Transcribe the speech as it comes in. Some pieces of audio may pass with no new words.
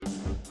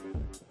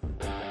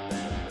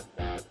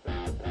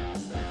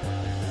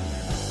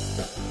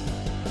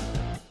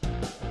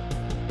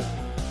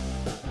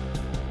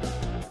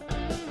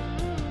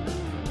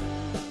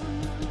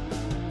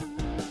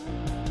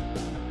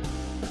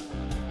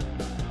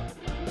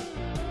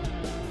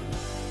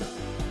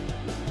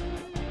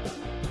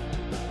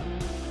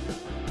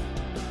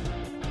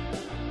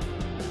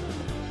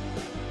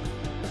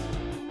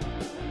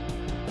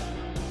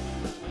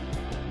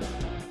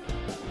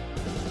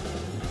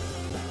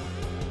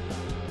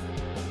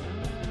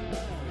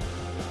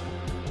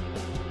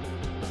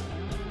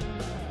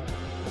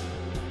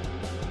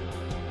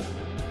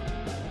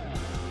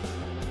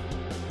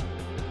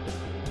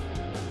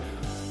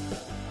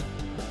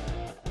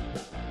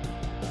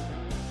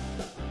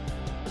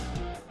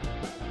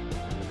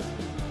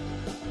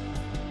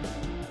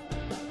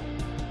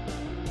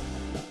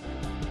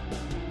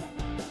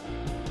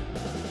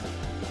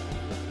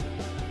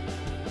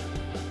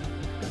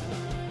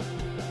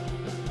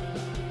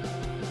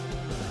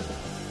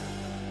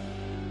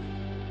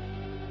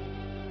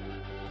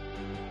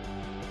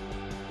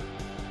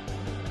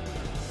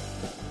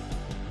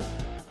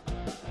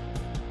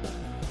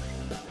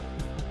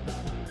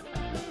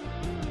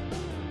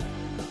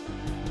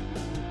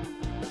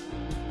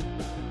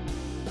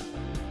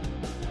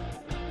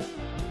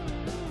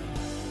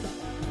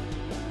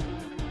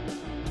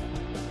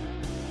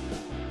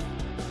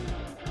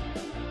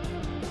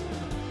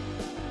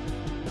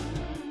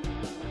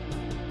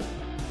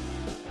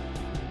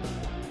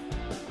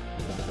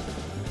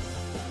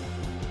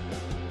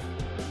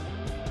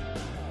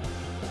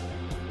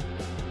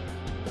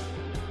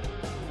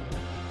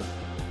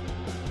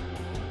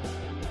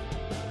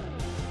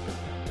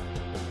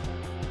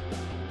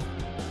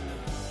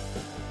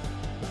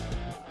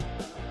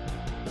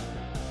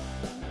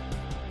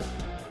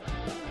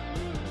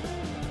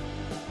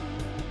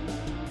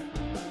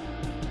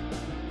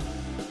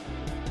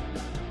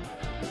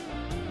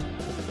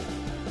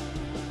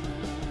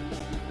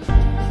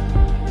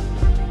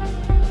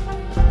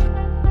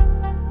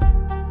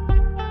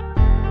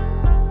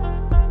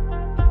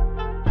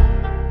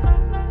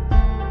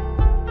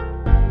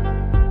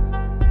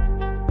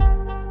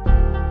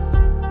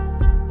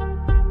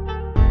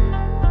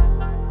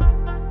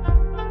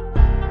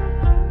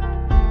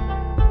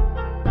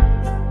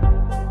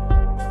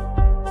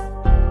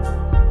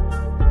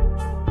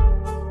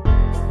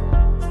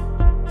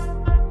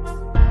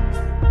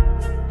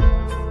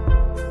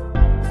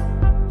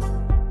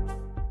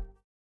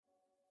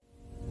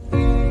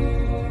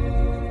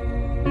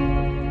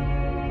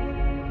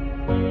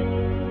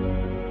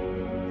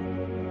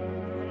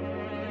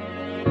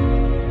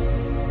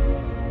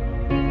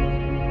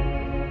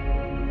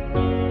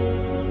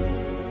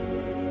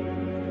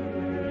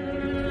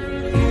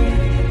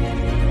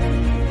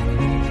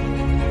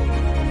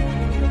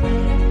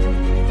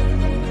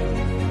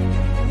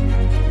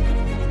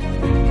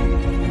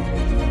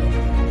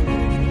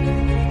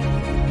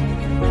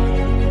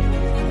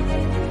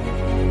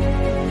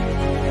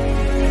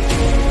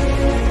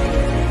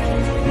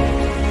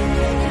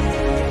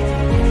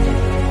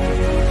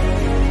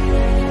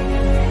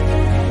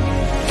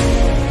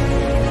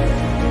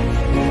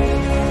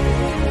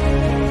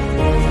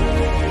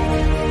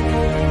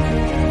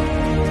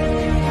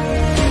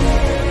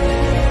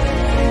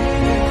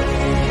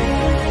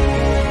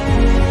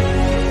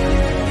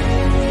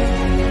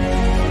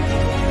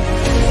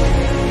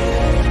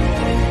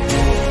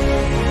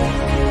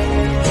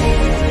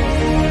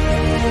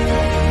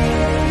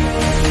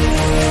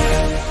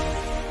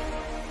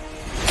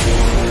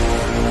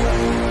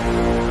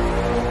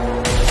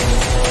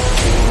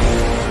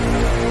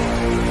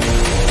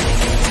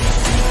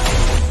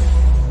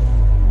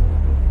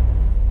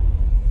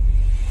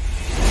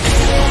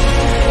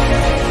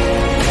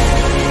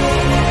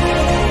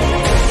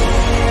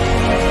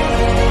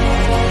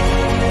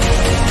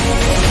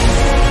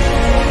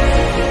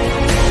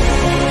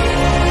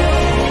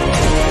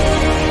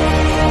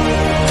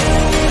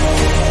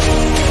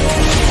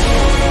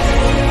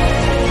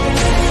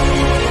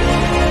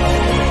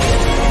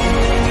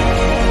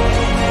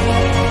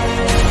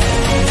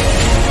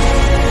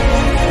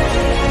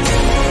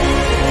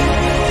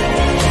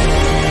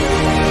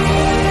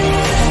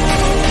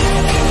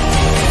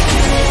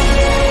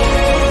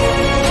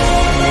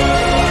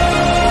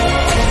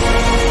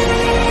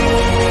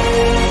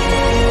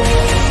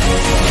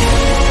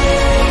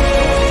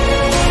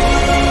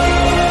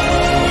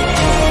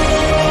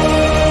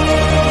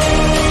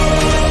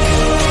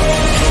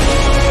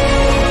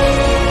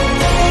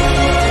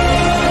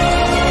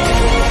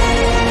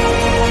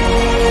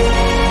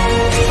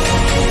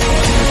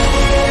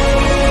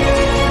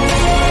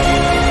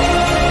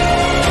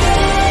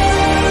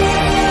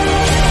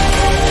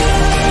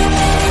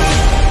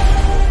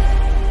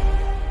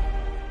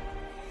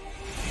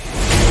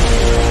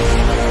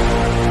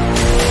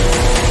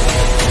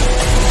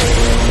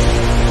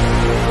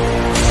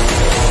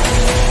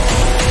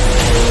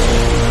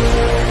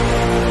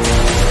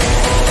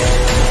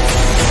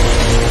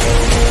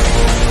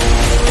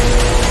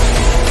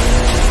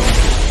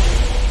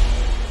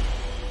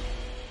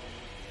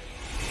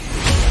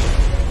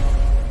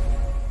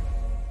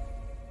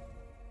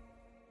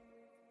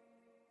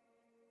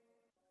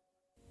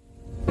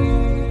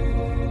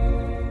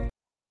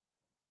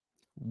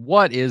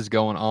What is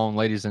going on,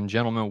 ladies and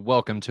gentlemen?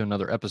 Welcome to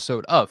another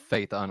episode of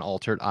Faith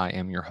Unaltered. I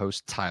am your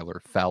host,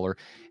 Tyler Fowler.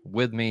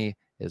 With me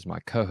is my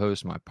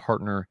co-host, my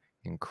partner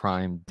in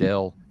crime,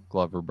 Dale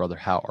Glover. Brother,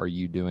 how are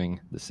you doing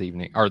this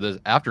evening? Or this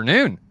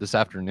afternoon?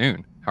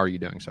 How are you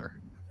doing, sir?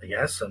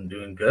 Yes, I'm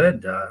doing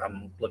good.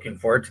 I'm looking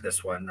forward to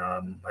this one.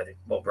 I think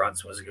Beau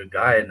Branson was a good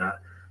guy and a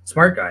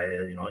smart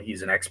guy.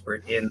 He's an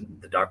expert in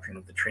the doctrine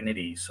of the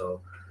Trinity.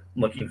 So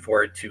I'm looking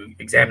forward to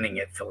examining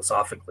it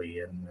philosophically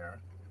and,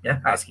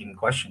 asking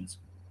questions.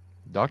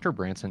 Dr.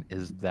 Branson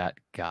is that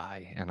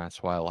guy, and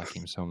that's why I like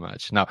him so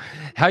much. Now,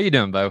 how you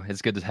doing, Bo?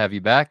 It's good to have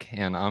you back,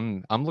 and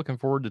I'm looking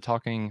forward to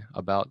talking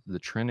about the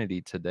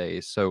Trinity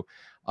today. So,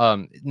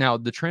 now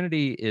the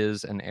Trinity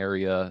is an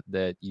area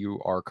that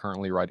you are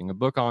currently writing a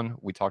book on.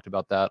 We talked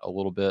about that a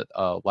little bit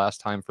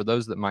last time. For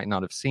those that might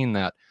not have seen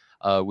that,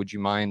 would you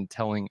mind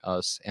telling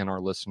us and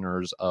our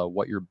listeners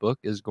what your book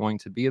is going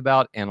to be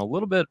about, and a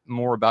little bit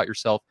more about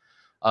yourself?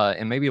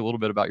 And maybe a little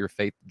bit about your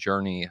faith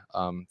journey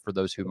for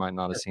those who might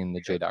not have seen the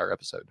Jay Dyer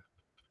episode.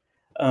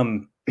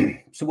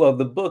 Well,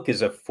 the book is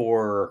so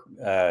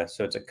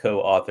it's a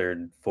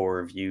co-authored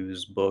 4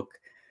 views book.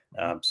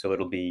 So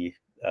it'll be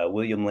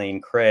William Lane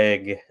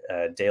Craig,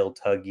 Dale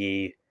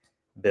Tuggy,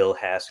 Bill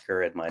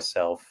Hasker, and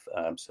myself.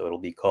 So it'll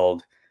be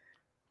called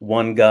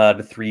One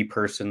God, Three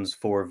Persons,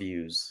 Four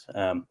Views.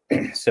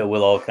 So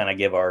we'll all kind of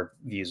give our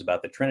views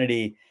about the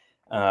Trinity.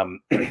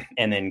 And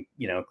then,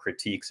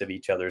 critiques of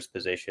each other's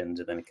positions,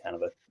 and then kind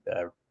of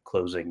a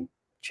closing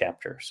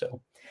chapter.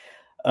 So,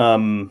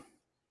 as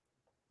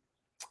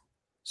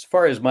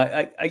far as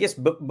I guess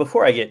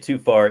before I get too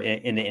far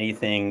into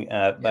anything,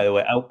 by the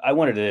way, I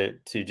wanted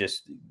to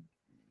just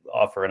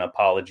offer an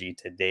apology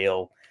to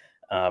Dale.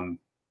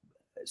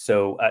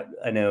 So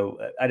I know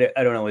I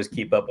don't always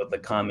keep up with the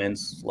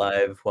comments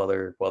live while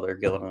they're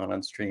going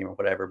on stream or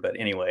whatever, but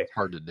anyway,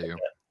 hard to do.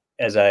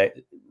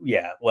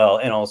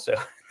 And also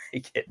they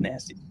get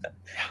nasty stuff.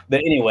 But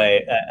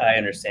anyway, I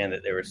understand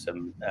that there was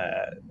some,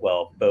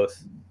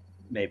 both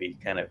maybe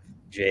kind of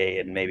Jay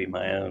and maybe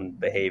my own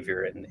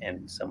behavior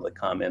and some of the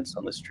comments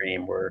on the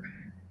stream were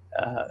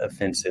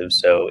offensive.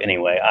 So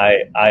anyway,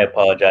 I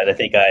apologize. I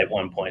think I at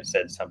one point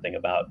said something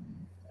about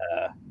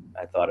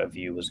I thought a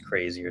view was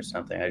crazy or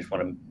something. I just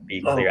want to be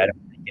clear. I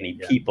don't think any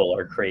people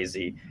are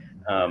crazy.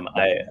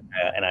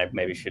 I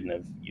maybe shouldn't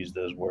have used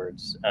those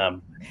words. I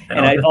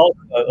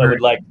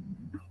would like.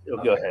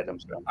 Go ahead. I'm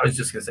sorry. I was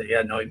just gonna say,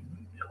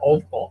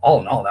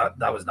 all in all,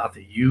 that was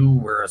nothing. You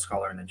were a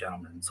scholar and a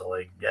gentleman, so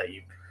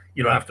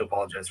you don't have to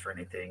apologize for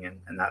anything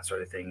and that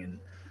sort of thing. And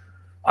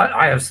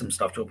I have some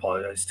stuff to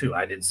apologize too.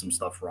 I did some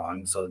stuff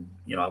wrong, so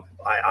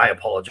I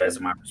apologize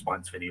in my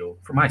response video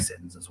for my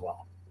sins as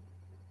well.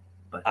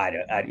 But I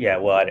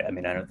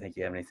don't think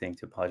you have anything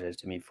to apologize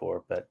to me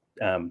for. But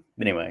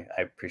anyway,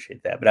 I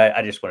appreciate that. But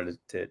I just wanted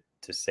to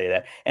say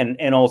that,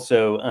 and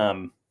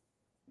also.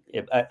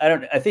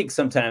 I think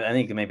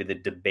maybe the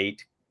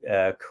debate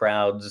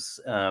crowds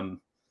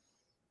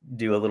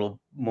do a little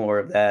more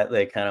of that.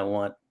 They kind of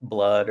want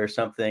blood or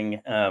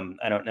something.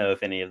 I don't know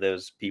if any of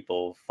those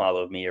people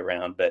follow me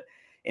around, but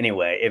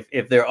anyway,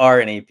 if there are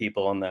any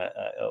people on the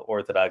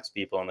Orthodox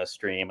people on the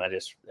stream, I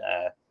just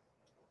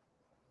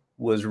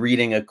was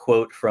reading a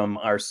quote from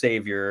our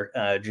Savior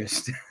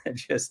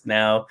just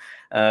now,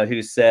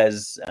 who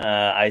says,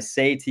 "I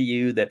say to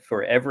you that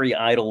for every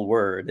idle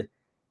word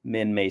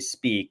men may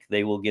speak,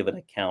 they will give an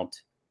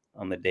account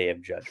on the day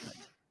of judgment.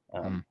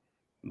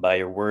 By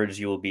your words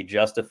you will be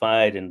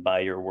justified, and by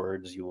your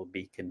words you will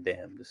be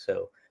condemned."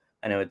 So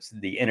I know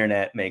the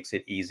internet makes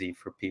it easy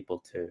for people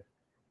to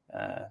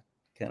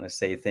kind of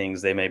say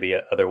things they maybe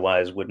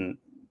otherwise wouldn't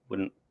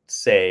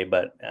say,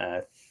 but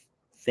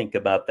think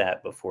about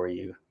that before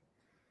you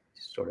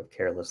sort of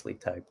carelessly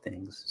type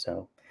things.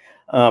 So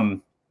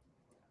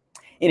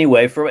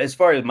anyway, as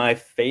far as my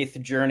faith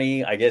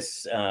journey, I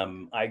guess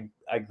I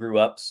grew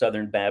up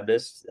Southern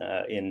Baptist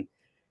in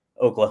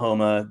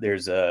Oklahoma.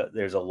 There's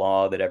a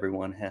law that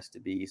everyone has to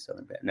be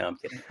Southern Baptist. No, I'm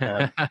kidding.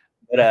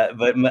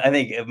 But I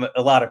think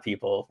a lot of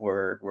people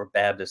were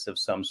Baptists of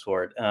some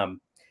sort.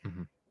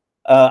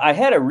 I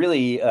had a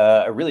really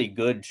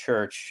good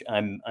church.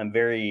 I'm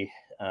really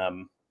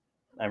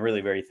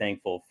very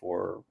thankful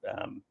for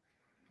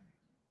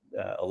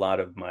a lot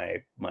of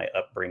my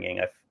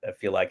upbringing. I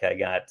feel like I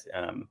got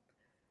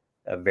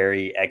a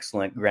very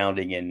excellent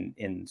grounding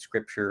in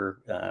Scripture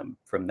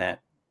from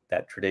that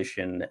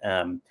tradition.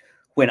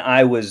 When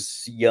I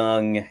was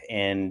young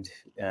and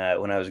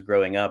when I was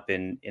growing up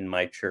in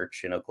my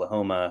church in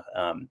Oklahoma,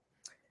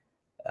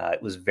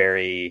 it was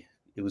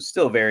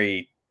still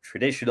very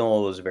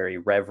traditional. It was very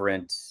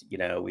reverent.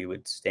 We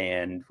would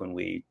stand when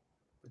we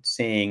would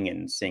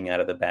sing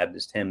out of the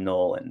Baptist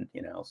hymnal, and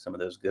some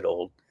of those good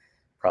old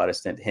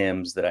Protestant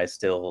hymns that I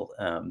still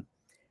kind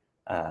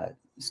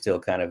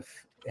of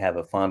have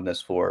a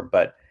fondness for.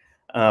 But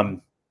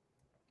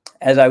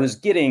as I was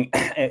getting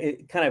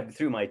kind of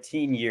through my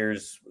teen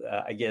years,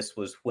 I guess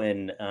was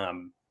when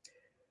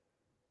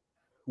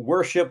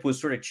worship was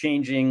sort of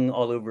changing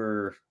all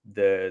over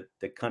the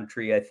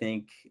country. I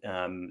think it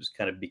was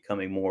kind of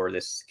becoming more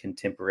this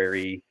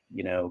contemporary,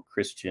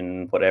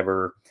 Christian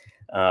whatever,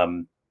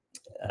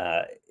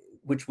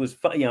 which was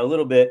fun. A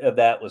little bit of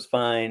that was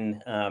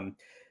fine,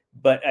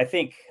 but I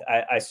think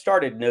I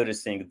started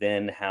noticing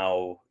then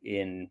how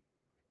in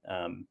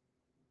I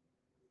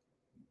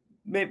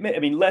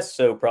mean, less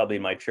so probably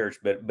in my church,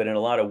 but in a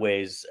lot of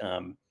ways,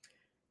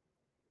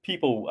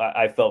 people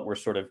I felt were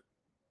sort of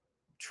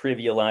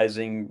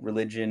trivializing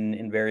religion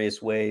in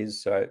various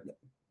ways. So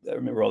I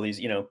remember all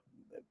these,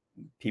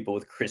 people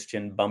with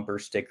Christian bumper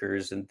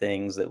stickers and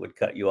things that would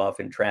cut you off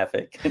in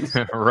traffic.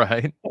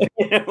 Right.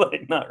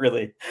 Like not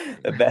really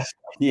the best.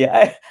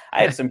 Yeah,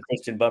 I had some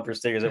Christian bumper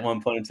stickers at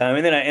one point in time,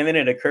 and then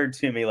it occurred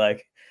to me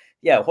like,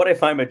 yeah, what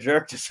if I'm a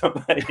jerk to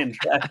somebody in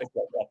traffic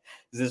like that?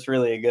 Is this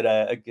really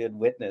a good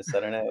witness? I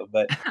don't know,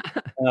 but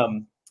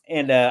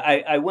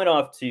I went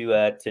off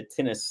to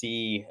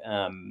Tennessee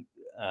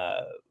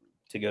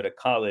to go to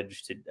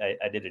college.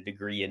 I did a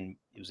degree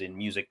it was in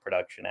music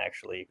production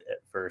actually at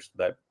first,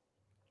 but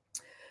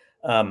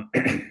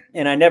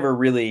and I never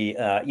really,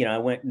 I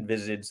went and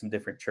visited some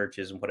different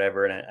churches and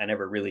whatever, and I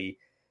never really,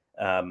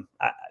 I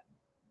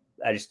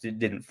just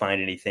didn't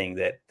find anything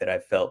that I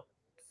felt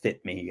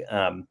fit me.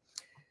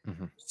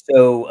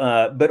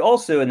 So, but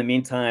also in the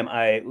meantime,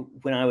 I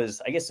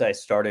guess I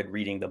started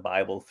reading the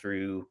Bible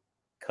through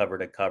cover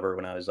to cover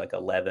when I was like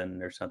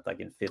 11 or something, like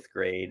in 5th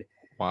grade.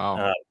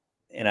 Wow.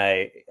 And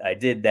I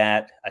did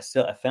that. I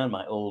found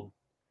my old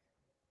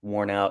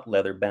worn out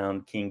leather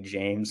bound King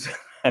James.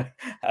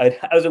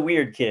 I was a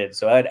weird kid,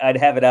 so I'd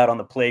have it out on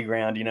the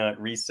playground, at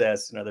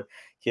recess, and other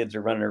kids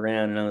are running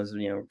around, and I was,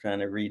 trying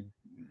to read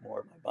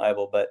more of my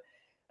Bible. But,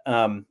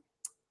 and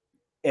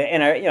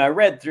I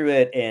read through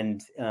it,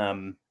 and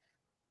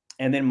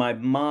then my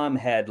mom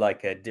had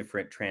like a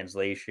different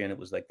translation. It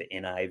was like the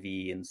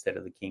NIV instead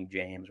of the King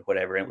James or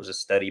whatever. And it was a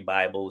study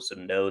Bible with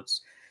some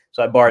notes.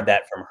 So I borrowed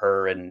that from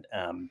her, and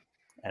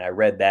I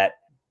read that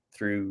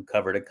through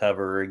cover to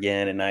cover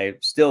again, and I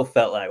still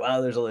felt like,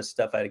 wow, there's all this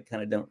stuff I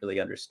kind of don't really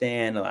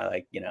understand.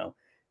 I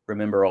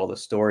remember all the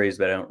stories,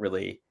 but I don't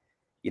really,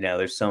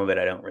 there's some of it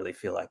I don't really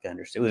feel like I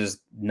understand. It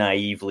was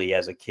naively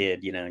as a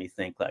kid, you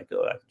think like,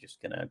 oh, I'm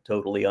just gonna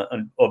totally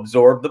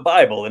absorb the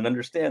Bible and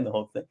understand the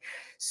whole thing.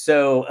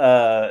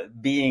 So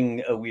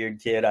being a weird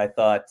kid, I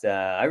thought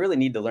I really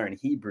need to learn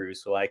Hebrew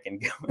so I can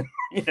go and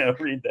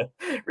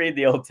read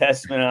the Old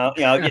Testament.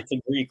 I'll get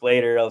to Greek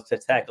later. I'll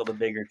tackle the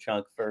bigger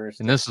chunk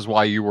first. And this is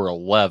why you were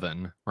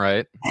 11,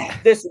 right?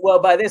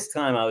 By this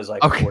time I was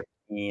like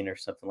 14 or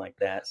something like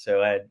that.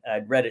 So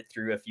I'd read it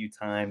through a few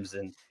times,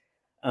 and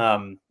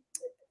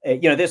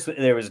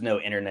there was no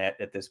internet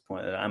at this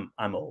point.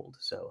 I'm old,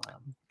 so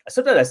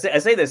sometimes I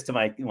say this to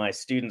my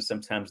students.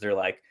 Sometimes they're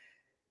like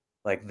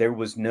there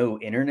was no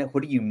internet.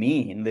 What do you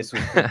mean? This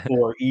was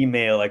before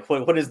email. Like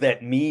what does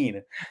that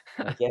mean?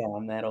 Like, yeah,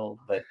 I'm that old.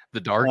 But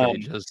the Dark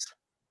Ages.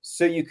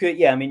 So you could,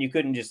 you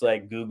couldn't just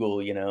like Google,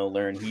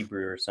 learn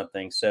Hebrew or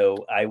something. So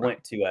I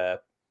went to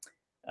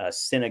a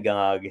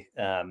synagogue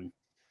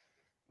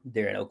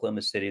there in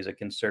Oklahoma City, is a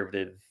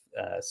conservative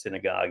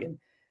synagogue, and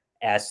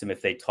asked them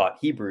if they taught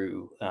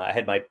Hebrew. I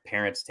had my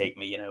parents take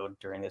me,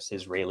 during this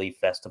Israeli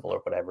festival or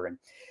whatever, and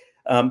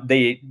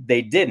they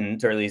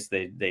didn't, or at least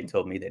they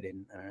told me they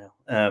didn't. I don't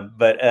know.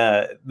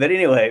 But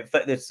anyway,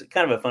 it's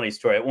kind of a funny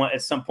story.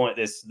 At some point,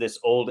 this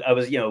old, I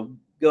was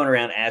going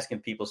around asking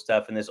people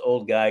stuff, and this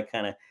old guy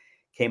kind of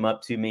came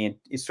up to me, and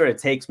he sort of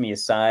takes me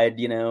aside,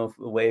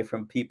 away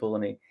from people,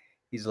 and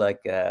he's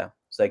like.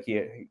 It's like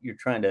you're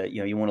trying to,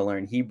 you want to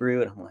learn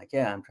Hebrew, and I'm like,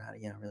 yeah, I'm trying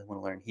to, I really want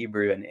to learn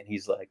Hebrew, and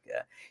he's like,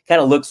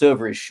 kind of looks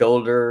over his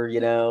shoulder,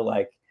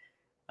 like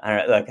I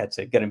don't know, like that's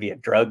going to be a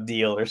drug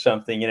deal or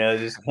something,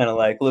 just kind of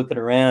like looking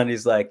around.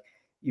 He's like,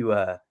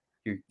 you're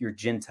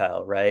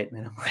Gentile, right?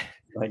 And I'm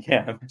like,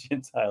 yeah, I'm a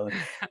Gentile.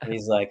 And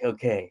he's like,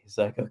 okay. It's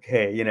like,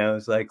 okay,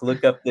 it's like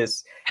look up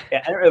this.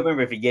 I don't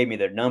remember if he gave me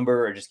their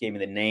number or just gave me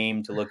the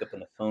name to look up in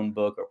the phone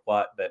book or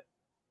what, but.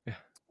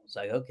 It's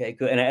like, okay,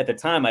 cool. And at the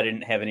time I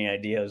didn't have any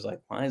idea. I was like,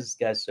 why is this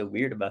guy so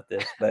weird about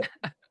this? But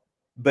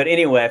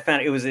anyway, I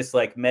found it was this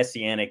like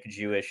Messianic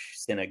Jewish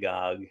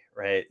synagogue,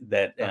 right?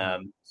 That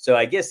so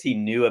I guess he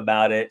knew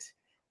about it,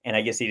 and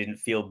I guess he didn't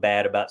feel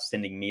bad about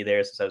sending me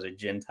there since I was a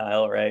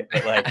Gentile, right?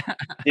 But like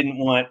didn't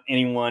want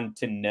anyone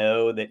to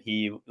know that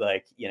he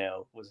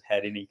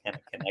had any kind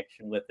of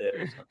connection with it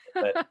or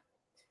something.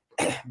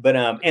 But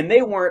and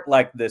they weren't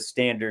like the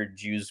standard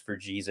Jews for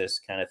Jesus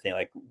kind of thing.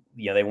 Like,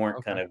 they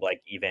weren't kind of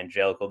like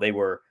evangelical. They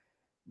were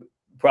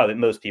probably,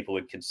 most people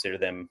would consider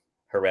them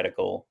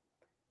heretical.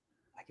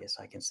 I guess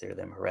I consider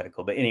them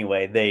heretical. But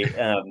anyway, they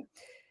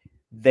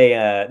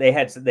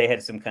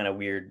had some kind of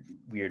weird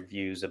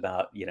views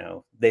about,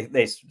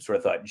 they sort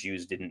of thought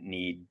Jews didn't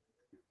need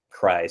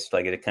Christ,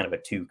 like a kind of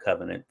a 2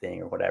 covenant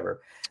thing or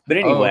whatever. But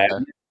anyway,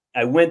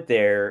 I went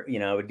there,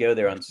 I would go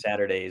there on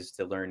Saturdays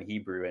to learn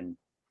Hebrew, and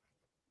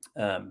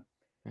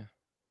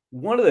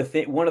one of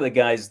the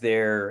guys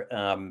there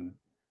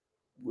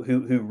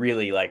who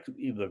really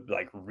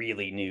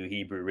really knew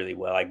Hebrew really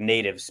well. Like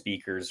native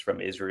speakers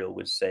from Israel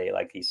would say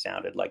like he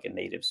sounded like a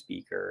native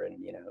speaker, and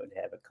would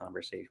have a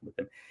conversation with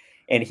them.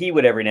 And he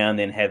would every now and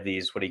then have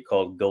these what he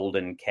called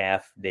golden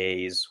calf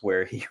days,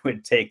 where he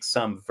would take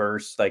some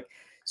verse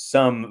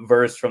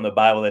from the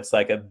Bible that's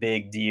like a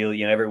big deal.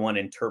 Everyone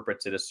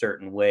interprets it a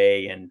certain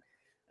way, and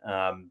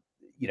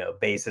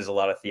bases a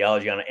lot of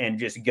theology on it, and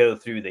just go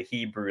through the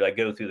Hebrew, like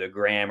go through the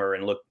grammar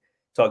and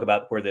talk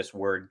about where this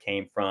word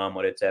came from,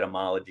 what its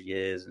etymology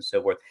is, and so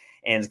forth,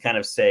 and kind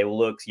of say, well,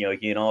 look, you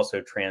can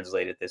also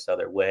translate it this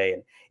other way.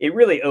 And it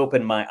really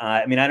opened my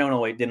eye. I mean,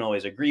 didn't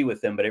always agree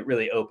with them, but it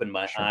really opened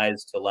my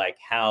eyes to like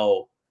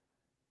how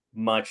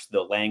much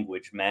the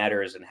language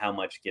matters and how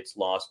much gets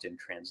lost in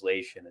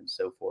translation and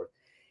so forth.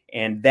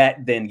 And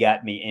that then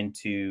got me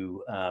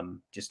into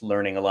just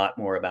learning a lot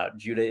more about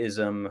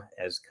Judaism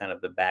as kind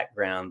of the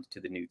background to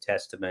the New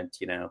Testament,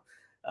 and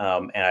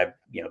I,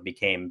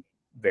 became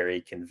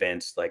very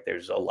convinced like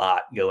there's a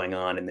lot going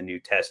on in the New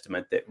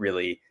Testament that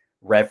really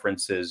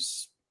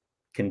references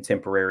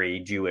contemporary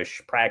Jewish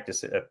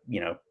practices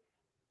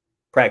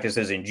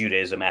in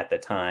Judaism at the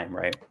time,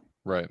 right?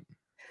 Right.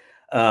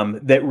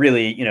 That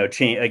really,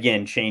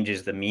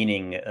 changes the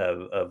meaning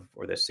of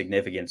or the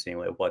significance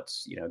anyway of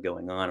what's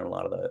going on in a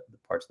lot of the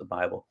parts of the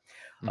Bible.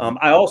 Mm-hmm.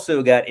 I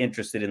also got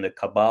interested in the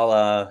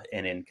Kabbalah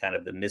and in kind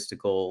of the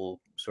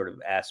mystical sort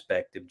of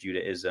aspect of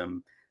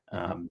Judaism.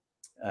 Mm-hmm.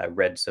 I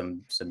read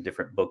some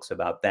different books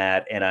about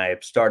that, and I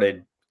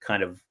started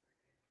kind of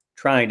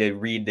trying to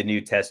read the New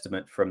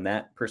Testament from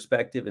that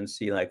perspective and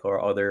see like,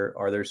 are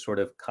there sort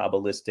of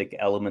Kabbalistic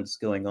elements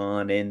going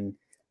on in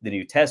the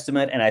New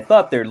Testament? And I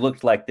thought there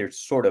looked like there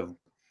sort of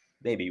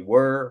maybe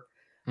were,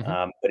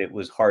 mm-hmm. But it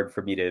was hard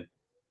for me to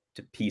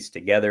piece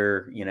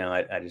together.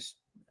 I just,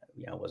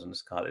 I wasn't a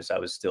scholar. I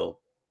was still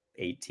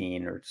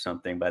 18 or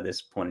something by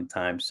this point in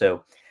time.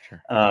 So,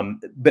 sure.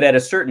 But at a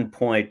certain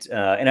point,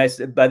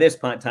 and by this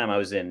point in time I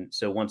was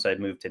so once I'd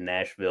moved to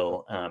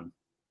Nashville,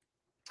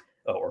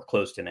 or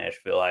close to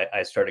Nashville,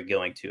 I started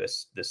going to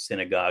the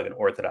synagogue, an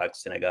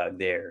Orthodox synagogue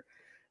there,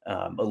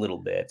 a little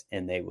bit,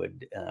 and they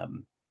would,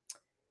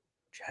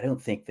 which I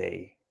don't think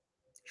they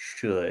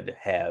should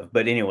have,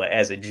 but anyway,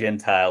 as a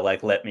Gentile,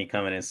 like let me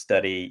come in and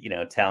study,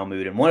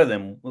 Talmud, and one of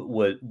them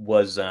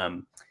was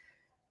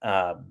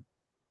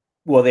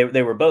well,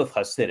 they were both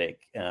Hasidic,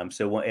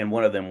 and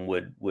one of them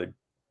would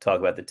talk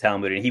about the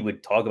Talmud, and he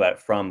would talk about it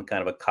from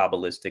kind of a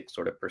Kabbalistic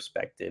sort of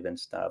perspective and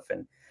stuff,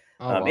 and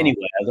wow.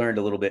 Anyway, I learned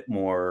a little bit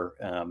more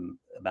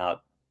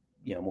about,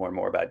 more and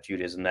more about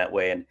Judaism that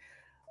way. And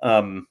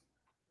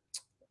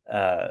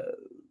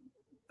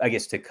I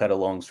guess to cut a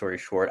long story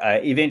short,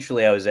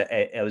 eventually I was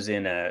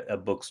in a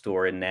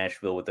bookstore in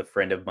Nashville with a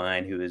friend of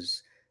mine who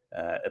is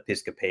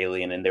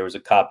Episcopalian, and there was a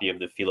copy of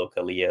the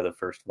Philokalia, the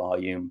first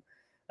volume.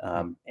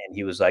 And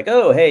he was like,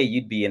 "Oh, hey,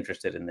 you'd be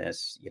interested in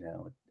this,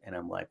 And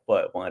I'm like,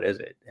 "What is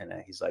it?" And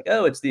he's like,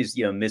 "Oh, it's these,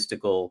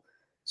 mystical,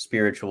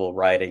 spiritual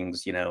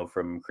writings,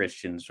 from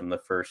Christians from the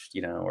first,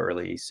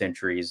 early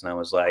centuries." And I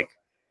was like,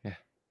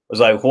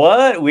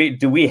 "What?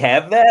 Do we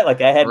have that?"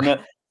 Like I had no,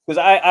 because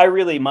I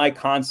really, my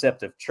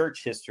concept of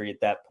church history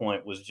at that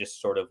point was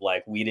just sort of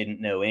like, we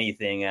didn't know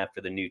anything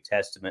after the New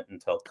Testament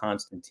until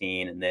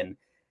Constantine. And then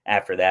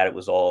after that, it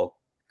was all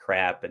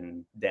crap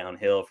and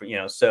downhill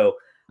so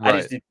right. I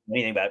just didn't know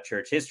anything about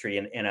church history.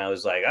 And I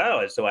was like,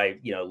 oh, so I,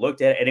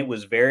 looked at it, and it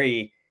was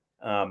very,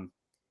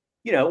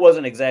 it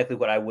wasn't exactly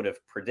what I would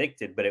have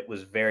predicted, but it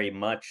was very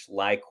much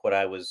like what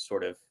I was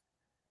sort of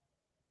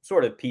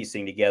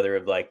piecing together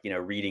of like,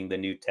 reading the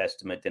New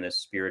Testament in a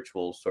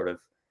spiritual sort of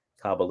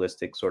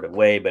Kabbalistic sort of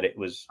way, but it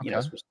was,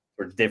 sort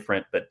of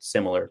different, but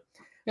similar.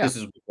 Yeah. This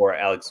is before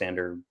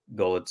Alexander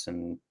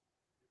Golitsyn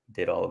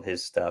did all of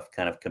his stuff,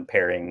 kind of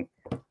comparing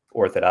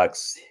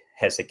Orthodox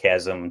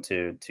hesychasm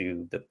to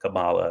the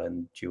Kabbalah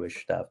and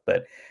Jewish stuff.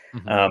 But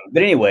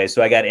but anyway,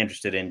 so I got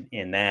interested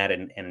in that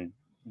and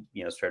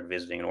started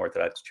visiting an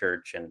Orthodox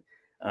church, and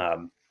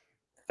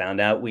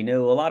found out we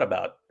know a lot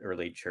about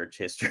early church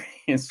history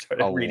and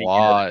started reading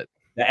the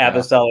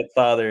Apostolic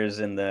Fathers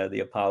and the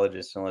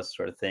Apologists and all this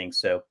sort of thing.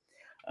 So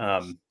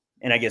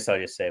and I guess I'll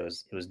just say it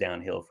was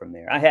downhill from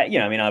there. I had,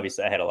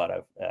 obviously I had a lot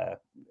of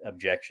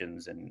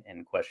objections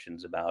and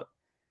questions about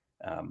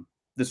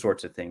the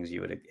sorts of things you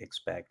would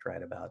expect,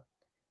 right? About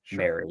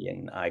Mary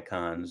and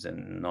icons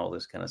and all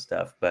this kind of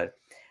stuff. But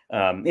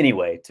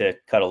anyway, to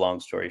cut a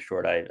long story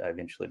short, I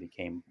eventually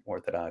became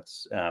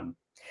Orthodox.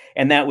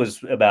 And that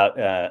was about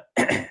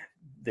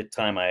the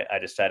time I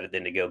decided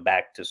then to go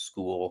back to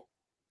school.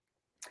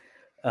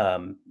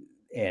 And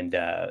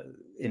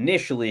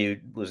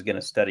initially was going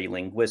to study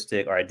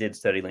I did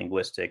study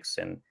linguistics,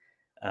 and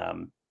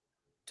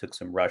took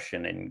some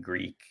Russian and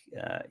Greek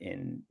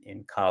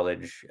in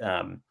college.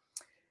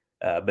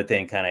 But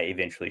then kind of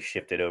eventually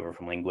shifted over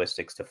from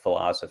linguistics to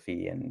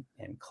philosophy and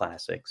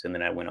classics. And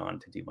then I went on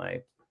to do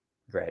my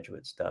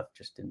graduate stuff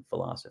just in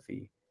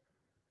philosophy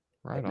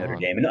at Notre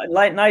Dame.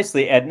 And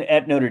nicely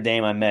at Notre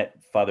Dame, I met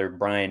Father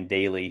Brian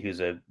Daly,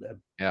 who's a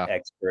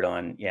expert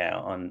on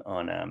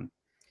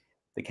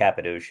the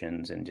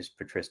Cappadocians and just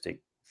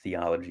patristic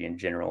theology in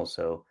general.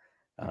 So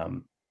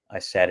I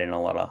sat in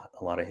a lot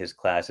of his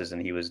classes,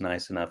 and he was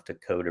nice enough to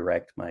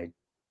co-direct my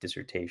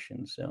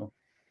dissertation. So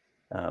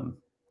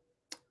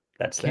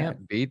that's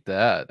Can't beat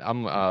that.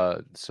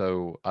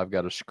 So I've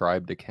got a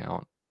Scribed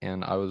account,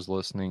 and I was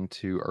listening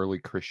to Early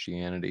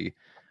Christianity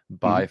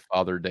by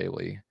Father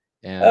Daly,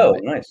 Oh,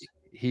 and nice.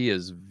 he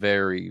is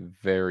very,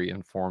 very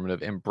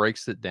informative and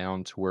breaks it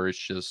down to where it's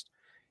just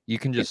you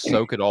can just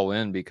soak it all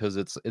in because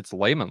it's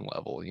layman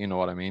level, you know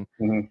what I mean?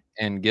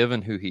 And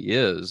given who he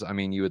is, I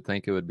mean, you would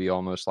think it would be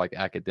almost like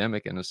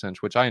academic in a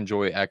sense, which I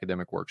enjoy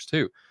academic works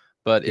too,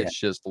 but Yeah. it's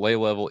just lay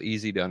level,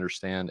 easy to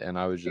understand, and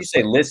I was You just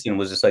say like, listen,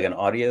 was this like an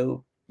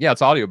audio? yeah,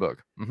 it's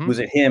audiobook. Was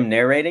it him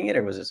narrating it,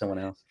 or was it someone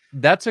else?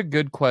 That's a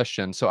good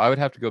question. So I would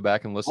have to go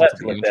back and listen I'll to have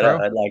to the look that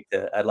up.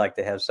 intro. I'd like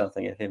to have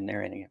something of him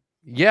narrating it.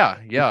 Yeah,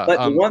 yeah.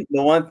 But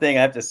the one thing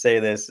I have to say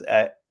this,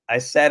 I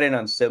sat in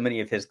on so many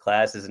of his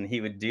classes, and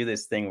he would do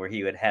this thing where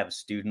he would have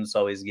students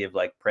always give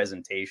like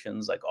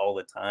presentations like all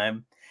the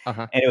time.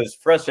 Uh-huh. And it was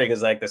frustrating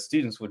because like the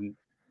students wouldn't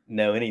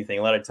know anything.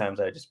 A lot of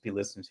times I'd just be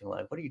listening to him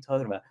like, what are you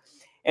talking about?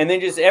 And then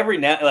just every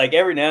now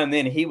and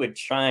then he would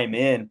chime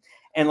in,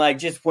 and like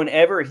just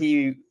whenever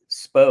he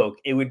spoke,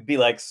 it would be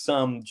like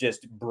some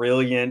just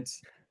brilliant,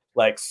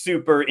 like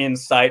super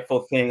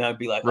insightful thing. I'd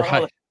be like,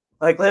 Right. oh,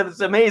 like that's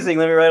amazing.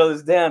 Let me write all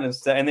this down and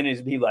stuff. And then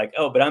he'd be like,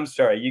 oh, but I'm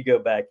sorry, you go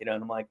back, you know.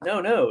 And I'm like,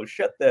 no,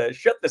 shut the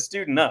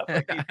student up.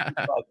 Like you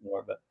talk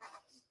more,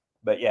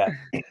 but yeah,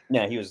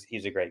 yeah,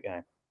 he's a great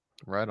guy.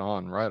 Right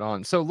on, right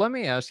on. So let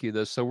me ask you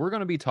this. So we're going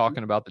to be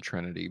talking about the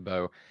Trinity,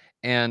 Beau,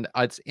 and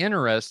it's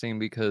interesting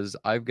because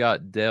I've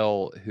got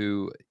Dell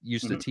who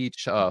used to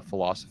teach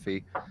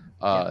philosophy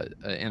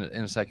in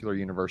a secular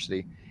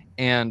university,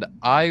 and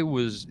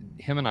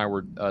him and I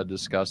were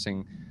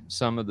discussing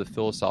some of the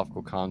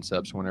philosophical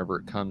concepts whenever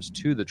it comes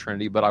to the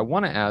Trinity. But I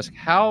want to ask,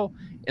 how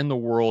in the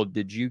world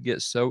did you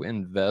get so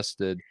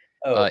invested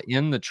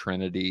in the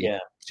Trinity? Yeah.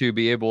 To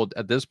be able,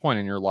 at this point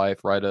in your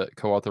life, write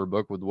co-author a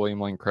book with William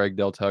Lane Craig,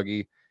 Del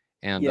Tuggy,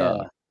 and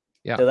Yeah.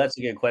 yeah. So that's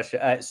a good question.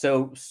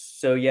 So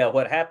yeah,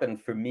 what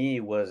happened for me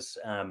was,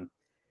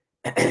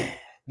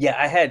 yeah,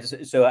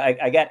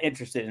 I got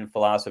interested in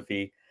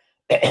philosophy,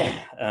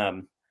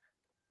 partly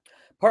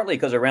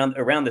because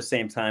around the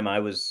same time I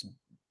was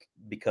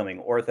becoming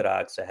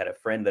Orthodox. I had a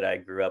friend that I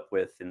grew up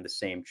with in the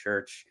same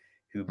church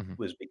who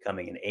was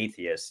becoming an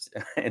atheist.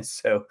 And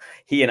so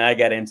he and I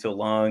got into a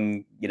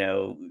long,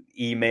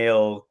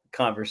 email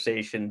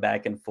conversation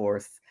back and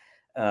forth,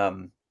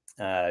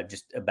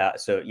 just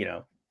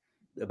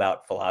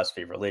about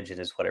philosophy of religion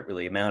is what it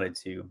really amounted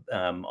to.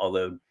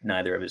 Although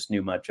neither of us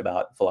knew much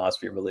about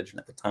philosophy of religion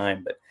at the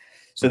time, but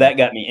so that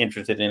got me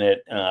interested in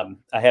it. I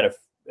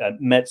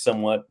met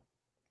someone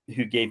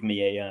who gave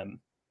me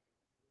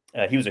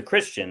he was a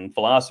Christian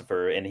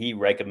philosopher, and he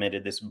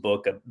recommended this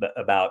book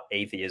about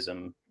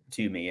atheism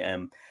to me.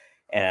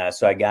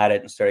 So I got it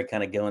and started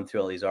kind of going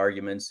through all these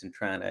arguments and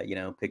trying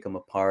to, pick them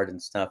apart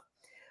and stuff.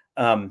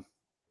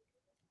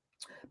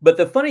 But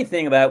the funny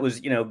thing about it was,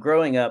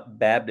 growing up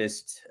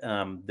Baptist,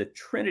 the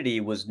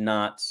Trinity was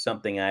not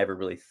something I ever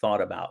really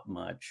thought about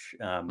much.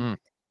 I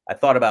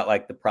thought about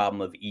like the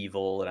problem of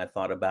evil, and I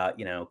thought about,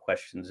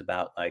 questions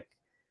about like,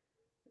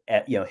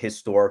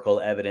 historical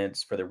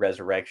evidence for the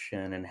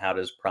resurrection and how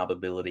does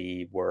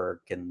probability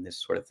work and this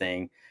sort of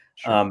thing.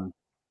 Sure.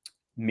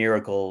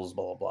 Miracles,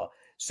 blah, blah, blah.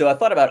 So I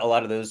thought about a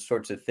lot of those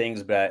sorts of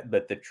things, but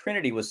the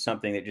Trinity was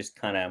something that just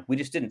we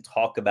just didn't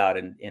talk about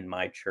in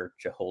my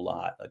church a whole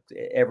lot. Like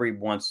every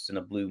once in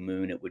a blue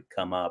moon, it would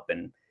come up,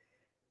 and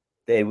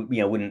they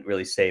wouldn't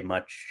really say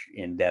much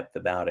in depth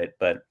about it.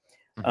 But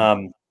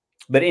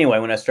anyway,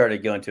 when I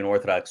started going to an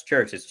Orthodox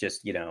church, it's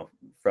just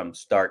from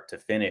start to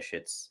finish,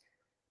 it's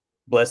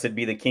blessed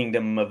be the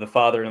kingdom of the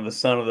Father and of the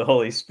Son and of the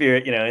Holy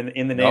Spirit,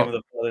 in the name of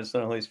the Father,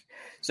 Son, and Holy Spirit.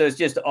 So it's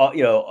just all,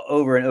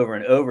 over and over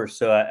and over.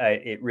 So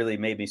it really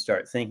made me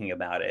start thinking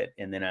about it.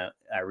 And then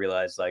I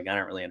realized like, I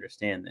don't really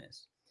understand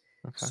this.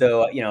 Okay.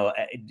 So,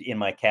 in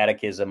my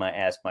catechism, I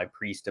asked my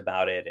priest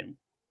about it.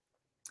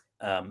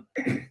 And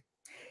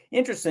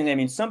interesting. I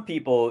mean, some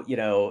people,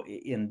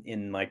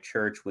 in my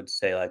church would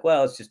say like,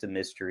 well, it's just a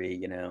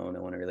mystery, no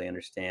one really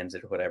understands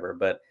it or whatever.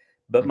 But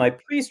my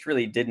priest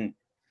really didn't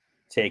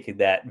take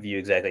that view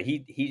exactly.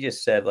 He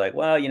just said like,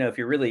 well, if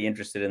you're really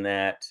interested in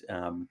that,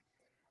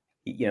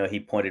 he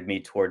pointed me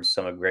towards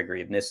some of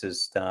Gregory of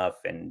Nyssa's stuff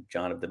and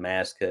John of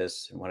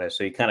Damascus and whatever.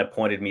 So he kind of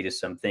pointed me to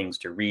some things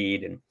to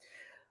read.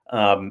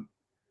 And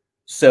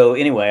so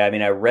anyway, I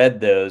mean, I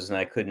read those and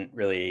I couldn't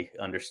really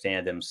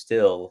understand them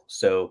still.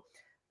 So,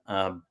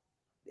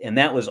 and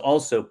that was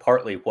also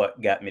partly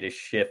what got me to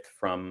shift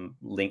from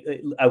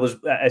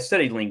I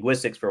studied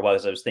linguistics for a while,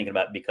 as I was thinking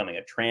about becoming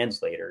a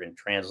translator and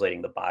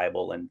translating the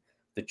Bible and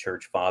the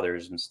church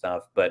fathers and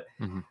stuff. But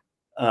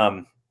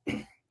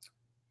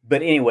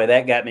anyway,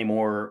 that got me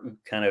more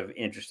kind of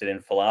interested in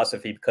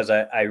philosophy because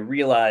I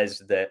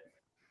realized that,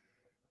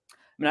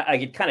 I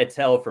could kind of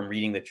tell from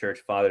reading the church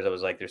fathers, I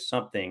was like, there's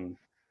something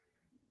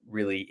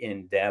really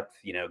in depth,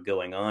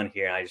 going on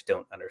here. I just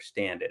don't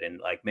understand it. And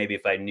like, maybe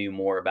if I knew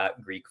more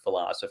about Greek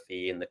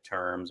philosophy and the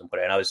terms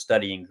and I was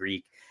studying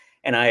Greek,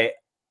 and I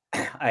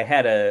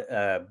had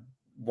a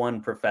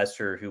one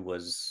professor who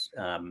was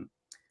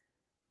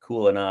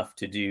cool enough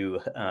to do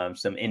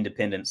some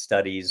independent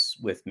studies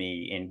with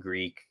me in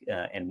Greek.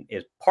 And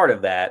as part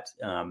of that,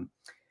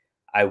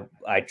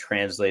 I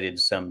translated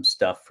some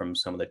stuff from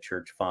some of the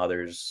church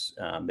fathers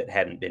that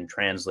hadn't been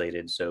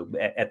translated. So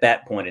at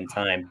that point in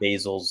time,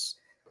 Basil's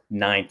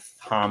 9th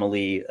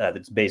homily,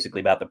 that's basically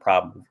about the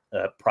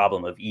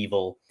problem of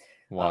evil,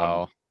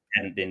 Wow.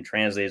 hadn't been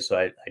translated. So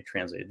I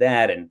translated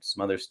that and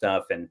some other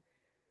stuff.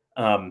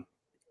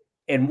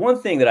 And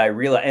one thing that I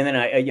realized, and then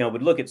I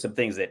would look at some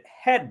things that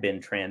had been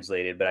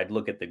translated, but I'd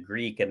look at the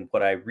Greek, and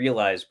what I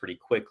realized pretty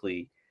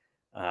quickly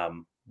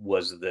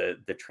was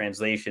the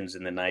translations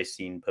in the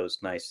Nicene,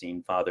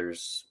 post-Nicene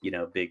fathers,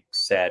 big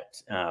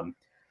set,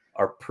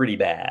 are pretty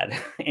bad.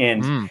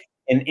 And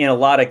in a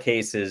lot of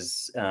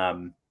cases,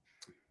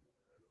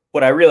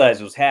 what I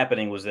realized was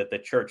happening was that the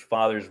church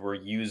fathers were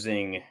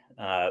using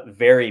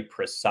very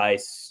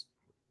precise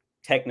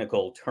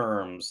technical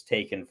terms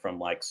taken from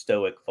like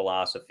Stoic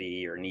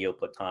philosophy or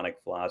Neoplatonic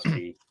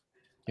philosophy,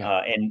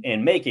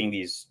 and making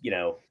these,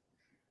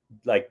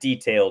 like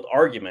detailed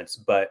arguments,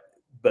 but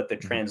the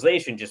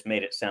translation just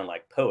made it sound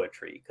like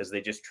poetry, because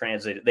they just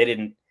translated. They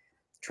didn't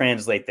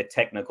translate the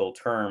technical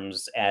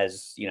terms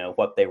as,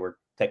 what they were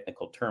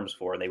technical terms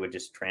for. They would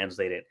just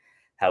translate it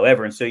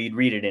however. And so you'd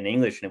read it in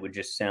English and it would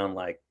just sound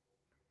like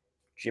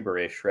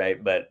gibberish,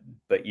 right? But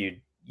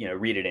you'd,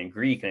 read it in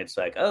Greek and it's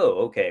like, oh,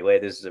 okay,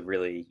 wait, this is a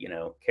really,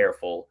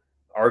 careful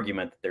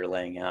argument that they're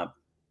laying out.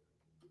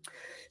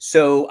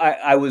 So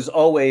I was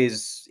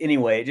always,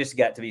 anyway, it just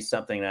got to be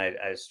something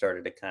I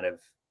started to kind of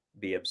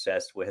be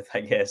obsessed with,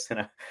 I guess.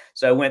 And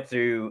so I went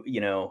through,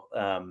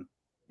 and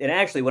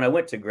actually when I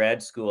went to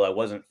grad school, I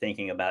wasn't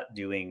thinking about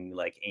doing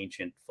like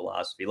ancient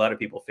philosophy. A lot of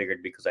people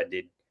figured because I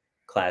did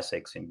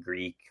classics in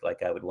Greek,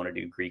 like I would want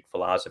to do Greek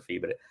philosophy,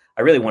 but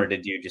I really wanted to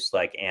do just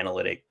like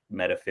analytic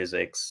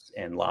metaphysics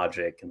and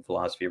logic and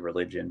philosophy of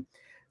religion.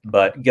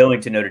 But going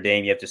to Notre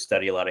Dame, you have to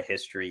study a lot of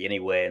history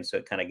anyway. And so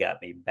it kind of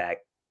got me back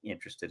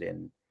interested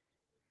in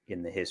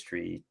the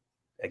history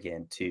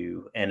again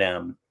too.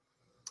 And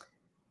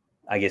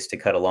I guess, to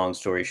cut a long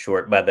story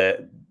short, by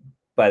the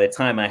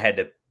time I had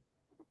to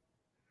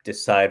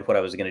decide what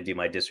I was going to do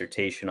my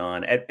dissertation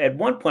on, at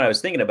one point I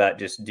was thinking about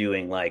just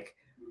doing like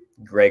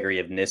Gregory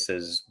of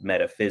Nyssa's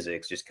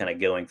metaphysics, just kind of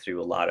going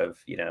through a lot of,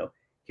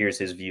 here's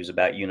his views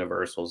about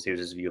universals, here's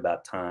his view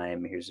about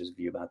time, here's his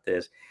view about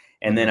this.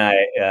 And then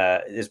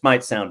this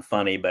might sound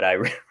funny, but I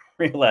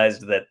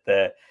realized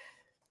that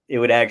it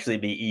would actually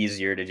be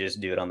easier to just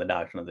do it on the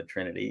doctrine of the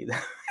Trinity,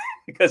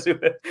 because I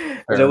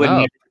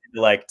wouldn't have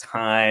like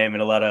time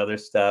and a lot of other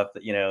stuff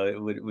that,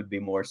 it would be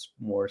more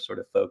sort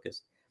of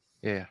focused.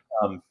 Yeah.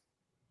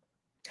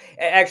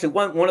 Actually,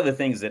 one of the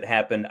things that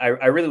happened, I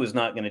really was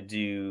not going to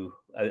do.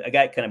 I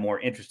got kind of more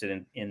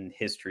interested in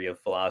history of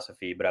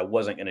philosophy, but I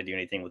wasn't going to do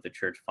anything with the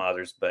church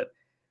fathers. But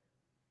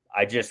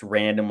I just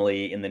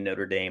randomly in the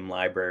Notre Dame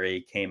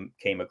library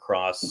came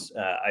across.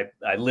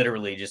 I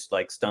literally just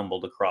like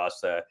stumbled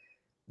across.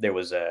 There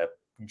was a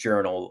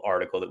journal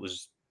article that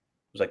was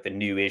like the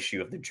new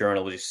issue of the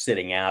journal, was just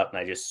sitting out, and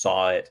I just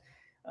saw it.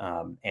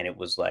 And it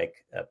was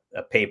like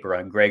a paper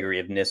on Gregory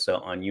of Nyssa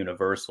on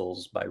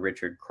universals by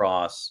Richard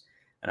Cross.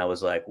 And I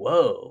was like,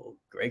 whoa,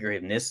 Gregory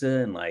of Nyssa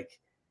and like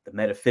the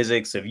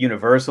metaphysics of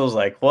universals,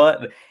 like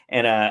what?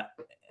 And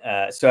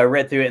so I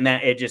read through it, and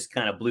that it just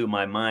kind of blew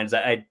my mind.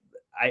 I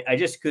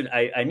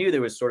knew there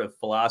was sort of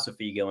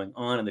philosophy going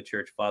on in the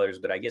church fathers,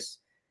 but I guess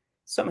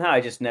somehow I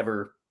just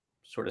never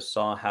sort of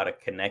saw how to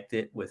connect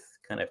it with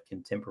kind of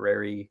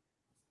contemporary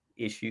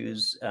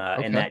issues.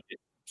 And that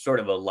just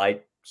sort of a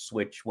light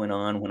switch went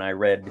on when I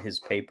read his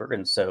paper.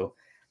 And so,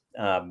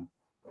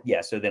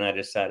 so then I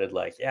decided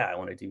like, I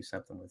want to do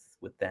something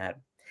with that.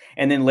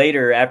 And then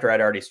later, after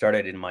I'd already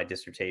started in my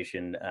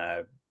dissertation,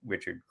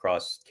 Richard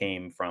Cross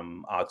came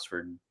from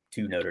Oxford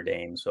to Notre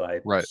Dame. So I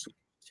switched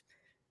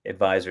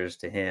advisors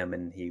to him,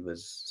 and he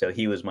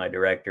was my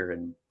director,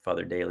 and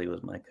Father Daly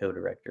was my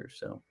co-director.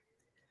 So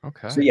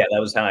that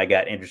was how I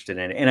got interested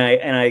in it. And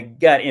I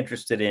got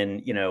interested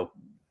in,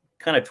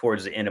 kind of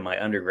towards the end of my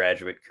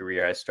undergraduate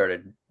career.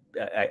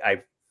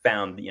 I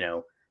found,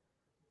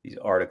 these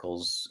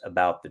articles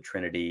about the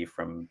Trinity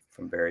from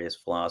various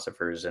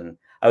philosophers, and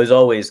I was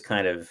always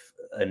kind of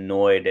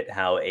annoyed at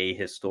how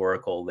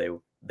ahistorical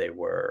they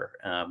were,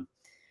 and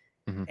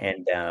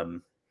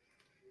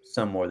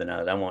some more than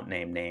others. I won't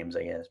name names,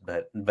 I guess,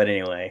 but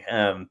anyway.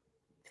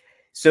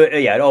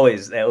 It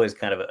always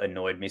kind of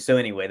annoyed me. So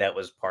anyway, that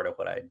was part of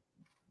what I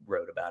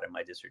wrote about in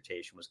my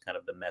dissertation, was kind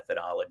of the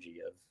methodology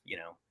of,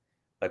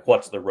 like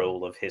what's the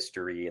role of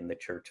history and the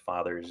church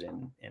fathers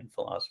in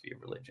philosophy of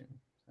religion.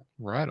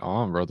 Right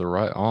on, brother.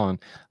 Right on.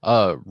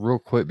 Real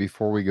quick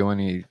before we go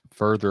any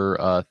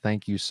further,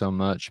 thank you so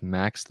much,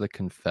 Max the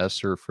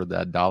Confessor, for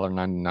that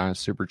 $1.99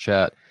 super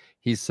chat.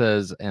 He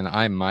says, and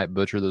I might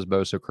butcher this,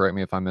 Bo, so correct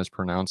me if I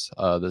mispronounce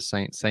the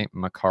Saint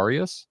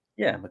Macarius.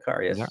 Yeah,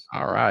 Macarius. Yeah.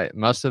 All right.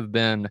 Must have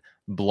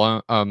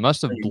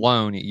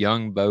blown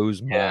young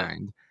Beau's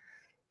mind.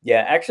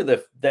 Yeah, actually,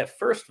 that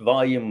first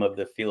volume of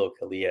the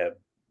Philokalia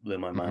blew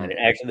my mind. And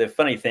actually, the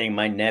funny thing,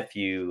 my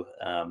nephew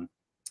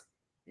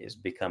is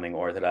becoming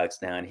Orthodox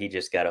now, and he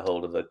just got a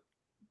hold of a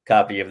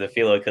copy of the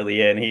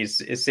Philokalia, and he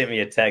sent me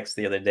a text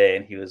the other day,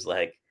 and he was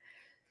like,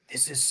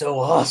 "This is so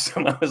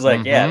awesome!" I was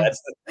like, "Yeah,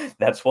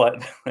 that's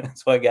what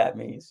got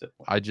me." So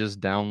I just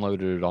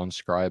downloaded it on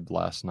Scribe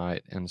last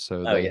night, and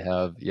so they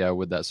have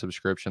with that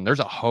subscription. There's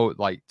a whole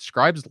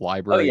Scribe's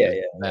library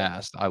is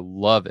vast. I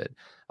love it.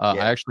 I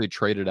actually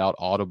traded out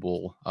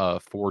Audible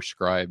for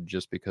Scribe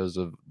just because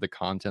of the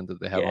content that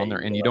they have on there,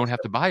 and you don't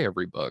have to buy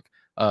every book,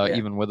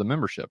 even with a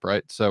membership,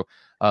 right? So,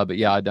 but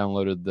yeah, I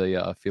downloaded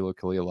the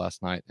Philokalia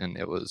last night, and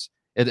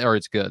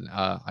it's good.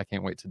 I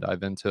can't wait to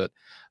dive into it.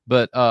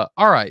 But all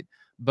right,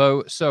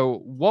 Beau, so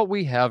what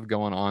we have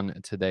going on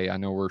today, I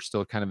know we're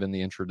still kind of in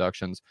the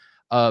introductions,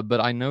 but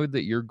I know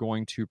that you're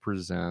going to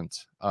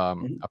present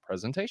a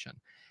presentation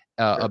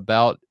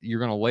about, you're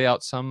going to lay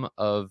out some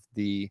of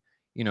the,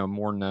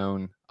 more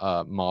known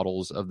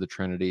models of the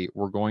Trinity.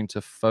 We're going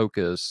to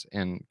focus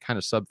and kind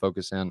of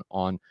sub-focus in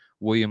on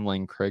William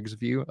Lane Craig's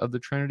view of the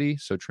Trinity,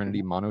 so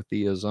Trinity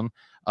Monotheism,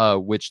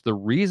 which the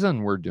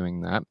reason we're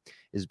doing that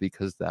is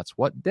because that's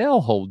what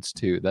Dale holds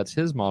to. That's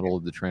his model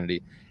of the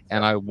Trinity.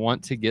 And I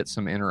want to get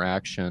some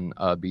interaction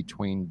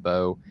between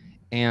Beau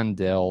and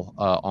Dale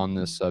on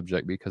this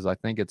subject, because I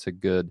think it's a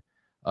good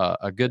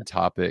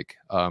topic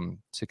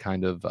to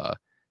kind of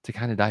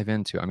dive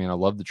into. I mean, I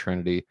love the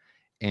Trinity,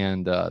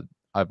 and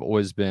I've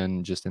always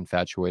been just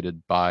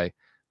infatuated by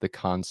the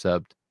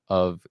concept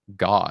of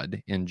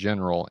God in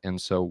general.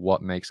 And so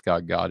what makes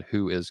God God?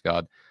 Who is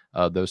God?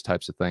 Those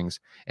types of things.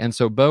 And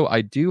so, Beau,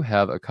 I do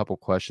have a couple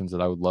questions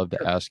that I would love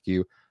to ask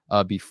you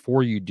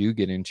before you do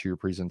get into your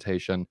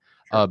presentation.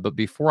 But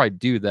before I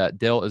do that,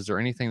 Dale, is there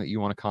anything that you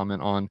want to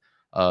comment on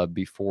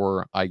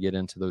before I get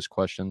into those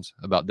questions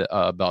about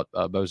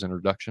Beau's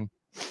introduction?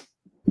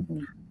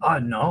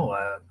 No,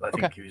 I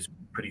think he was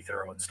pretty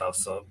thorough and stuff.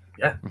 So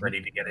yeah,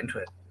 ready to get into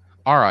it.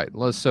 All right.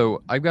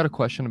 So I've got a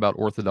question about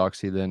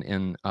orthodoxy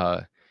then.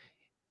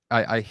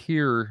 I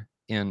hear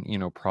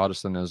in,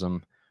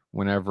 Protestantism,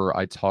 whenever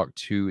I talk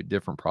to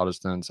different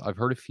Protestants, I've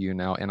heard a few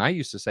now, and I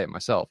used to say it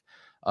myself,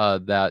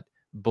 that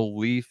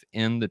belief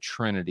in the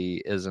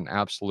Trinity is an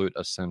absolute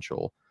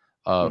essential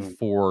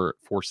for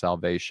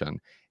salvation.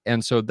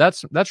 And so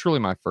that's really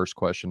my first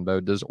question,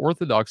 Beau. Does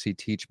Orthodoxy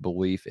teach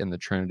belief in the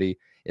Trinity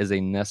is a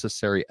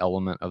necessary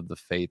element of the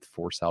faith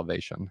for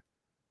salvation?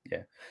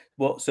 Yeah.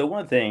 Well, so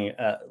one thing,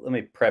 let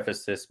me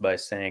preface this by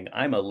saying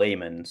I'm a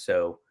layman,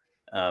 so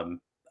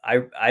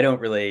I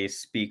don't really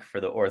speak for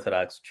the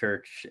Orthodox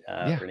Church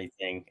or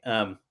anything.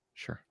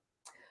 Sure.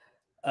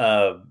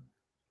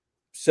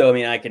 So I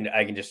mean, I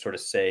can just sort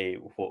of say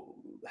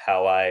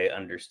how I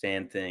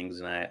understand things,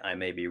 and I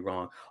may be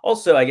wrong.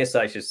 Also, I guess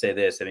I should say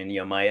this. I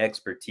mean, my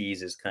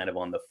expertise is kind of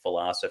on the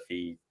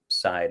philosophy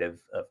side of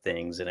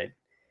things, and it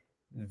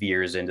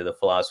veers into the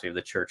philosophy of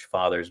the Church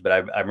Fathers.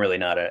 But I'm really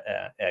not an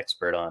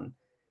expert on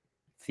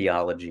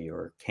theology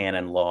or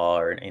canon law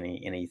or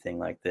anything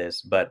like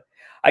this. But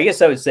I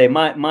guess I would say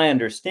my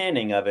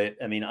understanding of it.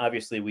 I mean,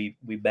 obviously we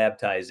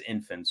baptize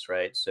infants,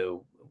 right?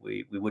 So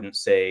we wouldn't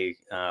say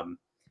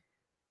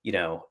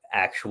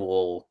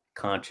actual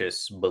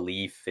conscious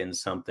belief in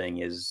something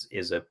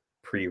is a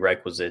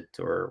prerequisite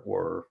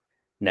or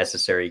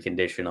necessary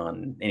condition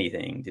on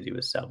anything to do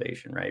with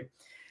salvation, right?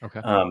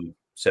 Okay.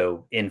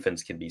 So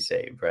infants can be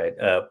saved, right?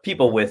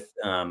 People with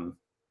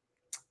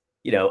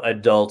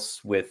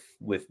adults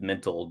with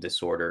mental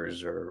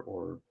disorders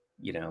or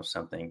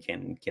something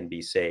can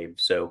be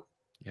saved. So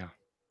yeah.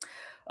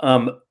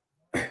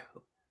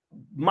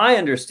 My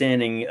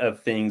understanding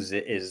of things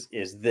is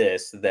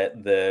this,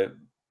 that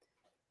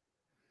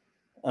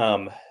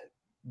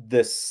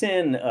the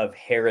sin of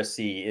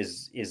heresy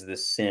is the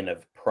sin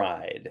of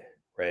pride,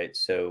 right?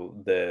 So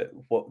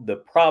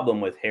the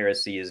problem with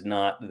heresy is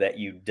not that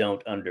you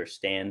don't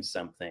understand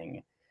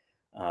something,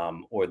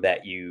 or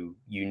that you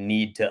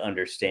need to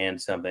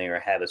understand something or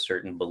have a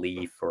certain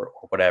belief or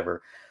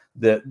whatever.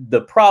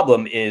 The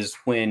problem is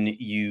when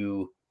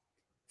you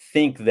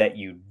think that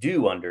you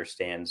do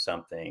understand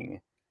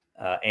something,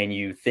 and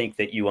you think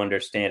that you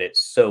understand it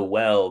so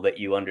well that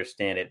you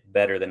understand it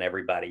better than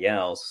everybody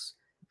else.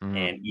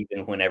 And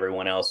even when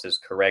everyone else is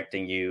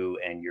correcting you,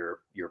 and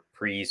your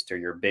priest or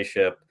your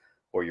bishop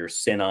or your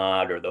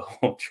synod or the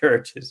whole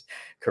church is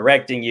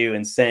correcting you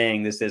and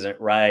saying this isn't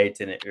right,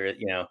 and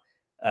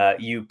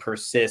you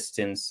persist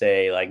and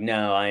say like,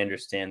 no, I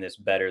understand this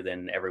better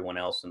than everyone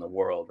else in the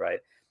world, right?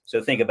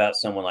 So think about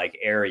someone like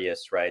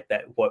Arius, right?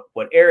 That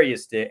what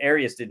Arius did.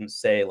 Arius didn't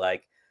say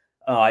like,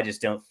 oh, I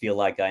just don't feel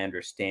like I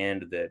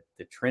understand the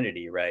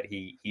Trinity, right?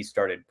 He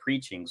started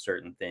preaching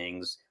certain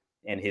things,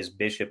 and his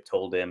bishop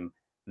told him,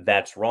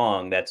 that's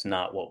wrong. That's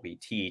not what we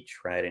teach,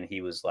 right? And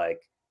he was like,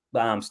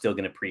 well, I'm still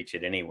going to preach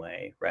it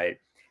anyway, right?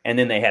 And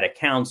then they had a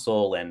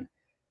council, and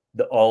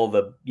all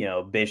the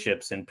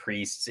bishops and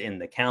priests in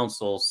the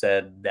council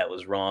said that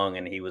was wrong,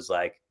 and he was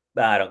like,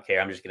 I don't care,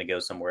 I'm just going to go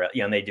somewhere else.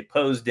 And they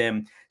deposed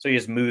him, so he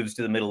just moves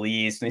to the Middle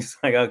East, and he's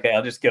like, okay,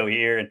 I'll just go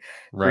here and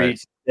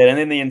preach. And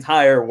then the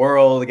entire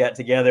world got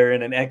together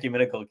in an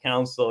ecumenical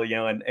council,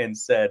 and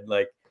said,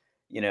 like,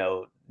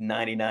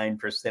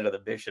 99% of the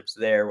bishops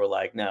there were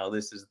like, no,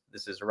 this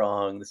is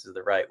wrong, this is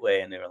the right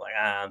way. And they were like,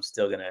 I'm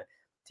still going to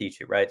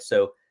teach it, right?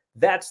 So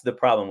that's the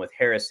problem with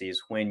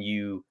heresies, when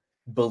you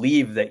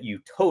believe that you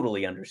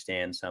totally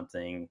understand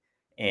something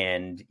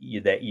and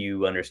that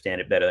you understand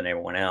it better than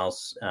everyone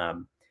else.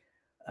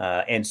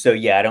 And so,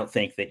 I don't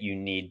think that you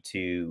need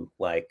to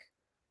like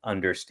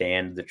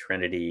understand the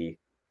Trinity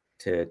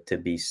to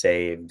be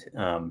saved,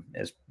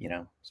 as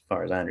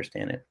far as I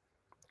understand it.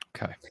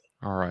 Okay.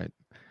 All right.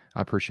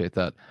 I appreciate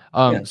that.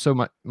 So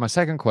my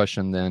second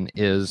question then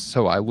is,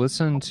 so I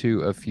listened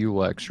to a few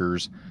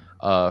lectures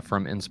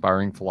from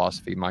Inspiring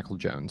Philosophy, Michael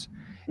Jones.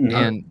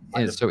 And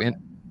so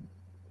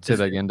say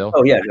that again, Dale.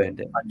 Oh yeah, go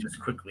ahead. I just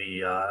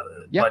quickly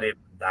butt in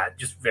that,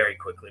 just very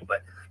quickly,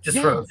 but just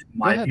from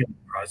my view,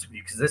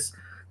 because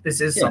this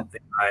is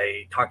something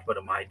I talked about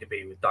in my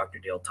debate with Dr.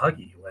 Dale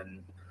Tuggy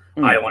when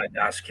I wanted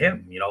to ask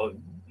him,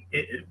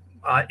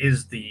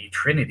 is the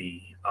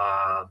Trinity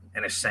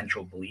an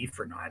essential belief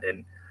or not?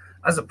 And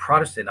as a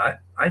Protestant,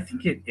 I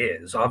think it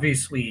is.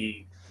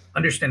 Obviously,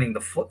 understanding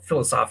the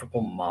philosophical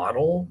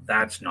model,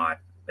 that's not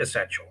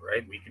essential,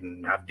 right? We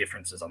can have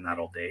differences on that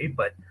all day,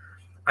 but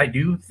I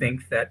do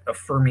think that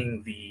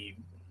affirming the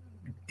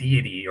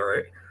deity,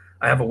 or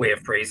I have a way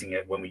of phrasing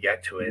it when we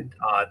get to it,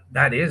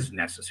 that is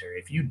necessary.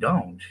 If you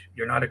don't,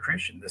 you're not a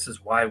Christian. This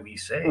is why we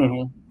say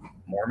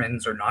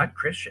Mormons are not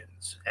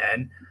Christians.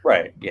 And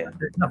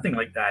there's nothing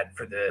like that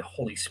for the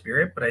Holy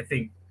Spirit, but I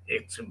think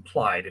it's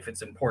implied. If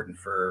it's important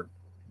for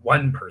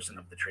one person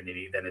of the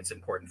Trinity, then it's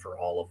important for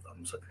all of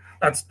them. So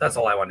that's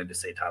all I wanted to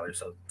say, Tyler.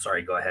 So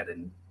sorry, go ahead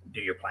and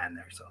do your plan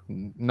there. So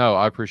no,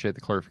 I appreciate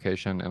the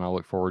clarification, and I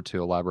look forward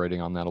to elaborating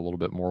on that a little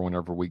bit more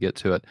whenever we get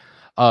to it.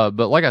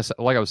 But like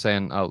I was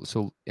saying,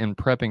 so in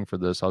prepping for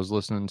this, I was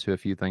listening to a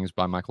few things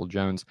by Michael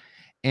Jones,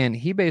 and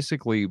he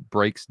basically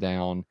breaks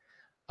down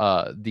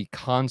the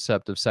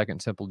concept of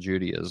Second Temple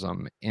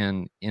Judaism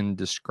in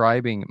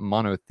describing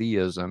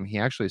monotheism. He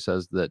actually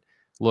says that,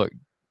 look,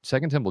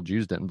 Second Temple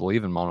Jews didn't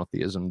believe in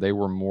monotheism; they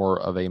were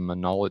more of a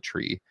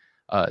monolatry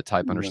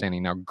type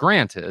understanding. Now,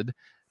 granted,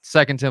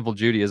 Second Temple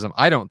Judaism,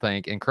 I don't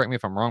think, and correct me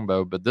if I'm wrong,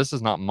 Beau, but this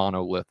is not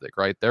monolithic,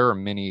 right? There are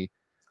many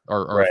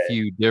or a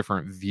few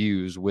different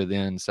views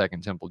within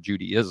Second Temple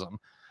Judaism.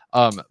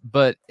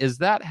 But is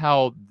that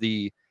how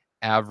the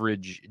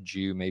average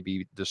Jew may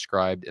be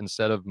described?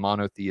 Instead of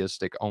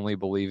monotheistic, only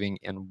believing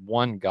in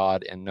one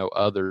God and no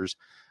others,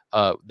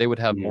 they would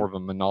have more of a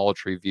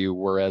monolatry view,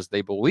 whereas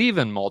they believe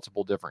in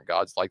multiple different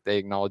gods, like they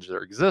acknowledge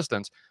their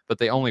existence, but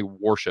they only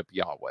worship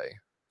Yahweh.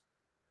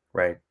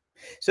 Right.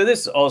 So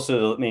this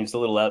also means a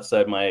little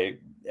outside my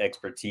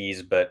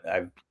expertise, but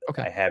I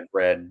have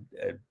read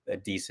a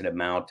decent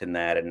amount in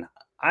that, and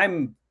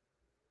I'm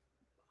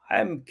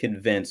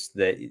convinced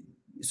that.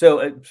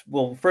 So,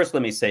 well, first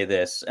let me say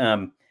this.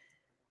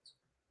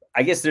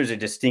 I guess there's a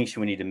distinction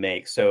we need to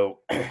make.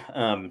 So,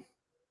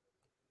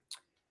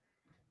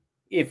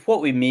 if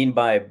what we mean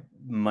by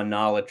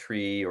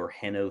monolatry or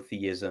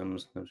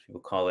henotheism, some people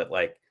call it,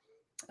 like,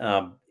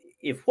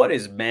 if what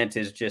is meant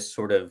is just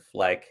sort of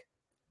like,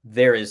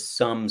 there is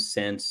some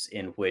sense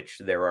in which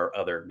there are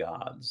other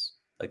gods,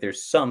 like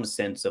there's some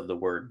sense of the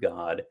word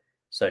God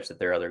such that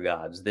there are other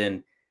gods,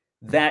 then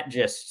that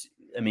just,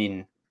 I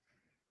mean,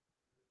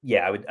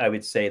 I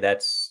would say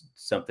that's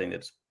something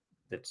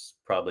that's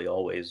probably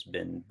always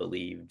been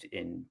believed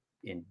in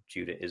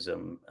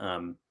Judaism,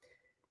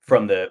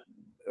 from the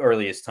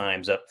earliest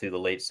times up through the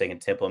late Second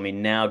Temple. I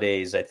mean,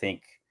 nowadays, I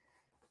think,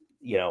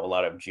 a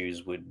lot of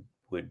Jews would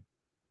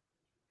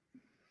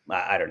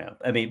I don't know.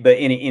 I mean, but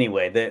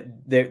anyway,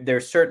 there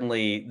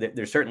certainly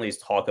is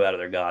talk about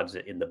other gods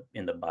in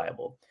the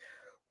Bible.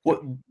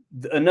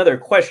 Another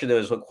question though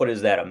is, what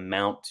does that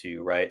amount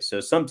to, right? So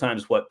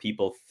sometimes what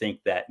people think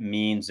that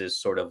means is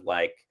sort of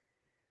like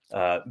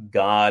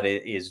God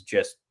is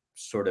just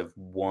sort of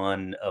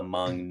one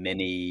among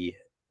many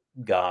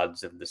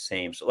gods of the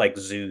same, so like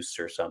Zeus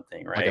or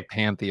something, right? Like a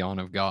pantheon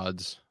of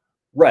gods.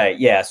 Right.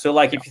 Yeah. So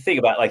like if you think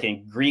about, like,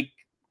 in Greek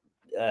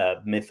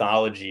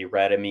mythology,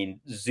 right? I mean,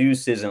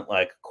 Zeus isn't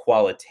like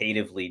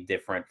qualitatively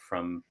different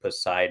from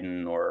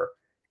Poseidon or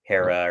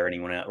Hera or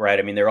anyone else, right?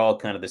 I mean, they're all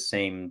kind of the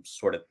same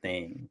sort of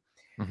thing.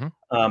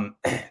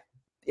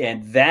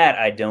 And that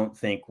I don't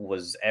think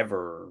was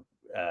ever.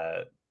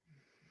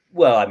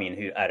 Well, I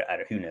mean,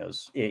 who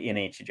knows? In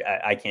ancient,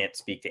 I can't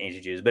speak to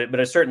ancient Jews,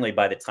 but certainly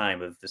by the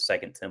time of the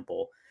Second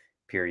Temple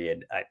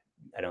period, I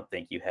don't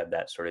think you have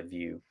that sort of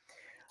view.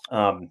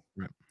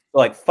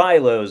 Like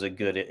Philo is a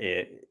good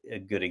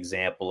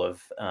example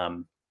of.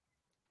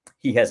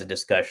 He has a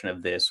discussion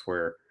of this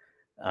where.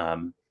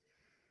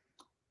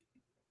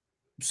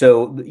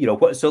 So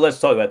let's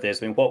talk about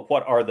this. I mean,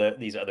 what are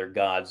these other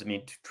gods? I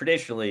mean,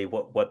 traditionally,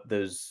 what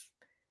those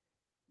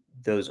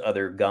those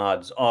other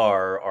gods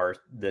are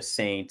the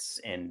saints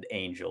and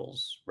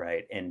angels,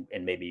 right? And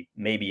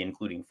maybe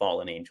including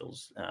fallen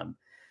angels.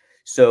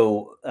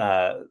 So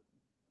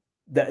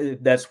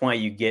that's why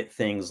you get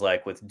things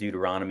like with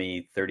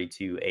Deuteronomy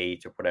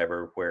 32:8 or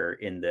whatever, where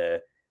in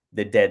the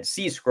Dead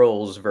Sea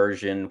Scrolls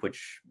version,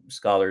 which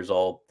scholars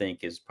all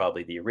think is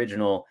probably the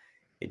original,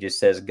 it just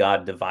says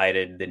God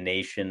divided the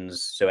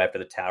nations. So after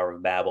the Tower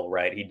of Babel,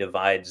 right, he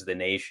divides the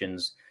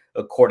nations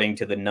according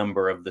to the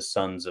number of the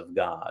sons of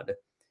God.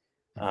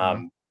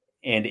 Mhm.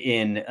 And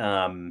in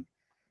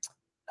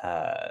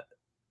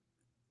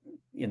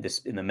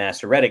the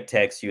Masoretic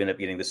text, you end up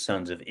getting the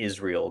sons of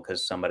Israel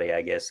because somebody,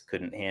 I guess,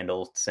 couldn't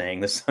handle saying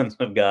the sons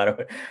of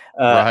God.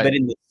 Right. But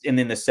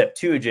in the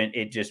Septuagint,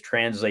 it just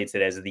translates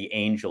it as the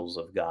angels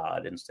of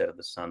God instead of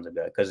the sons of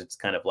God, because it's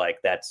kind of like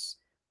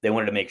they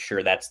wanted to make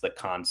sure that's the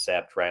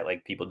concept, right?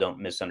 Like people don't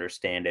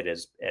misunderstand it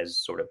as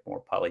sort of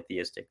more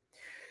polytheistic.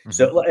 Mhm.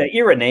 So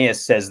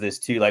Irenaeus says this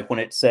too, like when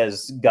it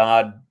says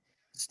God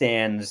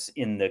stands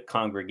in the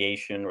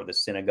congregation or the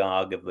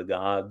synagogue of the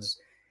gods,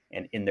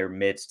 and in their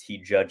midst he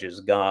judges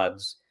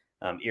gods.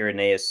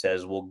 Irenaeus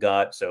says, well,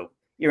 God. So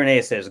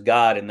Irenaeus says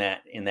God in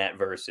that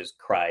verse is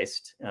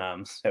Christ.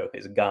 So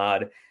his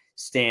God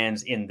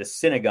stands in the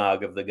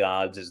synagogue of the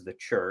gods is the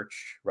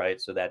church,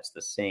 right? So that's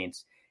the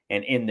saints,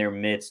 and in their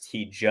midst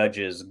he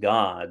judges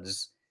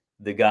gods.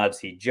 The gods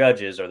he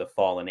judges are the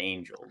fallen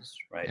angels,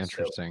 right? So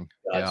Interesting.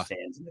 God Yeah.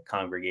 stands in the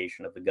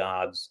congregation of the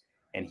gods,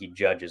 and he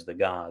judges the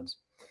gods.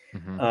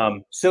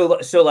 Mhm.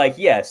 So like,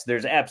 yes,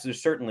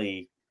 there's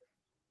certainly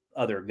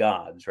other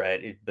gods,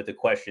 right? But the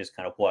question is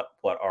kind of what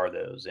are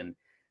those? And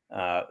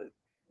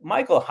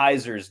Michael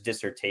Heiser's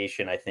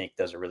dissertation, I think,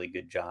 does a really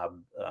good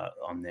job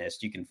on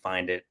this. You can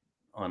find it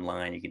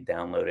online. You can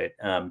download it.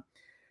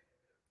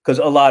 Because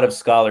a lot of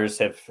scholars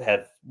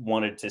have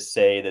wanted to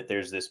say that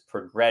there's this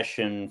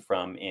progression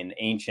from in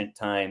ancient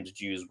times,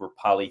 Jews were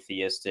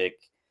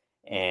polytheistic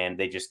and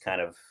they just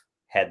kind of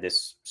had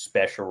this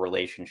special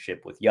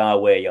relationship with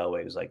Yahweh.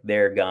 Yahweh was like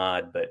their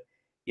God, but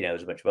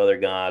there's a bunch of other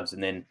gods.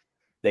 And then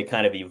they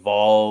kind of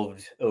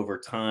evolved over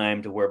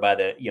time to where by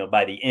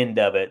the end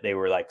of it, they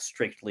were like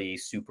strictly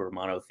super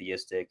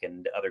monotheistic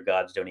and other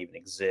gods don't even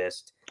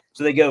exist.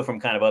 So they go from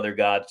kind of other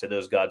gods to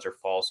those gods are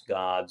false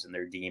gods and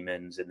they're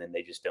demons, and then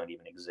they just don't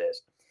even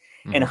exist.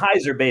 And Mhm.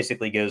 Heiser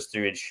basically goes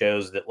through and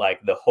shows that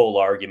like the whole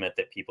argument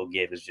that people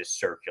give is just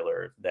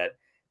circular, that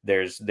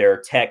there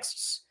are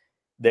texts,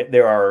 that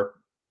there are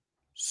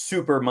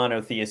super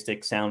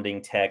monotheistic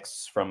sounding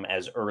texts from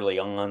as early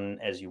on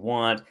as you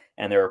want,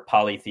 and there are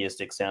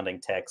polytheistic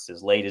sounding texts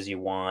as late as you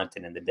want,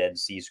 and in the Dead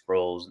Sea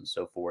Scrolls and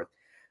so forth.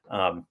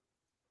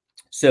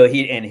 So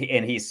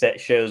he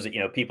shows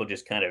that people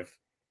just kind of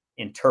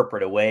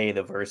interpret away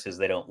the verses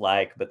they don't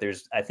like, but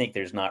I think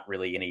there's not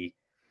really any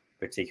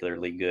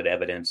particularly good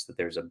evidence that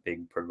there's a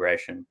big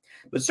progression.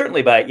 But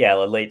certainly by the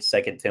late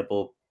Second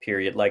Temple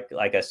period, like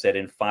I said,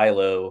 in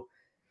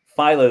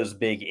Philo's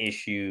big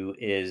issue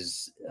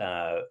is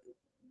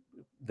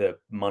the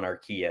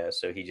monarchia.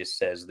 So he just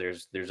says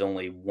there's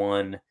only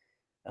one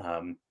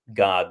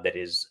God that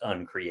is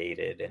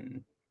uncreated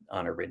and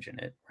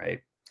unoriginate,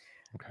 right?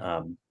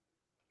 Okay.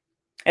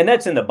 And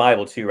that's in the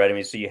Bible too, right? I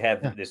mean, so you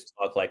have Yeah. this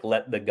talk like,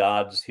 let the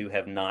gods who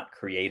have not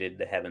created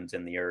the heavens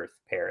and the earth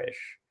perish.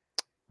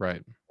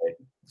 Right. Right?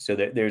 So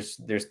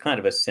there's kind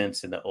of a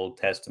sense in the Old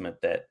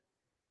Testament that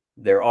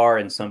there are,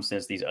 in some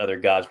sense, these other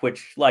gods,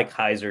 which, like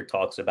Heiser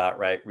talks about,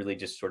 right, really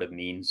just sort of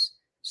means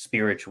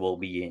spiritual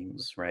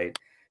beings, right?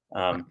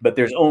 Right. But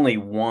there's only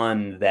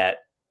one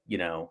that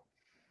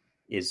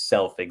is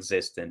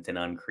self-existent and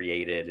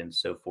uncreated and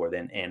so forth,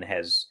 and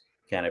has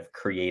kind of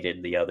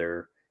created the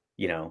other,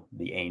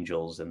 the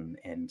angels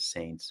and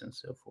saints and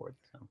so forth.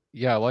 So.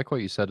 Yeah, I like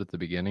what you said at the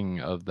beginning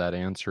of that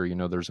answer.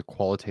 There's a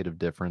qualitative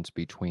difference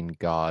between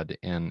God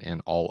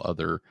and all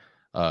other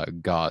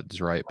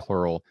gods, right?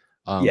 Plural.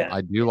 Yeah. I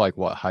do like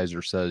what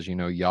Heiser says.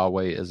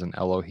 Yahweh is an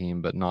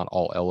Elohim, but not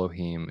all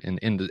Elohim.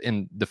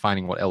 In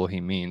defining what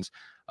Elohim means,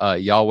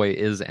 Yahweh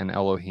is an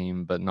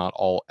Elohim, but not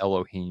all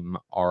Elohim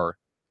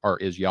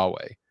is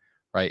Yahweh,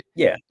 right?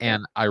 Yeah.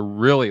 And I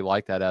really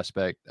like that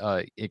aspect,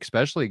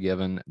 especially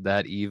given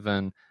that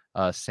even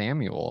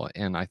Samuel,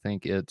 and I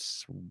think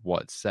it's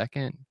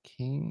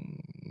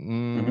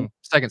Mm-hmm.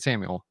 Second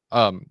Samuel,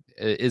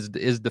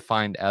 is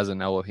defined as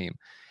an Elohim,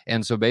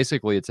 and so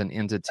basically it's an Oh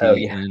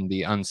entity yeah. in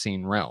the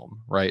unseen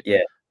realm, right?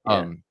 Yeah. Yeah.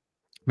 Um,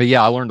 but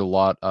yeah, I learned a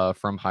lot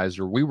from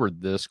Heiser. We were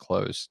this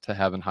close to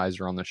having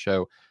Heiser on the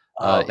show.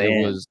 Oh It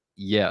man. was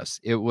Yes,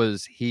 it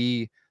was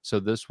he. So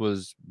this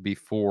was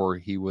before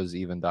he was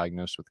even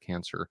diagnosed with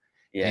cancer,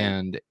 Yeah.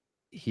 and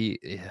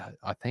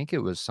I think it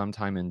was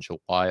sometime in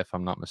July, if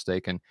I'm not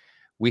mistaken.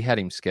 We had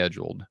him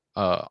scheduled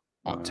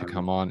to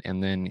come on,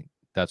 and then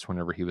that's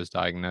whenever he was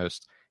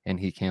diagnosed, and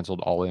he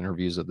canceled all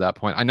interviews at that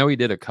point. I know he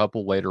did a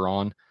couple later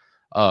on,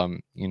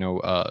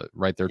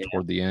 right there Yeah.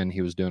 toward the end.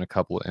 He was doing a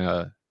couple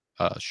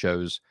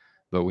shows,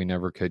 but we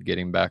never could get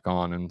him back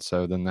on, and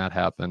so then that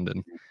happened.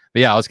 But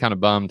yeah, I was kind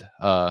of bummed.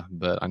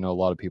 But I know a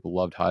lot of people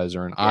loved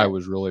Heiser, and I Yeah.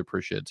 was really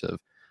appreciative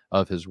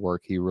of his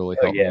work. He really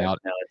Oh helped me yeah, out.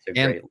 no, it's a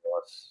And great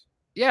loss.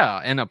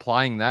 yeah, and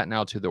applying that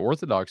now to the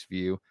Orthodox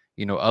view,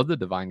 of the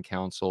divine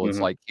council, it's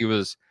Mhm. like he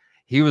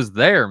was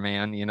there,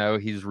 man. He's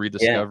Yeah,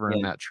 rediscovering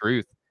yeah, that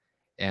truth,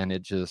 and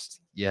it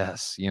just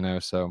yes,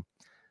 so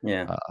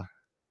yeah, uh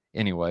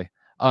anyway.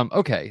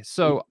 Okay, Mm,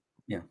 so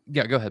yeah.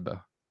 yeah, go ahead, Bo.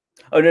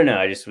 Oh no,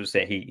 I just was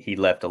saying he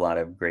left a lot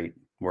of great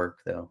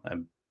work, though.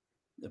 I'm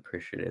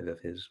appreciative of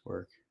his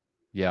work.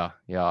 Yeah,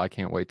 yeah, I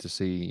can't wait to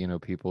see,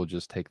 people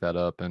just take that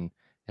up and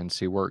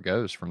see where it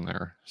goes from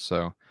there.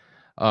 So,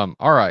 all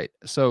right.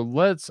 So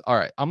all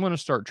right, I'm going to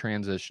start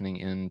transitioning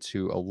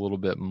into a little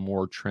bit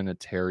more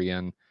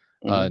Trinitarian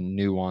Hmm.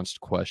 nuanced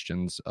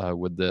questions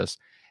with this.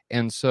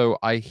 And so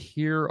I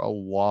hear a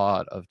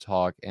lot of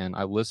talk, and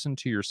I listened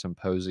to your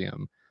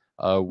symposium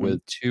Hmm.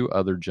 with two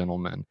other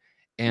gentlemen,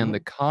 and the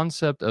Hmm.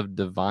 concept of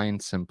divine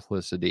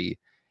simplicity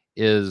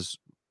is,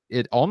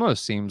 it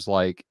almost seems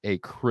like a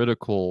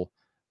critical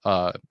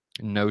uh,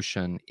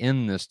 notion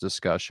in this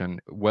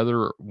discussion,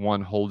 whether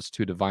one holds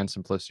to divine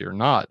simplicity or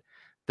not.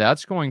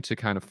 That's going to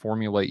kind of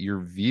formulate your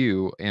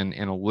view and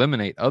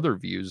eliminate other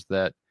views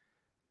that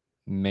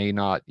may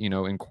not,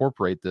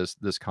 incorporate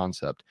this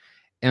concept.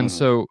 And Hmm.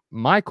 so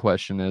my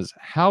question is,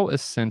 how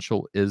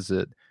essential is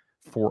it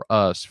for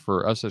us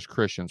as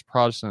Christians,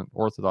 Protestant,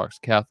 Orthodox,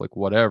 Catholic,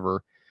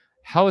 whatever,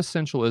 how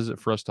essential is it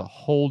for us to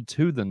hold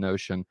to the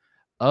notion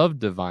of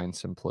divine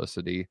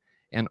simplicity?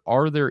 And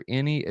are there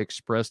any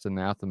expressed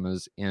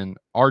anathemas in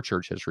our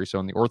church history, so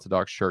in the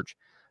Orthodox Church,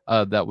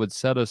 that would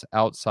set us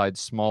outside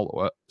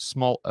small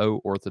o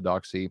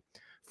orthodoxy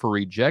for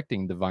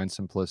rejecting divine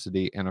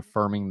simplicity and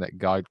affirming that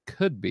God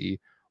could be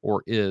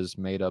or is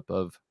made up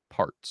of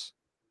parts?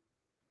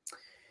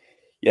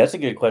 Yeah, that's a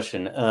good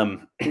question.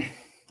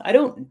 I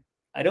don't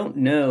I don't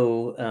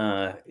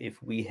know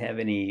if we have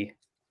any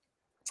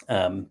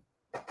um,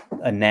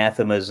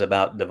 anathemas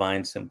about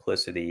divine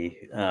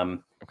simplicity.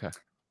 Okay.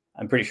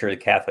 I'm pretty sure the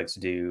Catholics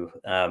do.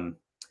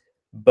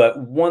 But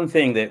one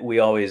thing that we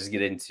always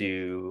get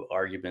into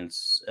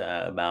arguments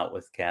about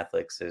with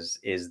Catholics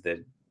is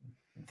the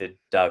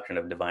doctrine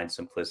of divine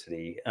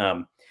simplicity.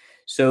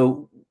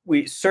 So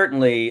we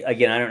certainly,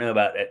 again, I don't know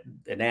about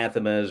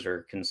anathemas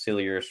or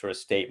conciliar sort of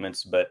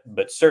statements,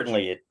 but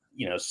certainly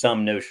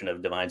some notion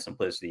of divine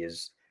simplicity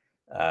is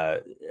a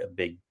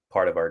big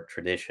part of our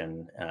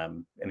tradition. I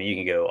mean, you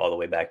can go all the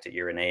way back to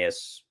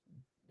Irenaeus,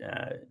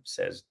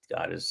 says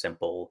God is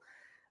simple.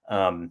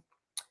 Um,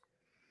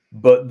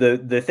 but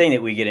the thing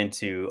that we get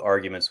into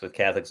arguments with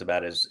Catholics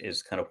about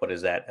is kind of what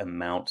does that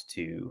amount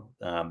to?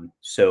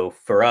 So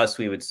for us,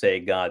 we would say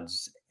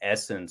God's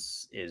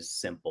essence is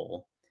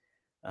simple,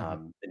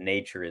 Mhm. the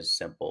nature is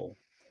simple,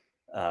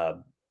 uh,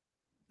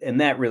 and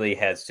that really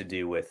has to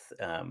do with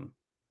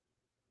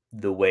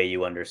the way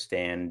you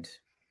understand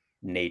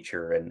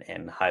nature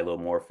and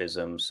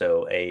hylomorphism.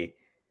 So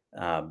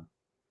um,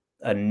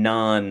 a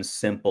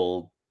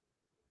non-simple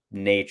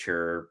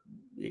nature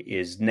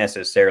is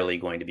necessarily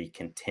going to be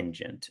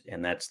contingent,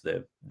 and that's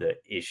the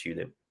issue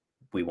that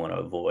we want to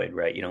avoid,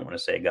 right? You don't want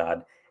to say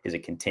God is a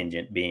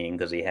contingent being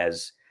because he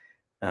has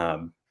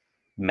um,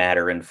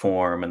 matter and the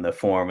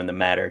form and the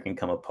matter can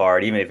come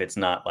apart, even if it's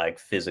not like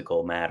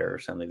physical matter or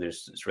something.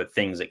 There's sort of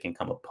things that can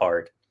come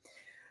apart.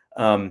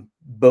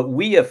 But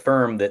we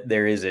affirm that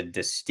there is a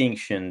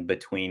distinction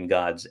between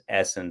God's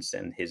essence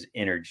and his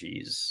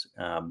energies.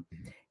 Mhm.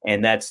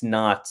 And that's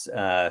not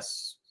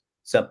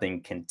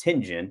something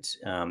contingent.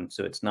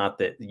 So it's not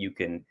that you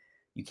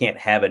can't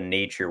have a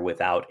nature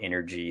without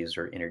energies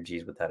or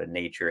energies without a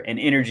nature. And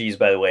energies,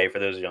 by the way, for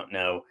those who don't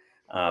know,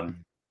 um,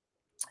 Mhm.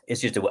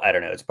 it's just I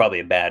don't know. It's probably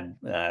a bad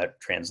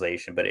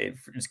translation, but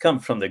it's come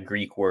from the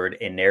Greek word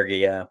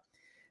energia,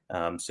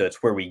 so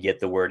it's where we get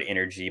the word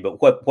energy.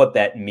 But what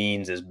that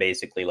means is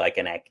basically like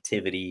an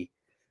activity,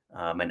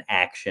 an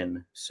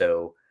action.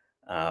 So,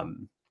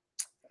 um,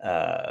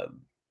 uh,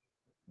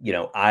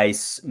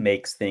 ice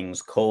makes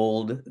things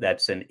cold.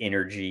 That's an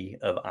energy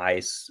of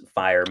ice.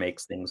 Fire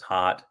makes things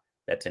hot.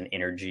 That's an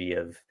energy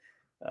of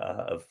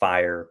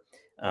fire.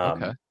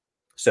 Okay. Um,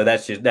 so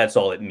that's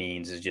all it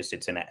means is just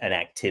it's an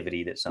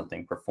activity that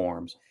something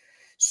performs.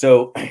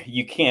 So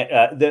you can't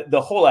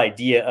the whole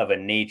idea of a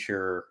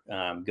nature,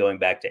 going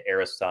back to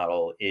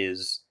Aristotle,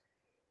 is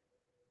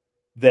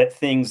that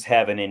things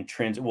have an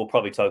intrinsic. We'll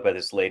probably talk about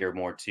this later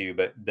more too,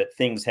 but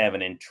things have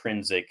an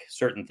intrinsic.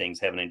 Certain things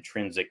have an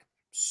intrinsic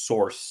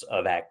source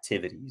of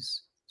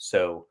activities.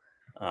 So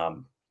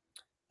um,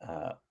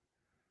 uh,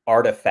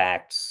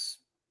 artifacts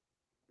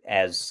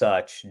as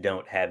such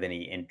don't have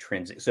any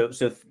intrinsic.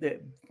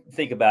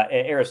 Think about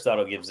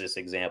Aristotle gives this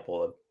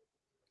example of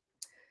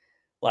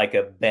like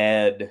a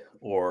bed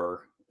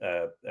or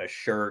a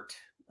shirt.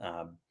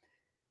 Um,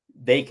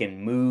 they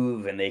can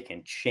move and they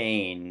can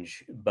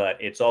change, but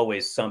it's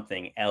always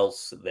something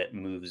else that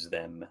moves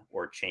them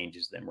or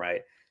changes them,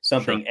 right? Sure.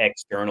 Something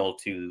external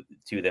to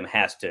them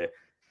has to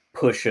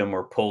push them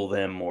or pull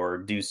them or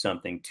do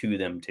something to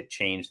them to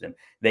change them.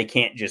 They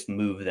can't just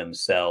move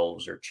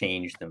themselves or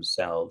change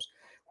themselves.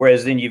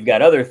 Whereas then you've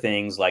got other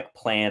things like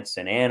plants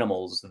and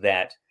animals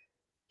that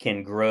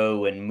can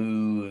grow and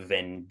move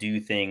and do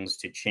things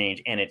to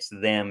change, and it's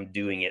them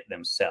doing it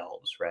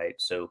themselves, right?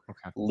 So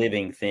Okay.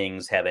 living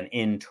things have an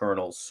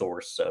internal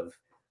source of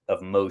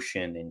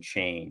motion and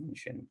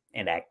change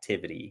and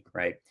activity,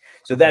 right?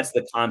 So that's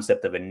the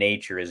concept of a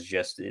nature, is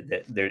just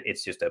that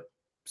it's just a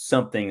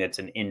something that's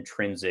an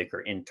intrinsic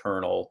or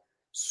internal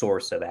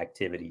source of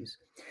activities.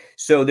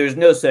 So there's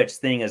no such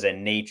thing as a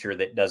nature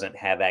that doesn't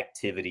have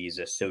activities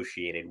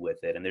associated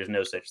with it, and there's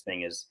no such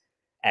thing as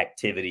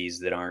activities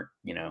that aren't,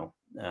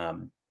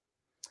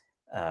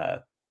 uh,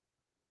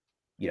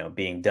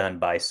 being done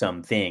by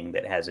something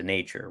that has a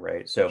nature,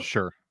 right?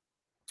 Sure.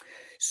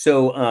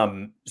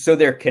 So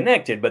they're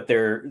connected, but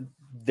they're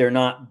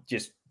not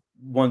just,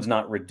 one's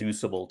not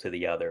reducible to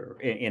the other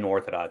in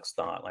Orthodox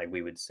thought. Like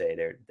we would say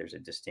there's a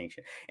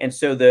distinction. And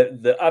so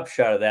the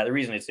upshot of that, the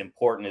reason it's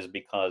important is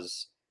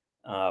because,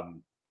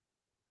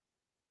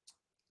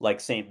 like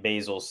Saint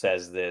Basil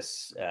says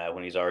this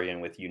when he's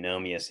arguing with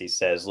Eunomius, he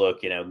says,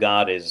 look,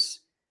 God is,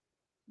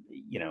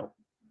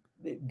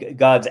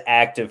 God's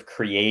act of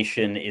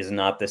creation is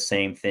not the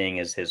same thing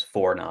as his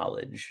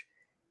foreknowledge,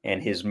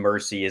 and his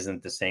mercy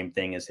isn't the same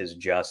thing as his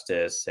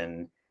justice,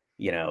 and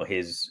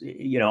his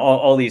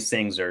all these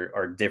things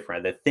are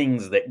different. The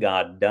things that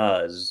God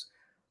does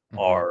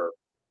are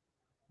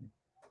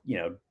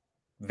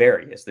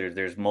various.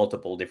 There's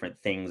multiple different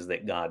things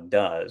that God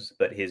does,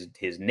 but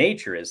his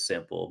nature is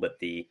simple, but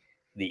the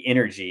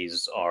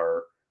energies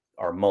are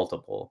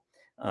multiple.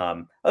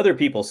 Other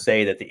people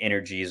say that the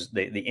energy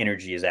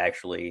is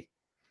actually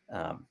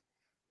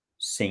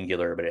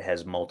singular, but it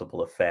has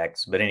multiple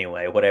effects. But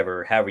anyway,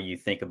 however you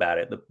think about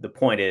it, the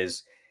point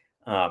is,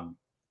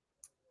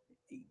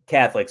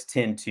 Catholics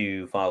tend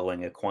to,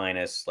 following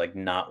Aquinas, like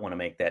not want to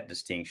make that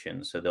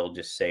distinction. So they'll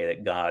just say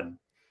that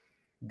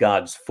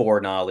God's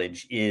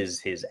foreknowledge is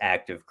his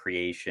act of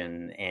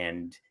creation,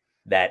 and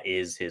that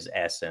is his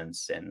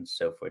essence, and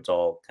so forth. It's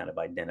all kind of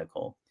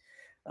identical.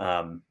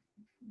 And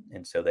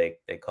so they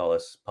call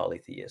us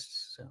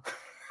polytheists. So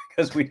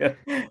because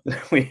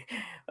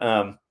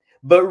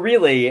but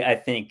really, I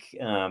think,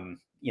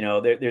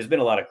 there's been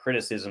a lot of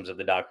criticisms of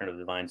the doctrine of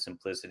divine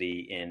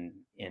simplicity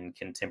in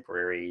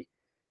contemporary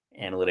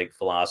analytic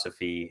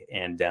philosophy,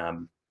 and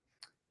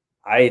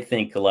I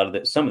think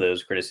some of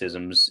those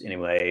criticisms,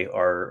 anyway,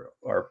 are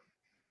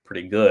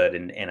pretty good,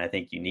 and I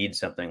think you need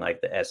something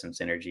like the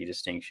essence energy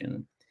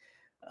distinction.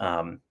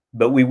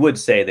 But we would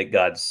say that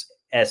God's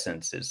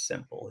essence is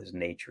simple, his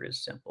nature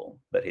is simple,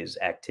 but his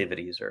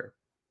activities are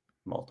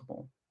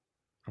multiple.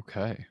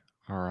 Okay.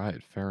 All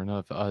right. Fair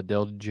enough.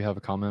 Dale, did you have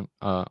a comment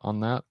on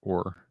that,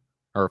 or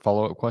a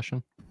follow-up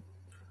question?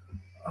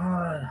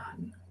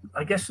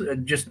 I guess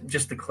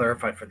just to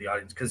clarify for the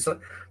audience, because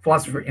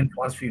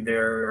philosophy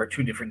there are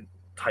two different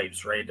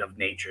types, right, of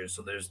nature.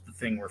 So there's the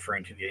thing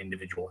referring to the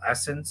individual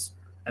essence,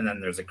 and then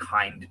there's a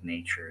kind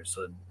nature.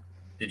 So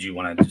did you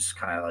want to just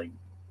kind of like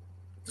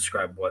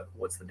describe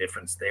what's the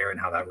difference there and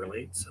how that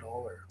relates at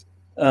all?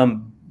 Or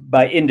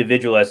By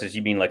individual essence,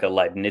 you mean like a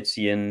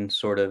Leibnizian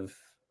sort of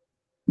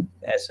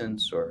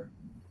essence, or?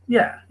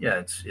 yeah,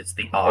 it's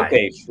the I.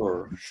 Okay,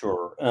 sure.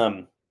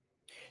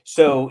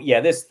 So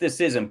yeah, this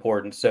is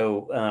important.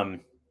 So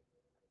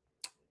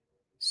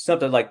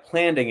something like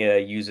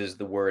Plantinga uses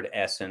the word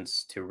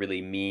essence to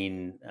really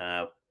mean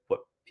what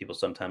people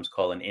sometimes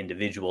call an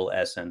individual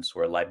essence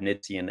or a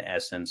Leibnizian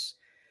essence.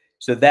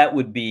 So that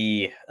would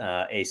be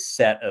a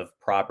set of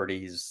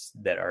properties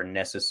that are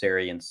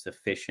necessary and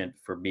sufficient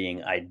for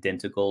being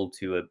identical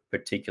to a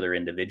particular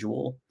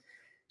individual.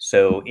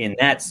 So in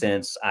that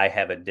sense, I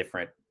have a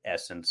different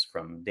essence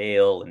from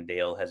Dale, and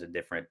Dale has a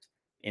different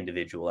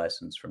individual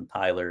essence from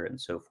Tyler, and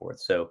so forth.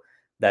 So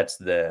that's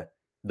the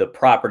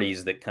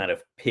properties that kind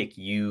of pick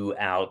you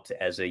out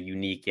as a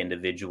unique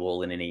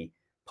individual in any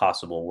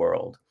possible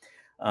world.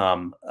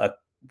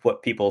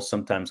 What people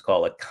sometimes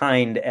call a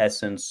kind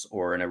essence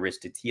or an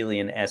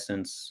Aristotelian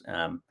essence.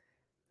 I don't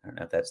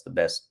know if that's the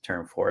best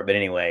term for it, but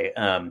anyway,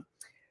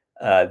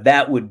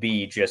 that would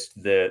be just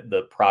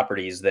the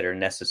properties that are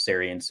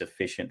necessary and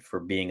sufficient for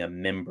being a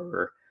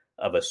member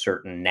of a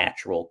certain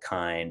natural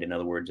kind. In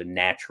other words, a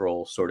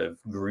natural sort of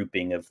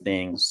grouping of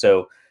things.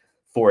 So,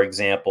 for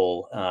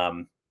example,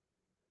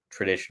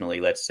 traditionally,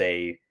 let's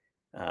say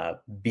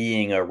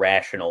being a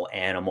rational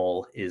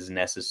animal is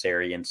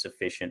necessary and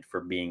sufficient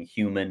for being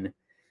human.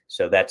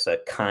 So that's a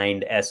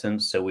kind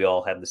essence. So we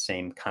all have the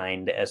same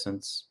kind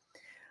essence.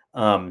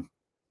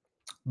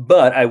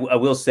 But I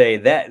will say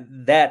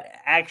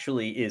that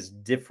actually is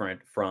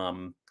different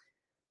from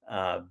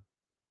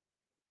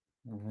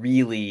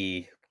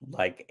really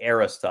like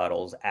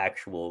Aristotle's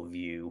actual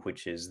view,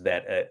 which is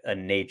that a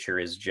nature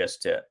is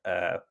just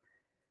a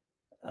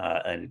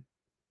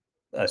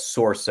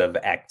source of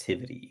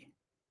activity,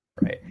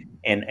 right?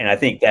 And I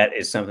think that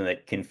is something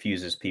that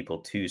confuses people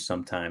too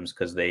sometimes,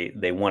 because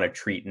they want to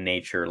treat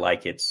nature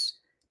like it's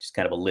just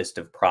kind of a list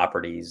of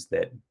properties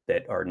that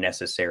are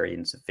necessary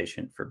and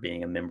sufficient for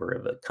being a member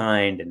of a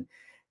kind,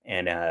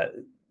 and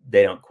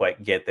they don't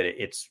quite get that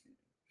it's,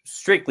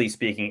 strictly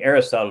speaking,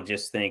 Aristotle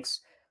just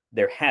thinks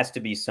there has to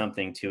be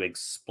something to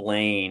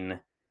explain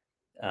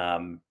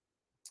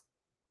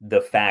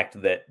the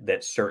fact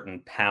that certain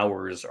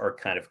powers are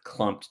kind of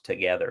clumped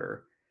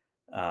together.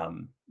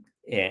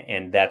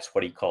 And that's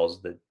what he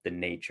calls the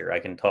nature. I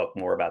can talk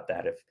more about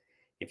that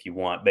if you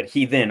want. But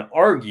he then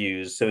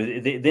argues. So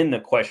then the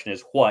question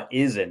is, what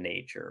is a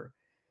nature?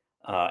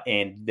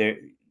 And there,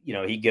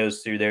 he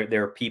goes through there.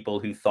 There are people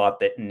who thought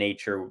that the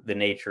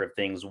nature of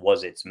things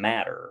was its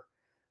matter.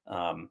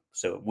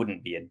 So it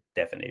wouldn't be a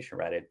definition,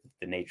 right?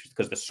 The nature,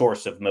 because the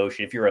source of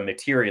motion. If you're a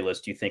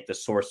materialist, you think the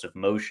source of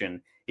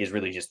motion is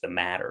really just the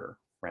matter,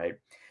 right?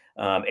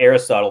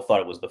 Aristotle thought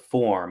it was the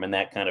form, and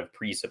that kind of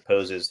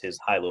presupposes his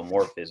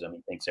hylomorphism.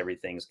 He thinks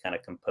everything's kind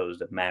of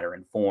composed of matter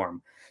and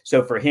form.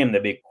 So for him, the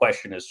big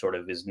question is sort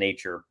of, is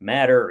nature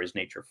matter, or is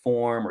nature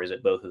form, or is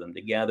it both of them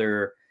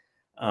together?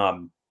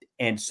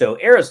 And so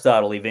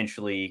Aristotle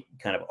eventually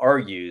kind of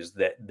argues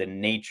that the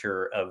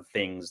nature of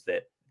things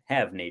that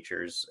have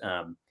natures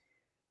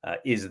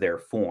is their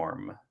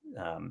form.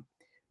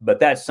 But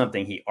that's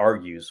something he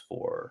argues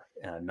for,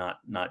 not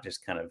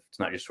just kind of, it's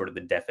not just sort of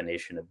the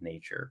definition of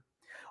nature.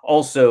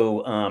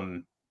 Also,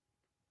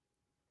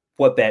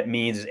 what that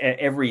means is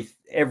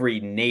every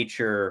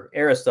nature,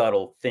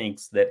 Aristotle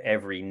thinks that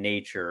every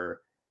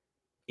nature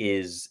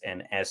is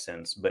an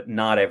essence, but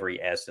not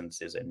every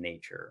essence is a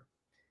nature.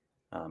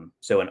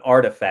 So an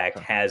artifact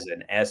has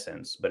an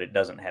essence, but it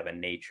doesn't have a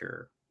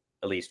nature,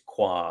 at least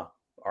qua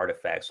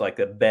artifacts. So like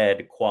a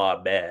bed, qua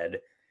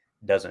bed,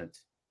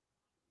 doesn't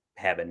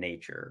have a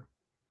nature.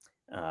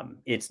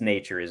 Its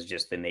nature is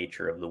just the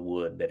nature of the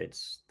wood that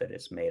it's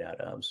made out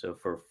of. So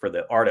for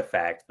the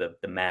artifact, the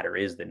matter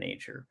is the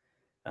nature.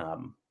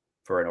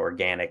 For an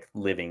organic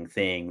living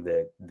thing,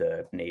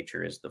 the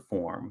nature is the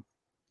form.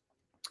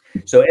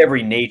 So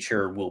every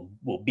nature will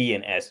be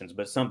an essence,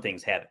 but some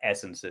things have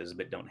essences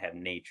but don't have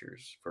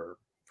natures for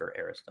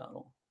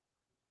Aristotle.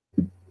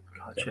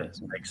 Gotcha.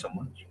 Thanks so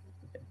much.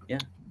 Yeah.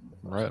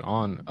 Right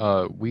on.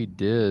 We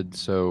did.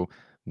 So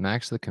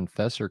Max the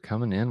Confessor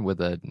coming in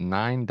with a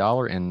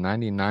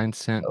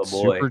 $9.99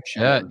 super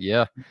chat.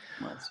 Yeah.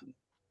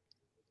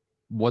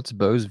 What's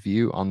Beau's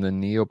view on the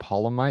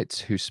Neopalamites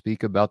who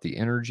speak about the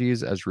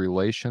energies as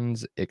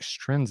relations,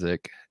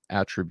 extrinsic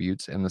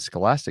attributes, and the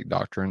scholastic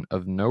doctrine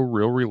of no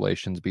real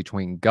relations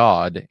between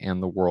God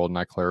and the world? And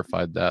I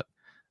clarified that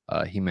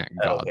he meant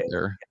God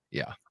there.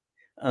 Yeah.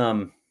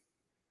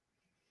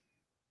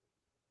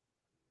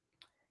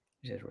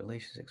 He says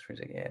relations,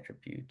 extrinsic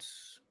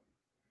attributes.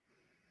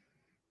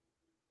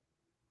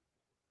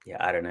 Yeah,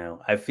 I don't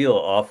know. I feel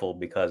awful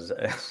because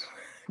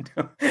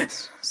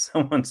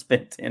someone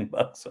spent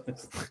 $10 on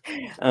this.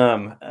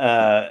 And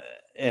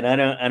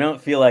I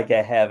don't feel like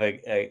I have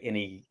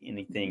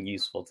anything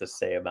useful to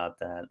say about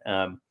that.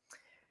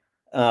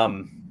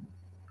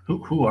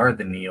 Who are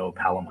the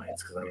Neopalamites?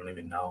 Because I don't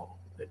even know.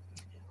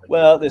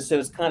 Well, so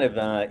it's kind of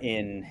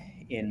in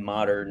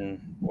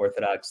modern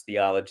Orthodox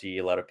theology,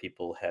 a lot of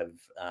people have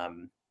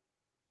kind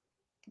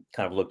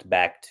of looked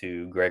back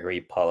to Gregory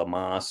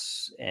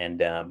Palamas,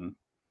 and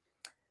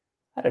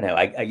I don't know.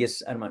 I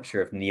guess I'm not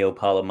sure if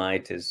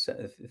Neopalamite is,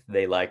 if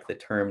they like the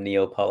term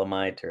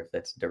Neopalamite or if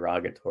that's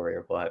derogatory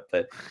or what,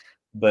 but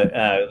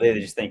they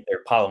just think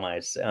they're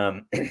Palamites.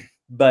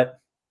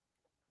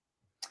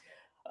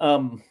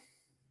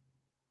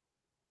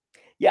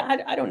 Yeah,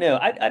 I don't know.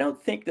 I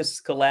don't think the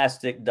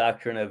scholastic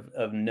doctrine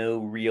of no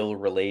real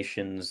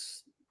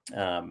relations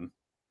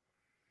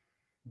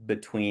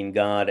between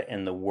God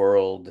and the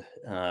world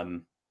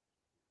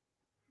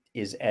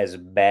is as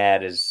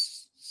bad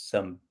as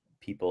some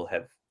people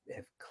have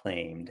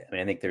claimed. I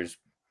mean, I think there's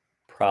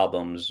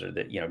problems or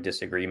that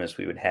disagreements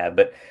we would have,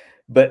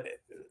 but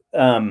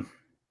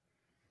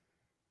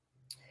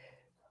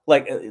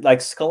like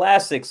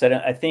scholastics,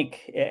 I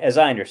think, as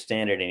I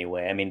understand it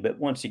anyway. I mean, but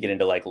once you get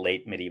into like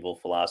late medieval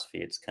philosophy,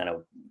 it's kind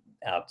of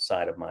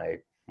outside of my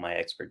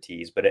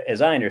expertise. But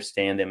as I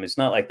understand them, it's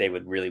not like they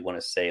would really want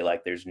to say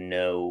like there's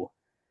no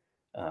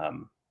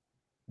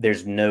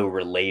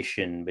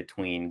relation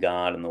between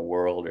God and the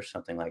world or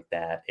something like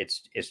that.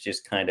 It's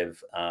just kind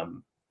of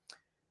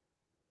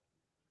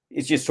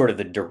it's just sort of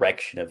the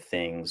direction of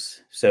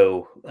things.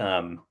 So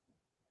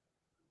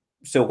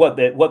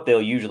what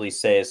they'll usually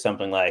say is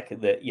something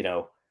like that,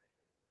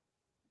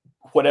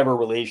 whatever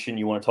relation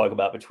you want to talk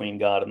about between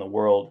God and the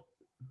world,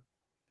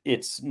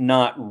 it's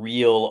not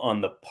real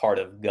on the part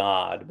of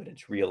God, but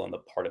it's real on the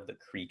part of the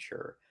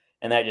creature.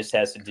 And that just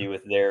has to do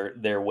with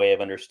their way of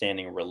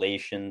understanding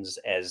relations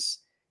as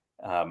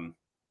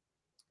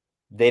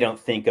they don't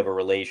think of a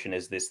relation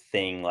as this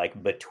thing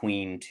like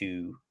between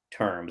two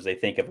terms. They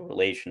think of a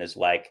relation as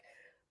like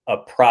a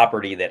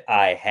property that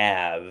I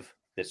have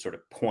that sort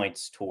of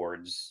points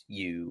towards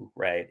you,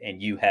 right?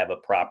 And you have a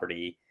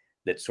property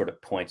that sort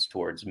of points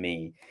towards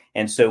me.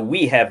 And so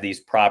we have these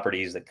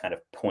properties that kind of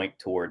point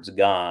towards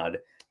God,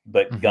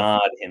 but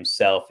God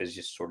himself is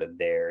just sort of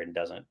there and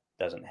doesn't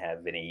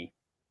have any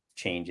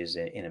changes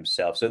in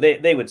himself. So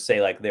they would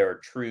say like there are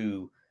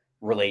true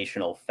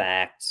relational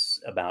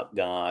facts about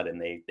God,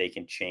 and they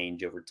can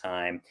change over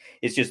time.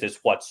 It's just as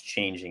what's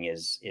changing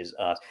is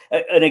us.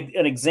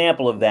 An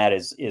example of that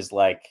is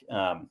like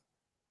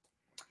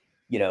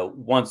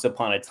once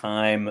upon a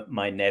time,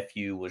 my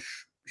nephew was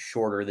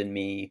shorter than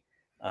me,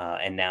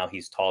 and now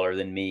he's taller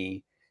than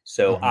me.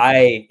 So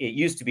it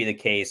used to be the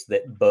case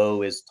that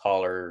Beau is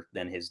taller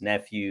than his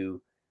nephew.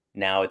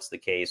 Now it's the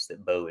case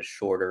that Beau is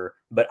shorter,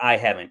 but I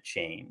haven't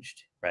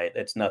changed, right?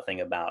 That's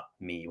nothing about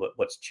me.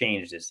 What's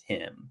changed is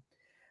him.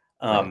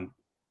 Right.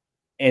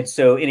 And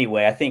so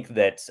anyway, I think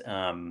that,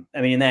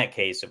 in that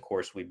case, of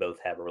course, we both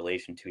have a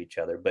relation to each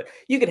other, but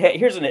you could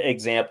here's an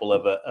example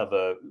of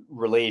a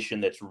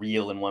relation that's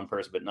real in one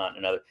person, but not in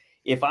another.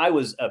 If I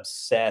was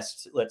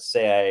obsessed, let's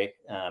say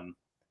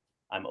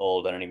I'm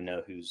old. I don't even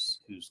know who's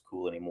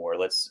cool anymore.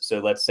 Let's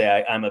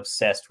say I'm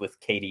obsessed with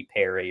Katy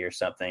Perry or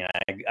something.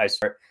 I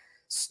start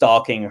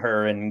stalking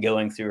her and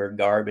going through her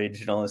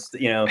garbage and all this,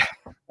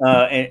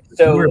 and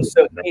so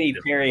Katy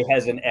Perry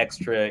has an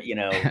extra,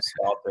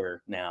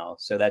 stalker now.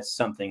 So that's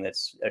something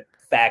that's a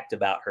fact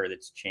about her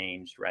that's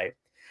changed, right?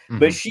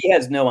 But she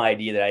has no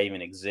idea that I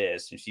even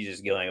exist, and she's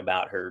just going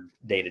about her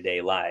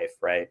day-to-day life,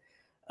 right?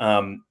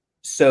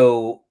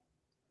 So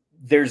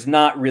there's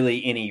not really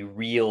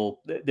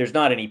there's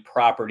not any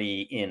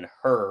property in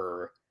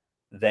her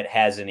that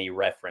has any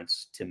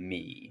reference to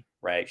me,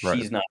 right?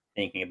 She's not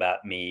thinking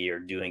about me or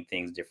doing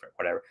things different,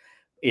 whatever.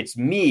 It's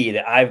me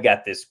that I've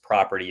got this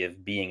property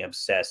of being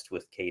obsessed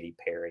with Katy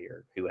Perry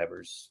or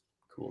whoever's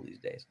cool these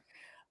days.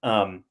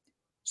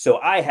 So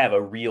I have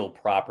a real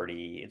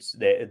property. It's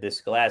the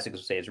scholastics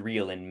will say it's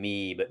real in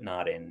me, but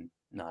not in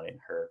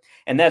her.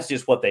 And that's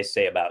just what they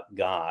say about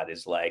God,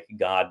 is like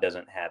God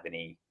doesn't have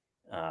any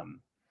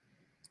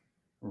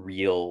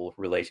real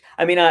relation.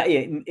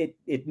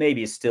 It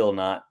maybe is still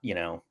not,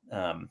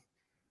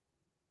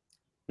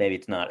 maybe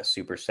it's not a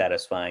super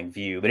satisfying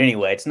view, but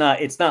anyway, it's not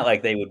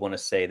like they would want to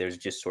say there's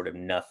just sort of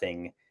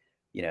nothing,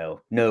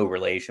 no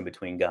relation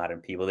between God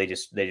and people. They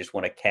just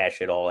want to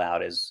cash it all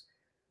out as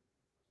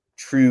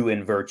true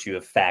in virtue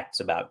of facts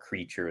about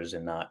creatures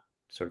and not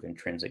sort of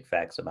intrinsic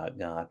facts about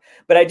God.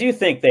 But I do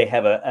think they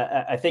have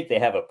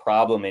a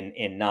problem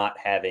in not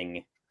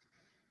having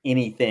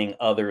anything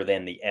other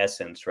than the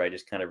essence, right?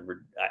 Just kind of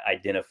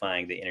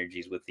identifying the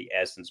energies with the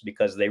essence,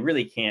 because they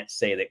really can't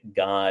say that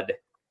God,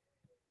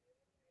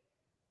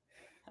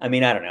 I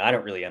don't know. I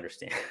don't really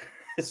understand.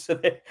 So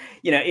that,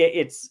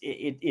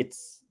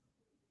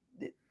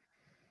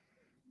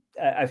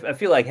 I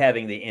feel like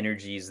having the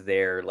energies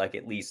there, like,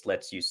 at least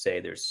lets you say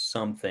there's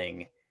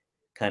something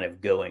kind of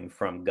going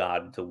from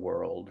God to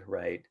world,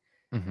 right?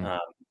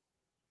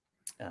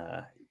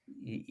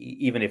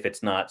 Even if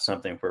it's not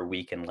something where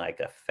we can like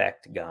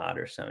affect God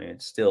or something,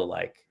 it's still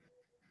like,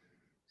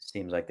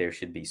 seems like there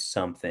should be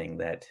something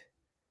that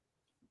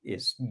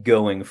is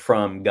going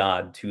from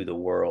God to the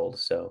world.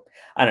 So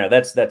I don't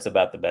know. That's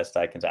about the best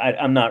I can say.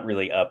 I'm not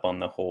really up on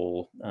the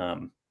whole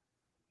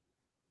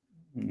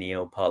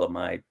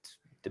Neo-Palamite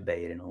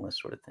debate and all this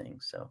sort of thing.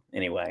 So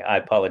anyway, I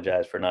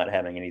apologize for not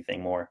having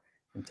anything more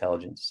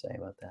intelligent to say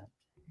about that.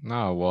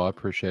 No, well, I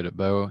appreciate it,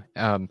 Beau.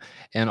 And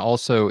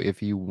also,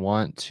 if you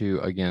want to,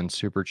 again,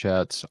 super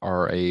chats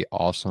are a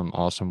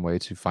awesome way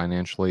to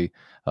financially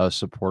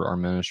support our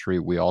ministry.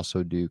 We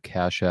also do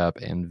Cash App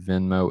and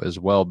Venmo as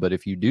well. But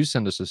if you do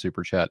send us a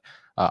super chat,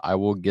 I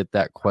will get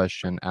that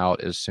question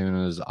out as soon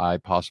as I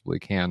possibly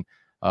can.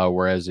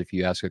 Whereas if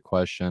you ask a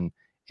question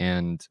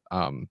and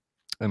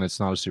it's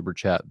not a super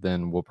chat,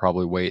 then we'll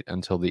probably wait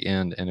until the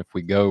end. And if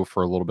we go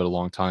for a little bit of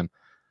long time,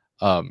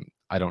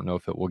 I don't know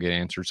if it will get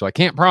answered. So I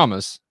can't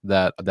promise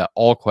that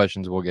all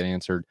questions will get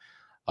answered.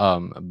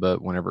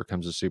 But whenever it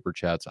comes to super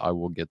chats, I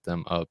will get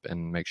them up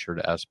and make sure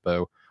to ask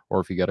Beau. Or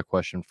if you got a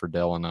question for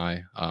Dell and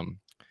I,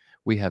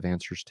 we have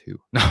answers too.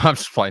 No, I'm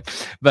just playing.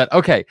 But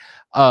okay,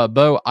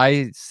 Beau,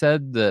 I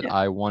said that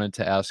I wanted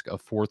to ask a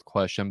fourth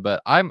question,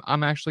 but I'm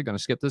actually going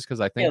to skip this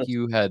because I think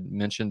you had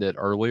mentioned it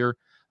earlier.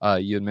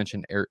 You had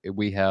mentioned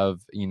we have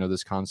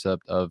this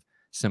concept of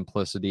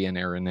simplicity in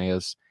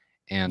Irenaeus.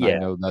 And I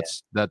know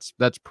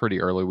that's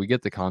pretty early. We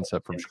get the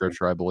concept from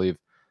Scripture, I believe.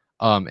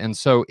 And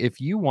so, if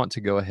you want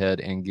to go ahead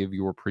and give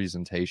your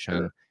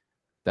presentation,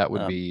 that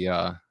would be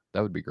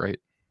great.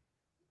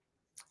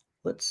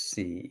 Let's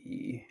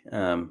see.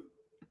 Let's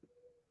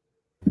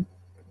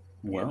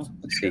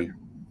see.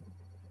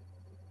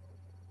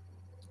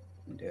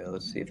 Yeah,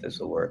 let's see if this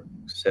will work.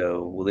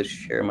 So, will this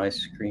share my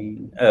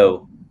screen?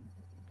 Oh,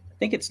 I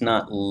think it's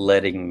not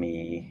letting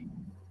me.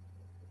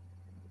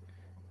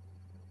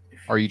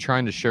 Are you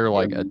trying to share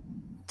like a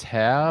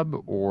tab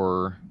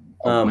or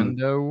a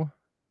window?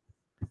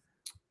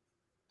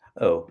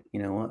 Oh,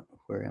 you know what?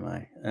 Where am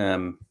I?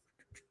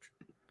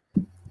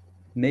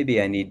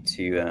 Maybe I need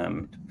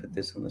to put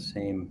this on the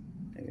same.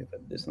 Maybe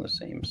put this on the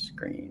same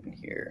screen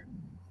here.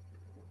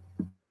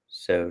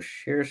 So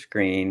share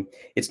screen.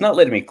 It's not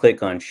letting me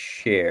click on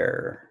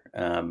share.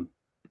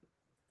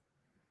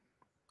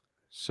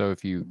 So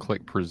if you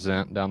click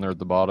present down there at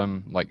the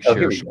bottom, like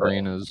share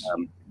screen is.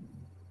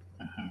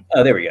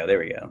 Oh, there we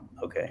go.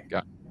 Okay.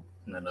 Got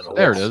it.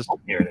 There it is.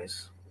 Here it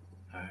is.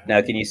 Right. Now,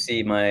 can you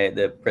see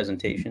the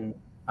presentation?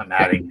 I'm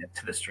adding it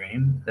to the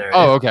stream. There.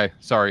 Oh, okay.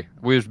 Sorry,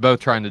 we was both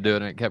trying to do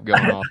it and it kept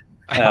going off.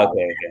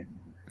 Okay.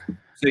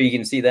 So you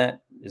can see that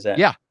Is that?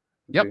 Yeah.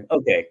 Yep.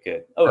 Okay,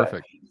 good. All right.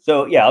 Perfect.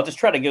 So yeah, I'll just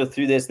try to go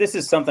through this. This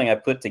is something I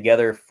put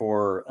together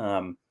for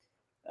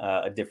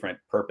a different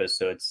purpose.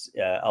 So it's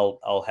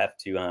I'll have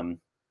to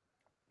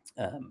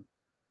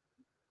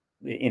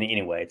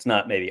anyway, it's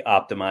not maybe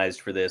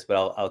optimized for this, but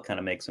I'll kind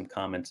of make some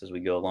comments as we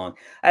go along.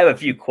 I have a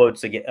few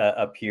quotes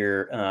up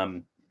here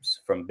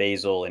from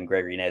Basil and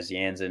Gregory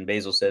Nazianzen.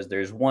 Basil says,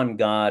 "There's one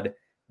God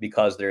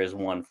because there is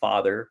one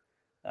Father.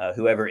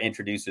 Whoever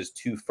introduces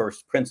two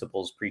first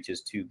principles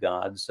preaches two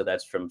gods." So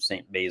that's from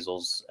St.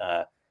 Basil's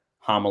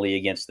homily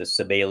against the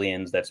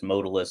Sabellians. That's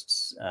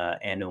modalists,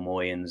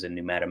 Anomoians, and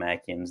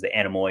Pneumatomachians. The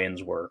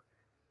Anomoians were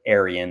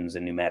Arians,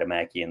 and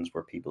Pneumatomachians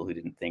were people who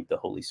didn't think the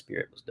Holy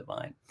Spirit was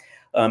divine.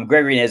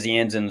 Gregory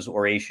Nazianzen's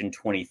Oration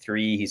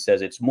 23, he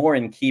says, "It's more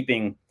in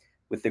keeping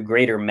with the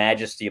greater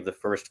majesty of the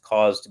first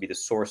cause to be the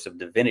source of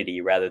divinity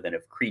rather than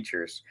of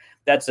creatures."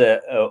 That's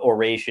a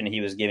oration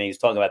he was giving. He's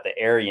talking about the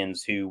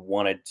Arians who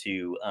wanted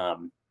to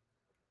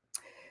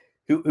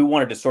who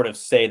wanted to sort of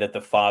say that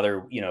the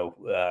Father,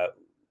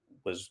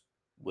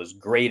 was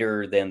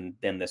greater than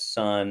the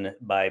Son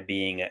by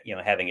being,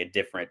 having a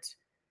different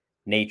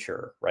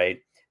nature, right?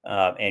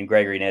 And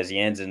Gregory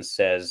Nazianzen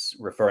says,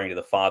 referring to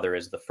the Father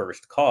as the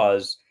first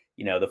cause,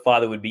 the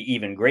Father would be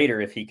even greater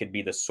if he could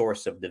be the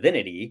source of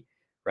divinity,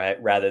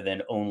 right, rather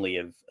than only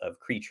of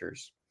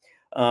creatures.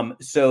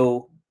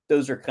 So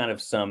those are kind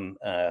of some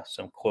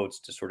quotes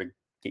to sort of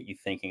get you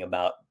thinking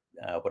about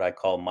what I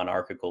call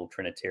monarchical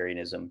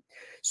Trinitarianism.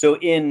 So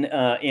in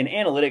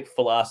analytic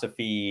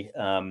philosophy,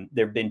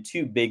 there have been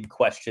two big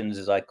questions,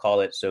 as I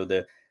call it. So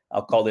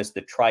I'll call this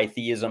the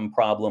tritheism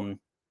problem.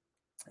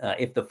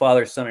 If the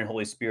Father, Son, and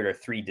Holy Spirit are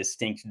three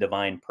distinct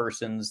divine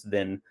persons,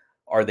 then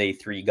are they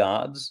three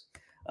gods?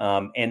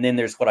 And then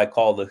there's what I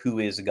call the who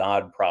is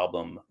God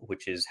problem,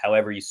 which is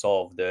however you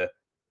solve the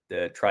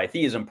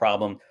tritheism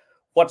problem,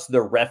 what's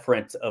the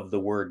reference of the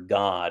word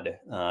God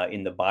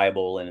in the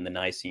Bible and in the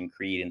Nicene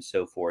Creed and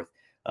so forth,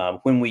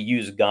 when we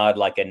use God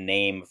like a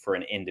name for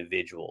an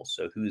individual?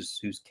 So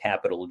who's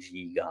capital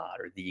G God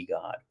or the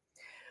God?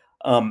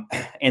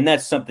 And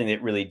that's something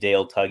that really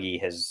Dale Tuggy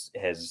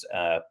has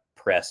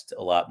pressed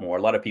a lot more.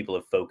 A lot of people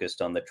have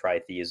focused on the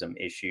tritheism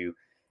issue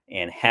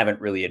and haven't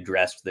really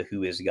addressed the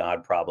who is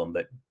God problem,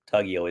 but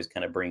Tuggy always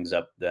kind of brings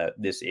up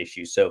this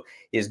issue. So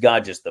is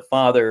God just the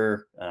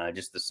Father,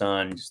 just the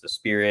Son, just the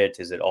Spirit?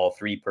 Is it all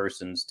three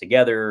persons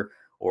together,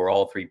 or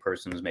all three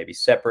persons maybe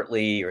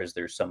separately, or is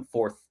there some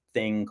fourth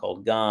thing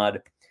called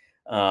God?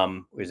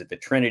 Or is it the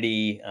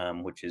Trinity,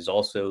 which is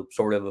also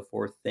sort of a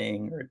fourth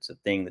thing, or it's a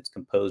thing that's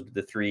composed of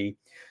the three?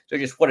 So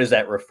just what does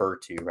that refer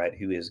to, right?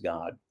 Who is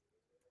God?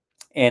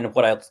 And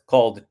what I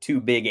call the two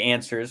big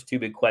answers, two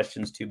big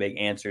questions, two big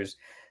answers.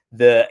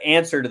 The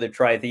answer to the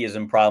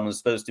tritheism problem is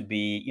supposed to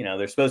be,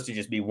 there's supposed to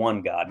just be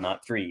one God,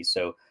 not three.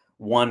 So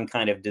one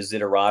kind of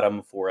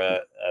desideratum for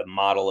a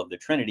model of the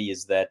Trinity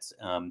is that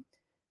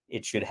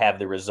it should have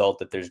the result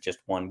that there's just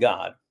one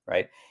God,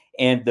 right?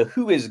 And the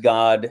who is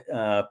God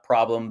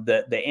problem,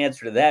 the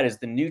answer to that is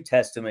the New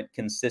Testament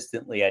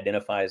consistently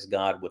identifies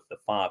God with the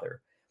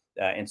Father.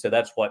 And so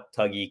that's what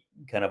Tuggy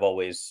kind of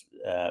always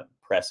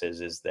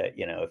presses, is that,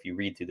 if you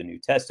read through the New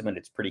Testament,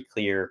 it's pretty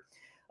clear.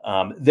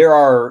 There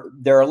are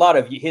a lot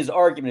of, his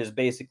argument is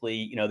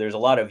basically, there's a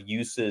lot of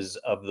uses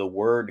of the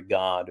word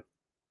God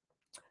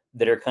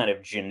that are kind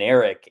of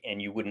generic,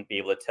 and you wouldn't be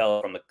able to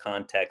tell from the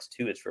context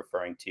who it's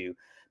referring to.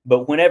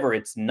 But whenever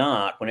it's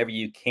not, whenever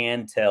you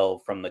can tell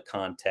from the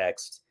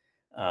context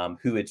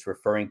who it's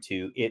referring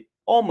to, it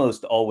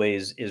almost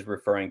always is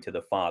referring to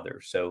the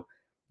Father. So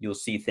you'll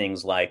see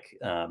things like,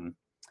 the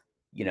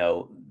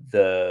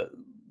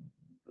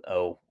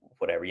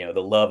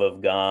love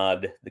of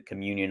God, the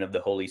communion of the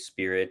Holy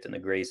Spirit, and the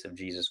grace of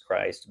Jesus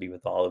Christ to be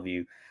with all of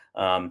you.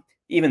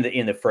 Even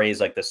in the phrase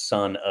like the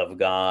Son of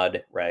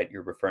God, right?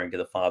 You're referring to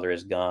the Father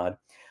as God.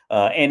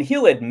 And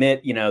he'll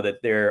admit, that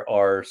there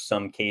are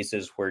some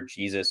cases where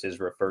Jesus is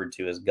referred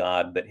to as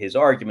God, but his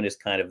argument is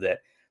kind of that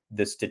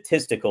the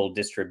statistical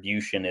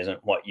distribution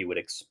isn't what you would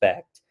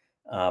expect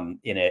from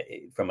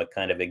a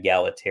kind of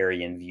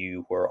egalitarian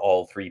view where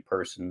all three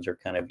persons are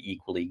kind of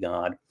equally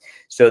God.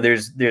 So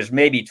there's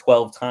maybe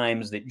 12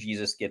 times that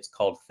Jesus gets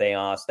called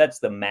Theos. That's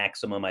the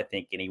maximum I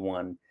think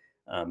anyone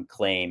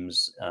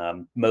claims.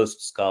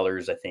 Most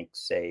scholars, I think,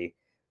 say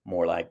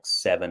more like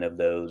 7 of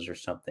those or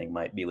something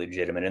might be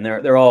legitimate, and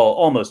they're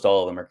almost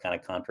all of them are kind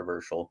of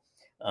controversial,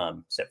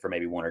 except for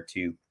maybe 1 or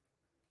 2.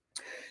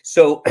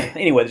 So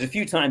anyway, there's a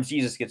few times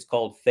Jesus gets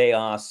called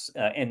Theos,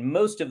 and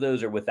most of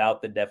those are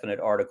without the definite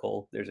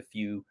article. There's a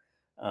few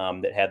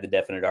that have the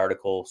definite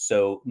article.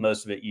 So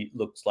most of it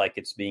looks like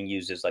it's being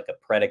used as like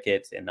a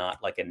predicate and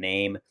not like a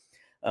name.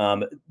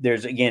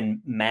 There's,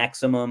 again,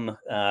 maximum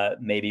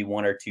maybe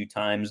 1 or 2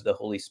 times the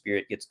Holy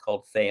Spirit gets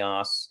called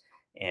Theos,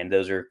 and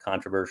those are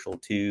controversial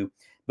too.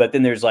 But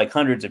then there's like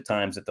hundreds of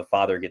times that the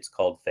Father gets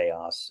called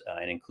Theos,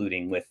 and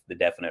including with the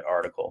definite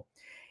article.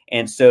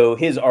 And so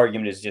his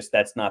argument is just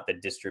that's not the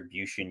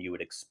distribution you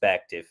would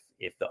expect if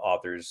the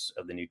authors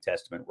of the New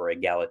Testament were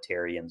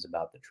egalitarians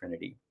about the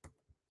Trinity.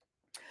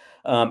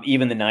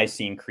 Even the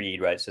Nicene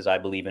Creed, right, says, I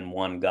believe in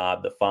one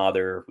God, the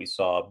Father. We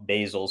saw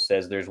Basil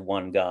says there's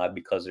one God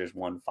because there's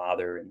one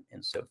Father,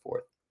 and so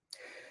forth.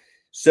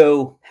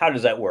 So how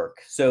does that work?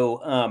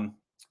 So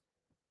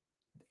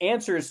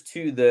answers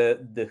to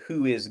the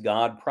who is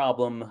God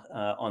problem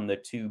on the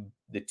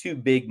two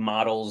big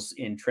models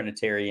in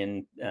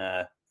Trinitarian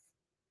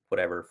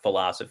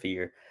philosophy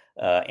or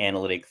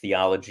analytic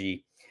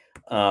theology.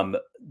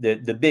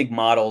 The big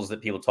models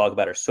that people talk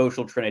about are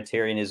social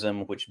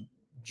Trinitarianism, which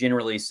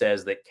generally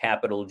says that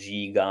capital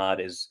G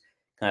God is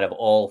kind of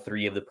all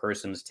three of the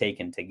persons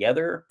taken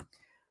together.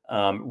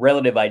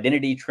 Relative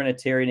identity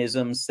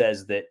Trinitarianism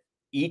says that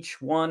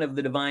each one of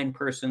the divine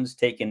persons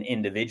taken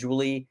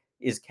individually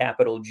is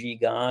capital G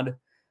God.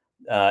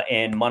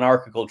 And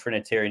monarchical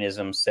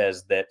Trinitarianism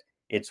says that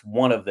it's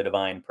one of the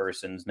divine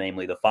persons,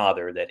 namely the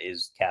Father, that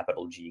is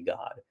capital G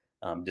God,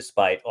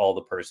 despite all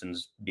the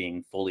persons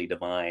being fully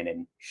divine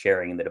and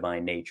sharing in the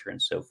divine nature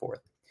and so forth.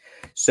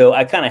 So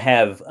I kind of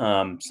have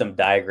some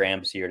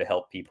diagrams here to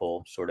help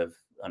people sort of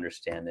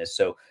understand this.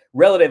 So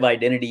relative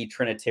identity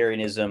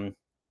Trinitarianism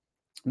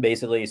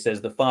basically says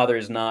the Father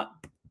is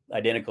not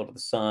identical to the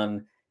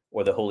Son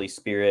or the Holy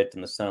Spirit,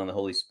 and the Son and the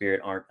Holy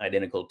Spirit aren't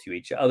identical to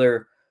each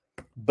other,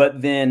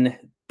 but then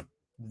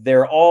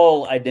they're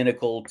all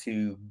identical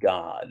to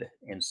God.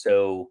 And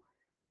so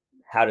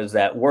how does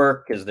that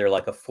work? Is there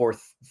like a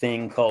fourth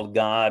thing called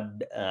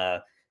God?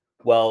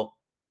 Well,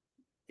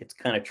 it's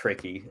kind of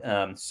tricky.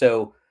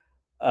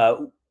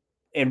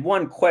 And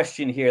one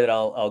question here that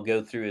I'll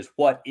go through is,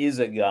 what is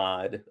a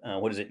God?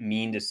 What does it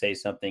mean to say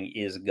something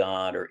is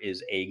God or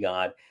is a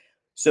God?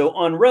 So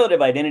on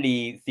relative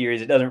identity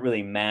theories, it doesn't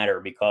really matter,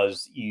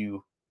 because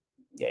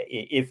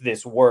if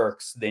this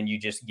works, then you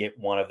just get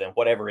one of them.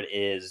 Whatever it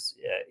is,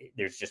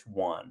 there's just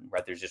one,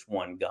 right? There's just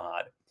one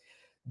God.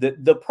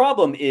 The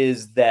problem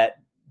is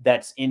that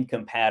that's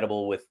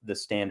incompatible with the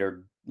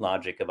standard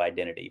logic of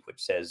identity, which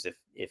says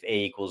if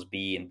A equals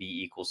B and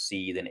B equals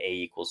C, then A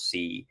equals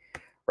C,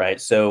 right?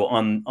 So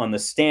on the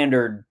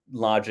standard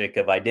logic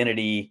of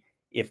identity,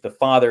 if the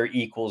Father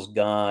equals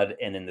God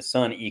and then the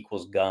Son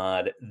equals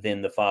God,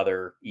 then the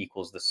Father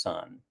equals the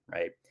Son,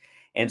 right?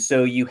 And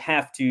so you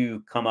have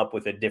to come up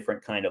with a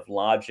different kind of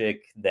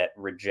logic that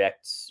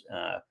rejects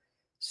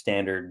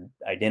standard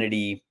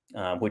identity,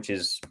 which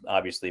is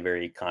obviously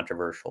very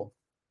controversial.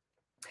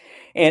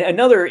 And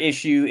another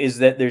issue is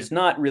that there's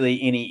not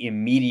really any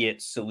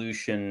immediate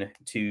solution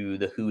to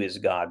the who is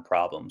God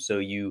problem. So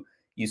you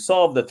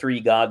solve the three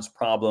gods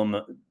problem,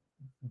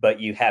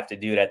 but you have to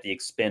do it at the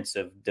expense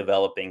of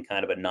developing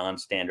kind of a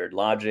non-standard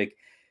logic.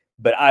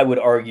 But I would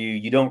argue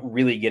you don't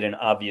really get an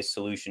obvious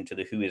solution to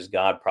the who is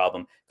God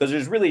problem, because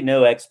there's really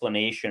no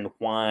explanation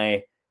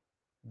why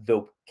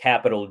the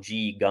capital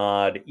G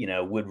God,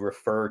 would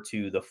refer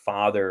to the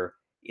Father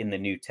in the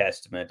New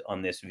Testament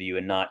on this view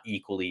and not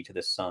equally to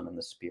the Son and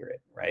the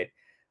Spirit, right?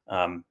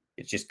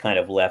 It's just kind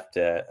of left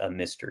a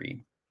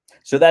mystery.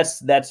 So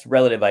that's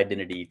relative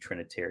identity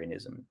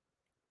Trinitarianism.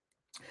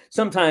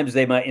 Sometimes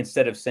they might,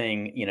 instead of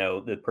saying,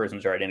 the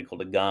persons are identical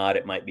to God,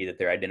 it might be that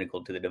they're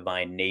identical to the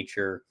divine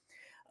nature.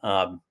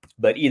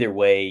 But either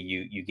way,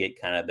 you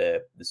get kind of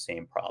the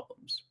same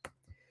problems.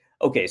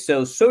 Okay,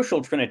 so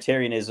social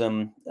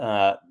Trinitarianism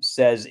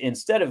says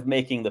instead of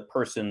making the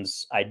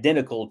persons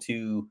identical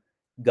to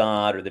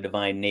God or the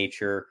divine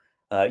nature,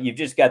 you've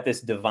just got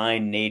this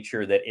divine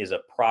nature that is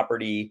a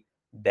property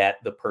that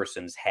the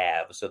persons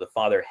have. So the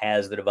Father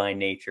has the divine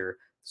nature,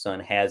 the Son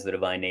has the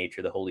divine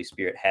nature, the Holy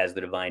Spirit has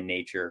the divine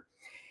nature.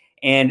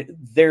 And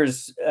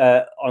there's,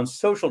 on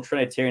social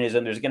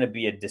Trinitarianism, there's going to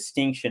be a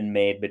distinction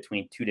made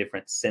between two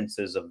different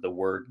senses of the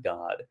word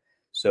God.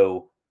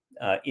 So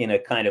in a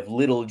kind of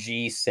little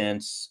g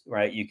sense,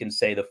 right, you can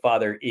say the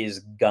Father is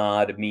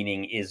God,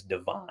 meaning is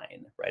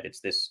divine, right? It's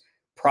this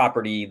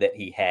property that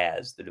he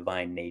has, the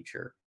divine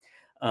nature.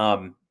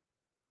 And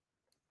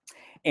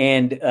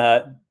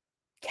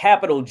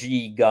capital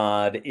G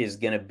God is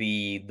going to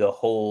be the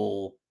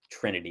whole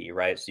Trinity,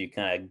 right? So you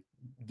kind of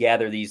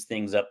gather these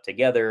things up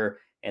together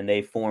and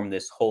they form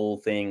this whole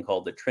thing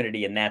called the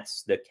Trinity, and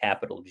that's the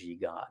capital G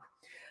God.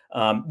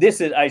 This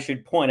is, I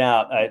should point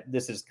out,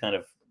 this is kind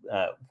of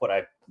what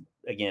I,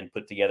 again,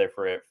 put together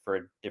for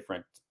a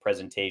different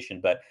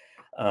presentation, but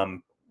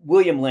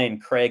William Lane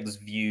Craig's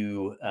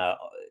view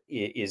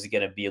is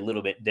going to be a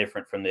little bit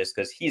different from this,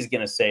 because he's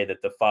going to say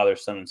that the Father,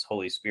 Son, and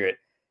Holy Spirit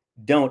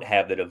don't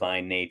have the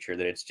divine nature,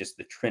 that it's just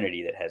the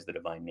Trinity that has the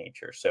divine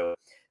nature. So,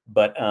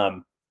 but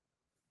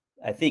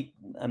I think,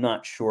 I'm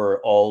not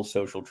sure all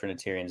social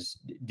Trinitarians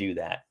do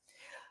that.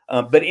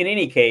 But in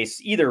any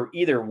case, either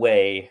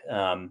way,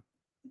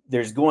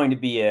 there's going to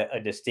be a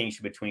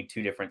distinction between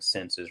two different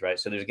senses, right?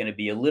 So there's going to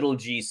be a little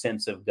g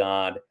sense of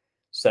God,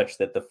 such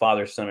that the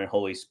Father, Son, and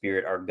Holy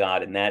Spirit are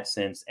God in that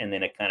sense, and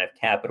then a kind of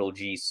capital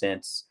G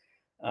sense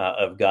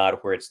of God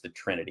where it's the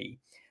Trinity.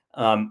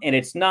 And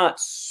it's not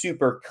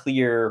super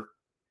clear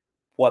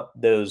what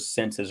those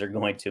senses are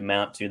going to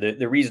amount to.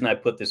 The reason I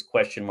put this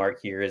question mark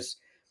here is,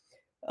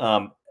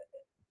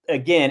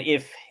 again,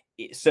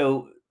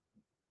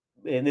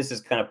 and this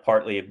is kind of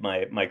partly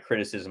my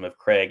criticism of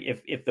Craig.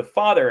 If the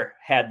Father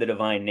had the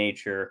divine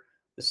nature,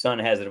 the Son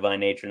has the divine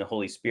nature, and the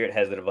Holy Spirit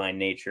has the divine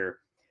nature,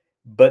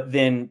 but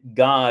then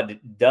God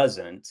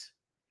doesn't,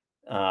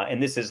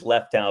 and this is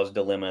Leftow's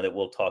dilemma that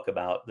we'll talk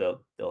about.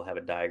 They'll have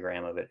a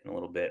diagram of it in a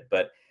little bit,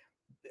 but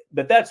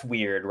that's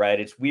weird, right?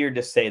 It's weird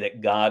to say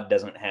that God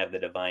doesn't have the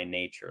divine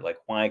nature. Like,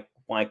 why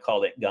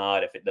call it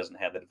God if it doesn't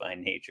have the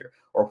divine nature?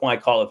 Or why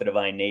call it the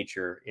divine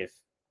nature if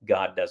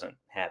God doesn't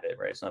have it,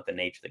 right? It's not the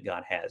nature that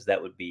God has.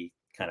 That would be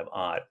kind of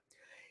odd.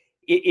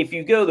 If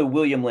you go the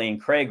William Lane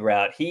Craig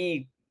route,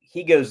 he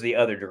goes the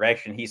other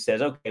direction. He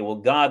says, okay, well,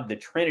 God, the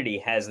Trinity,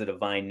 has the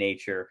divine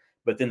nature,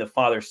 but then the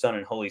Father, Son,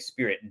 and Holy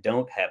Spirit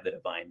don't have the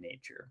divine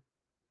nature.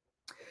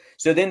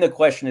 So then the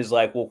question is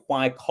like, well,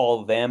 why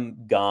call them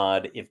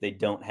God if they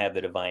don't have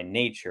the divine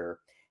nature?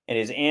 And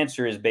his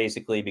answer is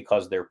basically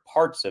because they're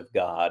parts of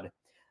God.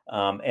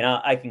 And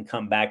I can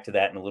come back to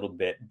that in a little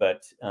bit,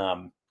 but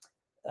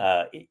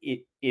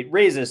it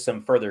raises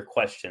some further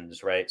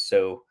questions, right?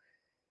 So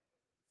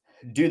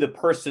do the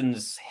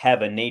persons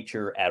have a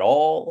nature at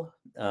all?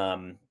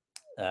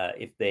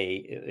 If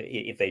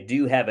they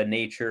do have a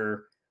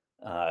nature,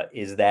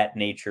 is that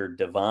nature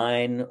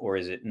divine or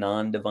is it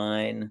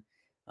non-divine?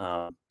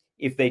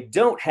 If they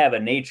don't have a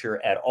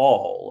nature at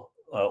all,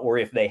 or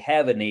if they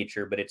have a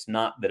nature but it's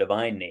not the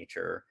divine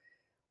nature,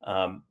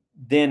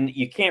 then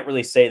you can't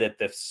really say that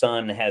the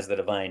Son has the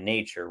divine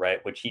nature,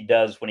 right? Which he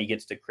does when he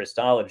gets to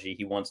Christology.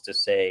 He wants to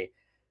say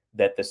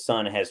that the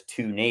Son has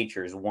two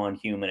natures, one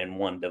human and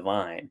one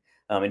divine.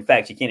 In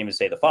fact, you can't even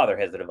say the Father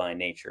has the divine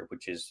nature,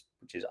 which is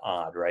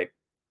odd, right?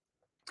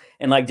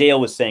 And like Dale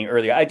was saying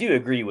earlier, I do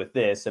agree with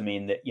this. I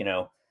mean,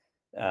 that,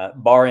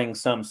 barring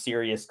some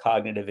serious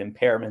cognitive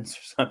impairments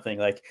or something,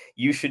 like,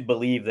 you should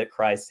believe that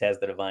Christ has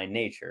the divine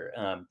nature.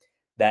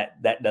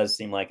 That does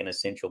seem like an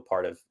essential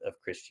part of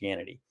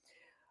Christianity.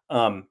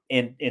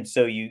 And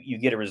so you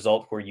get a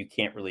result where you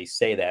can't really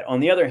say that. On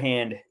the other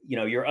hand,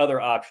 your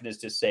other option is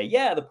to say,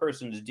 yeah, the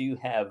persons do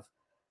have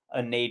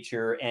a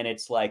nature, and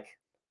it's like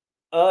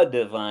a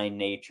divine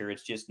nature.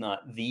 It's just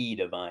not the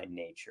divine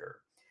nature.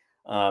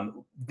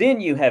 Then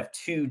you have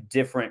two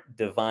different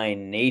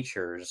divine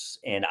natures,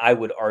 and I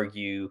would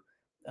argue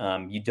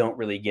you don't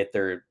really get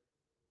the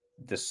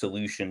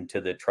solution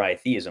to the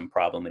tritheism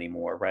problem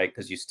anymore, right?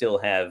 Because you still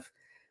have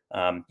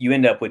you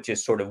end up with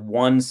just sort of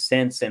one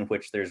sense in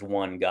which there's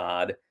one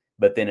God,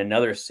 but then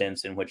another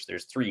sense in which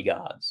there's three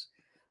gods.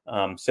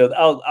 So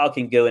I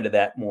can go into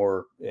that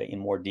in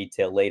more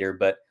detail later,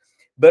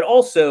 but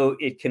also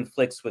it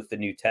conflicts with the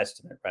New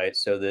Testament, right?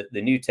 So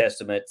the New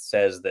Testament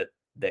says that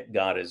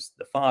God is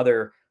the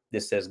Father.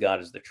 This says God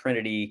is the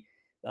Trinity.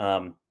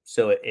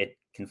 So it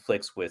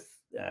conflicts with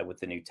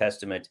the New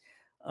Testament.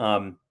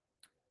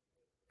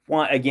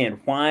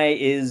 Why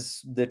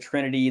is the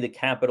Trinity the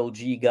capital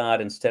G God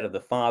instead of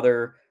the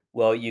Father?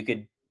 Well, you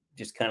could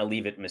just kind of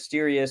leave it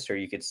mysterious, or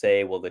you could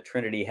say, well, the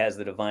Trinity has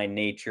the divine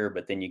nature,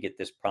 but then you get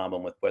this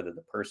problem with whether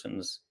the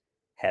persons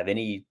have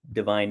any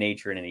divine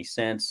nature in any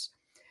sense.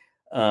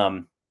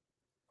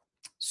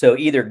 So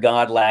either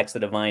God lacks the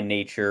divine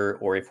nature,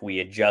 or if we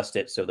adjust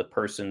it so the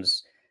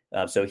persons,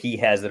 so he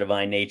has the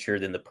divine nature,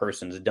 then the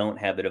persons don't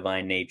have the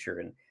divine nature.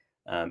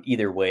 And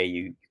either way,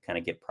 you kind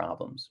of get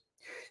problems.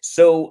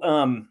 So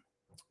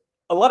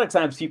a lot of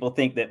times people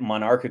think that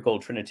monarchical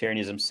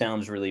Trinitarianism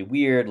sounds really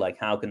weird. Like,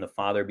 how can the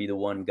Father be the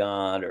one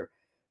God, or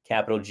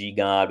capital G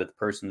God, but the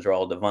persons are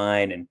all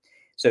divine? And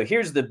so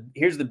here's the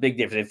big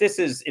difference.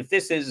 If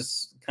this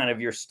is kind of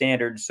your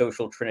standard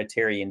social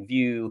Trinitarian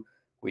view,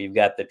 where you've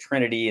got the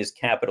Trinity as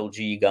capital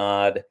G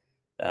God,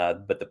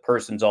 but the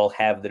persons all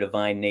have the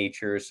divine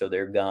nature, so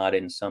they're God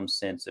in some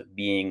sense of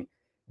being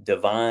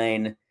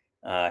divine.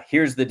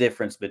 Here's the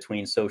difference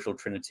between social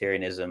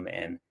Trinitarianism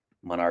and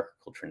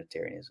monarchical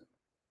Trinitarianism.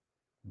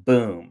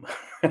 Boom.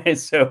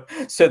 So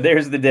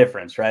there's the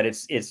difference, right?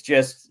 It's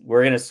just,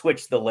 we're going to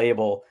switch the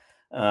label.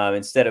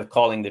 Instead of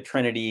calling the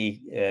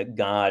Trinity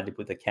God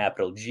with a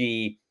capital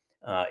G,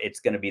 it's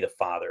going to be the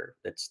Father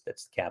that's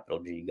capital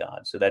G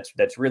God. So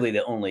that's really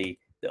the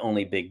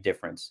only big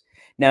difference.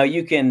 Now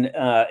you can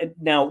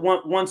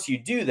once you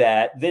do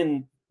that,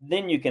 then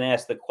you can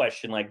ask the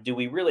question, like, do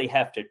we really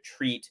have to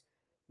treat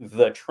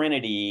the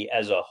Trinity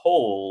as a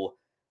whole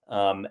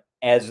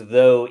as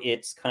though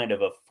it's kind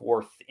of a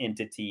fourth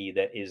entity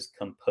that is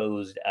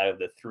composed out of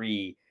the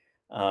three,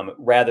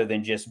 rather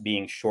than just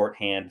being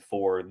shorthand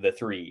for the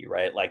three,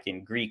 right? Like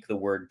in Greek, the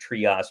word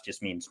trios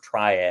just means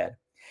triad.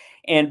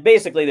 And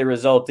basically the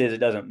result is it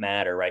doesn't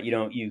matter, right?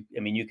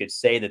 You could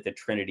say that the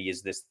Trinity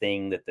is this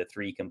thing that the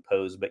three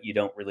compose, but you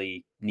don't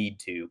really need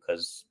to,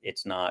 because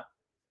it's not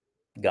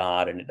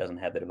God and it doesn't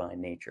have the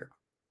divine nature.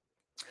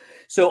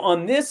 So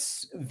on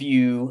this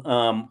view,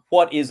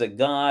 what is a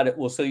God?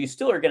 Well, so you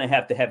still are going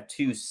to have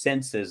two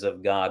senses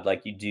of God,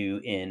 like you do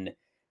in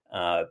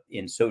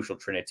social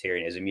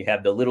Trinitarianism. You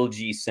have the little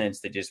g sense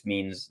that just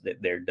means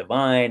that they're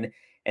divine,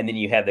 and then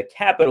you have the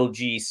capital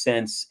G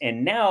sense.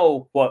 And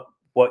now what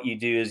you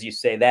do is you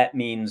say that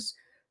means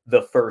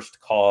the first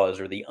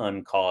cause or the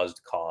uncaused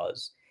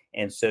cause.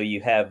 And so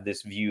you have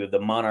this view of the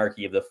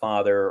monarchy of the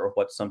Father, or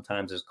what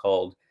sometimes is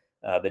called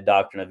the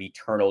doctrine of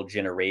eternal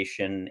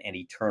generation and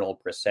eternal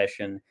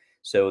procession.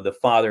 So the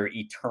Father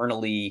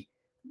eternally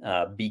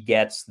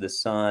begets the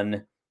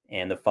Son,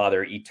 and the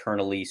Father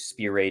eternally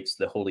spirates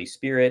the Holy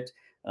Spirit,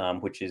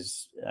 which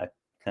is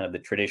kind of the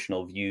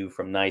traditional view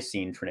from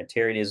Nicene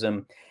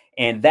Trinitarianism.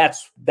 And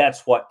that's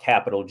what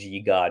capital G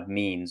God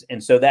means.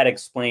 And so that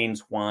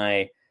explains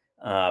why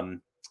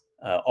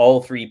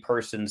all three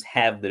persons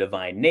have the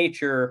divine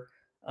nature.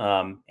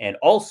 And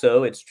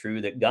also, it's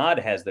true that God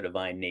has the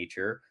divine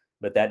nature,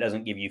 but that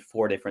doesn't give you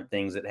four different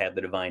things that have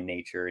the divine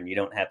nature. And you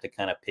don't have to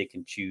kind of pick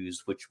and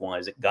choose which one.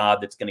 Is it God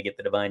that's going to get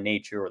the divine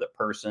nature, or the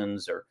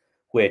persons, or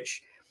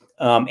which?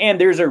 And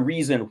there's a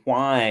reason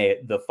why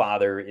the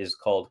Father is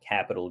called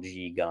capital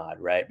G God,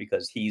 right?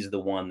 Because he's the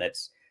one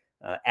that's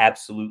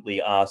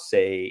absolutely ase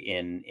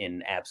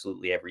in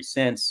absolutely every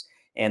sense.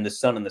 And the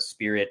Son and the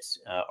Spirit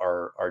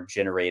are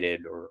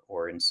generated,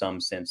 or in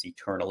some sense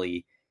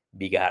eternally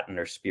begotten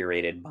or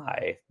spirated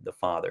by the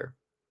Father.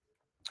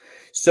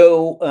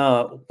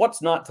 So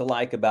what's not to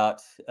like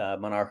about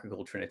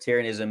monarchical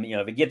Trinitarianism?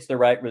 If it gets the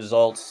right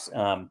results.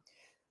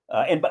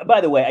 And by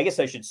the way, I guess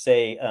I should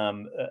say,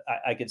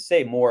 I could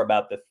say more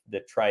about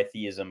the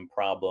tritheism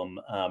problem.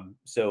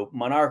 So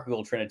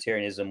monarchical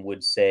Trinitarianism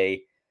would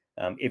say,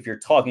 if you're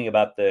talking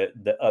about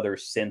the other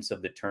sense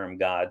of the term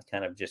God,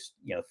 kind of just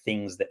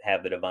things that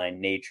have the divine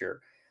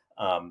nature,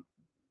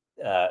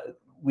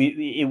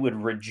 it would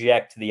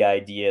reject the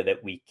idea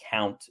that we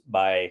count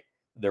by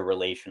the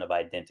relation of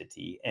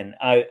identity. And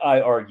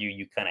I argue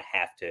you kind of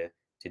have to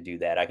do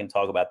that. I can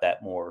talk about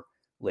that more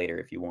later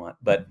if you want.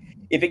 But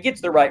if it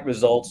gets the right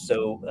results,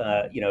 so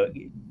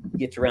it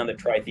gets around the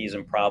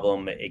tritheism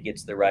problem, it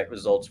gets the right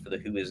results for the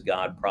who is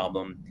God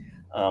problem.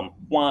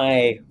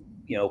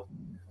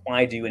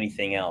 Why do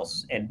anything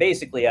else? And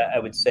basically, I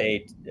would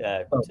say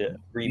to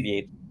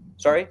abbreviate.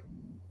 Sorry.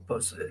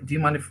 Do you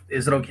mind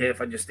is it okay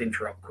if I just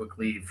interrupt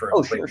quickly for a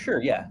quick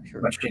sure, yeah, sure.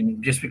 question?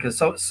 Just because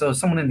so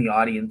someone in the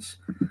audience,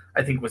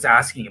 I think, was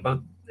asking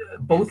about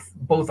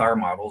both our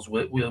models,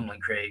 William Lane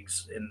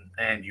Craig's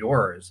and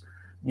yours,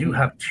 do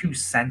have two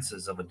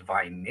senses of a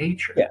divine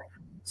nature. Yeah.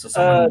 So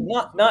someone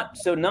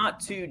not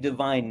two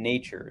divine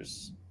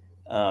natures,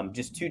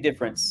 just two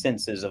different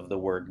senses of the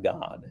word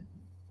God.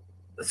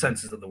 The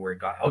senses of the word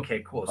God.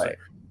 Okay, cool. Right.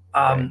 So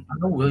I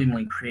know William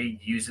Lane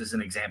Craig uses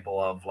an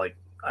example of like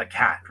a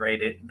cat,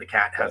 right? The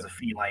cat has a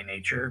feline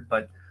nature,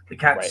 but the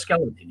cat's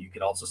skeleton, you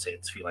could also say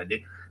it's feline.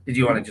 Did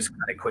you want to just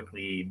kind of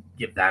quickly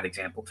give that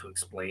example to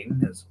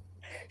explain?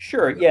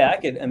 Sure. Yeah, I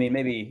could. I mean,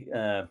 maybe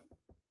I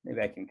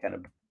can kind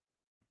of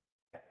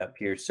up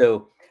here.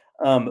 So,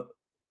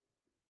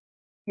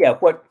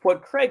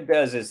 what Craig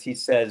does is he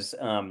says.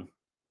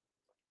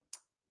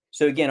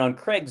 So again, on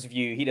Craig's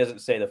view, he doesn't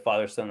say the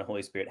Father, Son, and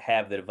Holy Spirit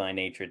have the divine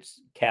nature. It's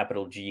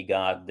capital G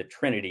God, the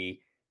Trinity,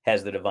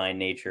 has the divine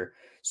nature.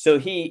 So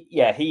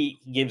he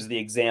gives the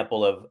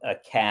example of a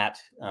cat.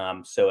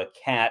 So a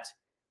cat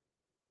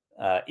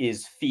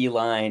is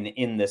feline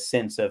in the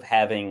sense of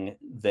having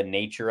the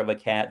nature of a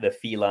cat, the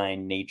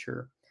feline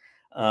nature.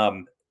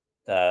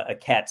 A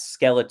cat's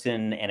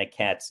skeleton and a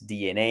cat's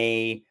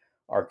DNA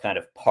are kind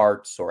of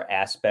parts or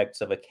aspects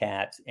of a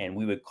cat, and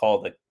we would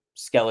call the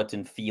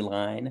skeleton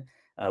feline.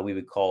 We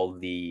would call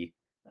the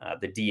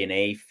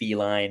DNA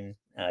feline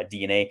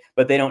DNA,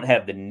 but they don't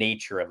have the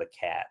nature of a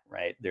cat,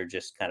 right? They're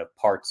just kind of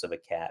parts of a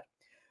cat,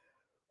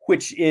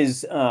 which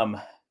is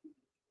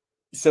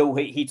so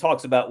he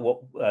talks about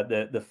what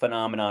the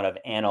phenomenon of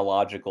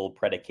analogical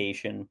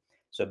predication.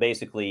 So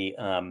basically,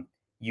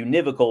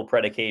 univocal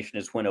predication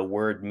is when a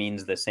word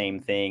means the same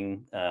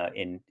thing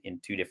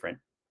in two different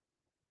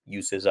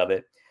uses of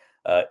it.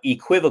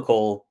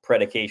 Equivocal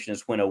predication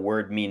is when a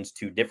word means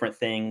two different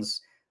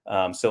things.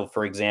 So,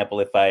 for example,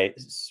 if I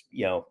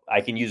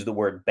can use the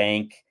word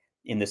bank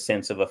in the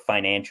sense of a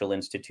financial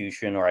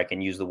institution, or I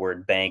can use the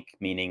word bank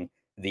meaning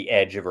the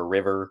edge of a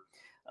river.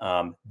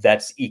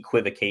 That's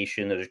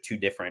equivocation. Those are two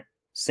different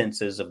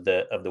senses of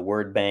the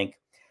word bank.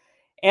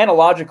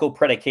 Analogical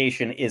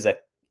predication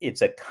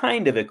it's a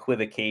kind of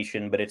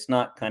equivocation, but it's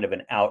not kind of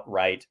an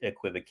outright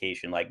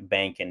equivocation like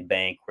bank and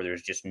bank, where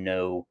there's just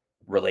no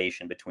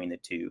relation between the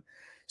two.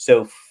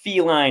 So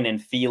feline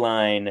and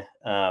feline,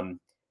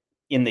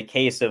 in the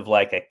case of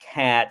like a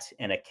cat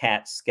and a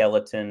cat's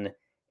skeleton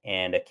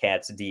and a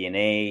cat's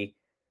DNA,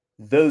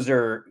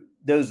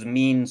 those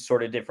mean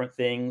sort of different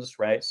things,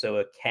 right? So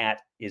a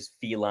cat is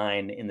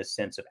feline in the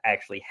sense of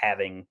actually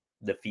having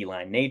the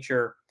feline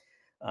nature.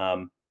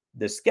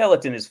 The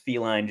skeleton is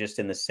feline just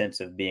in the sense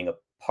of being a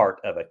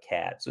part of a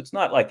cat. So it's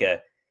not like a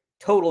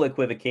total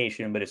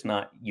equivocation, but it's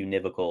not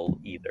univocal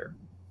either.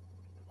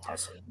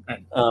 Awesome.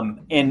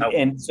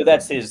 And so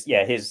that's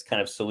his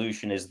kind of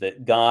solution is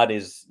that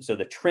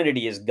the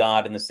Trinity is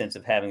God in the sense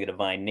of having a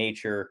divine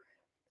nature.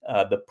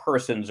 The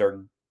persons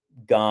are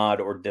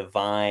God or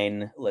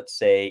divine, let's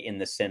say, in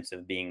the sense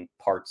of being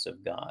parts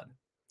of God.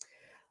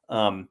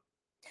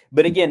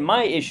 But again,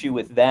 my issue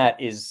with that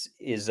is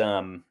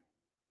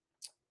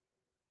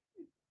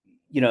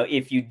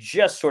if you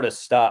just sort of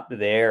stop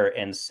there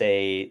and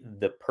say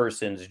the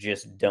persons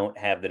just don't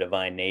have the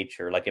divine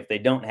nature, like if they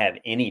don't have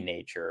any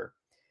nature,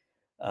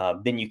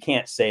 then you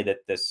can't say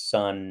that the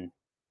Son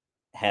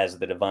has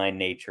the divine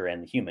nature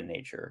and the human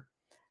nature.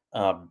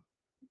 And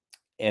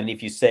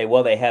if you say,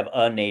 well, they have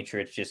a nature,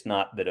 it's just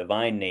not the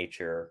divine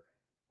nature,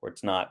 or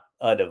it's not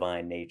a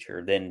divine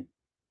nature, then,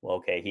 well,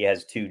 okay, he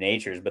has two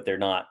natures, but they're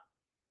not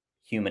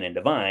human and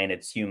divine.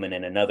 It's human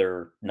and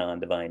another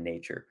non-divine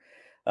nature.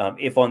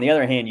 If, on the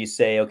other hand, you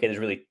say, okay, there's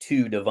really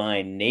two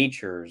divine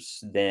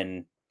natures,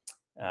 then,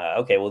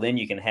 okay, well, then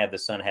you can have the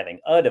Son having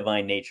a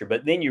divine nature,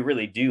 but then you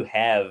really do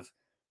have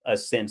a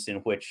sense in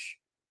which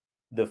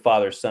the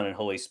Father, Son, and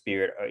Holy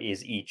Spirit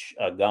is each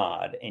a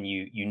God, and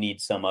you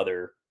need some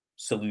other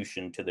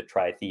solution to the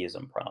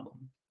tritheism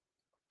problem.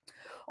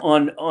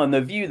 On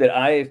the view that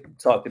I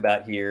talked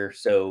about here,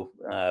 so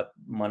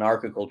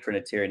monarchical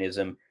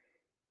Trinitarianism,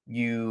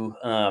 you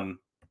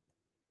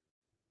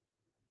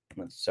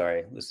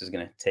sorry, this is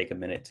going to take a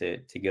minute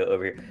to go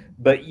over here,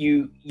 but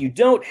you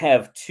don't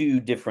have two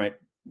different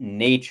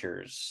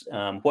natures.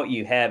 What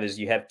you have is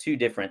you have two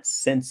different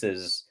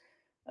senses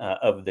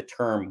of the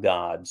term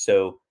God.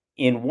 So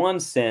in one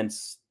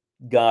sense,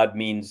 God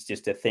means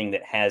just a thing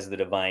that has the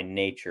divine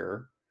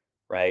nature,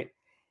 right?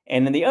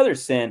 And in the other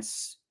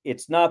sense,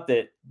 it's not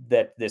that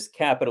this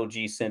capital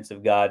G sense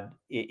of God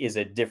is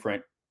a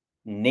different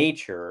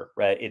nature,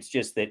 right? It's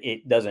just that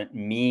it doesn't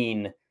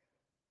mean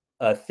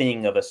a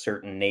thing of a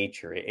certain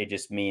nature. It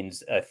just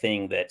means a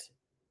thing that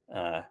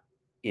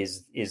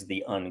is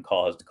the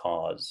uncaused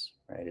cause,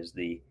 right? Is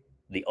the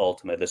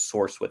ultimate, the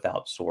source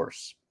without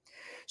source.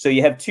 So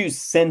you have two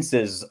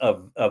senses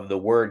of the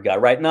word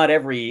God, right? Not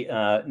every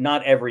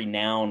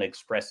noun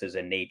expresses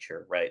a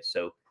nature, right?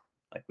 So,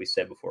 like we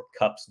said before,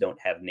 cups don't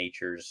have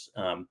natures.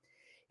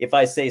 If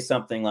I say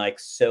something like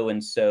so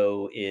and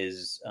so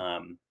is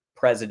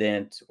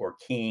president or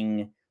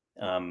king,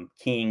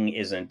 king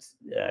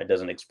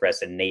doesn't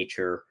express a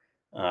nature.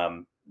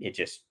 It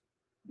just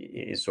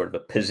is sort of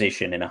a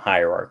position in a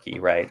hierarchy,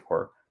 right?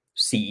 Or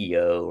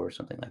CEO or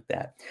something like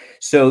that.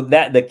 So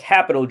that the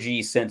capital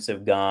G sense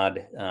of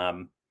God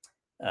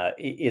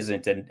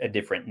isn't a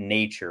different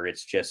nature.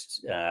 It's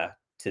just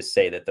to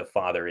say that the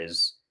Father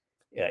is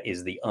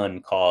the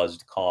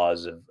uncaused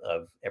cause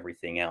of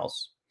everything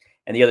else,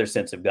 and the other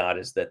sense of God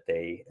is that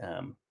they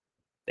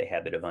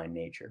have the divine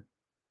nature.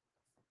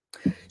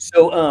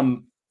 So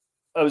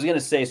I was going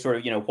to say,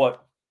 sort of,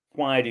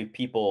 why do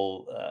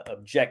people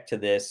object to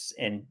this,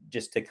 and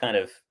just to kind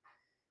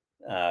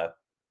of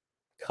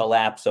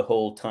collapse a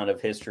whole ton of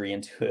history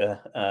into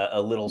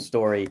a little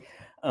story.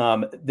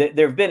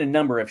 There have been a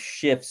number of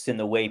shifts in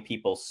the way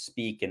people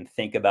speak and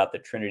think about the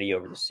Trinity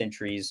over the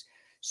centuries.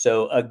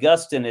 So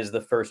Augustine is the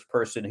first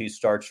person who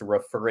starts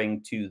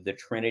referring to the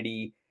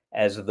Trinity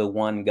as the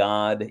one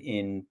God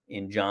in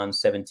John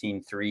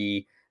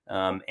 17:3.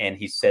 And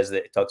he says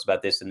that it talks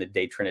about this in the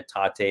De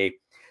Trinitate.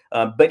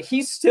 But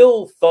he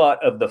still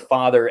thought of the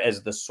Father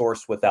as the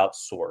source without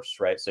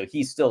source, right? So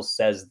he still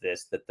says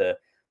this, that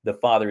the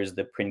Father is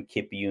the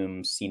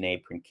principium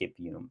sine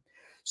principium.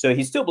 So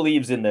he still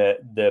believes in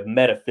the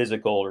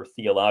metaphysical or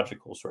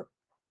theological sort of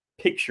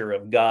picture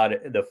of God,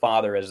 the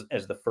Father, as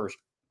the first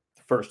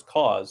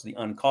cause, the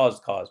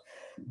uncaused cause.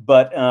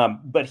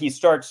 But he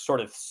starts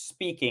sort of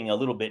speaking a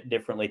little bit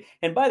differently.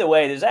 And by the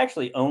way, there's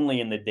actually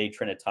only in the De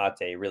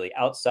Trinitate, really.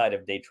 Outside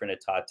of De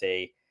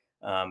Trinitate,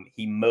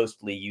 he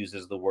mostly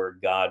uses the word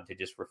God to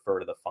just refer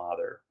to the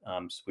Father,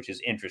 which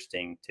is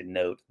interesting to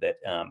note that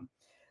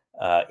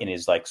in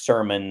his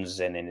sermons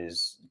and in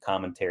his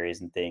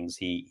commentaries and things,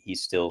 he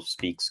still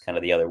speaks kind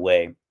of the other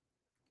way.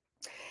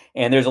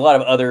 And there's a lot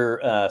of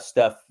other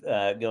stuff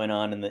going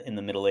on in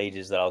the Middle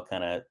Ages that I'll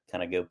kind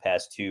of go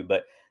past too.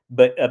 But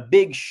a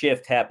big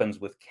shift happens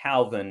with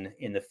Calvin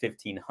in the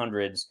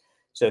 1500s.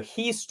 So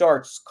he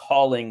starts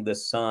calling the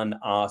Son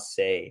a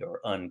se,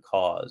 or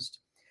uncaused.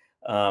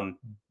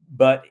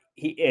 But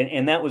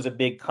and that was a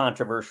big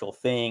controversial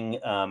thing.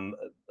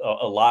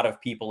 A lot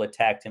of people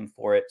attacked him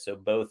for it. So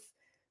both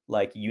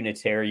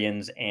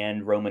Unitarians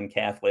and Roman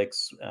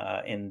Catholics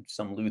and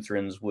some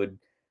Lutherans would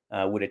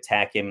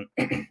attack him.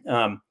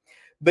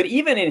 But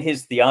even in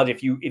his theology,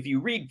 if you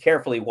read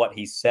carefully what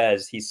he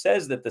says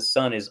that the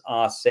Son is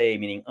a se,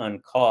 meaning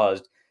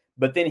uncaused.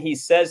 But then he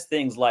says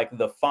things like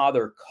the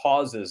Father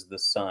causes the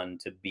Son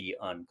to be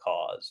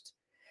uncaused,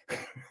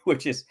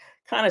 which is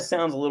kind of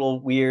sounds a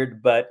little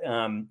weird. But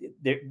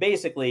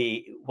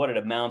basically what it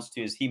amounts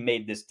to is he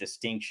made this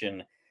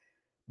distinction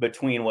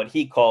between what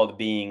he called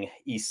being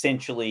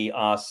essentially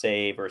a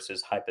se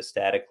versus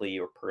hypostatically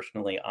or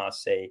personally a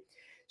se.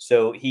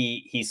 So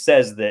he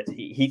says that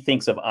he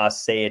thinks of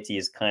aseity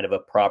as kind of a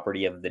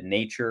property of the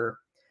nature.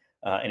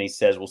 And he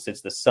says, well,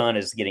 since the Son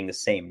is getting the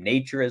same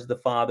nature as the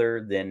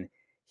Father, then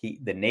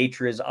the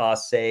nature is a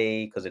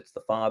se because it's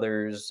the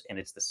Father's, and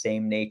it's the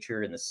same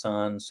nature in the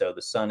Son. So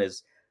the Son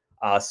is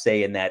a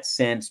se in that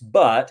sense.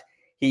 But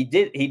he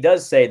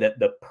does say that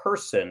the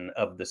person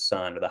of the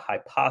Son, or the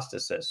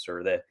hypostasis,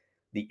 or the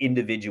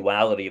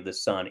individuality of the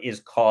Son, is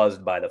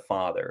caused by the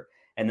Father.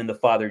 and then the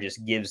Father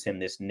just gives him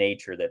this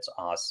nature that's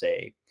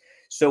ase.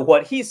 So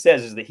what he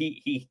says is that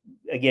he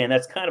again,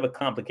 that's kind of a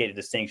complicated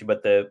distinction,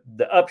 but the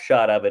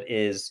upshot of it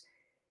is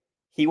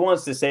he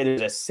wants to say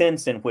there's a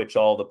sense in which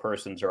all the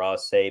persons are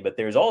ase, but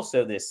there's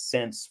also this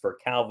sense for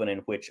Calvin in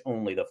which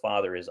only the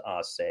Father is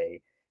ase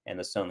and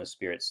the Son and the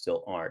Spirit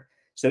still aren't.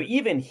 So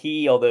even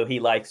he, although he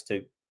likes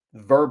to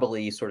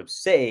verbally sort of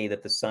say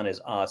that the Son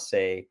is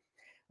ase,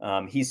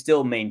 he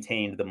still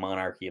maintained the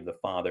monarchy of the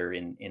Father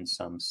in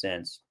some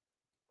sense.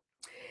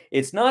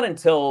 It's not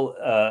until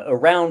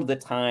around the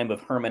time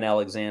of Herman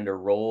Alexander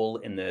Roll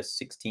in the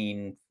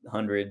 1600s,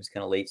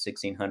 kind of late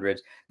 1600s,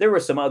 there were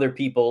some other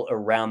people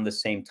around the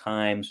same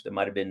time. So there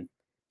might have been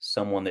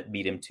someone that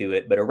beat him to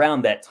it. But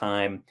around that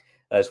time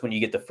is when you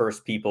get the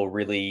first people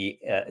really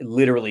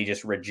literally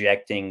just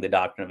rejecting the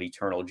doctrine of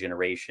eternal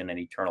generation and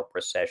eternal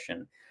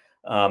procession.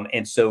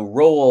 And so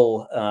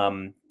Roll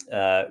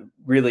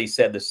really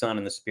said the Son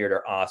and the Spirit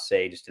are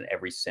ase just in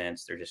every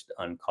sense. They're just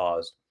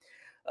uncaused.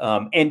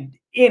 And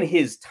in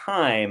his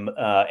time,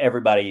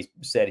 everybody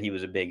said he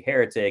was a big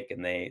heretic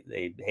and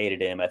they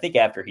hated him. I think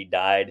after he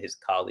died, his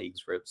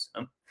colleagues wrote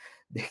some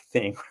big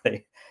thing where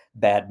they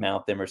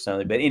badmouthed him or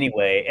something. But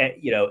anyway,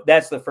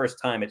 that's the first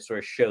time it sort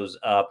of shows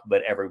up,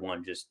 but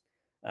everyone just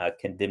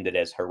condemned it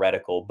as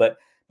heretical. But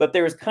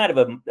there was kind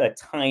of a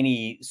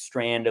tiny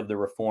strand of the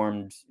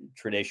Reformed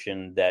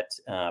tradition that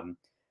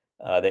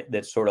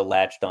that sort of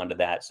latched onto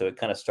that. So it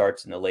kind of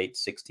starts in the late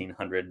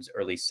 1600s,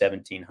 early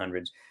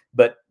 1700s,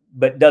 but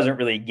doesn't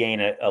really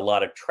gain a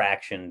lot of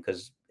traction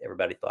because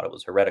everybody thought it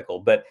was heretical.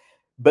 But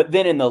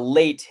then in the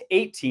late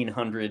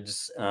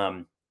 1800s,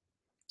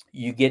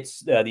 you get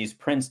these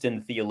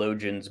Princeton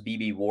theologians,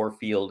 B.B.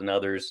 Warfield and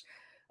others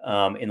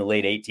in the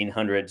late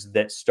 1800s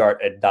that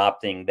start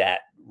adopting that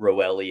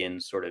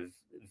Rowellian sort of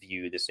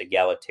view, this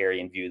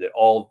egalitarian view that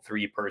all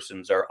three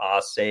persons are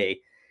ase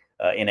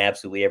in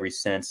absolutely every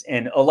sense.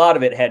 And a lot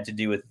of it had to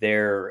do with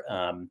their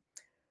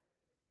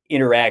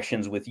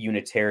interactions with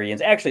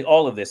Unitarians. Actually,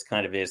 all of this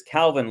kind of is.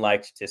 Calvin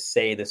liked to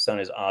say the Son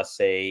is ase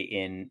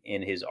in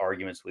his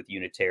arguments with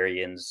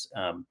Unitarians.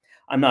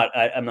 I'm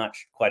not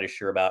quite as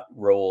sure about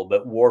Roll,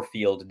 but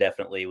Warfield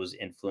definitely was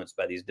influenced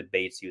by these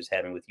debates he was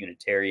having with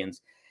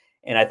Unitarians.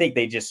 And I think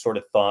they just sort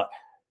of thought,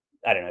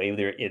 I don't know,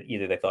 either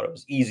they thought it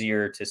was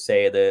easier to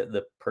say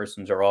the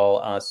persons are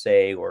all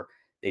ase, or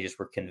they just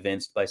were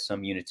convinced by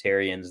some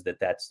Unitarians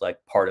that that's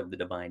like part of the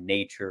divine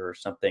nature or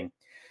something.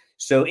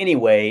 So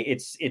anyway,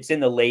 it's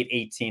in the late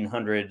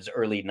 1800s,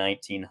 early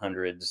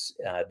 1900s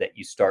that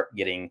you start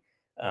getting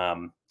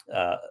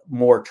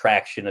more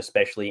traction,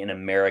 especially in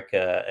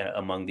America,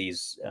 among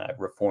these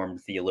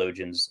Reformed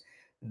theologians,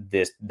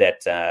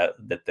 that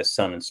the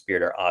Son and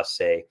Spirit are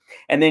ase.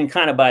 And then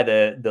kind of by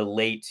the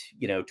late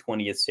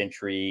 20th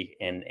century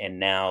and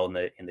now in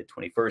the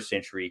 21st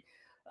century,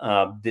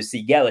 this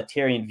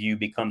egalitarian view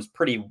becomes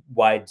pretty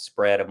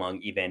widespread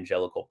among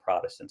evangelical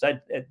Protestants.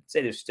 I'd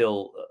say there's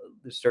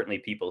certainly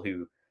people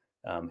who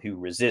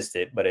resist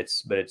it, but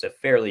it's a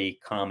fairly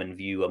common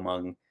view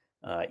among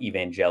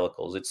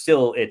evangelicals.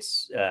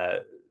 It's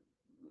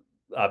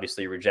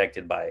obviously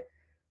rejected by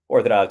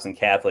Orthodox and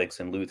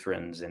Catholics and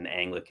Lutherans and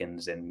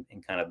Anglicans and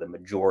kind of the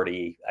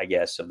majority, I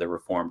guess, of the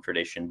Reformed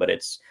tradition. But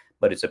it's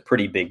a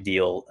pretty big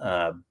deal,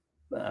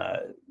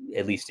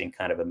 at least in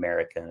kind of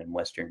America and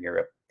Western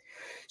Europe.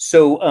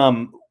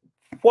 So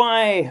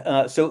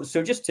why? So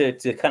just to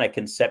kind of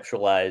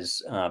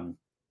conceptualize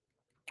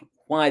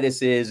why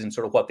this is and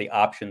sort of what the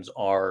options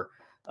are,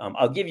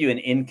 I'll give you an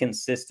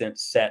inconsistent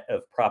set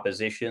of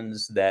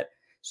propositions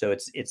so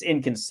it's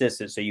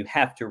inconsistent. So you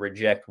have to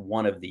reject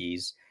one of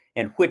these,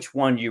 and which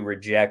one you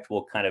reject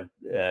will kind of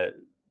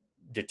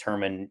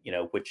determine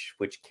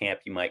which camp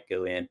you might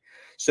go in.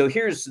 So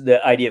here's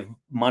the idea of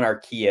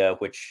monarchia,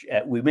 which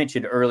we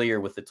mentioned earlier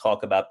with the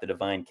talk about the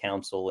divine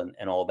council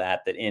and all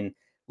that in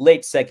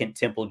late Second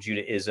Temple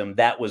Judaism,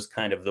 that was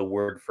kind of the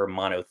word for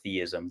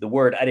monotheism. The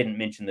word, I didn't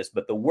mention this,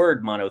 but the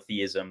word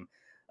monotheism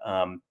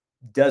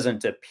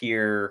doesn't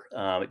appear.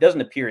 It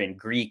doesn't appear in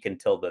Greek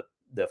until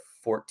the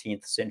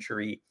 14th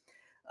century,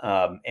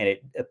 and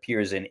it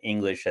appears in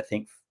English, I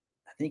think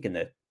in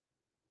the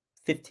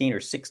 15 or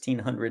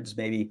 1600s,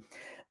 maybe.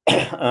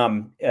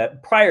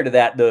 Prior to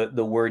that,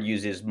 the word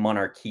uses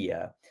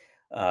monarchia,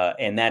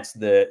 and that's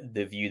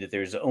the view that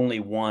there's only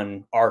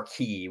one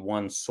arche,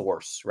 one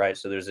source, right?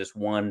 So there's this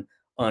one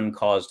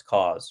uncaused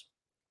cause.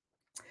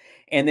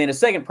 And then a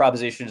second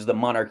proposition is the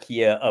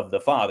monarchia of the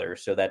Father.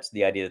 So that's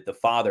the idea that the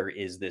Father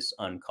is this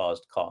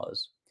uncaused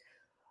cause.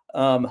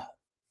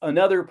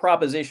 Another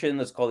proposition,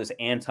 let's call this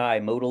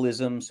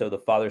anti-modalism. So the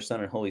Father, Son,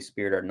 and Holy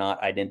Spirit are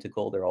not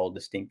identical. They're all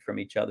distinct from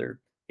each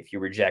other. If you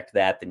reject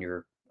that, then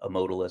you're a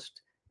modalist.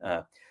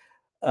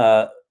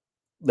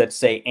 Let's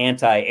say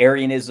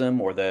anti-Arianism,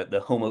 or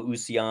the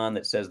homoousion,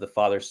 that says the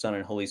Father, Son,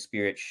 and Holy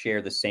Spirit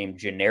share the same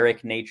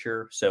generic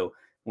nature. So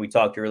we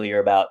talked earlier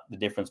about the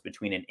difference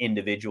between an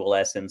individual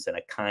essence and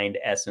a kind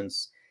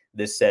essence.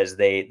 This says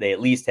they at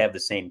least have the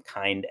same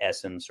kind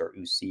essence, or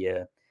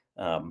ousia,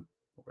 or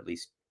at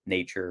least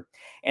nature.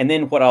 And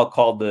then what I'll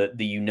call the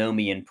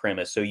eunomian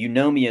premise. So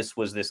Eunomius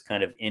was this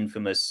kind of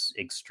infamous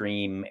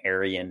extreme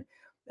Arian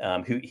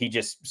who he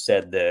just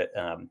said that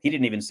he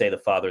didn't even say the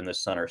Father and the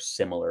Son are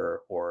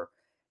similar or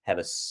have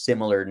a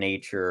similar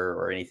nature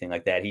or anything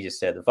like that. He just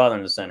said the Father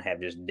and the Son have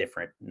just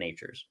different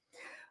natures.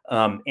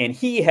 And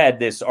he had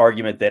this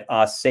argument that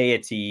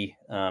aseity,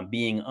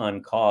 being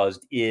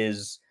uncaused,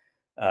 is,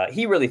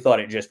 he really thought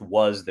it just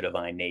was the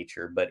divine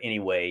nature. But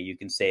anyway, you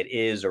can say it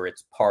is, or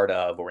it's part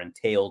of, or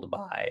entailed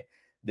by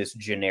this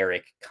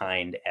generic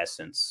kind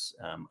essence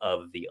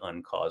of the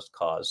uncaused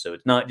cause. So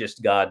it's not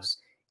just God's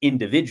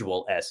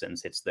individual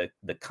essence, it's the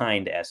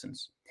kind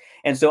essence.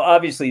 And so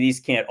obviously these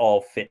can't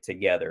all fit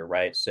together,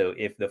 right? So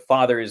if the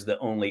Father is the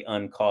only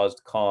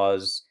uncaused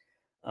cause,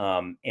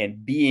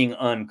 and being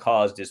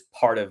uncaused is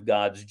part of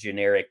God's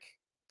generic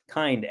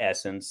kind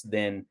essence,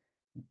 then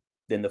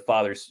the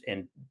Father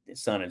and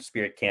Son and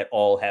Spirit can't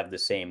all have the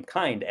same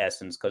kind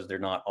essence because they're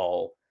not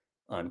all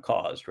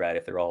uncaused, right?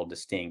 If they're all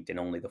distinct and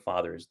only the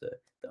Father is the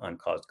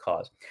uncaused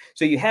cause.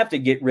 So you have to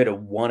get rid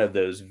of one of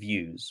those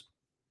views.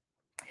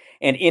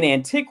 And in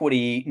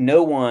antiquity,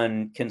 no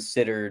one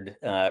considered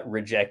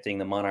rejecting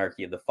the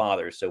monarchy of the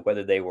Father. So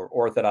whether they were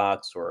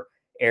Orthodox or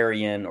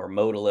Arian or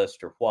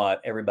modalist or what,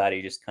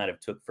 everybody just kind of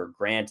took for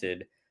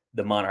granted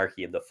the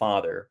monarchy of the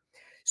Father.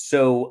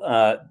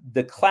 So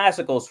the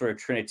classical sort of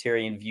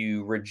Trinitarian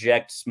view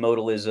rejects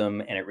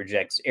modalism and it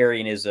rejects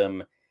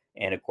Arianism.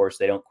 And of course,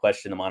 they don't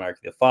question the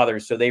monarchy of the Father.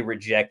 So they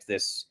reject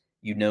this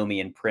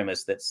eunomian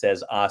premise that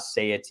says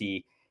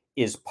aseity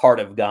is part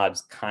of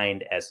God's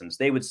kind essence.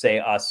 They would say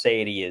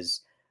aseity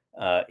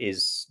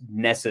is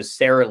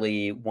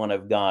necessarily one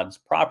of God's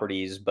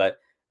properties, but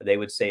they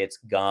would say it's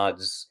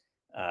God's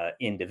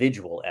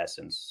individual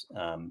essence.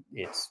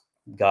 It's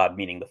God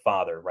meaning the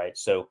Father, right?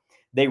 So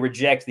they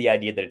reject the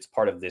idea that it's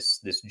part of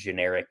this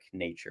generic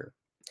nature.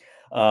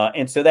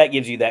 And so that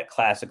gives you that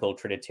classical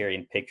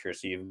Trinitarian picture.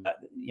 So you've got,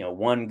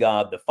 one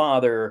God, the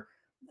Father,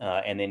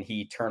 and then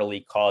he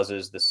eternally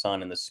causes the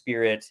Son and the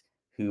Spirit,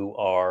 who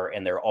are,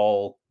 and they're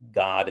all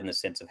God in the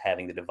sense of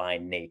having the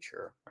divine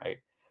nature, right?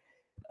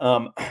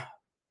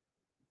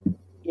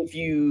 If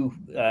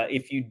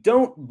you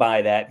don't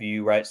buy that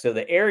view, right? So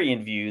the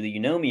Arian view, the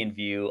eunomian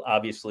view,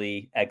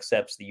 obviously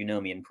accepts the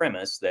eunomian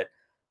premise that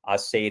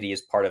aseity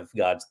is part of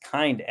God's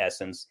kind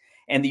essence,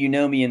 and the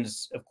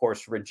eunomians, of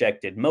course,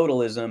 rejected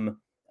modalism,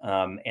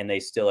 and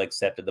they still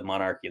accepted the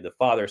monarchy of the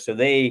Father. So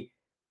they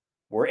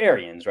were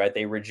Arians, right?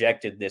 They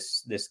rejected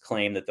this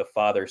claim that the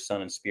Father,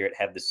 Son, and Spirit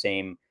have the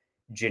same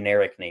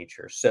generic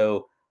nature.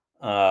 So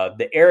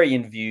the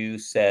Arian view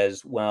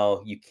says,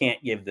 well, you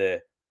can't give the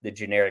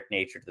generic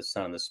nature to the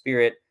Son and the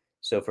Spirit.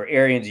 So for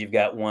Arians, you've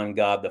got one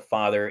God, the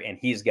Father, and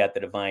he's got the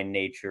divine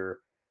nature,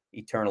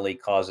 eternally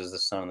causes the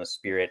Son and the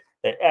Spirit.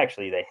 That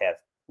actually they have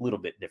a little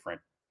bit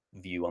different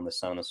view on the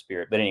Son and the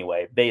Spirit. But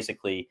anyway,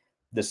 basically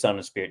the Son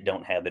and Spirit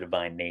don't have the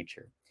divine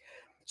nature.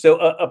 So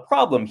a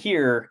problem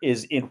here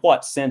is, in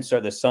what sense are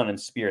the Son and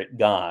Spirit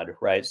God,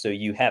 right? So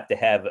you have to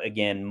have,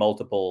 again,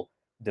 multiple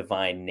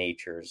divine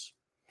natures.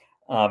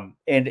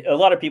 And a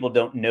lot of people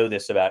don't know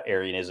this about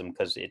Arianism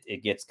because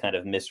it gets kind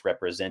of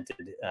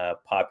misrepresented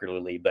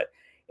popularly. But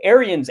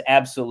Arians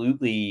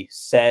absolutely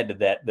said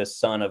that the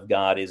Son of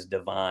God is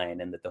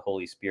divine and that the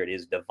Holy Spirit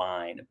is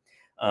divine.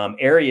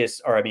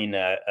 Eunomius,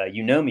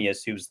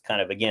 who's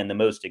kind of, again, the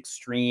most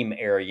extreme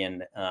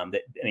Arian,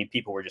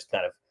 people were just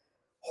kind of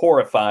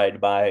horrified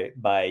by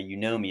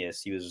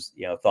Eunomius. He was,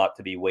 thought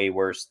to be way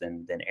worse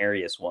than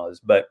Arius was.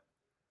 But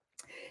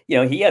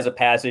he has a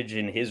passage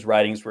in his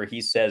writings where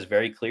he says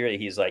very clearly,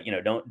 he's like,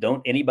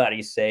 don't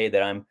anybody say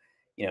that I'm,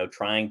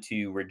 trying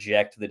to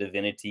reject the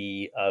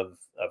divinity of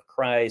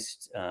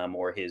Christ,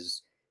 or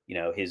his,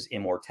 his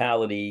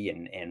immortality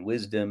and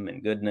wisdom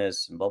and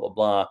goodness and blah, blah,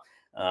 blah.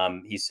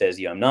 He says,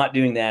 I'm not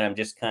doing that. I'm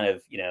just kind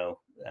of,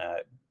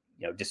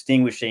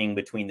 distinguishing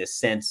between the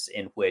sense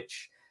in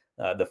which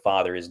the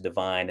Father is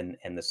divine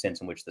and the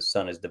sense in which the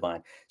Son is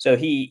divine. So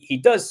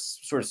he does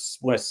sort of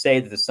want to say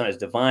that the Son is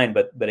divine,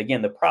 but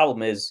again, the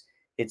problem is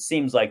it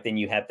seems like then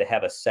you have to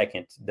have a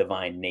second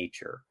divine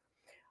nature.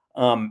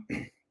 So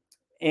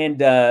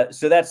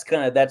that's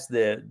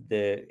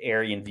the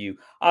Arian view.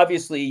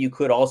 Obviously, you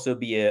could also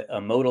be a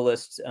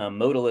modalist.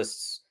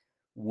 Modalists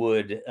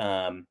would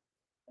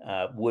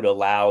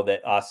allow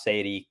that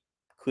aseity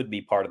could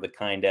be part of the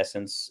kind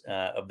essence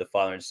of the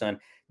Father and Son.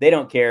 They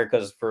don't care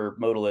because for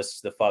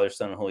modalists, the Father,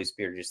 Son, and Holy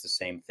Spirit are just the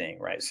same thing,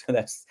 right? So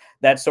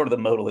that's sort of the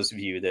modalist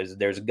view.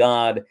 There's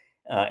God,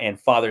 and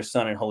Father,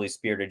 Son, and Holy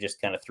Spirit are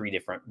just kind of three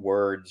different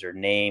words or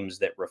names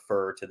that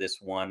refer to this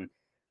one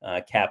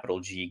capital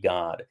G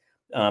God.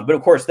 But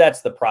of course,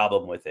 that's the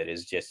problem with it,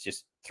 is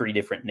just three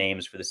different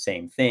names for the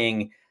same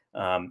thing.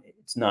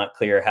 It's not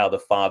clear how the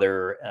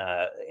Father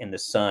and the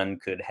Son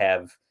could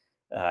have,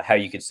 how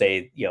you could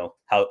say,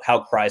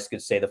 how Christ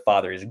could say the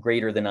Father is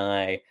greater than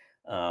I.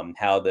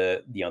 How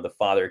the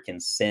Father can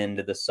send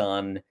the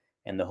Son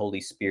and the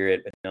Holy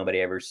Spirit, but nobody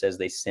ever says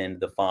they send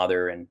the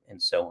Father, and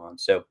so on.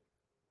 So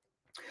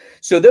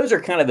So those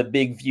are kind of the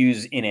big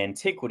views in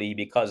antiquity,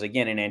 because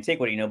again, in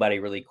antiquity, nobody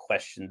really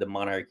questioned the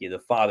monarchy of the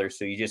Father.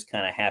 So you just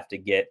kind of have to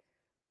get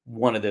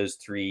one of those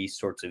three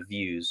sorts of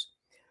views.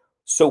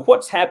 So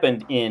what's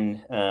happened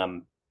in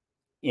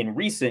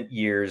recent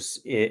years,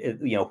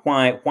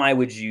 why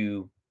would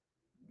you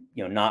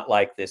not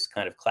like this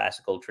kind of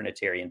classical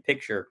Trinitarian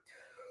picture?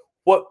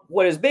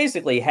 What has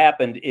basically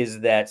happened is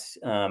that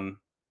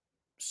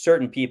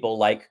certain people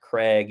like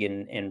Craig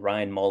and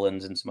Ryan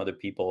Mullins and some other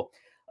people,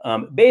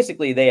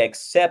 basically they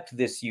accept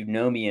this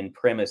eunomian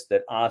premise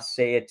that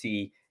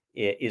aseity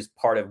is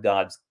part of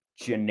God's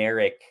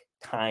generic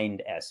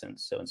kind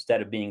essence. So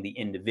instead of being the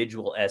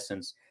individual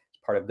essence,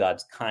 it's part of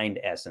God's kind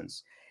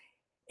essence.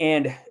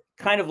 And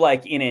kind of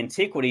like in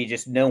antiquity,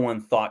 just no one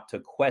thought to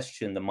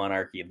question the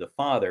monarchy of the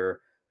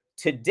Father.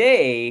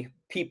 Today,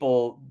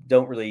 people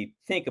don't really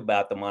think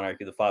about the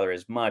monarchy of the Father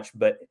as much,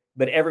 but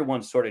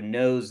everyone sort of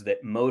knows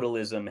that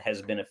modalism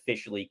has been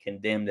officially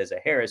condemned as a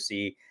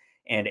heresy,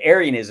 and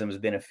Arianism has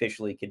been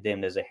officially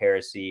condemned as a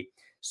heresy.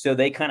 So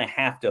they kind of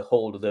have to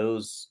hold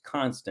those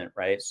constant,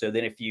 right? So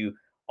then if you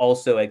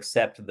also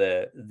accept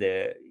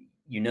the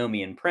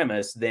eunomian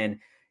premise, then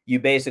you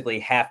basically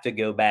have to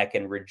go back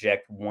and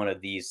reject one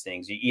of these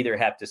things. You either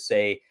have to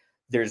say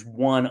there's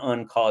one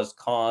uncaused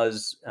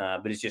cause,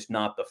 but it's just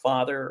not the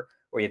Father,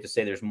 or you have to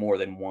say there's more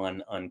than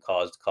one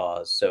uncaused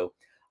cause. So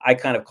I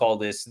kind of call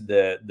this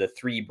the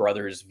three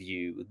brothers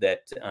view,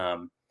 that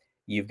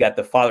you've got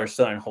the Father,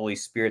 Son, and Holy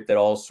Spirit that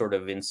all sort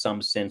of in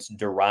some sense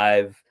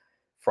derive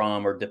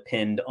from or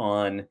depend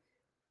on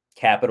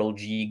capital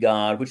G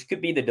God, which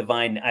could be the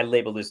divine. I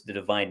label this the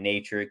divine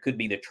nature. It could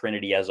be the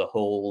Trinity as a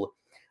whole.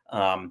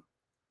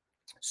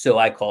 So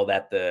I call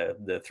that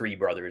the three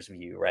brothers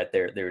view, right?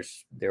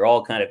 They're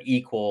all kind of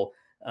equal,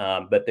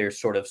 but they're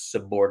sort of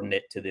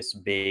subordinate to this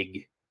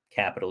big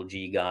capital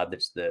G God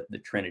that's the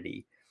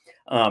Trinity.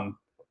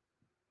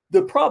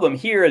 The problem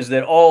here is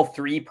that all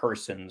three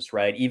persons,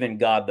 right, even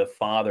God the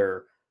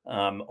Father,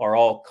 are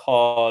all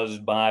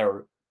caused by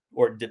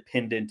or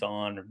dependent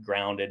on or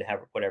grounded,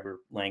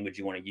 whatever language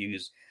you want to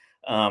use.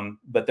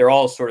 But they're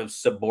all sort of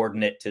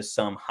subordinate to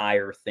some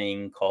higher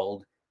thing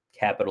called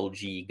capital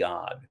G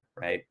God,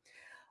 right?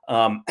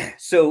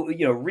 So,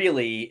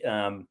 really,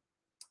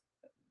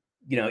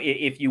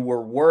 if you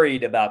were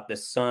worried about the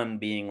Son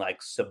being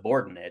like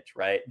subordinate,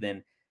 right,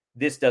 then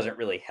this doesn't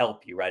really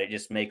help you, right? It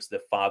just makes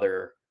the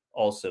Father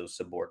also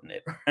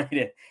subordinate,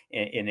 right?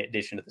 In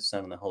addition to the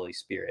Son and the Holy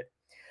Spirit.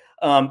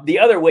 The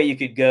other way you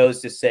could go is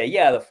to say,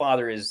 yeah, the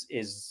Father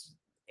is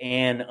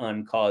an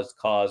uncaused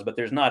cause, but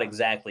there's not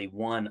exactly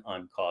one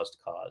uncaused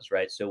cause,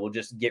 right? So we'll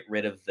just get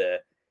rid of the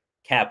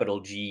capital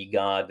G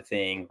God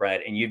thing, right?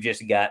 And you've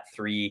just got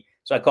three.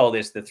 So I call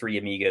this the three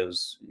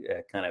amigos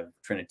kind of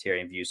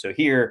Trinitarian view. So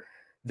here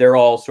they're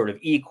all sort of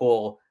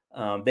equal.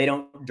 They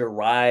don't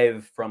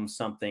derive from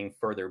something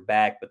further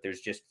back, but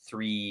there's just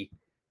three,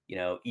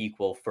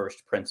 equal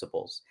first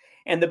principles.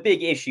 And the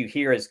big issue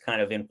here is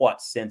kind of in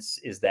what sense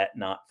is that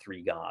not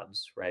three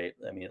gods, right?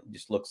 I mean, it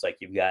just looks like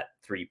you've got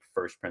three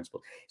first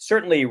principles.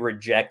 Certainly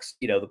rejects,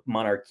 the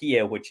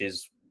monarchia, which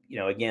is,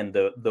 again,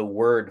 the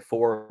word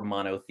for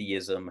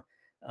monotheism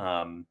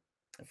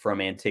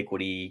from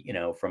antiquity,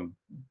 from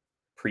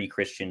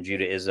pre-Christian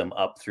Judaism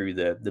up through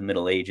the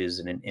Middle Ages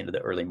and into the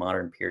early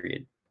modern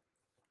period.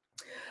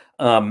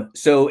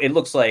 So it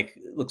looks like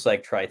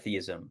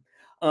tritheism.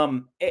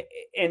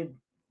 And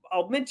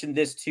I'll mention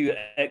this too.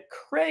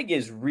 Craig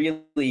is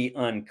really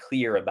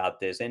unclear about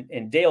this,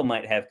 and Dale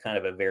might have kind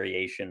of a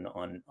variation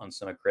on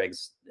some of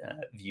Craig's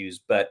views,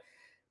 but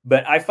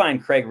I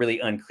find Craig really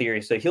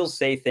unclear. So he'll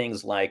say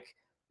things like,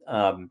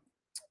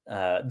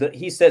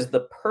 he says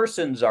the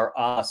persons are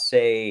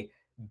ase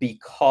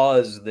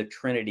because the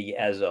Trinity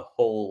as a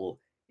whole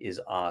is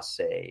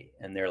ase,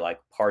 and they're like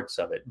parts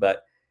of it.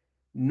 But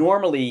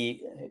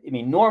normally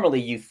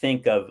you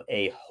think of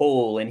a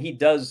whole, and he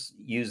does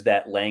use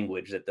that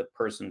language that the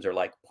persons are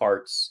like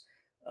parts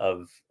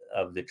of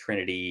the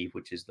Trinity,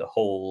 which is the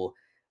whole.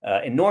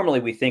 And normally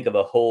we think of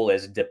a whole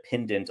as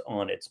dependent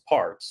on its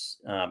parts.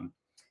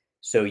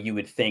 So you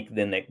would think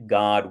then that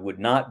God would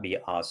not be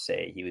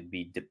ase. He would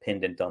be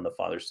dependent on the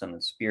Father, Son,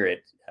 and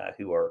Spirit,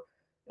 who are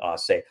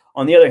ase.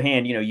 On the other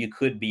hand, you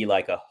could be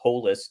like a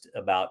holist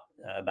about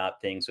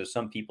things. So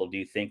some people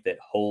do think that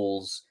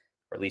wholes,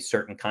 or at least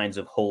certain kinds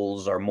of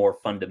wholes, are more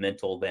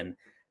fundamental than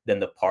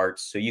the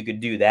parts. So you could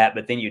do that,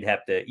 but then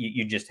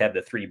you'd just have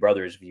the three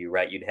brothers view,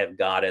 right? You'd have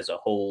God as a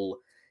whole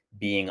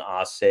being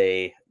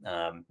ase,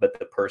 but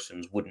the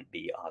persons wouldn't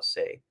be ase.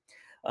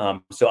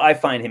 So I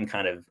find him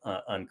kind of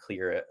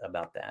unclear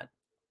about that.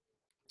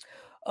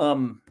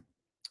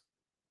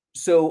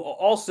 So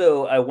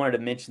also I wanted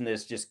to mention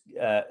this, just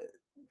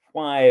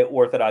why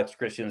Orthodox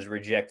Christians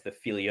reject the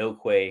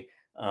filioque,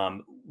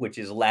 which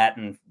is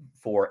Latin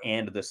for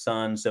 "and the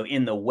Son." So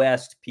in the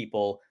West,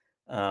 people,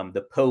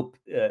 the Pope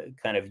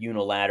kind of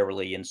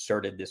unilaterally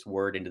inserted this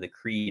word into the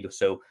creed.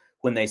 So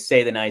when they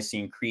say the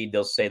Nicene Creed,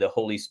 they'll say the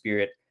Holy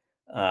Spirit.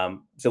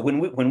 So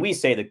when we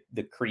say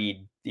the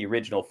creed, the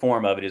original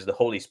form of it is the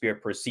Holy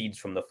Spirit proceeds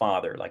from the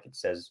Father, like it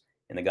says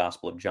in the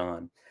Gospel of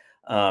John.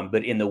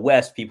 But in the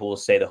West, people will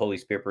say the Holy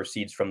Spirit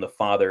proceeds from the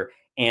Father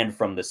and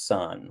from the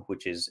Son,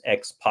 which is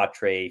ex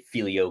patre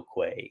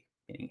filioque,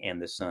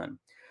 and the Son.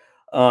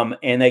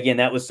 And again,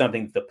 that was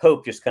something the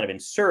Pope just kind of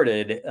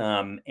inserted.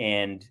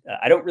 And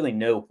I don't really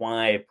know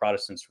why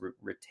Protestants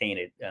retain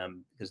it,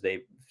 because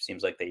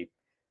seems like they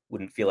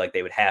wouldn't feel like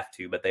they would have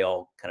to, but they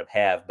all kind of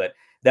have. But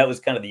that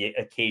was kind of the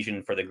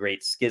occasion for the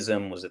Great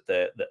Schism, was that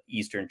the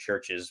Eastern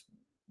churches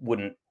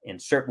wouldn't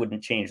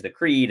change the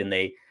creed, and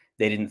they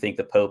didn't think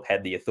the Pope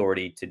had the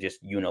authority to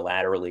just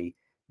unilaterally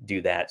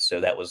do that. So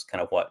that was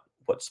kind of what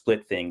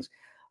split things.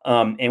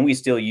 And we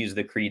still use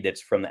the creed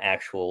that's from the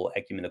actual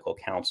ecumenical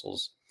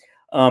councils.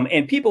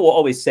 And people will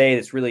always say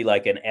it's really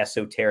like an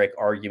esoteric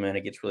argument.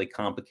 It gets really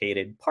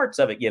complicated. Parts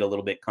of it get a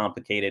little bit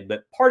complicated,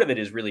 but part of it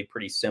is really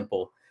pretty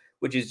simple,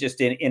 which is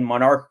just in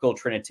monarchical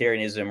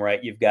Trinitarianism,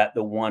 right? You've got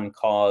the one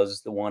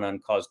cause, the one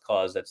uncaused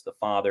cause, that's the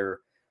Father.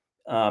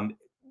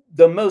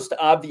 The most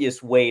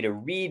obvious way to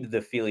read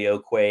the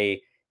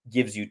Filioque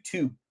gives you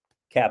two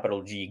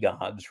capital G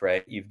gods,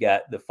 right? You've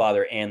got the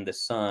Father and the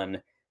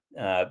Son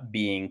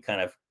being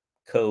kind of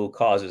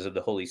co-causes of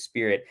the Holy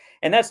Spirit,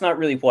 and that's not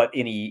really what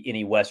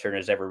any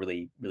Westerners ever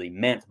really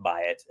meant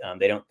by it.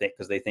 They don't think,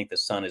 because they think the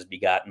Son is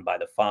begotten by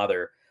the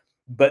Father.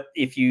 But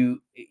if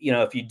you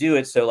do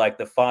it so, like,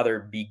 the Father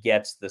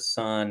begets the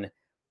Son,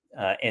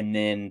 and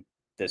then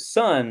the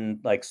Son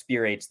like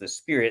spirates the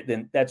Spirit,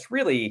 then that's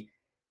really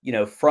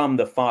from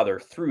the Father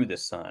through the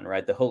Son,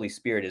 right? The Holy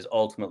Spirit is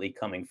ultimately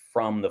coming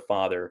from the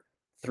Father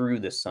through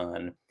the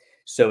Son,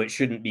 so it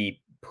shouldn't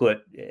be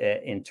put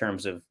in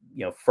terms of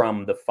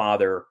from the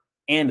Father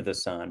and the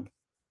Son.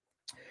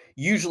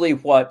 Usually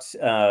what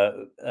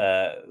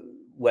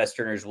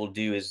Westerners will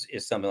do is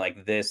something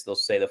like this. They'll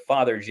say the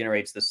Father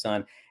generates the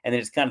Son, and then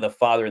it's kind of the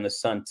Father and the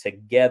Son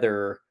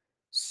together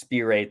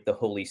spirate the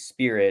Holy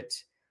Spirit.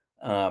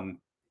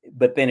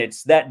 But then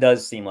that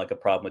does seem like a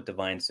problem with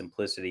divine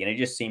simplicity. And it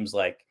just seems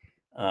like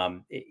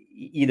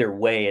either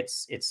way,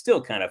 it's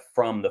still kind of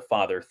from the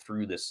Father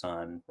through the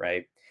Son,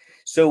 right?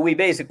 So we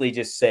basically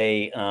just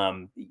say,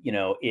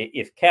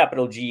 if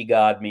capital G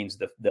God means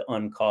the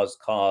uncaused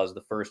cause,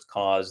 the first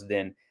cause,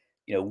 then,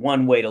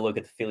 one way to look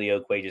at the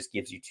Filioque just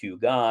gives you two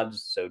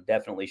gods. So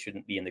definitely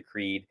shouldn't be in the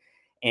creed.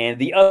 And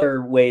the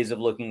other ways of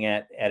looking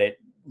at it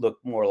look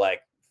more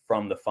like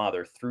from the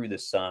Father through the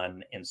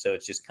Son. And so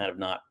it's just kind of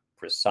not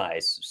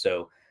precise.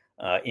 So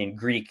in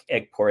Greek,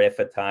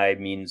 ekporephatai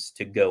means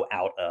to go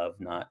out of,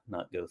 not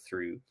go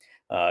through.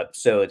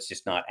 So it's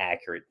just not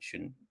accurate.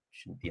 Shouldn't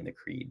be in the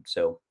creed.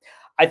 So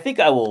I think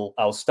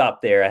I'll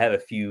stop there. I have a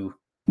few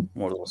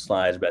more little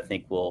slides, but I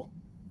think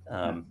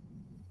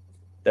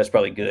that's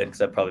probably good,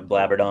 because I probably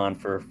blabbered on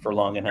for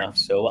long enough.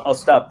 So I'll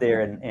stop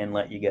there and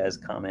let you guys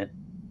comment.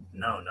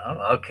 No.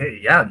 Okay.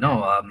 Yeah,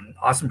 no.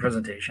 Awesome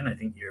presentation. I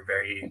think you're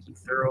very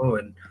thorough,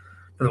 and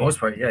for the most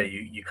part, yeah,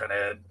 you kind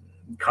of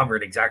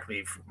covered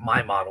exactly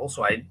my model.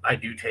 So I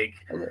do take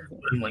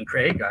William Lane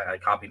Craig. I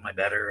copied my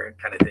better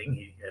kind of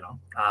thing,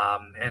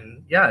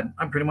 and yeah,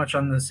 I'm pretty much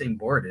on the same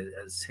board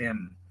as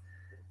him.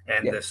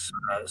 And this,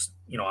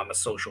 I'm a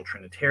social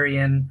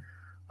Trinitarian.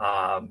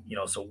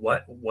 So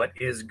what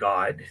is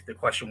God? The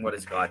question, what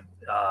is God?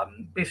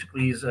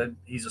 Basically,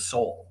 he's a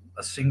soul,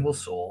 a single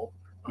soul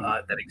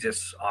that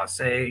exists a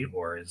se,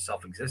 or is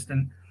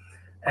self-existent,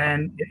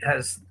 and it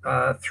has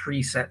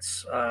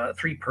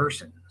three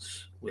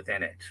persons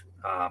within it.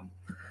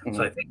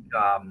 So I think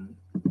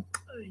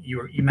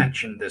you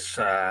mentioned this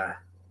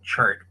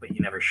chart, but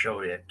you never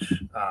showed it. So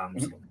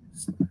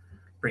let's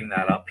bring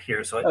that up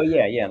here. So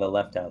the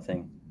left out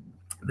thing.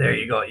 There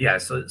you go. Yeah.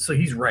 So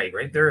he's right.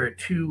 There are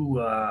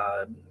two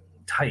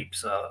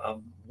types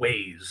of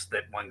ways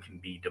that one can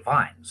be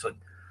divine. So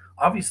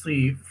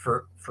obviously,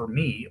 for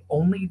me,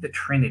 only the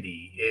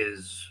Trinity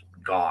is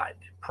God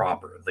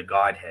proper. The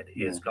Godhead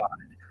is God.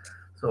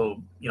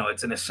 So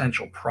it's an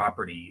essential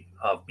property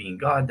of being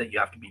God that you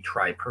have to be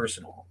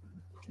tripersonal.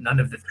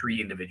 None of the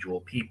three individual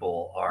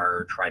people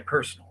are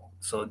tripersonal.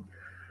 So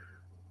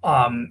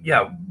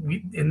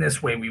in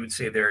this way, we would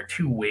say there are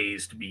two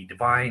ways to be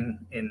divine,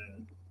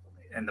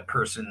 and the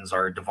persons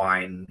are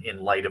divine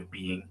in light of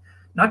being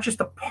not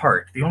just a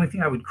part. The only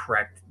thing I would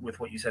correct with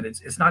what you said,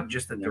 it's not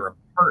just that they're a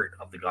part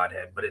of the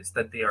Godhead, but it's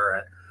that they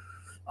are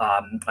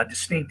a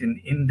distinct and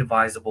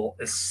indivisible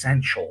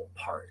essential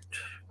part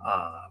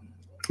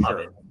of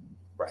it.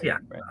 Right. Yeah.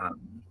 Right.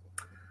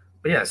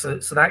 But yeah, so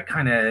that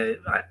kind of,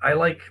 I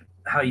like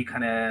how you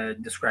kind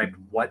of described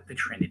what the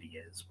Trinity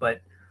is.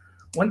 But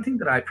one thing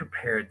that I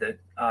prepared that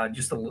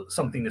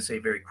something to say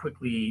very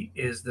quickly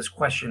is this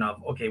question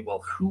of, okay,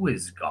 well, who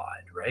is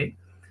God, right?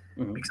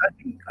 Mm-hmm. Because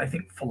I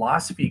think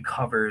philosophy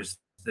covers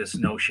this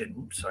notion.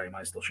 Oops, sorry, am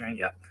I still sharing?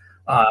 Yeah.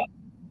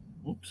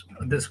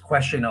 This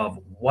question of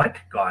what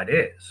God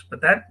is,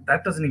 but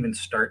that doesn't even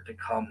start to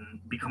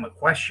become a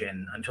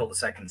question until the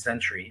 2nd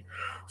century,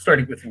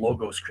 starting with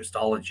Logos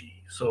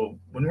Christology. So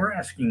when we're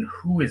asking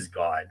who is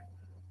God,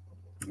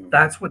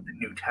 that's what the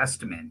New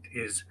Testament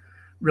is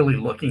really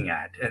looking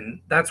at. And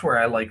that's where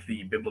I like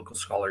the biblical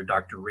scholar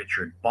Dr.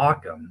 Richard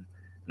Bauckham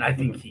And I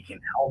think he can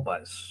help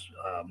us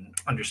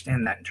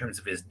understand that in terms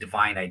of his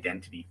divine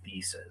identity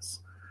thesis.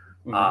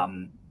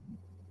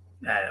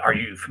 Are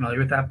you familiar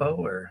with that, Beau?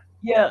 Or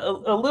Yeah,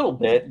 a little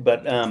bit,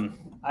 but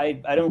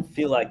I don't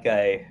feel like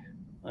I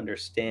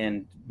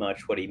understand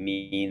much what he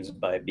means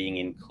by being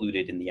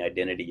included in the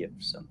identity of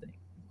something.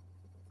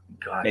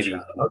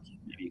 gotcha.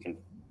 Maybe you can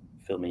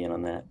fill me in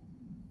on that.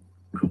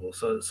 Cool.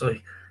 So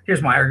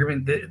here's my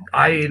argument.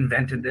 I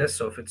invented this,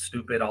 so if it's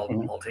stupid,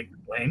 I'll take the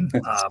blame.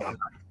 I'm not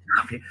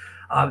happy.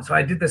 So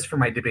I did this for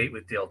my debate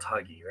with Dale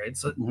Tuggy, right?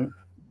 So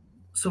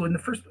in the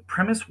first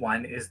premise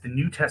one is the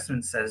New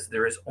Testament says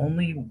there is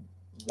only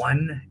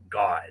one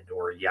God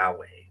or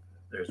Yahweh.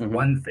 There's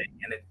one thing,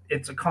 and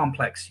it's a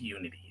complex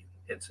unity.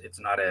 It's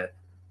not a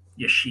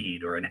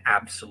yeshid or an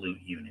absolute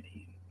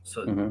unity.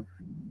 So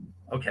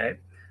okay.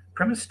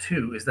 Premise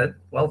two is that,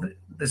 well,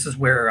 this is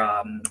where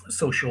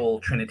social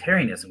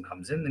Trinitarianism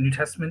comes in. The New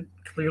Testament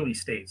clearly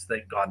states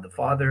that God the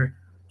Father,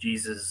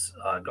 Jesus,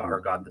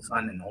 God the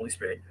Son, and the Holy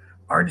Spirit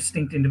are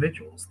distinct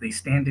individuals. They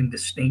stand in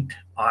distinct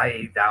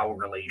I-thou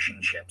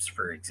relationships,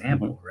 for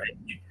example, right?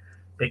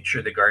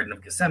 Picture the Garden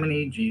of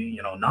Gethsemane,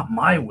 not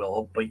my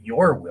will, but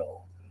your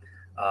will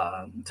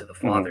to the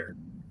Father.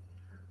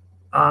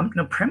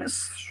 Now,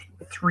 premise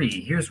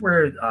three, here's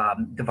where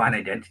divine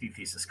identity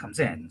thesis comes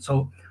in.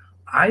 So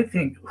I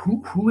think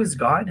who is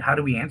God? How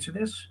do we answer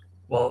this?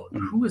 Well,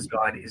 who is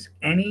God is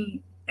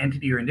any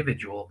entity or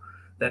individual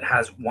that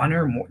has one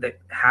or more that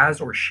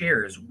has or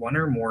shares one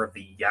or more of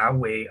the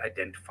Yahweh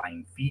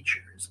identifying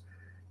features,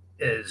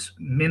 is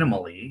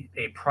minimally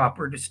a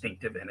proper,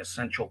 distinctive, and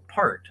essential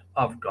part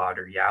of God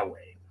or Yahweh.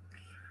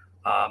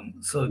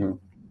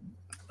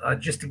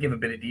 Just to give a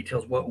bit of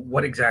details,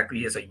 what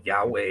exactly is a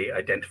Yahweh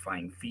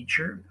identifying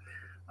feature?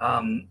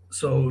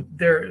 So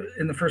there,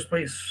 in the first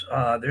place,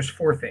 there's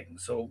four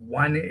things. So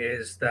one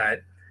is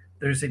that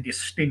there's a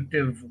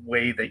distinctive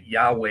way that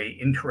Yahweh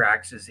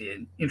interacts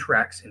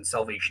in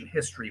salvation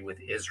history with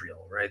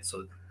Israel, right?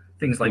 So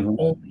things like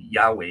only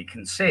Yahweh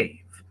can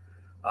save.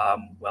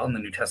 Well, in the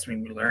New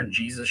Testament, we learn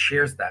Jesus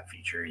shares that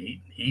feature.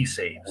 He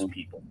saves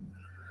people.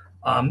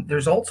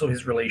 There's also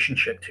his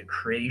relationship to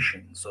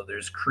creation. So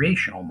there's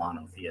creational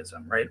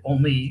monotheism, right?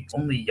 Only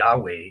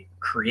Yahweh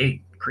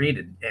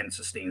created and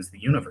sustains the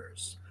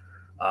universe.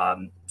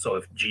 So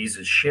if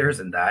Jesus shares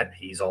in that,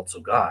 he's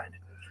also God.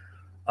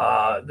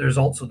 There's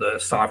also the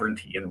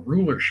sovereignty and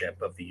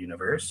rulership of the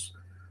universe.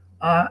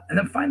 And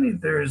then finally,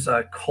 there's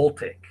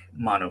cultic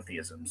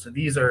monotheism. So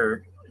these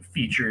are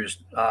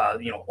features,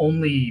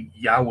 only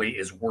Yahweh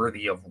is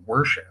worthy of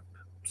worship.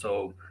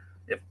 So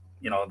if,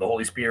 the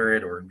Holy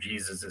Spirit or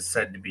Jesus is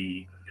said to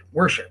be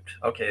worshipped,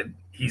 okay,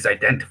 he's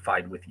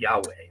identified with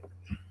Yahweh.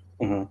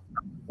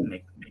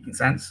 Making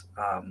sense?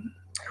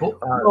 Cool.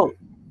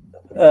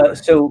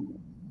 So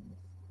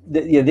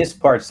this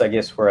part's, I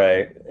guess,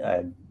 where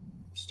I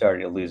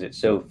started to lose it.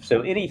 So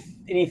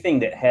anything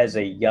that has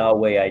a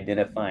Yahweh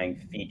identifying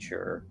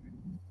feature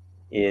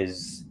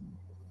is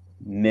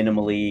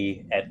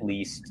minimally at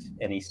least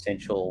an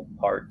essential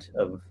part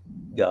of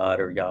God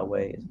or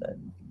Yahweh. Is that?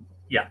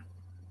 Yeah.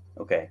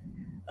 Okay.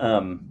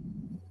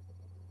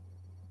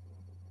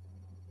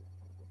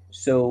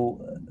 So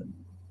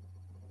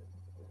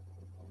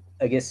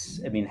I guess,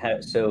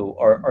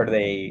 are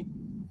they,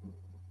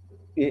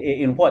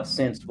 in what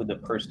sense would the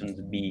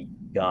persons be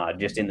God?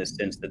 Just in the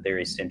sense that they're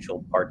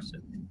essential parts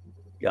of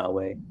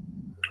Yahweh?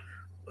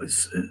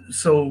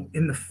 So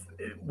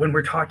when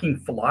we're talking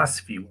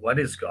philosophy, what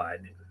is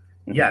God?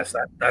 Yes,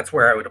 that's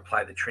where I would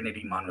apply the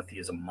Trinity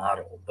Monotheism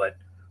model. But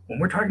when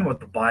we're talking about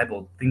the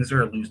Bible, things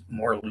are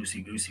more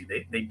loosey-goosey.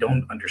 They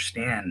don't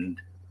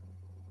understand.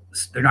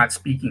 They're not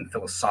speaking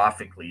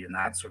philosophically and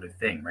that sort of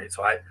thing, right?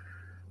 So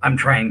I'm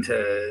trying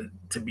to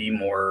be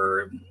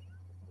more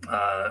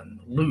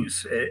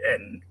loose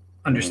and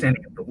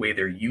understanding of the way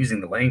they're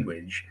using the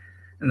language.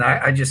 And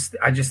I just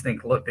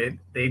think, look,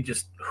 they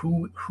just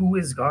who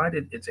is God?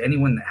 It's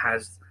anyone that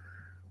has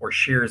or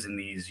shares in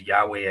these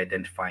Yahweh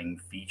identifying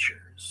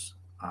features.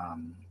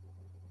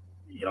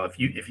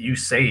 If you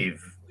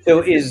save.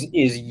 So is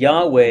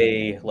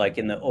Yahweh, like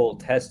in the Old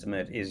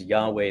Testament, is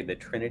Yahweh the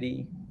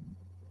Trinity?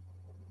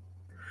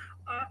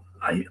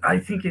 I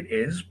think it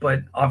is,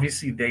 but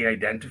obviously they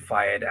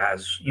identify it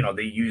as,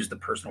 they use the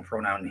personal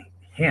pronoun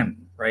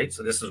him, right?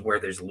 So this is where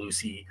there's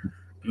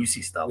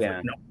loosey-goosey stuff. Yeah.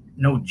 Like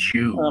no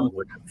Jew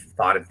would have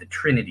thought of the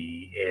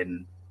Trinity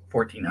in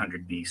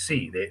 1400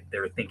 BC. They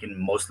were thinking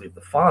mostly of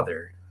the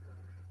Father.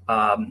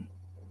 But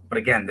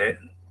again,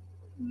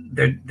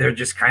 they're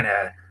just kind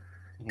of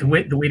the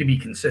way to be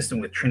consistent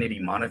with Trinity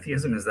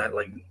monotheism is that,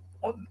 like,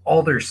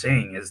 all they're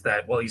saying is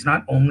that, well, he's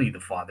not only the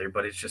Father,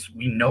 but it's just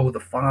we know the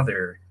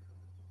Father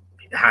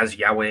has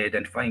Yahweh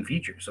identifying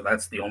features, so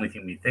that's the only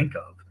thing we think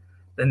of.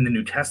 Then the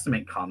New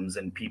Testament comes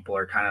and people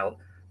are kind of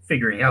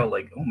figuring out,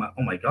 like,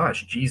 oh my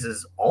gosh,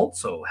 Jesus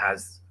also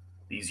has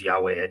these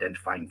Yahweh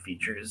identifying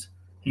features.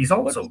 He's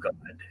also God.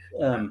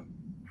 Go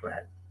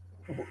ahead.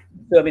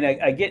 So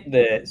I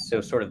get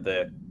sort of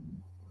the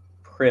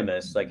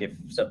premise, like if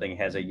something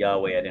has a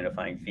Yahweh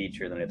identifying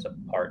feature, then it's a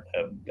part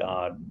of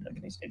God, like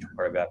an essential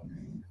part of God.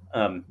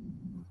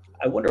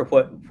 I wonder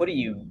what do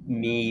you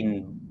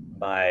mean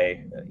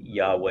by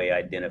Yahweh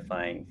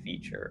identifying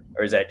feature,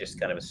 or is that just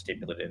kind of a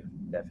stipulative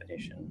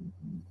definition?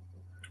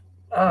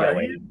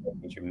 Yahweh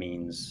feature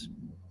means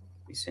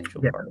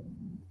essential part of it.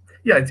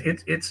 Yeah,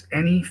 it's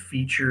any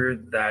feature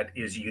that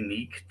is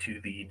unique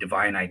to the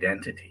divine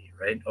identity,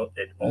 right?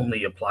 It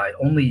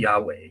only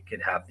Yahweh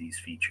could have these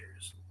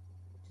features.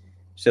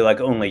 So,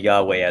 like, only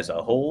Yahweh as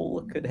a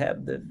whole could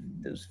have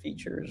those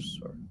features,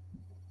 or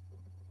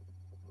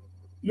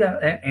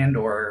yeah, and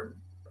or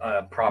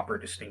a proper,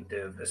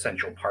 distinctive,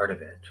 essential part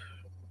of it.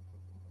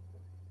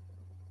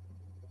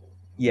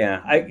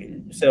 Yeah,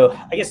 I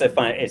guess I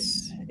find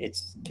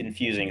it's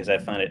confusing because I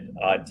find it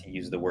odd to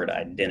use the word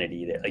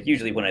identity. That, like,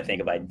 usually when I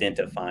think of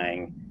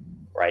identifying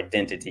or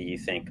identity, you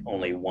think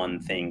only one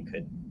thing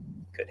could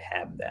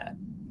have that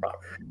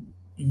property.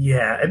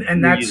 Yeah, and You're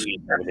that's using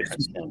it in kind of a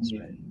different sense,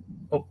 right?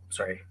 Oh,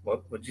 sorry.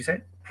 What did you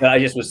say? No, I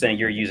just was saying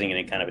you're using it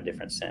in kind of a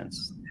different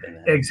sense than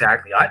that.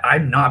 Exactly.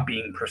 I'm not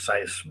being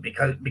precise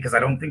because I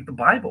don't think the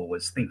Bible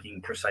was thinking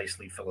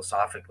precisely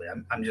philosophically.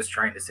 I'm just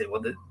trying to say,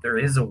 well, there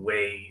is a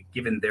way,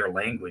 given their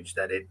language,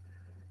 that it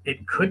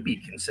could be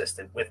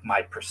consistent with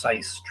my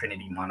precise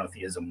Trinity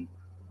monotheism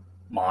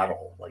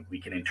model. Like,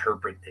 we can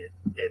interpret it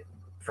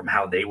from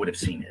how they would have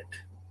seen it.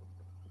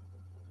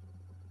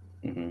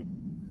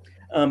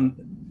 Mm-hmm.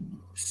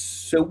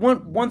 So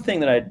one thing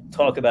that I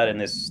talk about in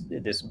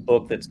this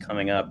book that's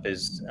coming up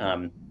is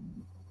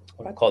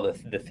what I call the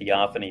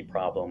theophany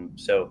problem.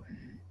 So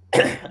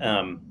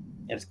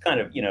it's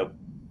kind of,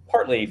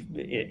 partly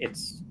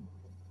it's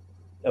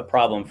a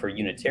problem for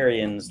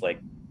Unitarians like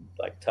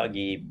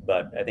Tuggy,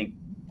 but I think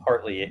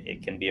partly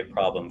it can be a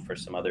problem for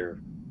some other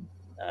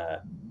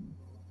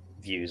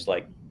views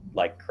like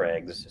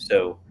Craig's.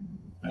 So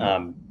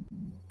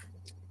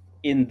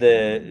in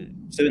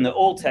the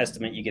Old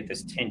Testament, you get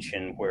this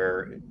tension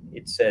where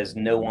it says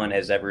no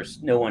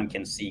one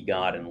can see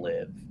God and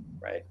live,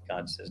 right?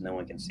 God says no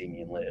one can see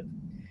me and live.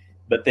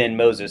 But then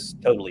Moses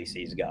totally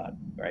sees God,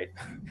 right?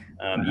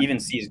 Even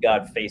sees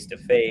God face to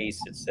face.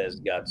 It says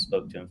God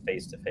spoke to him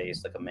face to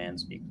face, like a man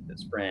speaks with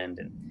his friend.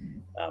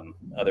 And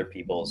other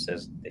people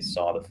says they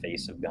saw the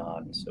face of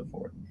God and so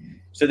forth.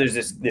 So there's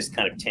this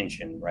kind of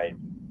tension, right?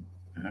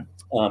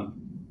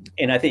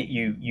 And I think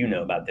you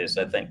know about this.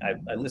 I think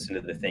I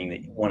listened to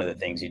one of the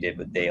things you did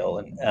with Dale,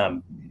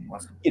 and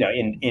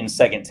in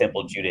Second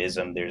Temple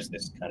Judaism, there's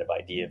this kind of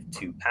idea of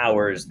two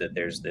powers. That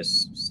there's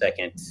this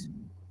second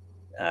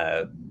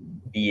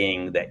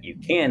being that you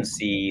can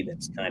see,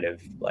 that's kind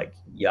of like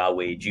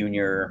Yahweh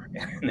Junior,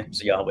 and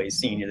there's Yahweh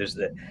Senior. There's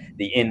the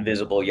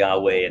invisible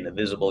Yahweh and the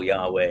visible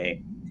Yahweh.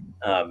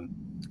 And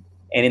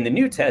in the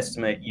New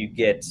Testament, you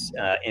get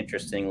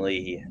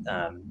interestingly.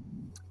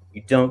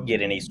 You don't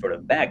get any sort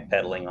of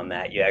backpedaling on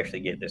that. You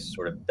actually get this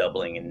sort of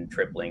doubling and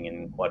tripling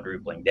and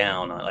quadrupling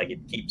down. Like, it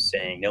keeps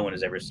saying, no one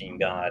has ever seen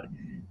God.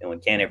 No one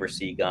can ever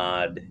see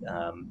God.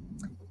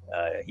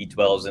 He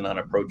dwells in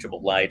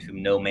unapproachable light,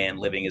 whom no man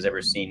living has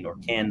ever seen nor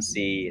can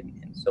see,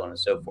 and so on and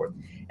so forth.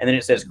 And then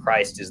it says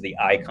Christ is the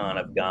icon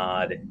of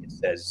God. It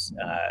says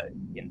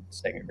in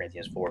 2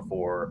 Corinthians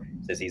 4:4,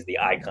 it says he's the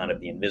icon of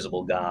the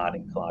invisible God.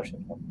 In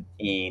Colossians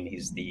 1:15,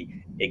 he's the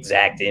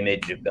exact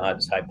image of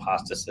God's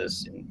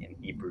hypostasis in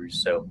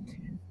Hebrews. So,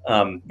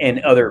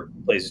 and other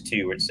places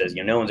too, where it says,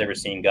 no one's ever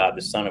seen God.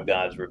 The Son of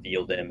God has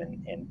revealed him,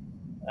 and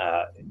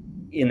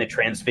in the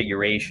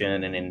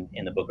Transfiguration and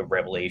in the book of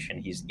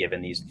Revelation, he's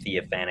given these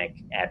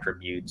theophanic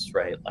attributes,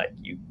 right? Like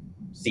you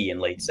see in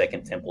late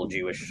Second Temple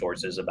Jewish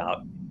sources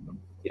about,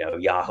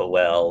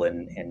 Yahuwah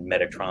and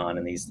Metatron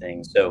and these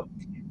things. So,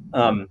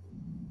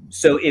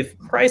 so if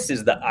Christ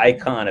is the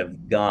icon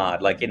of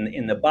God, like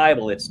in the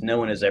Bible, it's no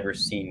one has ever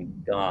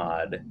seen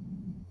God.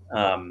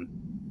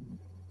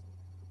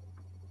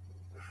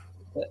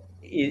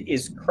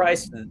 Is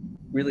Christ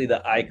really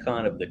the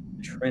icon of the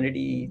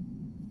Trinity,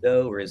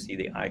 though, or is he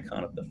the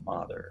icon of the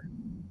Father?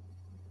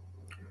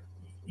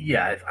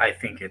 Yeah, I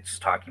think it's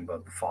talking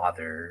about the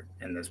Father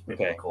in this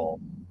biblical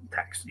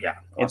text. Yeah.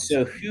 And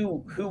so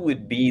who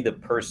would be the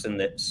person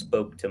that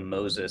spoke to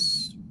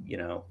Moses,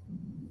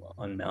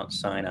 on Mount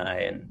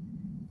Sinai and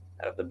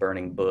out of the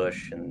burning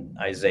bush, and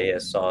Isaiah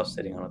saw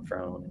sitting on a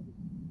throne?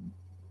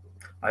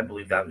 I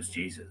believe that was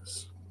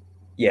Jesus.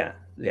 Yeah.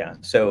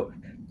 So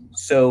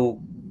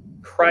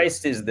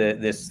Christ is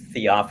this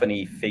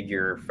theophany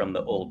figure from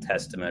the Old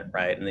Testament,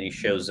 right? And then he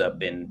shows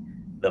up in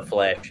the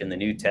flesh in the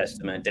New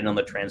Testament, and on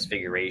the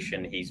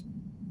Transfiguration, he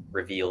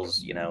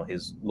reveals,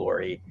 his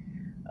glory.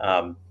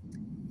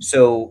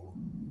 So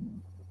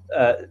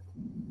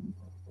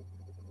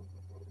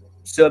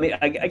I mean,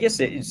 I guess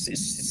it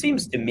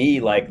seems to me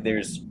like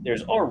there's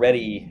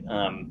already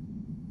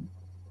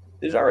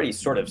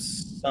sort of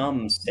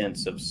some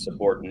sense of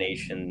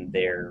subordination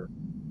there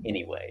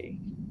anyway,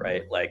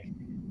 right? Like,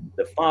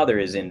 the Father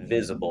is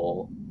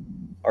invisible,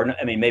 or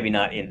I mean, maybe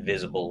not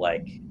invisible,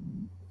 like,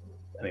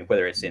 I mean,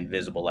 whether it's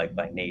invisible like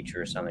by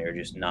nature or something, or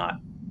just not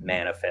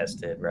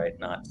manifested, right?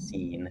 Not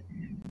seen.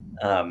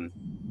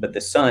 But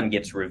the Son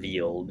gets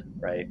revealed,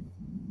 right?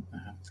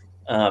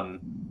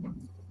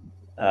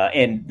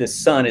 And the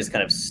Son is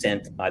kind of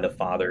sent by the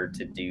Father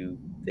to do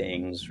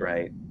things,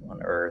 right,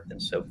 on earth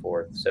and so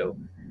forth. So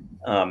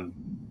it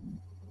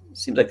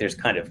seems like there's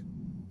got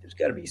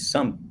to be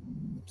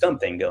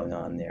something going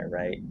on there,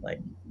 right? Like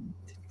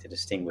to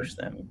distinguish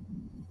them.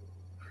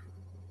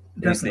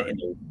 At least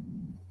Definitely.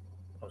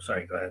 Oh,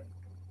 sorry. Go ahead.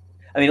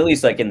 I mean, at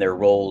least like in their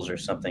roles or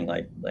something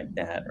like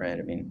that, right?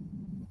 I mean,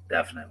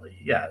 Definitely.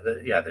 Yeah.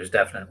 There's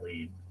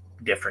definitely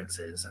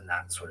differences and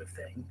that sort of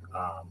thing.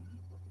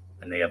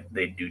 And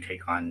they do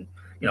take on,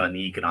 in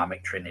the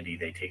economic trinity,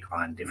 they take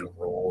on different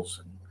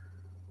roles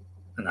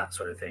and that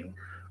sort of thing.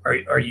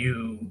 Are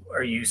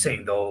you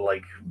saying though,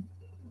 like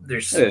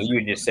there's you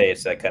would just say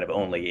it's like kind of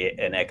only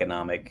an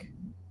economic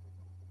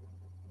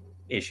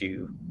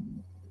issue.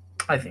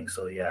 I think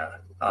so, yeah.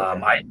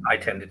 Okay. I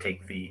tend to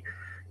take the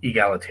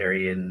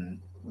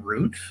egalitarian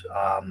route.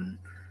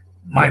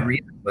 My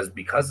reason was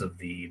because of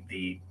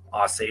the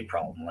Ase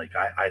problem. Like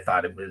I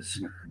thought it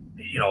was,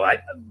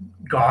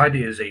 God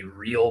is a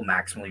real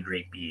maximally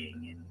great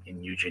being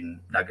in Eugene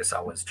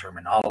Nagasawa's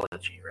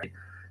terminology, right?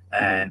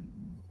 And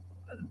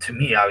to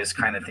me, I was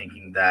kind of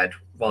thinking that,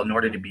 well, in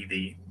order to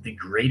be the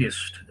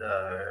greatest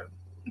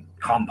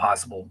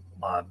possible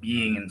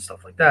being and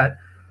stuff like that,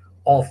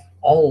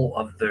 all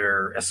of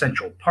their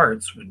essential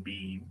parts would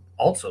be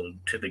also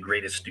to the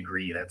greatest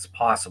degree that's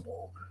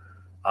possible.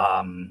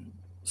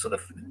 So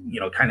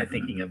kind of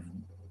thinking of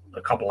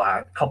a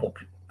couple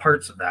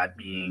parts of that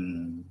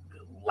being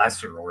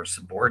lesser or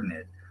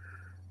subordinate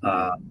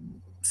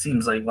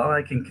seems like, well,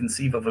 I can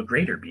conceive of a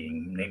greater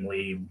being,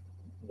 namely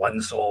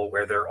one soul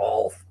where they're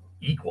all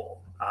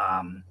equal.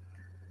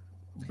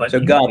 But So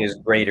God is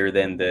greater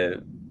than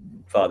the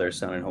Father,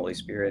 Son, and Holy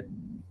Spirit,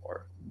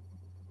 or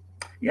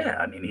yeah,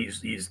 I mean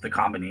he's the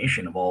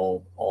combination of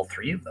all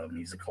three of them.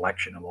 He's a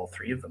collection of all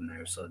three of them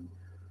there. So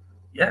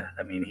yeah,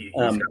 I mean he's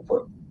got.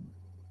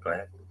 Go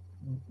ahead.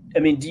 I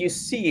mean, do you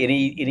see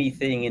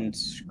anything in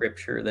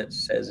Scripture that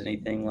says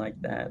anything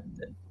like that?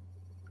 That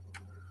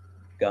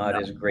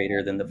God is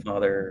greater than the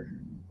Father?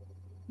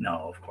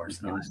 No, of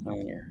course not.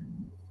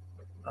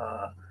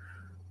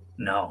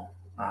 No,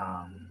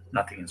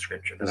 nothing in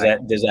Scripture. Does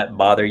that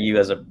bother you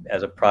as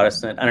a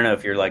Protestant? I don't know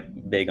if you're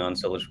like big on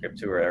sola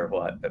scriptura or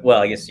what, but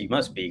well, I guess you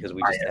must be because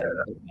we just had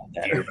about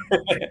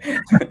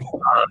that.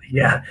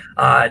 Yeah,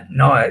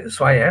 no,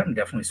 so I am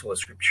definitely sola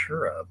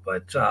scriptura,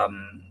 but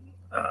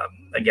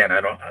again,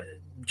 I don't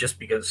just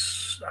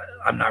because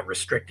I'm not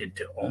restricted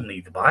to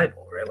only the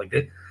Bible, right?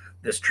 Like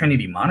this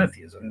Trinity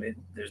monotheism,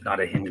 there's not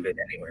a hint of it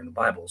anywhere in the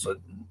Bible. So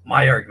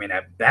my argument,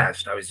 at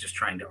best, I was just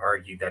trying to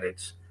argue that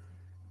it's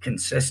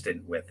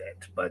consistent with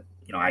it, but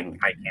I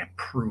can't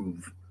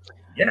prove.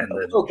 Yeah.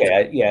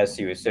 Okay. I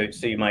see.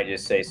 So you might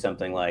just say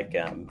something like,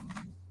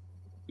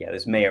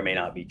 this may or may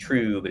not be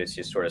true, but it's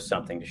just sort of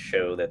something to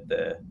show that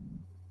the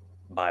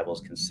Bible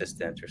is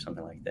consistent or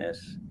something like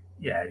this.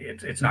 Yeah,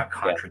 it's not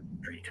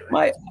contradictory to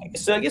it.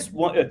 So I guess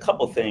a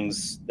couple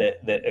things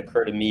that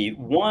occur to me.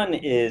 One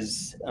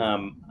is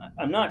I'm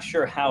not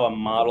sure how a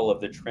model of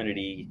the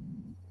Trinity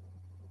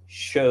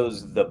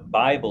shows the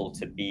Bible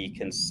to be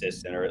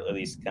consistent, or at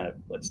least kind of,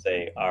 let's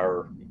say,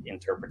 our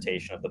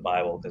interpretation of the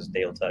Bible, because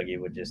Dale Tuggy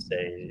would just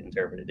say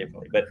interpret it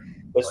differently. But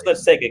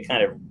let's take a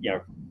kind of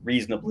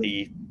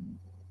reasonably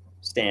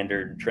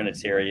standard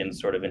Trinitarian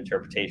sort of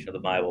interpretation of the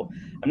Bible.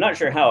 I'm not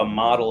sure how a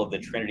model of the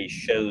Trinity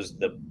shows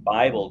the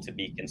Bible to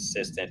be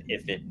consistent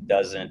if it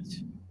doesn't,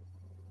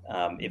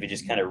 if it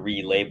just kind of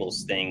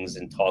relabels things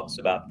and talks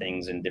about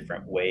things in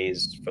different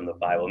ways from the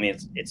Bible. I mean,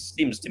 it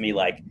seems to me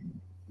like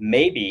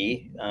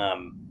maybe,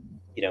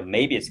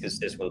 maybe it's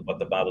consistent with what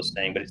the Bible is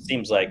saying, but it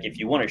seems like if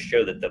you want to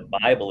show that the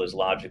Bible is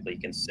logically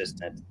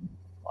consistent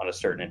on a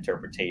certain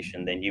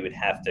interpretation, then you would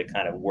have to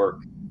kind of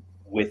work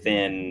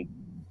within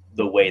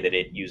the way that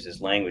it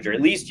uses language, or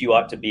at least you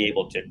ought to be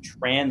able to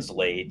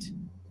translate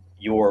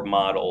your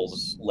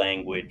model's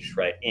language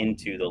right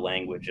into the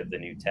language of the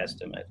New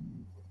Testament.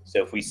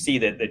 So if we see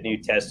that the New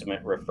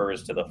Testament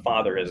refers to the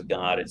Father as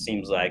God, it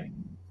seems like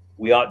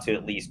we ought to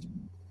at least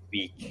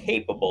be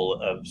capable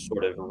of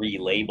sort of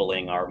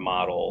relabeling our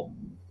model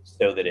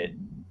so that it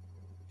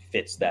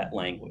fits that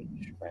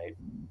language, right?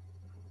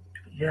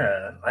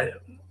 Yeah,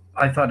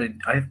 I thought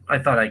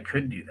I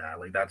could do that.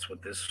 Like that's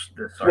what this.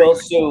 Well,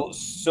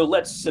 so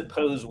let's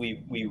suppose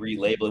we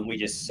relabel and we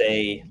just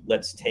say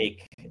let's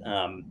take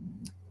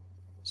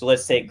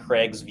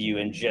Craig's view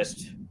and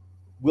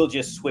we'll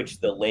just switch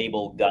the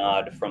label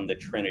God from the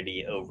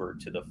Trinity over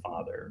to the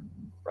Father,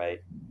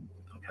 right?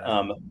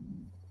 Okay.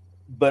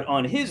 But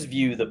on his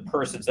view, the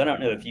persons, I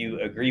don't know if you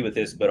agree with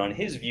this, but on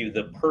his view,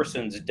 the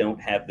persons don't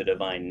have the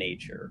divine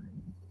nature.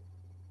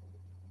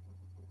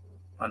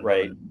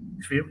 Right?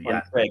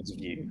 On Craig's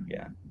view,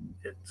 yeah.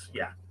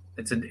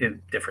 It's a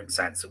different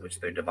sense in which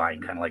they're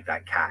divine, kind of like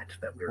that cat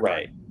that we were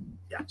right.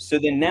 Yeah. So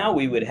then now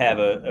we would have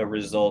a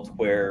result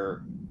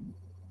where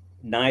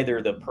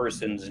neither the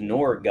persons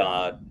nor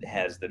God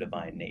has the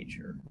divine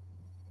nature.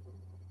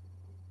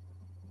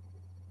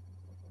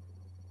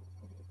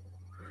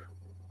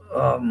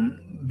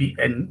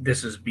 And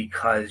this is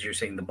because you're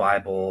saying the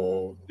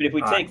Bible. But if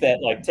we take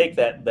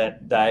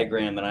that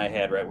diagram that I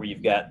had, right, where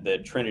you've got the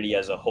Trinity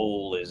as a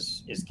whole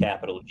is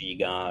capital G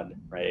God,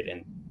 right,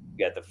 and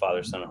you got the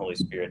Father, Son, and Holy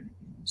Spirit.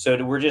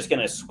 So we're just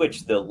going to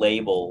switch the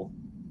label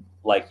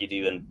like you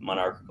do in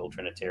monarchical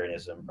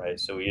Trinitarianism, right?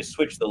 So we just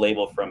switch the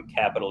label from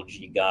capital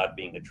G God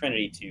being the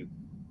Trinity to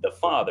the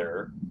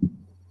Father.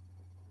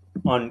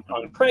 On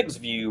Craig's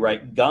view,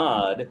 right,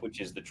 God, which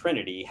is the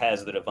Trinity,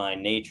 has the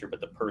divine nature, but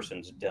the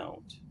persons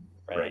don't,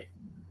 right?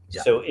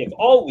 Yeah. So if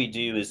all we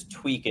do is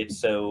tweak it,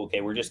 so,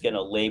 okay, we're just going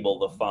to label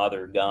the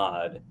Father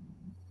God,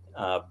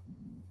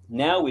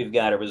 now we've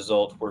got a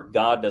result where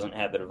God doesn't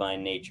have the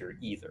divine nature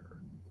either.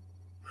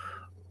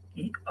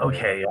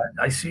 Okay,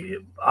 I see.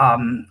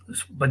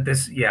 But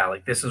this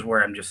is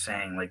where I'm just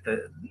saying, like,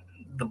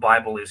 the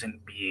Bible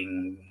isn't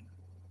being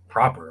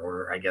proper,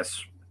 or I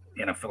guess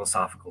in a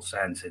philosophical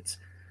sense,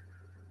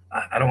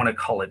 I don't want to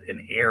call it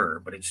an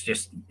error, but it's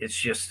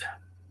just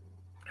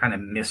kind of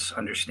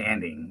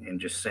misunderstanding, and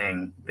just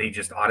saying they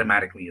just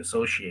automatically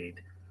associate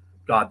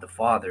God the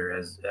Father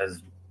as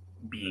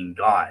being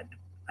God,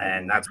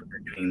 and that's what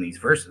they're doing in these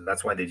verses.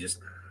 That's why they just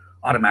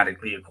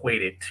automatically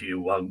equate it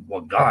to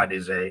well, God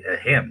is a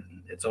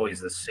him. It's always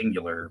the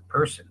singular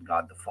person,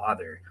 God the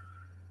Father.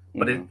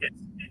 But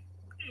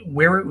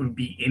where it would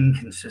be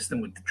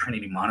inconsistent with the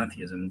Trinity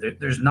monotheism,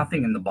 there's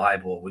nothing in the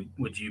Bible.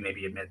 Would you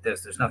maybe admit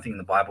this? There's nothing in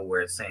the Bible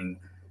where it's saying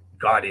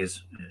God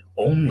is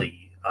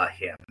only a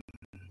him.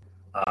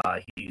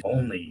 He's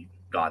only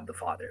God the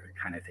Father,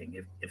 kind of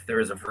thing. If there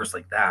is a verse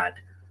like that,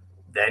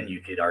 then you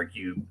could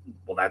argue,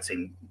 well, that's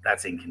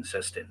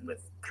inconsistent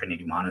with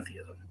Trinity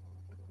monotheism.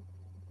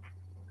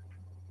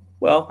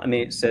 Well, I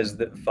mean, it says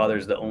that Father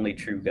is the only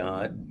true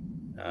God.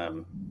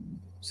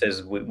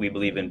 Says we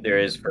believe in there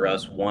is for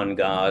us one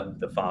God,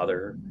 the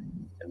Father,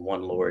 and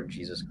one Lord,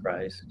 Jesus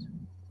Christ.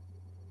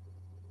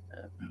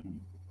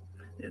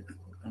 There's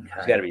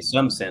got to be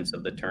some sense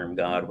of the term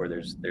God where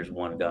there's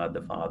one God,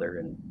 the Father,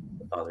 and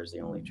the Father is the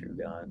only true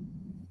God.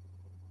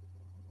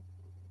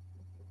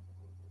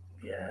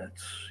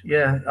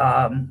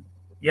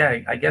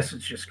 I guess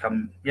it's just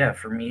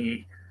for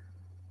me,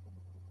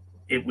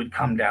 it would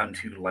come down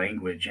to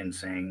language and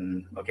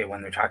saying, okay,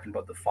 when they're talking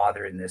about the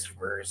Father in this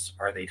verse,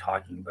 are they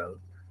talking about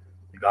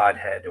the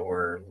Godhead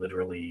or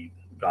literally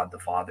God the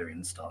Father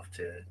and stuff,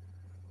 to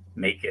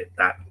make it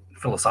that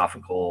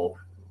philosophical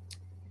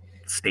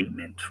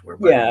statement?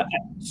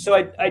 So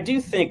I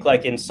do think,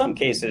 like, in some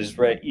cases,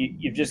 right,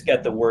 you've just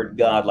got the word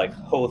God, like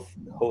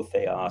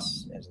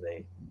hotheos, as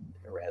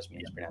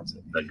Erasmus pronounce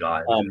it. The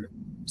God.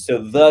 So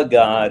the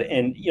God,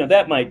 and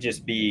that might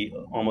just be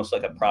almost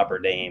like a proper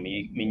name.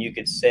 You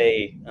could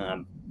say,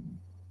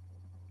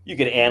 you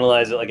could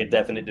analyze it like a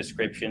definite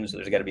description. So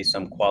there's got to be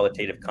some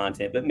qualitative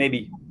content, but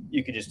maybe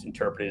you could just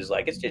interpret it as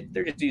like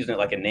they're just using it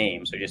like a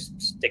name. So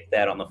just stick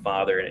that on the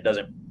Father, and it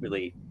doesn't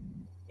really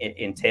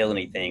entail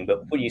anything.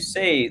 But when you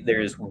say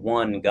there's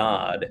one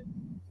God,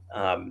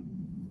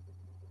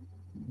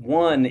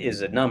 one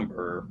is a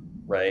number,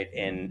 right?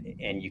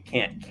 And you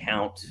can't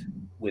count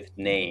with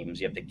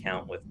names. You have to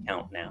count with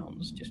count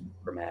nouns, just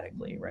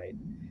grammatically, right?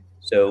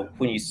 So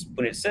when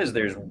it says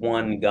there's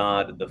one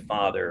God, the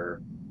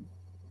Father,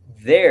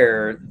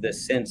 the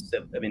sense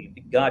of,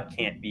 God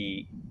can't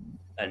be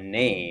a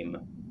name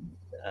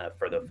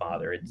for the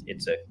Father.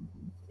 It's a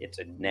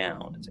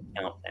noun. It's a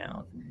count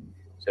noun.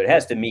 So it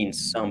has to mean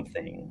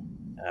something.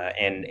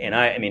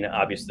 And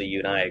obviously you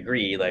and I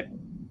agree. Like,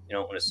 you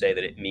don't want to say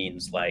that it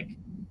means like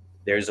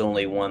there's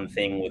only one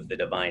thing with the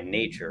divine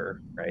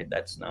nature, right?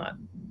 That's not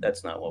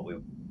what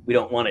we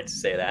don't want it to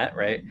say that,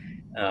 right?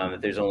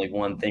 That there's only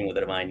one thing with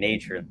the divine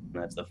nature, and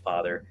that's the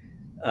Father.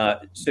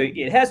 So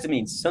it has to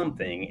mean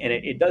something, and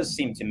it does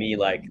seem to me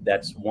like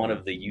that's one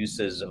of the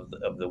uses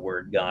of the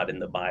word God in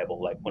the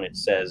Bible. Like when it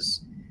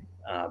says,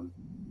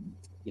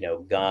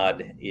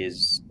 God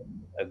is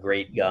a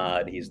great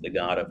God, He's the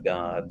God of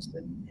gods,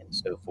 and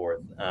so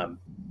forth.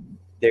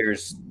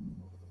 There's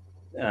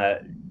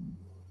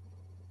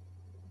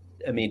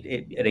and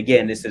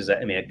again, this is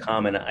a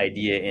common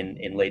idea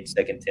in late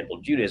Second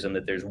Temple Judaism,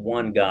 that there's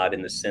one God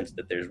in the sense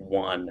that there's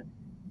one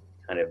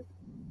kind of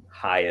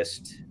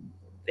highest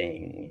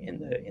thing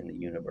in the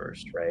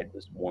universe, right?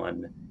 There's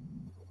one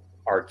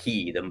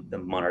archy, the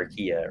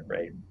monarchia,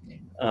 right?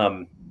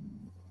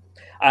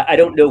 I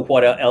don't know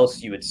what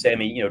else you would say.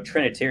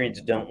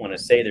 Trinitarians don't want to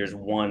say there's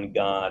one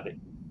God,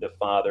 the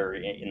Father,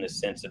 in the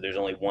sense that there's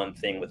only one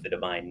thing with the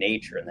divine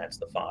nature, and that's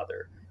the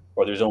Father,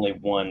 or there's only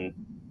one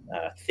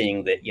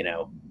thing that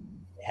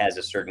has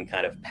a certain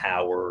kind of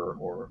power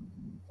or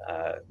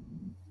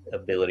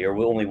ability, or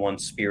only one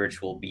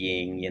spiritual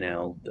being,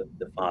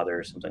 the Father,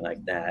 or something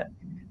like that.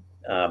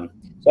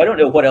 So I don't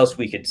know what else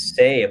we could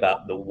say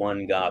about the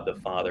one God, the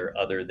Father,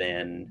 other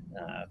than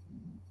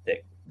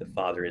that the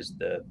Father is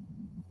the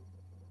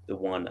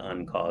one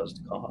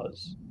uncaused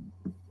cause.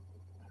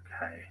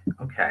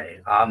 Okay.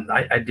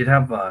 I did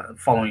have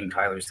following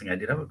Tyler's thing. I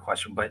did have a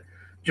question, but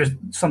just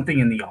something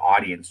in the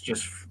audience,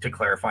 just to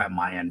clarify on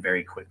my end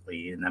very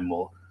quickly, and then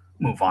we'll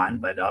move on.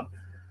 But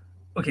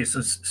okay,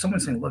 so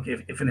someone's saying, look,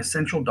 if an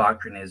essential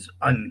doctrine is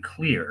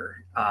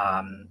unclear,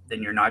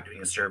 then you're not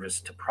doing a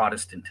service to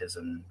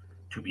Protestantism,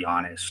 to be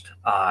honest.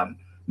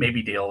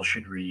 Maybe Dale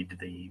should read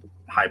the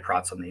High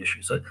Prots on the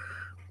issue. So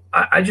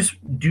I just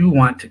do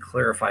want to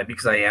clarify,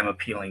 because I am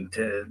appealing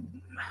to,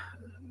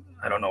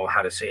 I don't know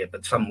how to say it,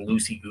 but some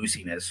loosey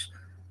goosiness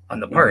on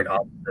the part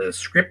of the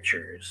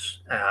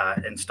scriptures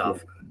and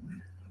stuff.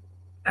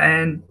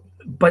 And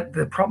but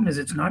the problem is,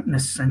 it's not an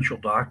essential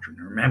doctrine.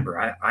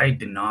 Remember, I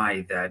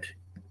deny that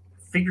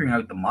figuring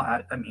out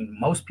I mean,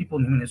 most people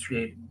in human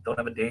history don't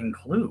have a dang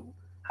clue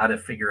how to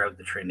figure out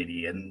the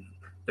Trinity, and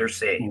they're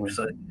saved.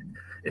 So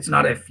it's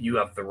not if you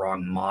have the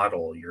wrong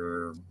model,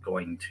 you're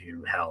going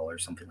to hell or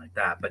something like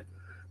that. But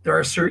there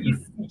are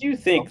certain. Do you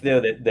think,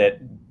 though,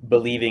 that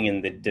believing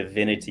in the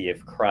divinity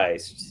of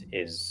Christ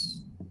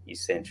is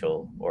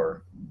essential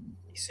or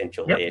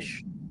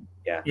essential-ish?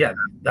 Yep. Yeah,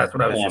 that's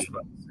what I was just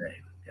about to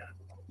say.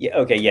 Yeah.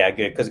 Okay. Yeah.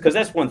 Good. Because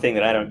that's one thing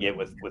that I don't get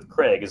with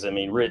Craig is, I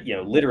mean,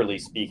 literally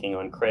speaking,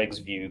 on Craig's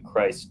view,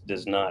 Christ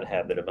does not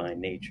have the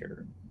divine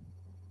nature.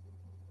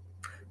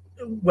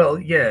 Well,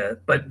 yeah,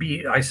 but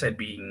I said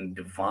being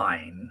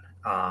divine.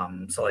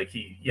 So like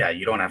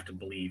you don't have to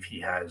believe he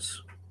has.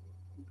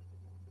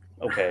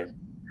 Okay.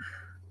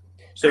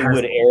 So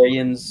would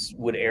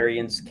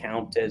Arians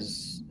count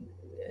as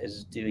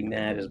doing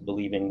that, as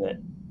believing that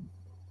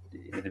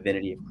the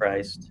divinity of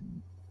Christ?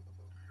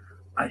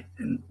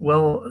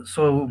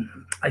 So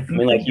I think, I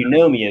mean, like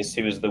Eunomius,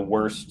 who is the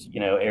worst,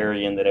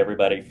 Arian that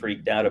everybody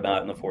freaked out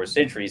about in the 4th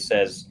century,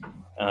 says,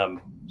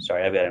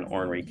 sorry, I've got an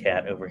ornery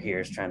cat over here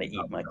is trying to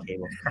eat my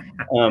cable.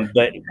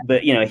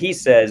 But he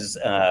says,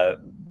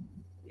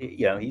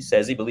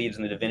 he believes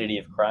in the divinity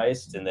of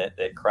Christ, and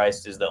that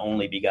Christ is the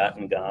only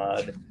begotten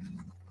God.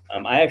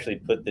 I actually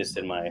put this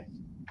in my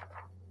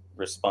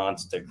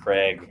response to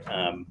Craig.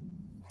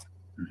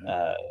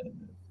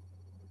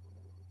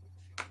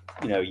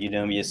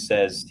 Eunomius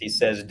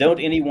says, "Don't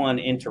anyone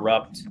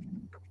interrupt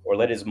or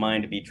let his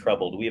mind be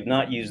troubled. We have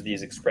not used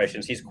these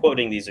expressions." He's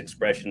quoting these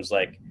expressions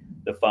like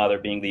the Father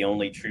being the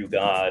only true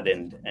God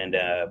and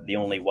the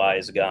only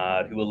wise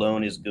God, who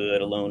alone is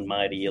good, alone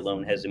mighty,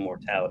 alone has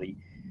immortality.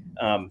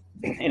 And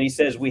he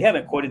says, we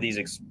haven't quoted these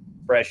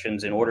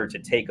expressions in order to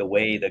take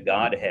away the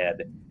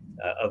Godhead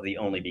of the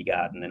only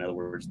begotten. In other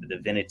words, the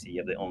divinity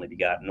of the only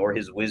begotten, or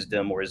his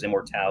wisdom, or his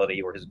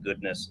immortality, or his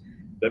goodness,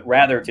 but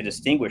rather to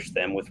distinguish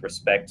them with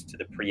respect to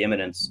the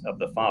preeminence of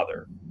the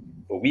Father.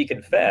 For we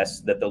confess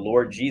that the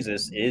Lord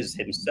Jesus is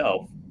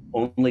himself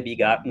only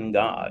begotten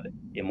God,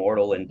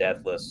 immortal and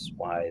deathless,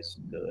 wise,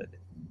 good,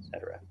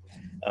 etc.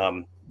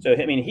 So,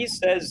 I mean, he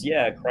says,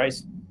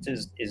 Christ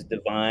is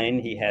divine.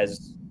 He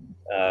has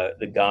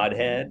the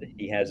Godhead.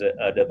 He has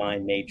a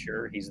divine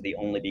nature. He's the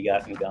only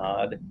begotten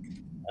God.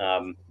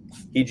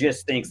 He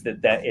just thinks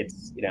that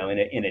it's,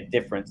 in a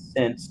different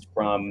sense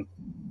from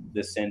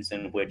the sense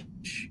in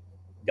which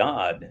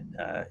God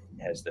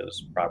has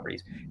those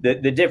properties.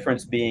 The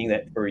difference being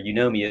that for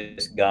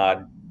Eunomius,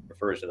 God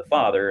refers to the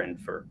Father, and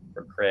for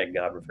Craig,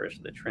 God refers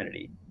to the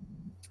Trinity.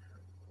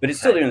 But it's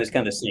still doing this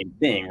kind of the same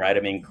thing, right? I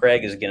mean,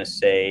 Craig's just going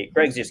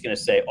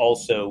to say,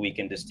 also we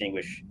can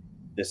distinguish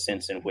the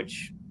sense in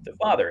which the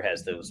Father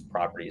has those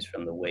properties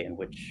from the way in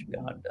which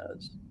God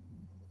does.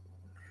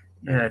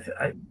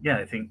 I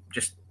think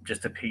just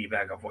to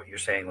piggyback off what you're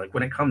saying, like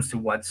when it comes to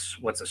what's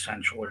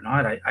essential or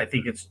not, I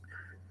think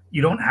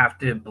you don't have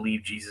to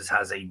believe Jesus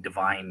has a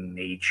divine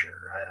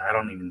nature. I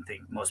don't even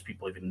think most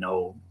people even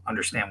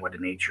understand what a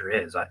nature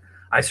is.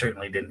 I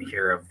certainly didn't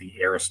hear of the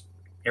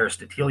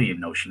Aristotelian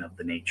notion of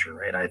the nature,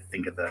 right? I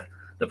think of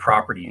the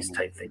properties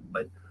type thing,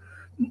 but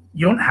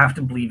you don't have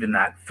to believe in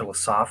that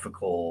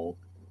philosophical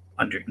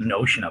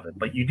notion of it.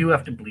 But you do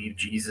have to believe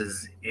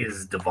Jesus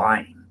is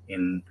divine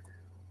in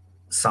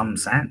some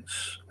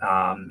sense,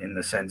 in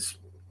the sense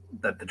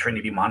that the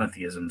Trinity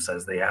Monotheism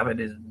says they have it.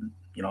 Is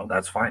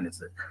that's fine.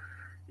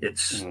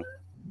 It's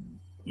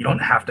you don't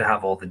have to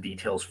have all the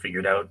details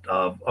figured out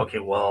of, okay,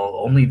 well,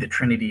 only the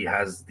Trinity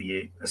has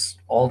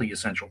all the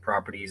essential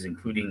properties,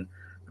 including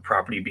the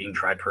property being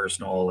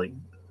tripersonal. Like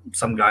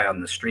some guy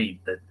on the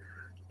street that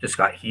just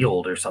got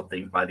healed or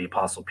something by the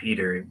Apostle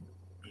Peter,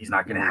 he's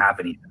not going to have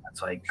any of that.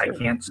 So I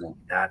can't see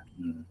that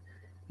being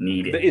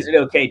needed. But is it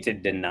okay to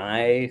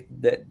deny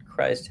that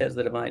Christ has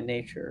the divine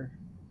nature?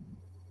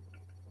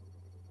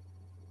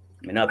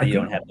 I mean, not that you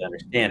don't have to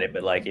understand it,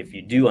 but like if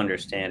you do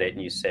understand it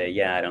and you say,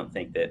 I don't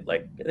think that,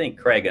 like, I think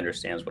Craig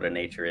understands what a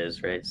nature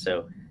is, right?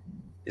 So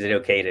is it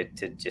okay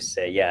to just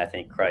say, I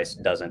think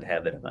Christ doesn't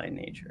have the divine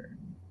nature?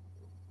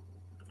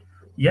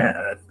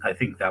 Yeah, I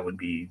think that would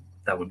be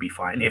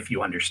fine if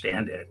you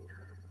understand it,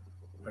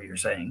 what you're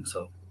saying.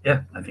 So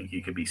yeah, I think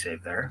you could be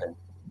saved there.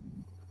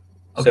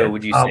 Okay. So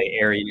would you say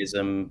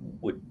Arianism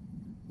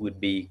would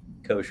be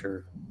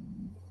kosher?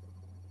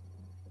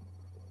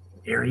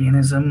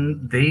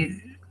 Arianism,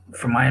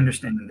 from my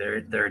understanding,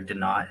 they're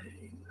denying.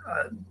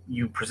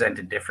 You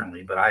presented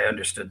differently, but I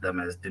understood them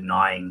as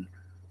denying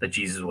that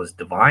Jesus was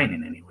divine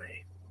in any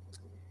way.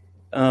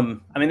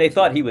 I mean, they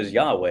thought he was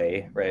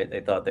Yahweh, right?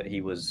 They thought that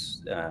he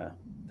was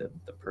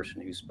the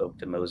person who spoke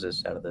to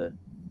Moses out of the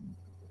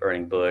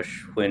burning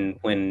bush.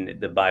 When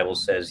the Bible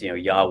says,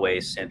 Yahweh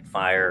sent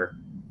fire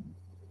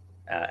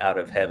out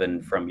of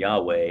heaven from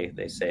Yahweh,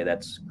 they say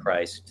that's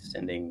Christ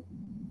sending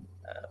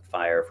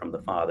fire from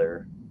the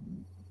Father.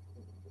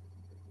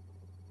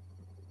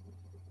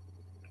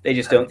 They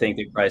just don't think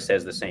that Christ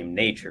has the same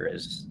nature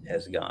as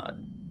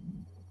God.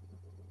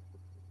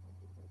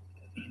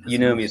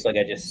 Eunomius, like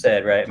I just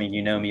said, right? I mean,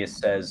 Eunomius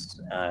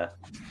says,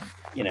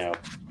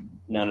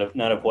 none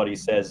of what he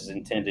says is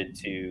intended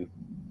to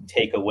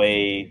take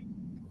away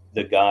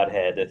the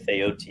Godhead, the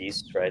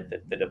theotes, right?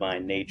 The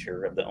divine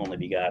nature of the only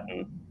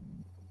begotten.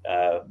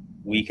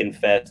 We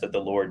confess that the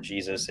Lord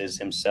Jesus is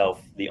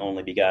himself the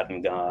only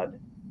begotten God.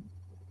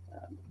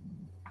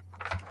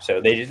 So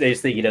they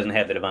just think he doesn't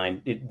have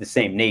the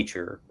same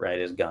nature, right,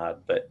 as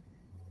God. But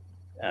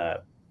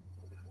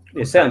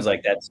it sounds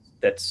like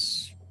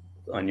that's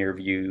on your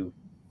view,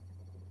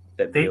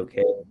 that'd be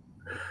okay.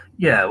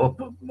 Yeah,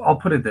 well, I'll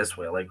put it this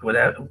way: like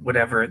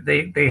whatever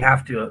they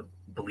have to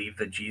believe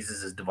that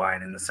Jesus is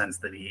divine in the sense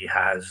that he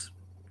has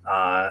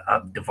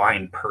a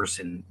divine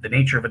person, the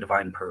nature of a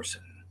divine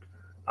person,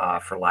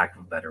 for lack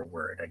of a better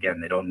word.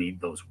 Again, they don't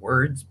need those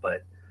words,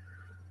 but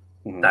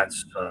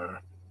that's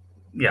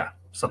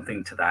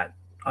something to that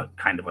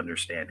kind of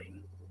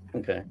understanding.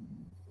 Okay.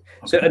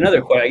 So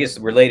another question, I guess,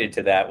 related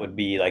to that would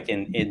be like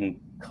in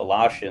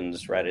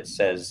Colossians, right? It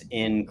says,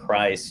 "In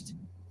Christ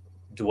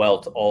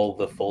dwelt all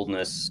the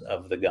fullness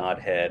of the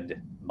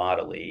Godhead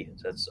bodily."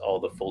 So that's all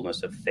the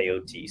fullness of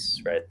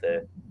theotes, right?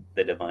 The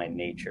divine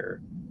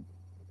nature.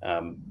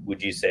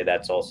 Would you say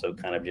that's also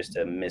kind of just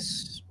a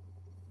misspeaking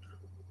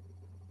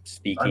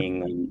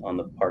on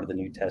the part of the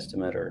New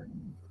Testament, or?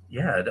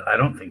 Yeah, I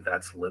don't think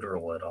that's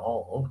literal at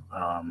all.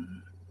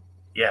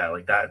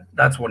 Like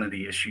that's one of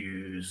the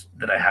issues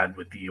that I had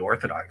with the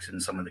Orthodox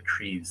and some of the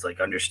creeds, like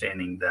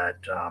understanding that,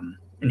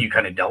 and you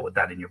kind of dealt with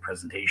that in your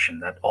presentation,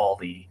 that all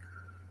the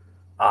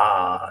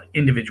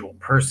individual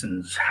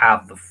persons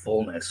have the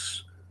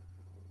fullness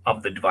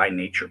of the divine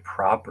nature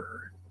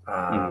proper.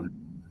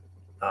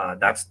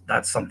 That's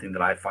something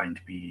that I find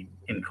to be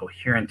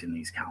incoherent in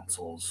these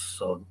councils.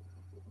 So,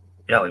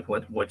 yeah, like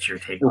what's your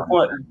take on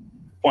that?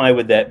 Why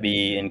would that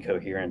be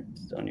incoherent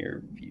on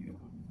your view?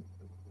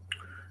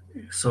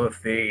 So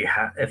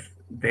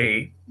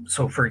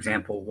for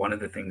example, one of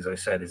the things I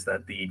said is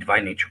that the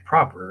divine nature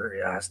proper,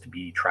 it has to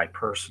be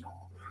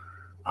tripersonal.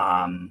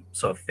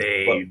 So if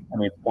they,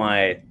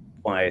 why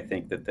I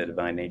think that the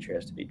divine nature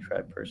has to be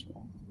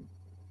tripersonal?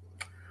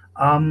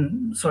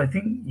 So I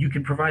think you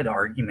can provide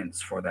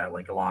arguments for that,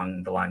 like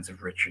along the lines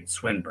of Richard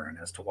Swinburne,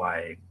 as to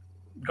why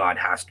God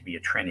has to be a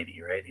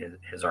Trinity, right?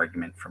 His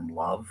argument from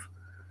love,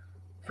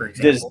 for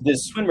example.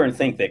 Does Swinburne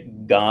think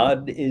that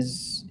God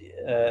is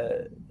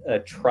a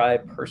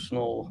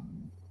tripersonal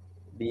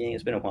being?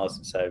 It's been a while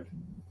since I've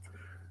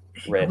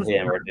read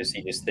him. Or does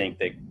he just think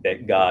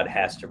that God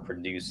has to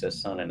produce a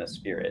son and a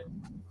spirit?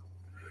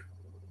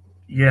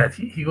 Yeah,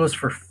 he goes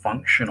for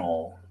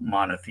functional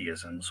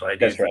monotheism. So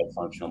that's right,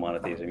 functional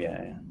monotheism.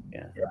 Yeah.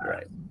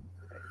 Right.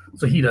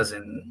 So he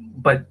doesn't,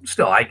 but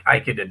still, I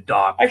could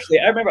adopt. Actually,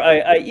 I remember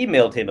I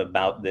emailed him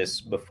about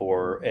this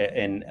before,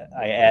 and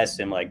I asked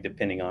him, like,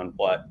 depending on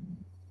what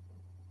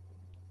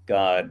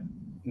God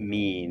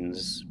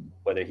means,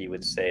 whether he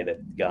would say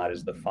that God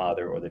is the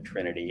Father or the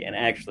Trinity. And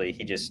actually,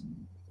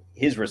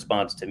 his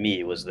response to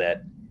me was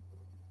that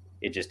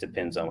it just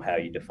depends on how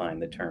you define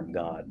the term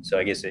God. So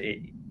I guess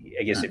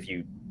if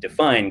you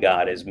define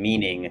God as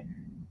meaning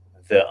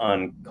the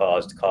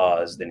uncaused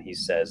cause, then he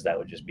says that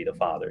would just be the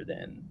Father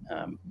then.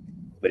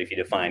 But if you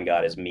define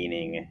God as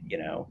meaning,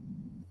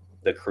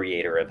 the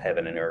creator of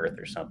heaven and earth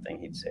or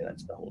something, he'd say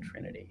that's the whole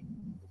Trinity.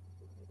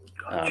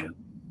 Gotcha.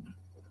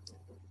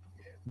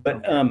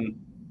 But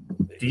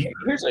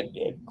here's a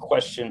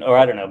question, or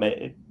I don't know,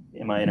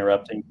 am I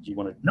interrupting? Do you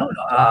want to? No.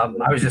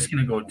 I was just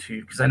going to go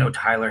to, because I know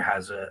Tyler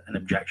has an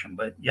objection,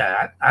 but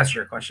yeah, ask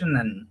your question,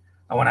 then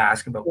I want to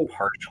ask about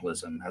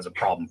partialism as a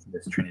problem for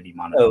this Trinity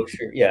monotheism. Oh,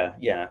 sure.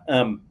 Yeah.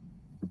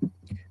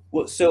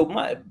 Well,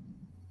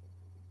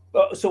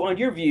 so on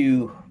your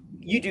view,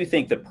 you do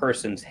think the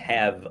persons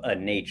have a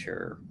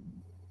nature,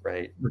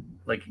 right?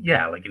 Like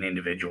an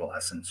individual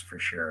essence for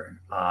sure.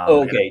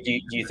 Okay. Do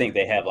you think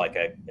they have like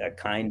a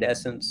kind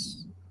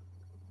essence?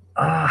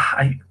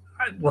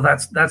 Well,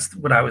 that's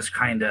what I was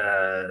kind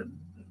of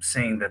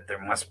saying, that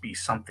there must be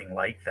something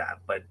like that,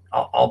 but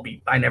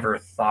I never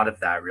thought of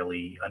that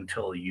really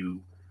until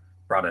you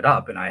brought it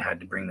up, and I had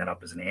to bring that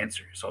up as an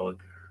answer. So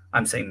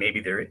I'm saying maybe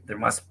there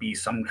must be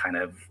some kind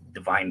of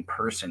divine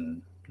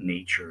person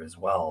nature as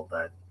well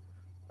that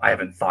I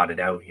haven't thought it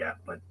out yet,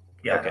 but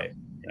yeah. Okay.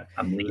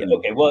 I'm leaning.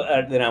 Okay. Well,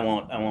 then I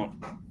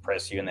won't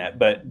press you in that.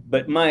 But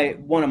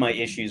one of my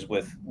issues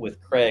with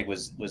Craig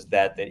was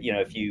that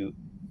if you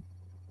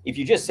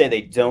just say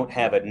they don't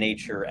have a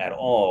nature at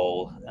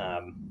all,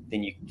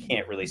 then you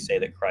can't really say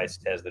that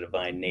Christ has the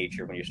divine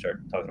nature when you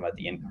start talking about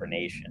the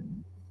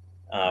incarnation.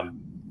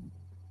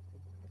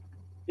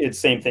 it's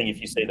same thing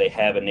if you say they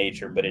have a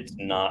nature, but it's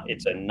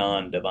a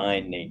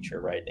non-divine nature,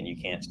 right? Then you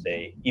can't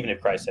say, even if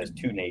Christ has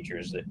two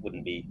natures, it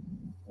wouldn't be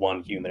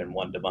one human and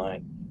one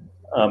divine.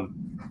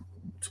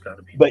 It's got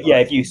to be. But yeah,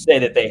 if you say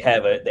that they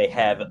have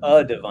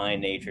a divine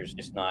nature, it's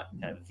just not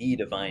kind of the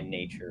divine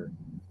nature,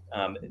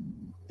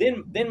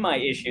 then my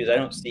issue is I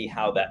don't see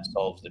how that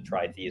solves the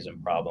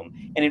tritheism problem.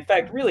 And in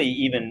fact,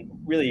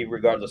 really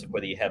regardless of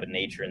whether you have a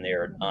nature in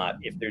there or not,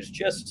 if there's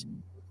just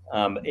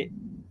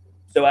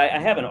so I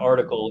have an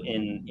article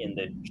in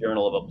the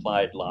Journal of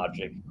Applied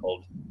Logic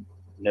called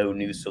 "No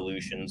New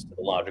Solutions to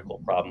the Logical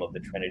Problem of the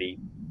Trinity,"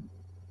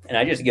 and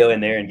I just go in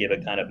there and give a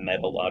kind of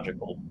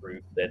metalogical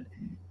proof that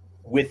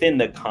within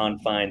the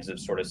confines of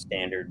sort of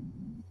standard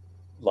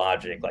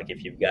logic, like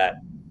if you've got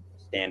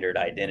standard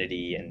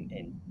identity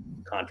and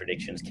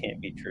contradictions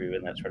can't be true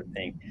and that sort of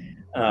thing,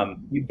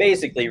 you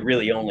basically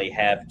really only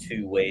have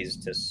two ways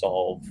to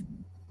solve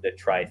the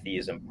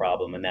tritheism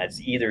problem, and that's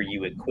either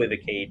you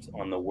equivocate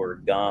on the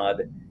word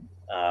God,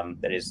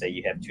 that is, say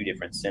you have two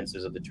different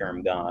senses of the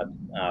term God,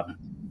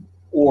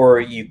 or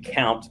you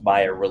count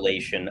by a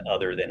relation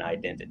other than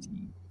identity.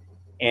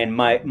 And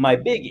my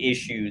big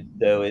issue,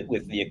 though,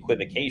 with the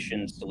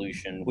equivocation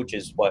solution, which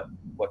is what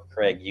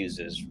Craig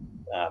uses,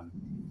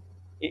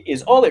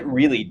 is all it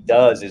really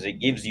does is it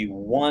gives you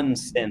one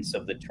sense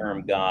of the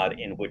term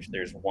God in which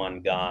there's one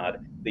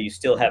God, but you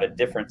still have a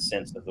different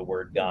sense of the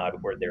word God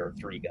where there are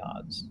three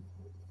gods,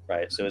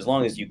 right? So as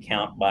long as you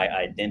count by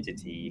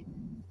identity,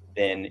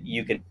 then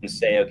you can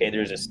say, okay,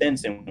 there's a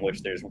sense in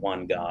which there's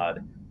one God,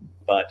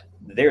 but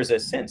there's a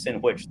sense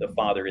in which the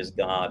Father is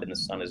God and the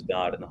Son is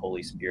God and the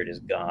Holy Spirit is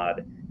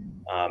God.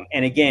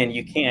 And again,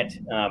 you can't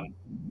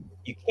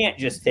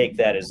just take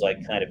that as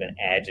like kind of an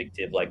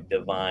adjective like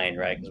divine,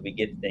 right? Because we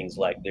get things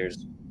like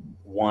there's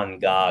one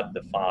God,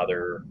 the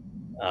Father.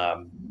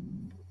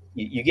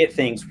 You get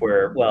things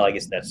where, well, I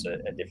guess that's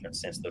a different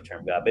sense of the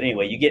term God. But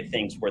anyway, you get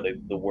things where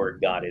the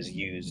word God is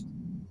used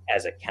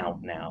as a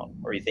count noun,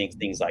 or you think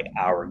things like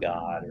our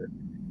God. Or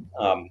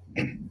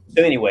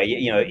so anyway,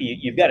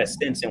 you've got a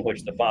sense in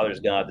which the Father is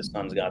God, the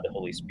Son's God, the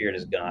Holy Spirit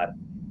is God.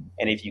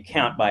 And if you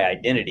count by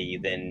identity,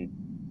 then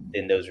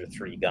those are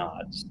three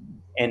gods.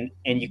 And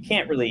you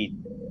can't really,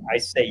 I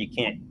say you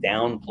can't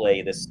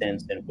downplay the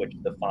sense in which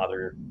the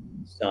Father,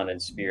 Son,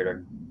 and Spirit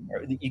are,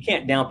 or you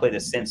can't downplay the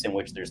sense in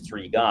which there's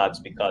three gods,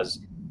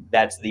 because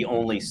that's the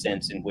only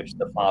sense in which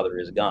the Father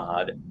is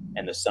God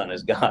and the Son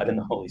is God and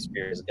the Holy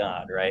Spirit is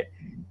God, right?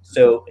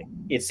 So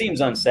it seems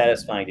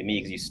unsatisfying to me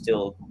because you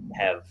still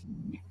have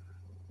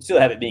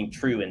it being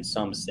true in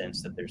some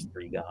sense that there's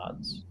three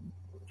gods.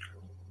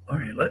 All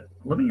right,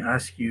 let me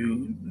ask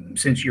you,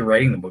 since you're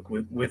writing the book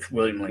with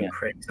William Lane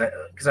Craig,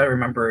 because I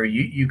remember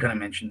you kind of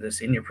mentioned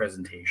this in your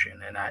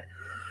presentation, and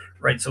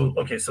so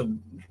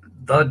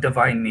the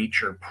divine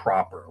nature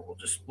proper,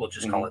 we'll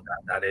just call it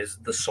that is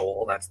the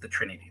soul. That's the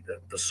Trinity.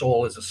 The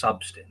soul is a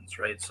substance,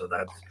 right? So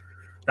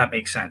that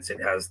makes sense. It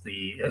has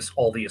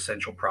all the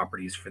essential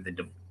properties for the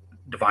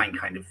divine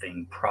kind of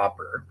thing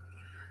proper.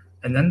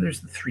 And then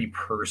there's the three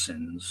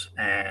persons,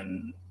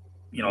 and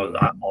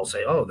I'll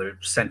say, they're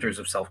centers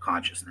of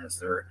self-consciousness.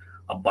 They're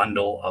a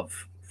bundle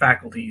of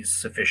faculties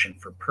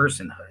sufficient for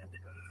personhood.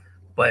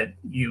 But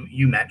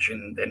you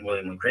mentioned, and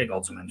William Lane Craig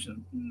also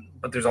mentioned,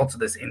 but there's also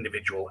this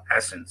individual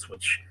essence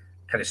which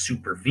kind of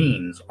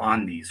supervenes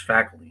on these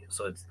faculties.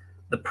 So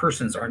the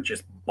persons aren't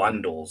just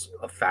bundles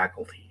of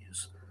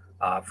faculties.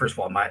 First of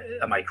all,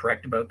 am I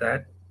correct about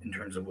that in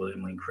terms of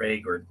William Lane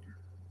Craig, or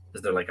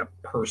is there like a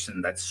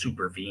person that's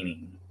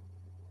supervening?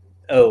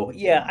 Oh,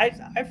 yeah,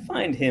 I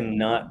find him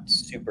not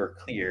super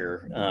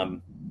clear.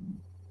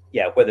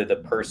 Whether the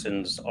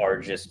persons are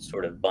just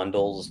sort of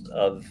bundles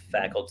of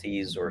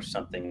faculties or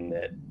something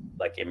that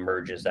like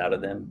emerges out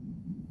of them.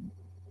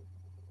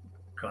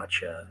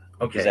 Gotcha.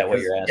 Okay. Is that what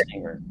you're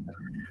asking? Or?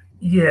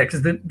 Yeah,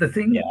 because the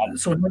thing,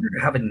 so in order to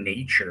have a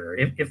nature,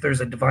 if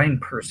there's a divine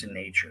person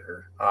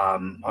nature,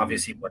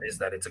 obviously what is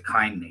that? It's a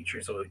kind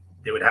nature. So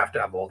they would have to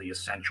have all the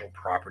essential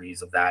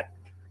properties of that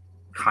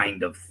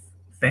kind of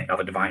thing, of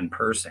a divine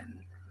person.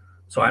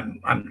 So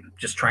I'm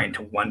just trying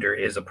to wonder,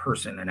 is a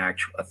person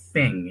a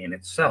thing in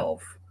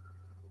itself?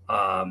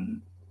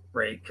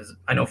 Right? Because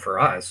I know for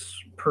us,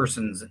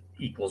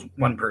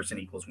 one person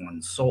equals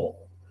one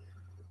soul.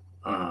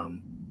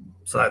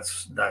 So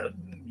that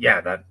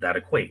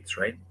equates,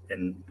 right?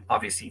 And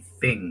obviously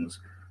things,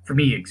 for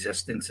me,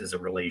 existence is a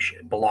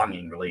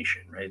belonging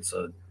relation, right?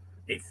 So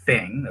a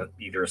thing,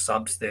 either a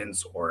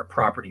substance or a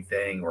property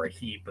thing or a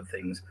heap of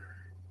things,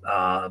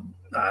 a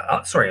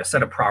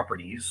set of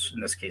properties,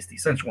 in this case, the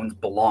essential ones,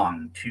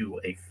 belong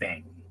to a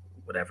thing,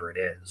 whatever it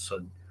is.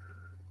 So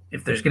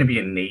if there's going to be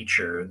a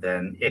nature,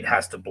 then it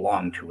has to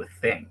belong to a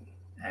thing.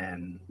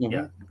 And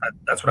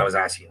that's what I was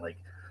asking. Like,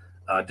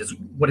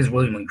 what does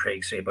William Lane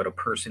Craig say about a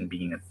person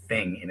being a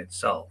thing in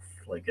itself?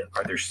 Like,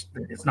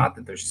 it's not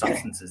that there's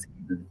substances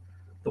in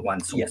the one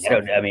soul.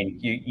 Yeah, I mean,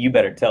 you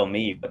better tell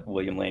me what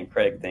William Lane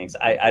Craig thinks.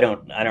 I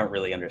don't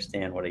really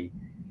understand what he.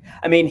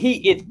 I mean,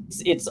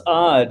 it's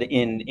odd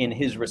in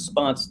his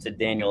response to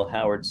Daniel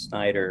Howard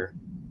Snyder.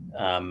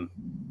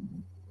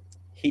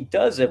 he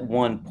does at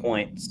one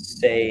point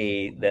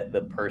say that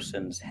the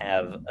persons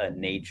have a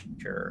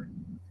nature,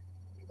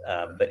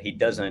 but he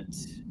doesn't.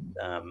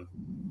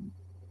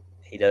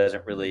 He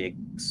doesn't really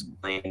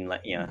explain,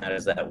 like, how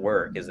does that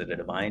work? Is it a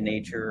divine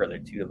nature? Are there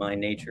two divine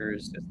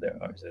natures?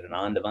 Is it a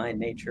non-divine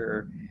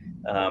nature?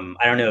 I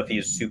don't know if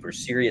he's super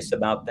serious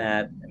about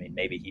that. I mean,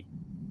 maybe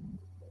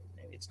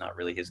it's not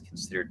really his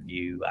considered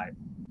view. I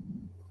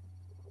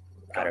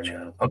don't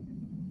know. Okay.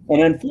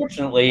 And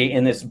unfortunately,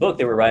 in this book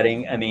they were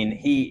writing, I mean,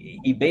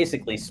 he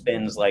basically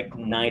spends like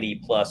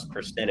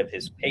 90+% of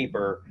his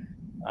paper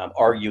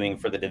arguing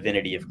for the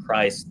divinity of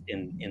Christ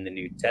in the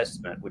New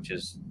Testament, which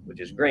is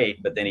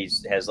great. But then he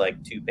has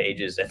like 2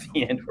 pages at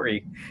the end where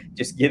he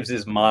just gives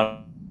his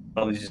model.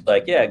 He's just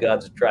like, yeah,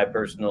 God's a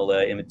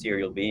tripersonal,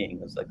 immaterial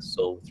being. It's like a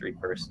soul with 3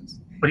 persons.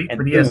 But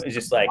it's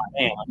just like,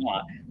 man, I'm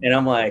not. And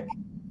I'm like,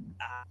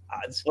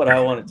 that's what I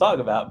want to talk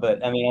about.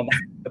 But I mean,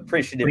 I'm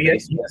appreciative that he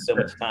spends so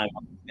much time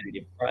on the divinity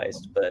of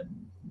Christ. But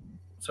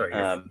sorry,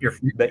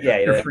 but yeah,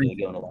 you're free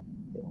going a lot.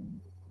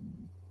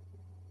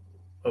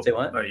 Oh, say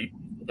what? Are you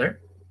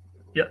there?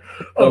 Yeah.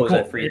 Oh, cool. Was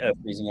that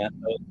freezing out?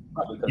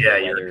 Yeah,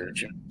 you're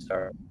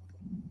sorry.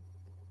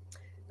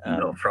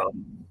 No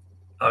problem.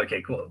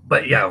 Okay, cool.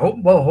 But yeah,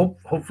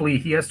 hopefully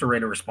he has to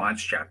write a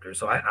response chapter.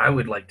 So I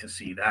would like to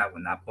see that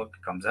when that book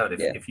comes out.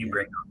 If you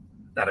bring up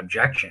that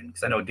objection,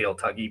 because I know Dale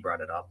Tuggy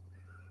brought it up.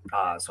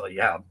 So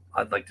yeah,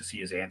 I'd like to see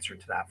his answer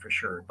to that for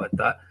sure. But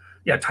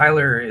yeah,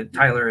 Tyler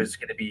is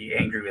going to be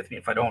angry with me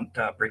if I don't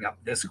bring up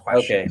this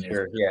question. Okay,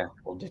 sure. Yeah,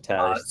 we'll do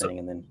Tyler's thing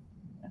and then.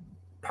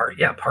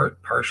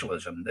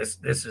 Partialism.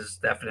 This is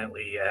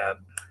definitely a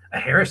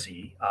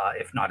heresy,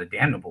 if not a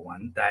damnable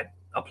one, that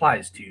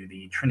applies to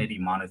the Trinity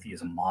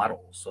Monotheism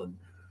model. So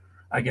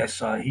I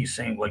guess he's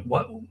saying, like,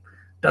 what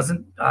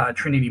doesn't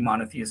Trinity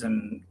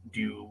Monotheism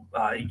do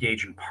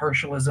engage in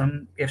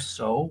partialism? If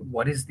so,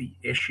 what is the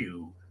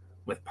issue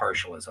with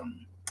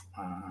partialism?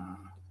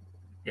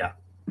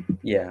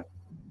 Yeah.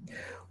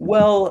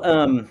 Well,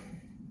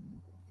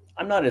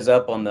 I'm not as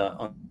up on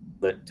the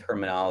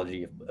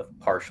terminology of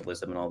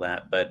partialism and all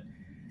that, but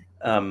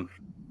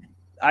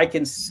I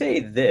can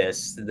say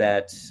this,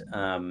 that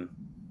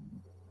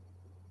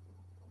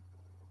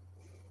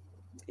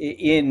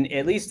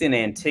at least in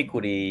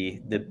antiquity,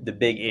 the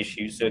big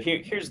issue. So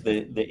here's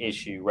the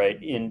issue,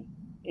 right?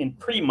 In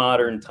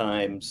pre-modern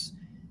times,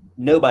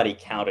 nobody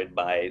counted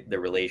by the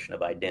relation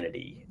of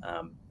identity.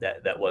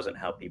 That wasn't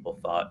how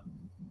people thought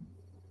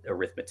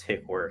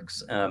arithmetic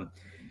works.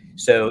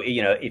 So,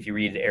 if you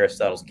read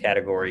Aristotle's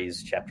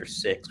Categories, chapter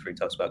 6, where he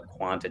talks about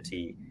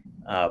quantity,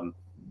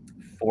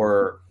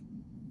 for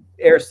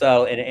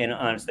Aristotle, and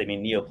honestly, I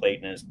mean,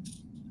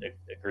 Neoplatonists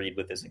agreed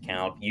with this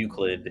account.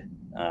 Euclid,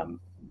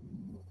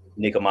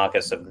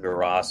 Nicomachus of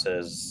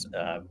Gerassa's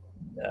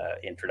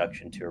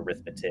Introduction to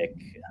Arithmetic,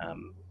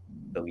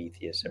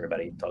 Boethius,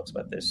 everybody talks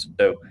about this.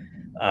 So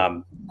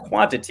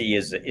quantity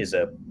is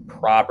a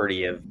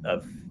property of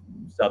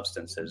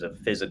substances, of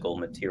physical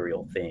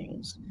material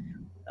things.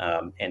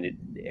 And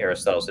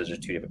Aristotle says there's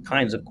 2 different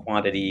kinds of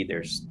quantity.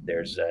 There's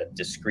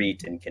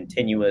discrete and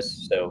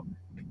continuous. So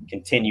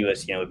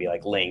continuous, would be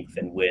like length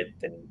and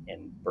width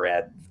and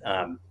breadth,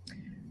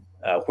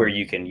 where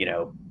you can,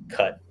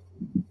 cut,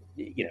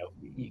 you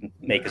can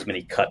make as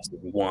many cuts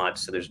as you want.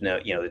 So there's no,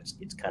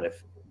 it's kind of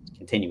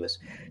continuous.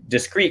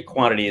 Discrete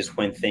quantity is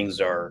when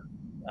things are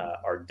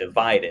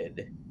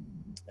divided,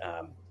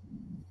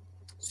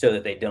 so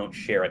that they don't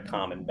share a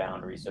common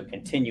boundary. So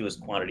continuous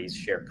quantities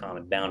share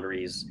common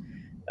boundaries.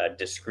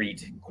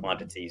 Discrete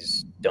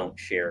quantities don't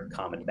share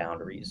common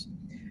boundaries.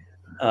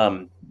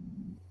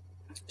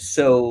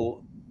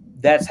 So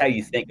that's how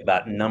you think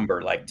about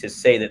number. Like, to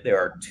say that there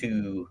are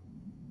 2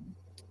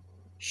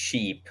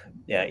 sheep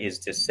is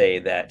to say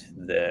that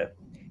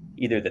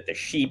either that the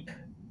sheep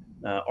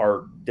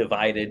are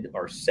divided,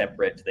 are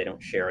separate, they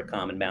don't share a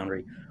common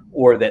boundary,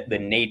 or that the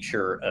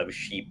nature of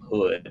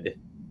sheephood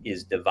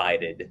is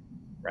divided,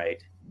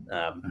 right?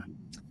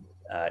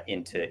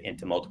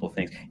 Into multiple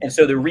things. And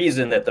so the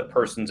reason that the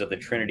persons of the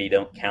Trinity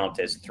don't count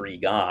as 3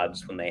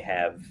 gods when they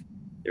have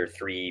their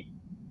 3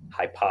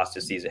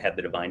 hypostases that have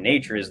the divine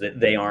nature is that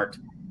they aren't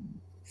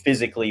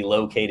physically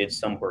located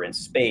somewhere in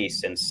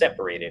space and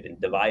separated and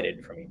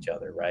divided from each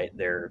other, right?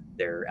 They're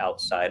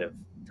outside of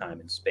time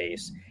and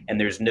space, and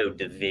there's no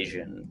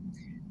division.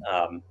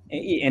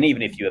 And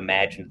even if you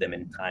imagined them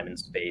in time and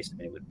space, I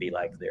mean, it would be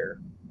like they're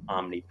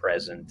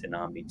omnipresent and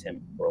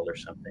omnitemporal or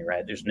something,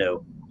 right? There's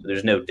no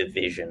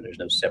division, there's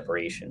no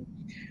separation.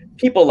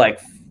 People like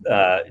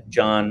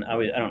John, I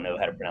don't know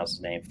how to pronounce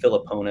his name,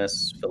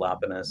 Philoponus,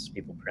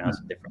 people pronounce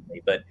it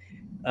differently, but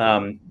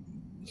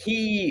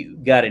he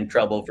got in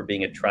trouble for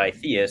being a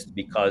tritheist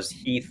because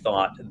he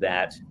thought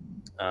that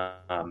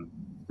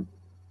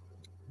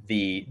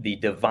the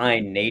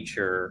divine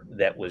nature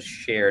that was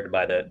shared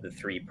by the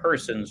 3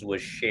 persons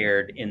was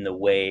shared in the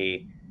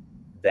way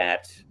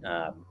that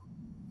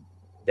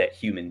that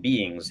human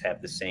beings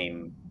have the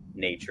same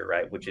nature,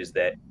 right? Which is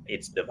that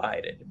it's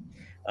divided.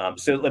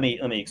 So let me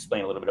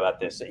explain a little bit about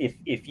this.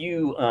 If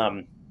you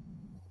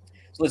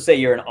So let's say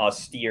you're an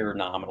austere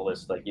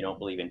nominalist, like you don't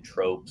believe in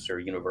tropes or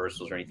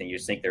universals or anything. You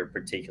just think they're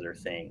particular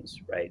things,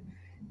 right?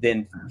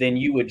 Then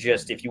you would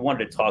just, if you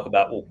wanted to talk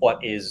about, well,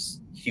 what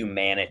is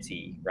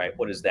humanity, right?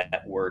 What does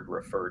that word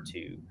refer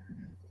to?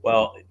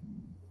 Well,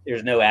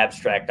 there's no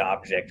abstract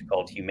object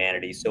called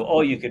humanity. So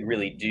all you could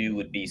really do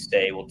would be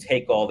say, well,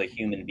 take all the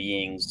human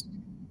beings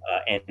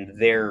and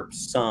their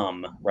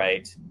sum,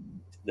 right?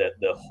 The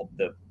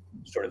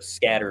sort of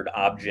scattered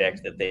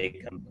object that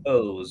they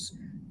compose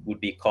would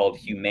be called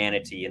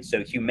humanity. And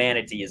so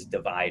humanity is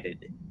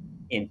divided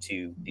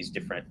into these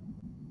different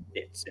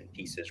bits and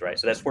pieces, right?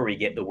 So that's where we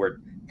get the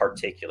word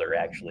particular,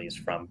 actually, is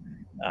from.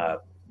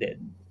 That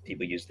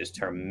people use this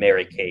term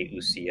merike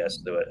ousia,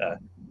 so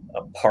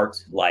a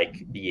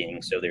part-like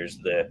being. So there's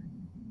the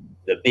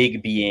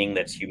big being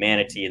that's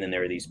humanity, and then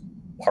there are these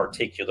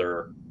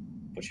particular,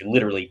 which are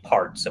literally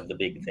parts of the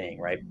big thing,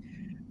 right?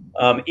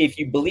 If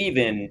you believe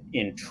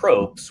in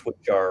tropes,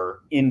 which are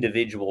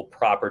individual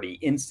property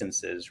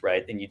instances,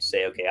 right, then you'd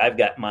say, okay, I've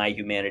got my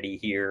humanity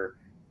here.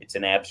 It's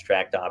an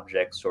abstract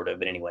object, sort of,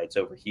 but anyway, it's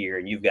over here,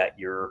 and you've got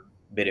your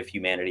bit of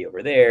humanity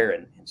over there,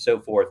 and so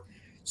forth.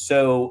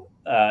 So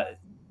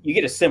you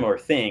get a similar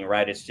thing,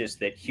 right? It's just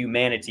that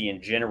humanity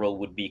in general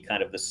would be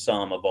kind of the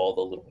sum of all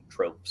the little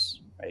tropes,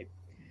 right?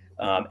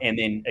 And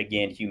then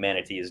again,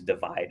 humanity is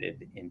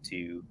divided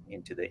into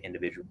the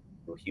individual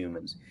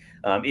humans.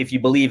 If you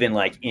believe in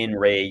like in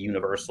re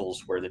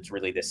universals, where it's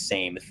really the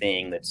same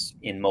thing that's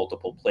in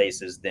multiple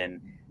places,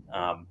 then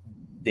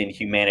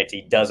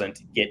humanity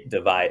doesn't get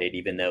divided,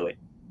 even though it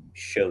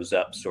shows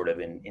up sort of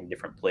in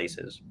different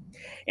places.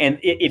 And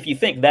if you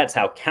think that's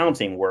how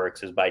counting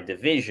works, is by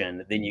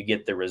division, then you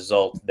get the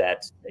result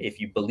that if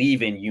you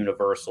believe in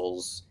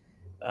universals,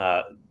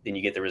 then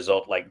you get the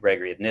result, like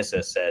Gregory of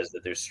Nyssa says,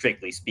 that there's,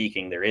 strictly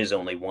speaking, there is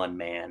only one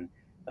man.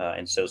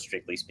 And so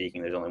strictly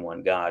speaking, there's only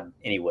one God.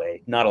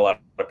 Anyway, not a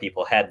lot of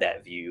people had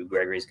that view.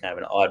 Gregory's kind of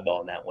an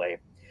oddball in that way.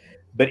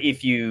 But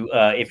if you're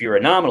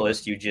a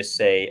nominalist, you just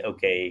say,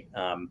 okay,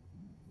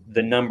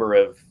 the number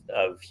of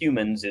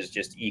humans is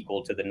just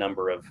equal to the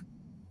number of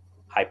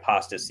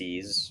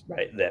hypostases,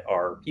 right, that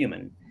are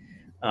human.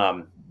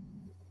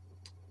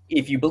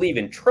 If you believe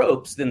in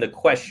tropes, then the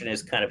question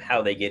is kind of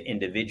how they get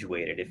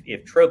individuated.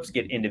 If tropes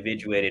get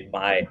individuated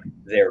by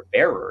their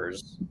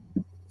bearers,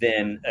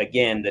 then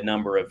again, the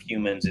number of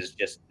humans is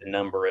just the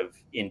number of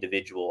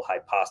individual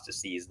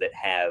hypostases that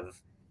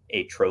have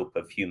a trope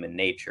of human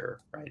nature,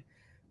 right?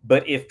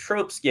 But if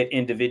tropes get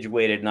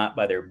individuated not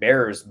by their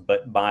bearers,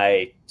 but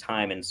by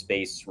time and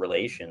space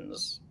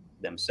relations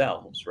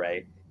themselves,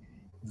 right,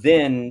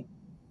 then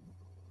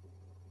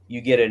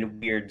you get a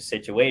weird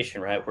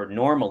situation, right, where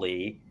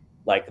normally,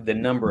 like, the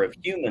number of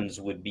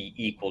humans would be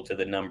equal to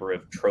the number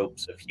of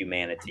tropes of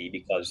humanity,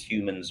 because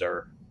humans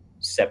are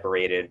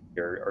separated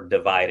or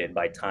divided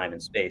by time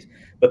and space.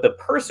 But the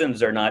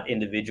persons are not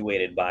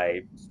individuated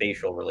by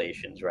spatial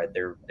relations, right?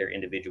 They're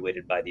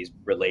individuated by these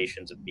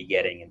relations of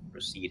begetting and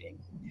proceeding.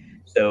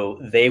 So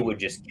they would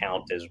just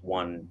count as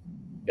one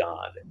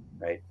God,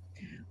 right?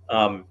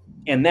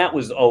 And that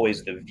was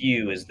always the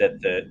view, is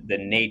that the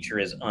nature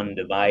is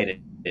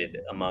undivided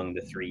among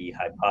the three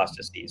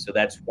hypostases. So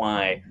that's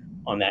why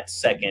on that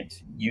second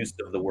use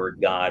of the word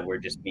God, where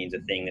it just means a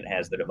thing that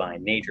has the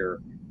divine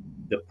nature,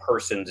 the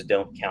persons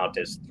don't count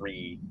as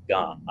three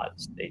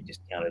gods. They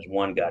just count as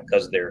one God,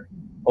 because they're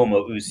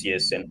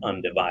homoousios and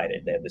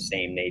undivided. They have the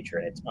same nature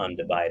and it's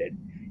undivided.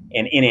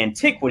 And in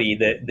antiquity,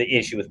 the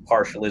issue with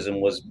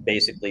partialism was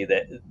basically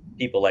that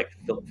people like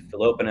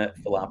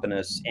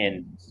Philoponus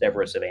and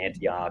Severus of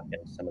Antioch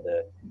and some of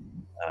the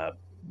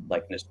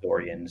like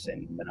Nestorians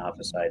and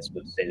Monophysites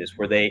would say this,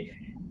 where they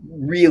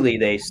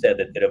said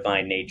that the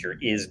divine nature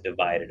is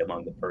divided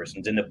among the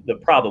persons. And the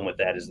problem with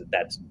that is that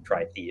that's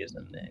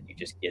tritheism. Then you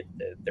just get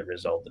the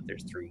result that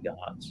there's three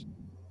gods.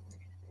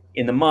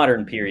 In the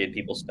modern period,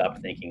 people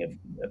stopped thinking of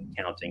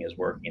counting as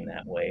working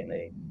that way, and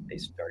they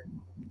start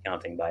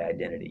counting by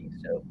identity.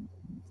 So,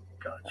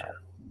 Gotcha.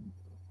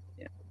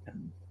 Yeah.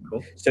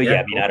 Cool. So Yeah,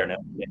 I mean, cool. I don't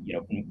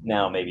know.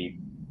 Now maybe,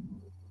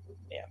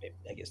 maybe,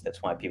 I guess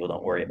that's why people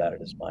don't worry about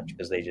it as much,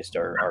 because they just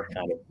are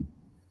kind of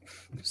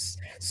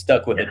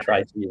stuck with the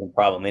tritheism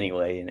problem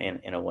anyway.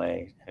 In a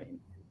way, I mean,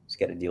 just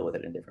got to deal with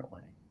it in a different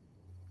way.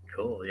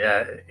 Cool.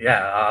 Yeah.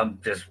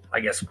 Just, I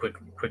guess,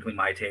 quickly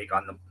my take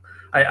on the.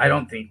 I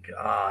don't think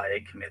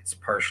it commits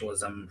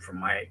partialism. From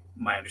my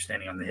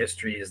understanding on the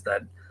history, is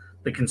that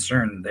the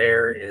concern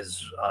there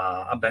is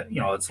about,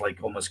 it's like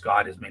almost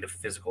God is made of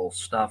physical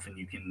stuff, and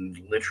you can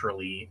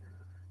literally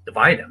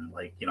divide him.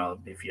 Like,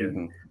 if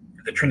you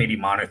the Trinity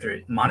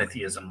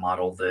monotheism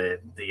model, the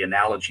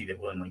analogy that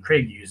William Lane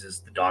Craig uses,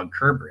 the dog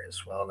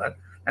Kerberos. Well,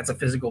 that's a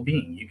physical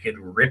being. You could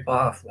rip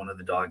off one of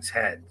the dog's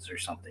heads or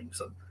something.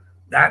 So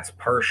that's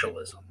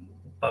partialism.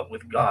 But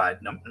with God,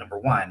 number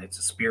one, it's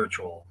a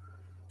spiritual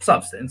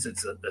substance.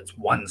 It's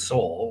one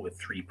soul with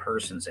three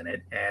persons in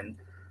it, and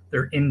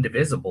they're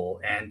indivisible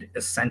and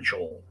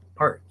essential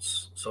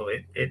parts. So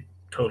it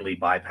totally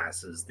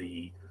bypasses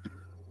the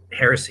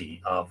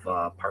heresy of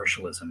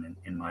partialism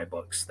in my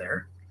books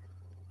there.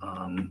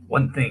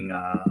 One thing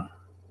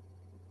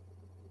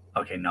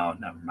Okay, no,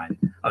 never mind.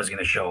 I was going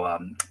to show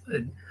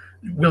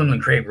William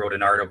Lane Craig wrote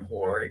an article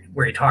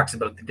where he talks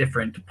about the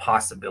different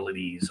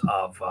possibilities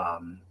of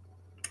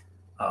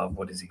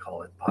what does he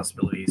call it?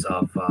 Possibilities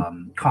of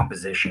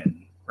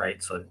composition,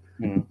 right? So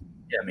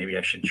yeah, maybe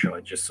I should show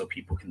it just so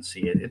people can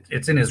see it.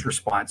 It's in his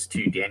response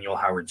to Daniel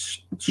Howard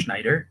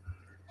Schneider,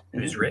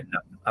 who's written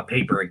a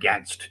paper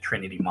against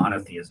Trinity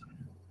Monotheism.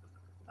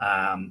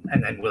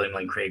 And then William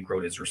Lane Craig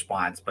wrote his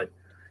response. But,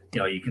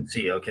 you can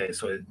see, okay,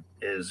 so it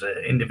is an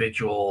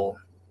individual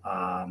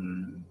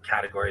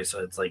category. So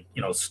it's like,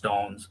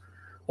 stones.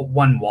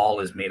 One wall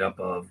is made up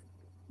of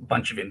a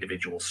bunch of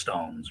individual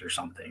stones or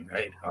something,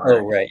 right?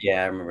 Right.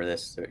 Yeah, I remember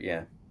this.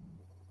 Yeah.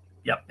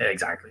 Yep,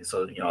 exactly.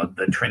 So,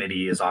 the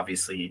Trinity is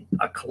obviously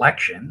a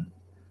collection.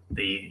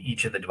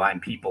 Each of the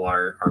divine people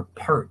are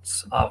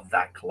parts of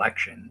that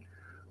collection.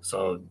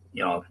 So,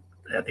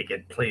 I think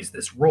it plays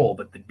this role,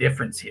 but the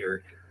difference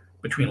here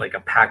between like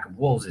a pack of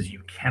wolves is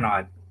you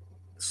cannot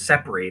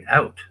separate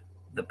out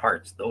the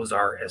parts. Those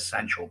are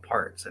essential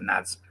parts, and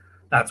that's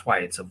why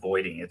it's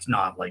avoiding. It's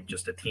not like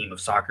just a team of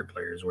soccer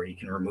players where you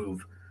can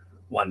remove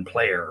one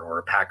player, or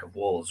a pack of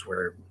wolves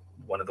where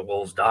one of the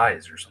wolves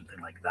dies or something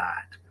like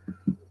that.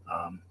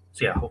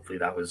 So yeah, hopefully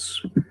that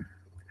was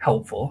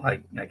helpful.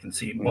 I can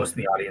see most of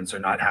the audience are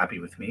not happy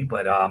with me,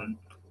 but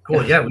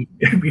cool. Yeah,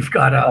 we've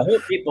got. I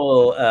hope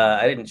people.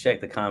 I didn't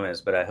check the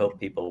comments, but I hope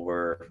people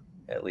were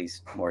at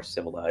least more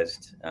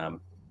civilized.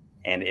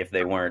 And if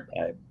they weren't,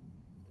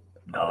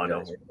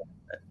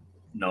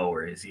 no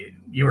worries.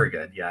 You were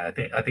good. Yeah,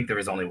 I think there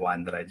was only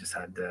one that I just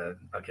had to.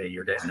 Okay,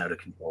 you're getting out of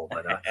control.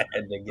 But all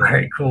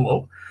right,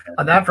 cool.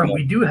 On that front,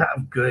 we do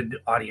have good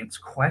audience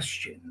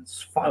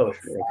questions.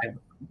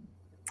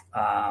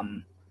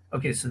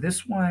 Okay, so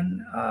this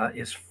one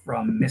is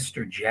from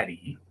Mr.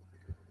 Jetty.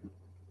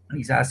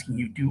 He's asking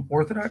you, do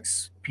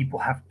Orthodox people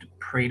have to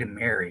pray to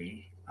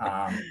Mary?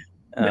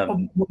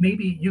 Well,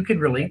 maybe you could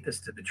relate this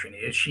to the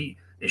Trinity. Is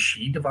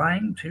she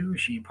divine too?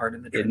 Is she part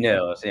of the Trinity?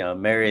 No,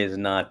 Mary is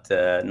not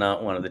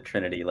one of the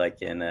Trinity,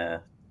 like in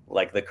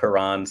like the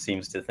Quran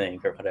seems to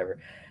think or whatever.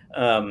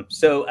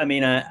 So I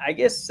mean, I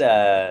guess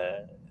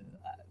I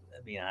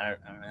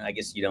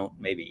guess you don't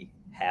maybe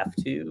have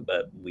to,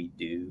 but we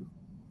do.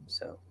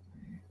 So,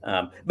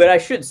 but I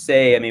should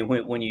say, I mean,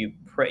 when you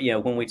pray,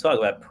 when we talk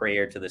about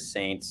prayer to the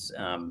saints,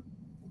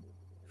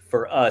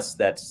 for us,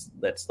 that's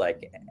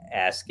like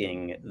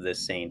asking the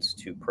saints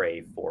to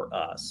pray for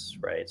us,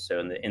 right? So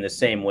in the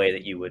same way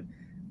that you would,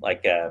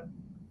 like,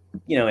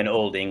 in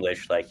Old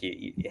English, like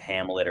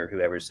Hamlet or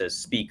whoever says,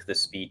 "Speak the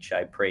speech,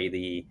 I pray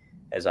thee,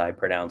 as I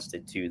pronounced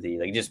it to thee."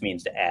 Like, it just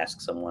means to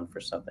ask someone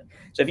for something.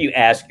 So if you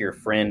ask your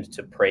friend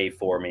to pray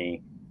for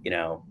me,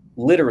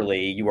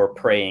 literally you are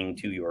praying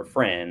to your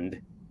friend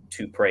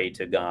to pray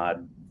to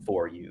God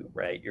for you,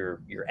 right?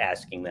 You're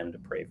asking them to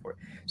pray for you.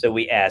 So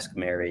we ask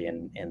Mary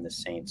and the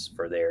saints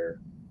for their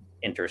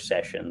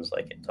intercessions,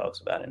 like it talks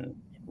about in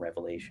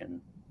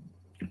Revelation.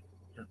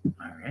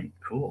 All right,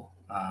 cool.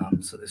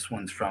 So this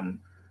one's from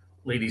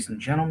Ladies and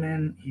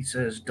Gentlemen. He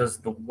says, does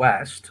the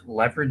West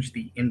leverage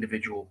the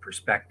individual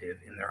perspective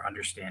in their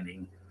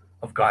understanding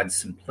of God's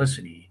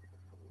simplicity,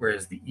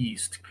 whereas the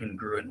East,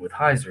 congruent with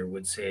Heiser,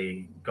 would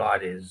say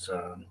God is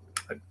a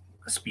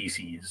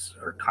species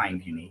or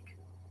kind unique?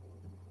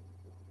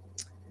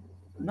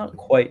 I'm not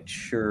quite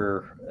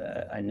sure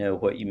I know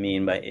what you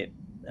mean by it,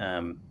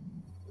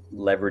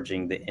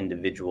 leveraging the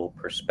individual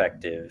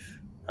perspective.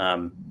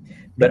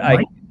 But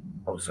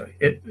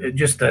it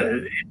just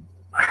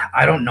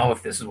I don't know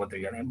if this is what they're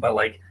getting, but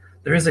like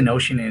there is a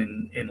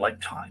notion in like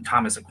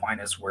Thomas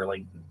Aquinas where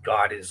like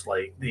God is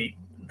like the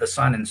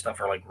Son and stuff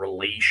are like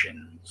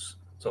relations.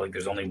 So like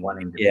there's only one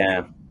individual.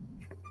 Yeah.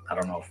 I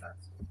don't know if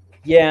that's.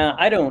 Yeah,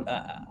 I don't.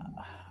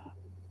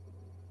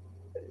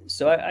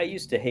 So I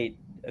used to hate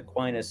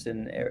Aquinas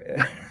and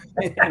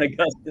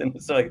Augustine.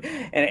 So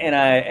and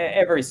I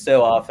every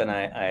so often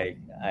I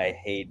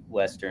hate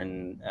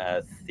Western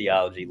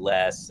theology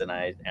less, and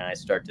I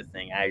start to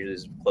think actually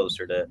this is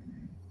closer to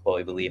what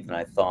we believe than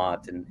I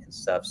thought and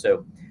stuff.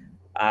 So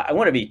I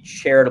want to be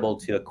charitable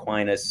to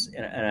Aquinas,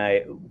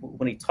 and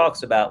when he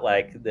talks about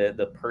like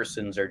the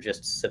persons are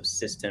just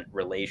subsistent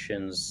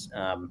relations.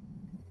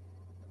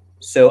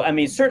 So I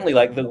mean, certainly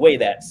like the way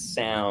that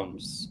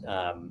sounds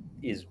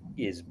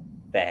is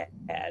bad.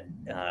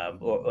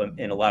 Or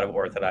in a lot of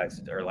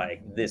Orthodox are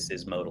like, this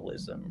is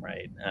modalism,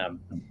 right?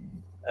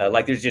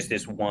 Like there's just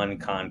this one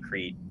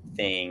concrete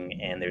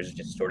thing, and there's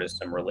just sort of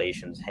some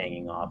relations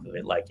hanging off of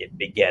it, like it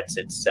begets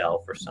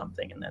itself or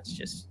something, and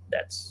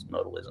that's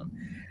modalism.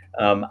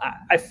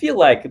 I feel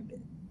like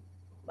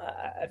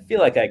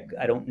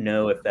I don't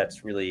know if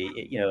that's really,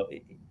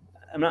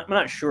 I'm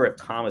not sure if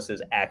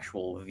Thomas's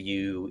actual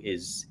view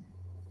is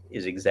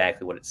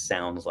exactly what it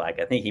sounds like.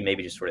 I think he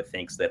maybe just sort of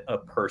thinks that a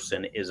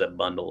person is a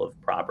bundle of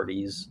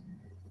properties,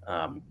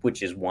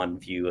 which is one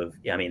view of,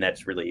 I mean,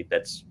 that's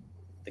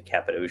the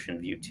Cappadocian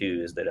view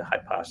too, is that a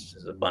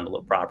hypostasis is a bundle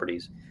of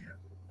properties.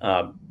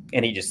 And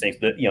he just thinks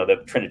that,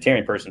 the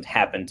Trinitarian persons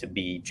happen to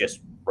be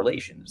just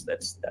relations.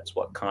 That's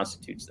what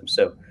constitutes them.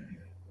 So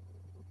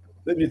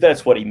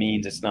that's what he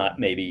means. It's not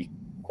maybe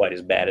quite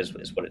as bad as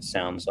what it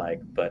sounds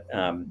like, but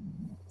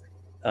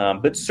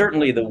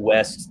certainly the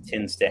West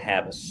tends to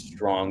have a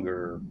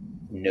stronger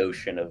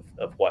notion of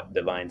what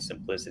divine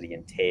simplicity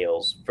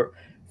entails.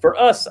 For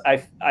us,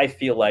 I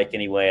feel like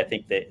anyway, I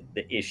think that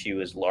the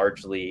issue is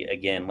largely,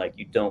 again, like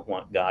you don't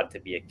want God to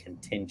be a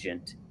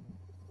contingent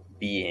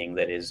being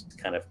that is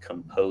kind of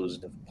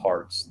composed of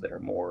parts that are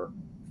more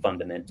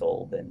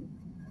fundamental than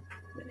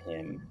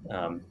him.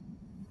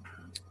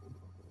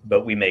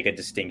 But we make a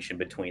distinction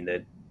between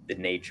the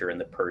nature and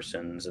the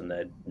persons, and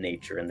the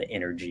nature and the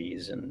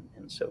energies, and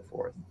so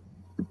forth.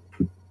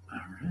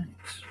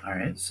 All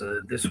right.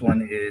 So this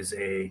one is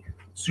a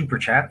super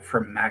chat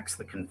from Max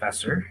the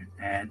Confessor,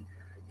 and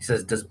he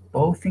says, "Does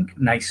Beau think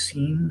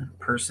Nicene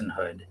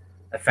personhood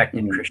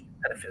affected Christian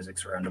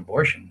metaphysics around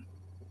abortion?"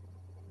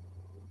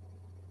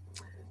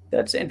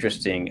 That's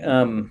interesting.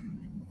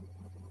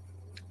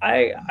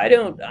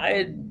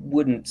 I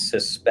wouldn't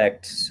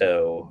suspect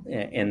so,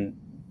 and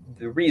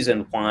the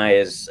reason why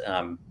is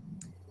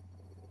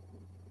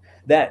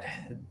that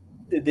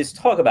this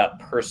talk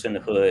about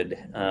personhood,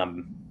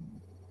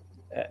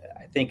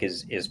 I think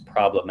is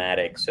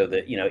problematic. So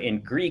that,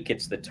 in Greek,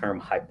 it's the term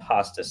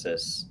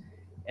hypostasis,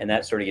 and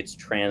that sort of gets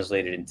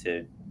translated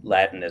into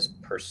Latin as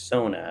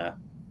persona.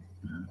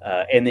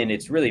 And then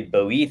it's really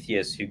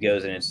Boethius who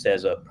goes in and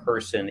says a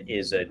person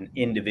is an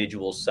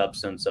individual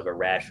substance of a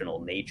rational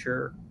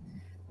nature.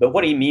 But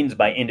what he means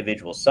by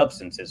individual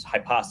substance is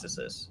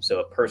hypostasis. So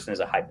a person is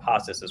a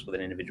hypostasis with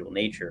an individual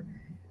nature,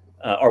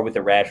 or with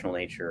a rational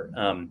nature.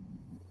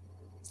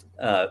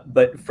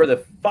 But for the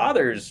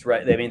fathers,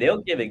 right, I mean,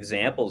 they'll give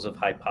examples of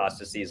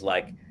hypostases,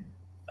 like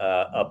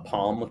a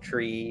palm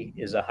tree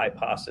is a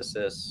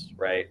hypostasis,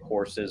 right?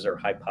 Horses are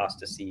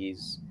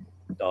hypostases,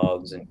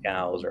 dogs and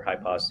cows are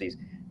hypostases.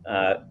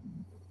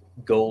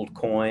 Gold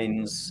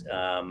coins.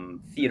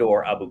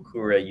 Theodore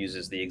Abukura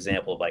uses the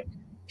example of like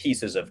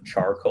pieces of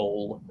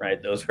charcoal,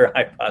 right? Those are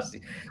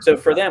hypostases. So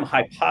for them,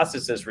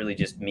 hypostasis really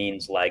just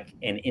means like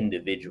an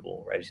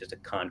individual, right? It's just a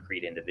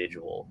concrete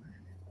individual.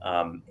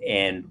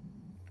 And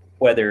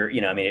whether,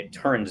 I mean, it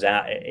turns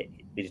out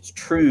it's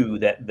true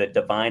that the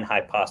divine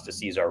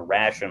hypostases are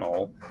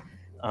rational,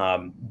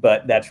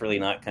 but that's really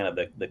not kind of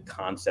the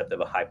concept of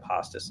a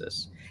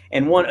hypostasis.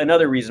 And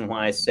another reason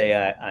why I say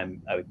I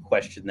would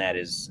question that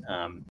is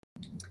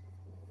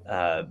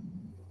that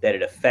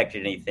it affected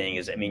anything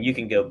is, I mean, you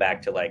can go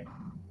back to like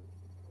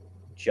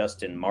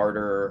Justin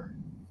Martyr.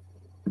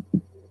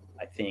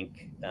 I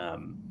think, I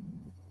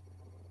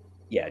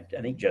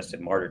think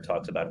Justin Martyr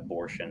talks about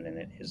abortion, and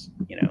it is,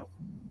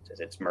 says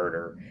it's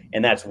murder,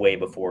 and that's way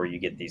before you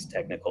get these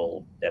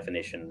technical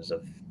definitions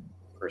of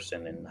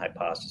person and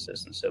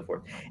hypostasis and so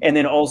forth. And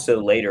then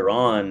also later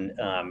on,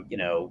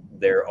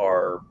 there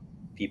are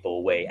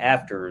people way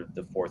after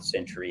the 4th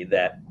century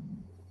that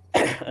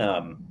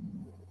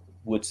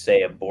would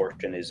say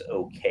abortion is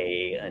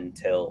okay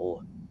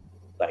until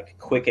like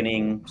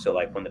quickening. So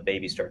like when the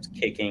baby starts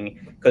kicking,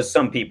 because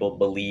some people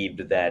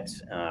believed that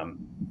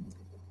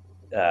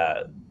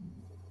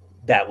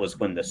that was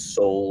when the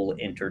soul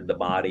entered the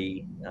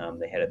body.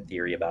 They had a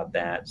theory about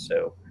that.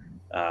 So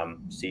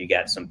you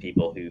got some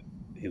people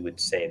who would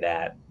say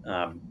that.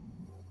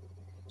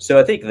 So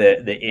I think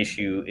the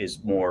issue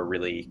is more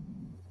really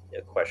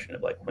a question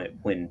of like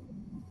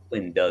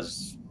when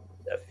does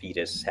a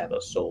fetus have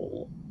a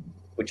soul?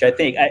 Which I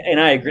think, and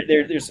I agree.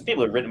 There's some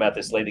people who've written about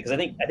this lately, because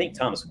I think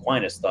Thomas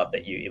Aquinas thought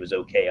that it was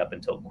okay up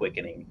until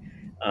quickening,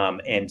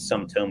 and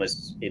some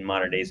Thomists in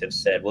modern days have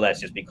said, well, that's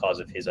just because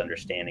of his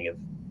understanding of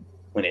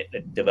when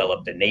it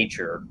developed a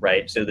nature,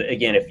 right? So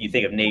again, if you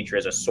think of nature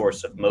as a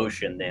source of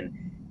motion,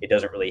 then it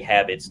doesn't really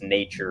have its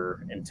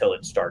nature until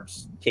it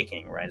starts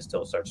kicking, right?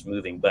 Until it starts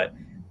moving. But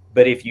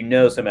if you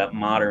know something about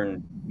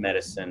modern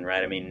medicine,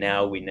 right? I mean,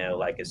 now we know,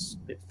 like,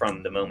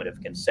 from the moment of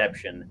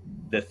conception,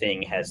 the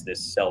thing has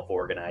this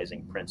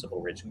self-organizing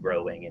principle where it's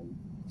growing and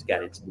it's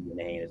got its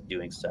DNA and it's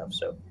doing stuff.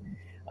 So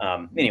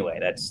anyway,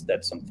 that's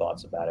some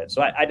thoughts about it.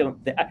 So I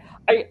don't think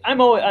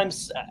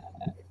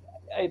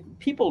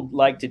people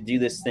like to do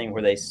this thing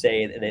where they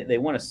say they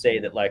want to say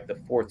that like the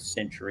 4th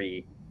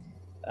century,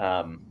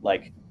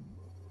 like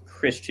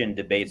Christian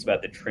debates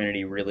about the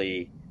Trinity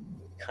really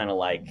kind of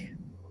like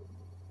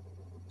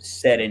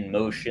set in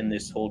motion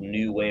this whole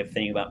new way of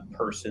thinking about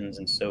persons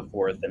and so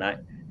forth. And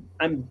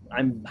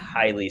I'm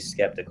highly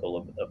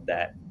skeptical of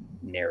that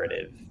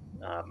narrative.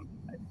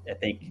 I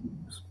think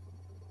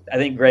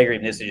Gregory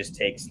of Nyssa just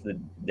takes the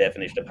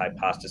definition of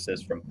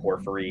hypostasis from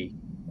Porphyry,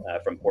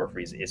 from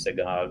Porphyry's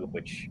Isagoge,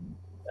 which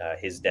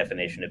his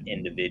definition of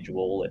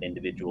individual, an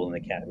individual in the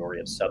category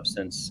of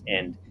substance.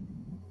 And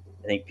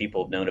I think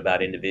people have known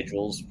about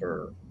individuals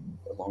for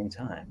a long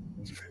time.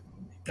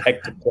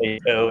 Back to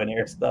Plato and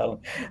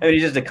Aristotle. I mean,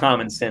 it's just a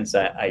common sense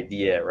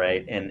idea,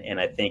 right? And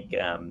I think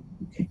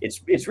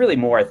it's really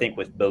more, I think,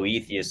 with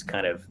Boethius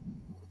kind of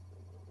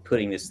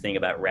putting this thing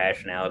about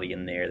rationality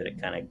in there, that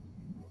it kind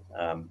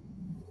of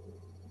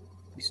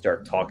we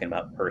start talking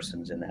about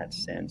persons in that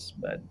sense.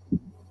 But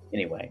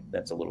anyway,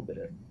 that's a little bit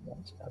of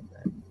thoughts about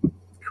that.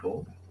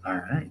 Cool. All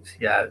right.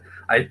 Yeah.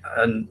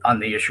 On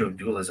the issue of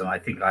dualism, I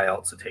think I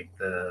also take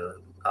the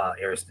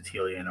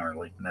Aristotelian or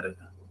like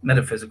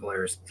metaphysical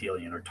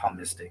Aristotelian or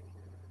Thomistic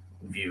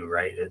view,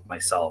 right?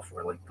 Myself,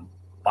 where like the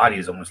body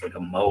is almost like a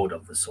mode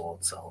of the soul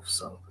itself.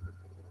 So,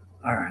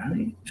 all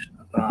right.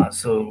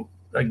 So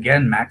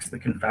again, Max the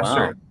Wow,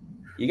 Confessor.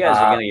 you guys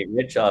are Uh, gonna get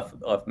rich off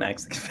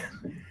Max.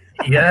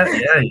 yeah,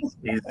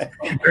 he's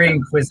very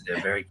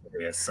inquisitive, very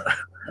curious. So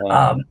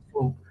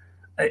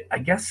I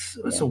guess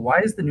Yeah. so.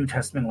 Why is the New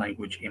Testament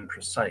language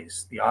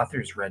imprecise? The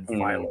authors read Mm,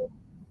 Philo,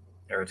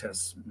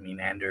 Aratus,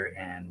 Menander,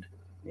 and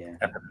yeah,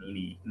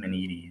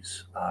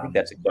 Epimenides. I think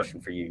that's a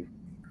question for you.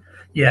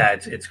 Yeah,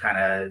 it's kind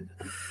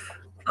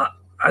of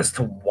as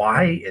to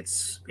why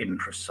it's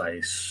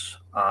imprecise.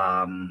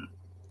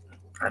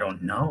 I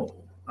don't know.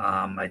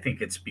 I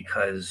think it's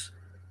because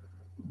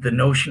the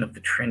notion of the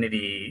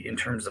Trinity, in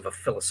terms of a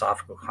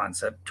philosophical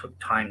concept, took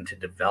time to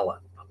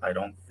develop. I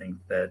don't think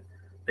that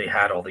they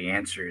had all the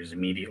answers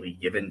immediately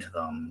given to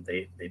them.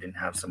 They didn't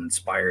have some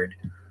inspired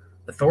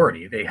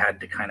authority. They had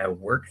to kind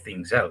of work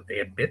things out. They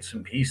had bits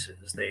and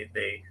pieces.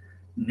 They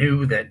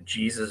knew that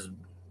Jesus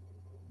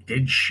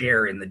did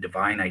share in the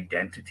divine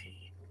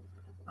identity.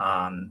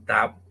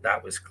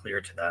 That was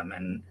clear to them,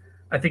 and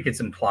I think it's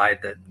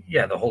implied that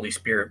yeah, the Holy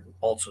Spirit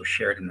also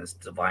shared in this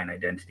divine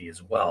identity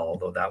as well.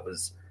 Although that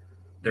was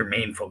their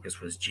main focus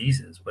was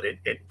Jesus, but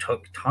it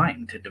took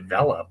time to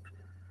develop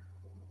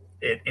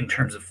it in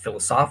terms of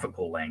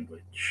philosophical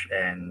language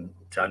and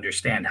to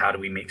understand how do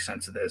we make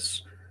sense of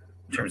this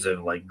in terms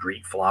of like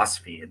Greek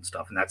philosophy and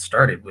stuff. And that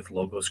started with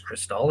Logos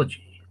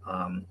Christology.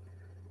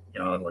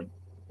 Like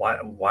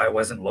why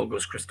wasn't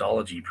Logos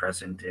Christology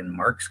present in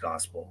Mark's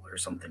gospel or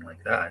something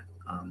like that?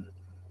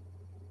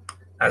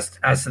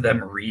 As to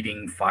them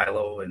reading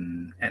Philo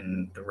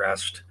and the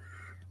rest,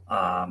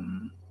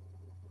 um,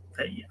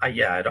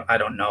 I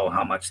don't know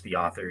how much the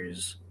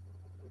authors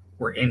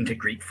were into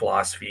Greek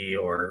philosophy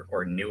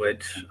or knew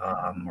it,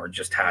 or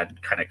just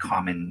had kind of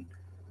common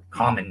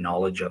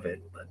knowledge of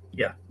it. But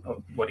yeah,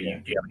 what Yeah.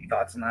 do you have any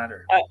thoughts on that?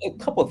 Or A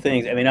couple of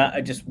things. I mean,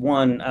 I just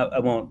one. I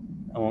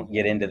won't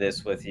get into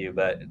this with you,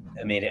 but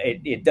I mean,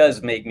 it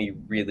does make me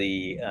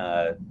really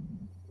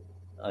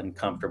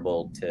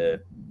uncomfortable to.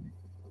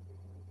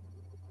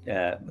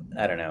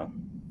 I don't know.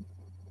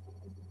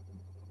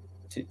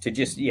 To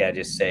just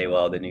say,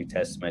 well, the New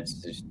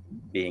Testament's just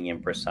being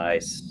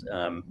imprecise.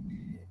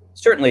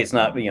 Certainly, it's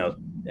not.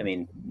 I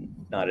mean,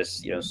 not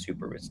as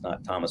super. It's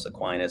not Thomas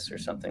Aquinas or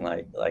something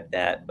like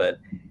that. But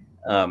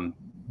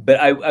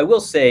I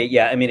will say,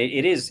 yeah. I mean,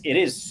 it is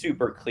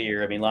super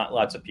clear. I mean,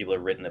 lots of people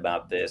have written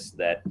about this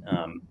that.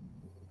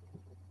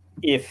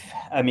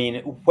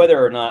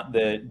 Whether or not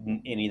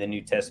any of the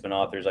New Testament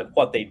authors, like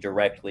what they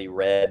directly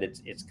read,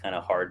 it's kind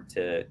of hard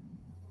to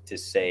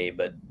say,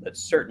 but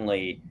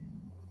certainly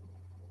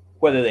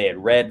whether they had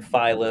read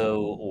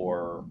Philo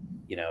or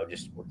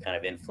just were kind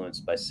of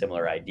influenced by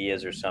similar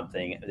ideas or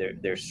something,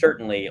 there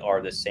certainly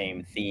are the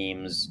same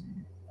themes.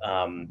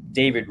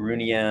 David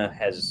Runia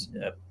has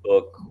a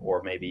book,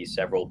 or maybe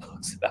several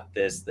books about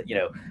this. That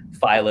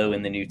Philo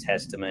in the New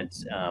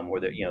Testament, where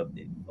there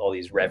all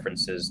these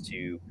references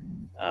to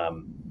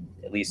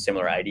at least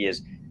similar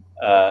ideas.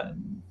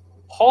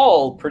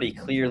 Paul pretty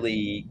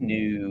clearly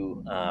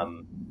knew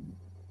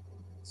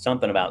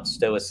something about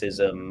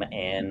Stoicism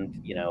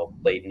and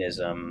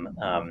Platonism.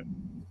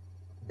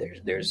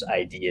 There's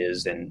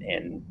ideas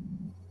and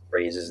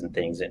phrases and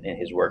things in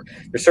his work.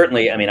 There's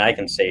certainly, I mean, I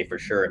can say for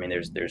sure, I mean,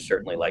 there's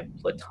certainly like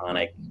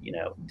Platonic,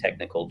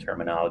 technical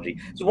terminology.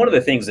 So one of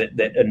the things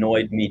that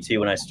annoyed me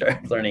too when I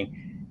started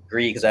learning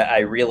Greek is I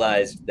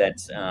realized that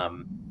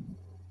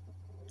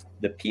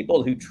the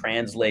people who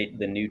translate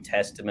the New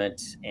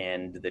Testament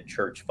and the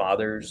Church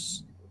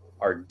Fathers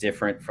are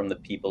different from the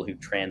people who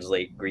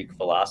translate Greek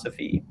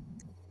philosophy.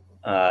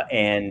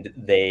 And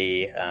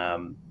they,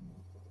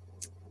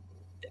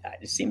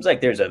 it seems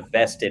like there's a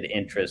vested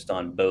interest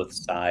on both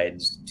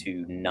sides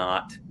to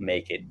not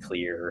make it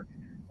clear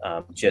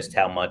just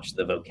how much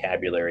the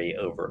vocabulary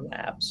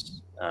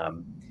overlaps.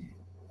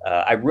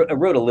 I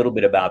wrote a little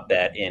bit about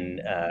that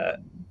in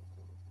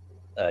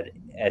an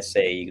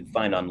essay you can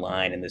find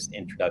online in this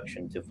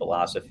Introduction to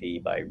Philosophy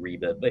by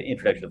Rebus,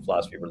 Introduction to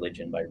Philosophy of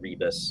Religion by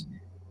Rebus.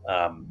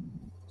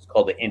 It's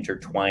called The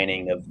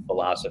Intertwining of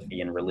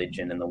Philosophy and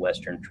Religion in the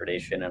Western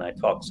Tradition. And I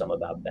talk some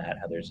about that,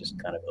 how there's this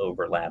kind of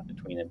overlap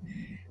between them.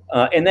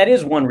 And that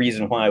is one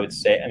reason why I would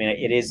say, I mean,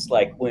 it is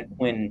like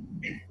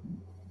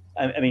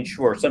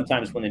sure,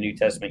 sometimes when the New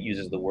Testament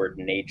uses the word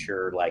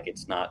nature, like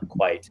it's not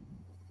quite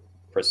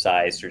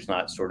precise, or it's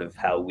not sort of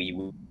how we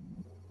would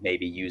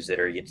maybe use it,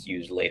 or it gets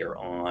used later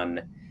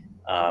on.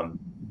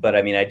 But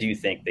I mean, I do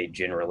think they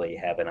generally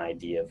have an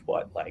idea of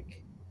what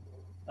like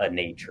a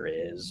nature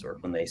is, or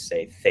when they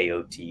say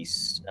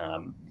theotis,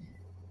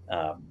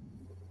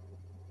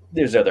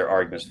 there's other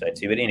arguments for that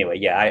too. But anyway,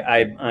 yeah,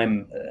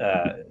 I'm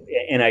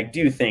and I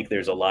do think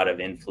there's a lot of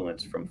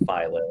influence from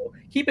Philo.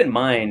 Keep in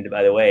mind,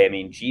 by the way, I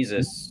mean,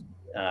 Jesus,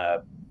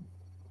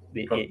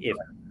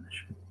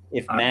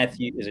 if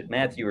Matthew, is it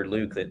Matthew or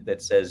Luke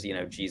that says,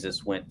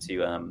 Jesus went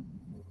to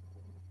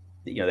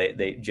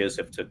they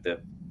Joseph took the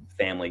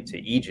family to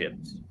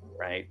Egypt,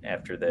 right,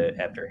 after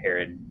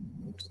Herod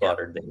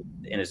slaughtered the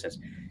innocents.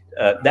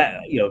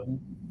 That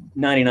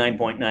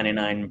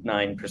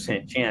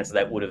 99.999% chance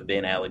that would have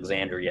been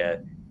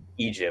Alexandria,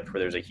 Egypt,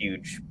 where there's a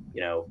huge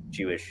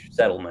Jewish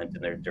settlement,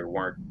 and there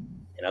weren't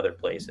in other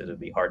places. It would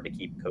be hard to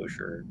keep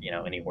kosher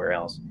anywhere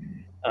else.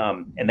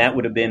 And that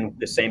would have been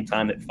the same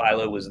time that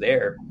Philo was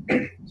there.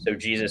 So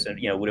Jesus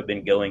would have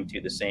been going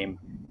to the same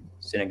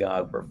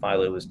synagogue where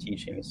Philo was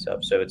teaching and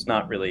stuff. So it's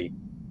not really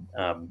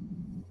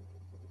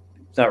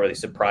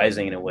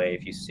surprising in a way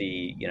if you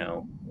see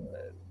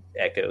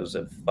echoes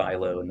of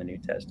Philo in the New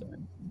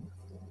Testament.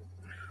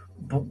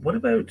 But what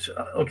about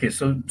okay?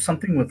 So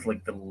something with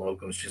like the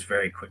logos, just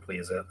very quickly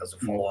as a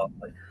follow up.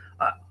 Like,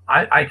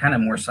 I kind of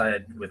more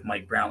side with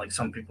Mike Brown. Like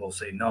some people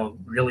say, no,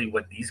 really,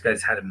 what these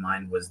guys had in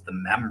mind was the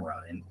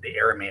memra and the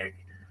Aramaic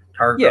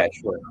target. Yeah,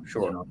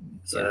 sure.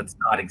 So it's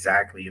not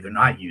exactly. They're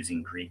not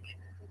using Greek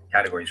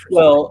categories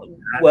for.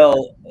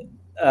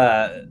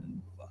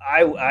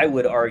 I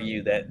would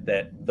argue that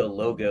the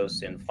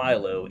logos in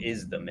Philo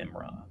is the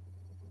memra.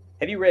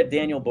 Have you read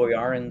Daniel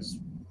Boyarin's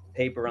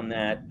paper on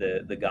that,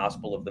 the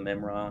Gospel of the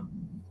Memra?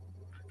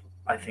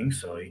 I think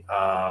so.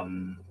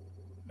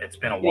 It's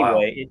been a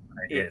while.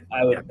 Anyway,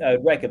 I would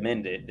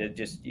recommend it.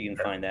 You can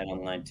find that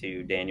online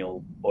too.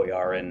 Daniel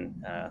Boyarin,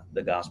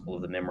 the Gospel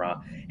of the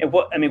Memra.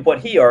 And what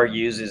he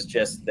argues is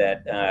just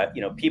that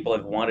people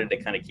have wanted to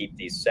kind of keep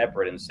these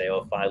separate and say,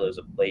 oh, Philo's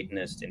a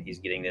Platonist and he's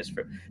getting this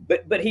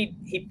but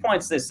he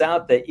points this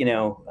out that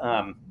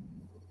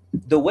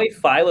the way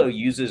Philo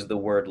uses the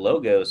word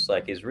logos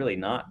is really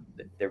not.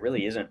 There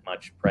really isn't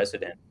much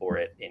precedent for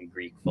it in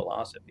Greek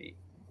philosophy.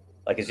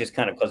 It's just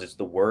kind of because it's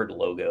the word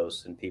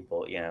logos and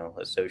people,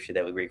 associate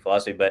that with Greek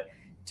philosophy. But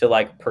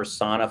to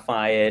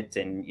personify it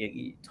and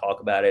you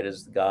talk about it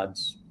as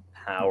God's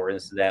power and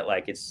that,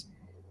 it's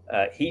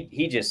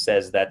he just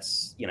says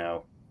that's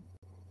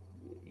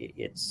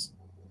it's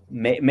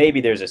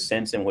maybe there's a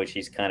sense in which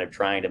he's kind of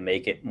trying to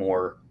make it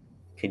more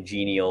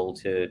congenial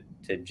to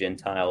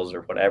Gentiles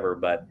or whatever.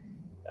 But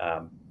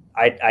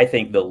I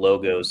think the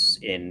logos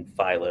in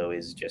Philo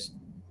is just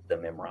the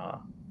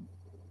memra.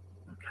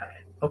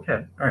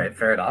 Okay. All right.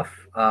 Fair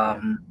enough. All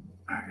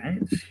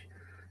right.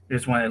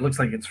 Here's one. It looks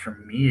like it's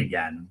from me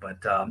again, but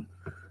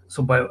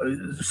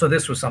so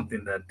this was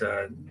something that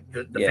the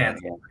fans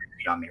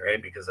on me,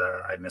 right? Because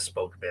I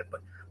misspoke a bit.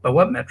 But by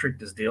what metric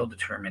does Dale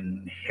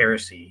determine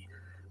heresy?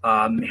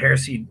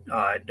 Heresy,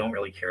 don't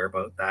really care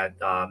about that.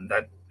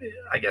 That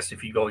I guess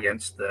if you go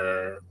against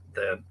the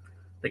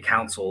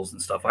councils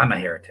and stuff, I'm a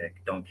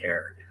heretic. Don't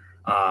care.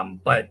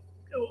 But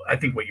I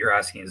think what you're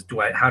asking is,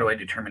 how do I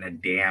determine a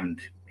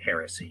damned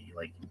heresy?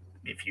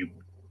 If you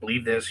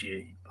believe this,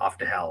 you off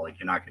to hell.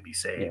 You're not going to be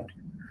saved.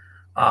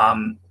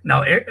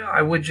 Now,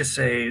 I would just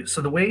say,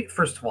 so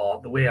first of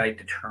all, the way I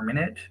determine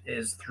it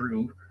is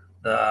through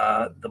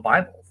the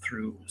Bible.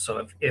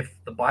 So if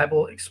the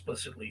Bible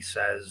explicitly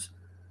says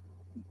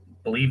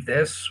believe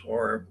this,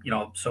 or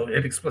so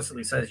it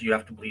explicitly says you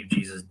have to believe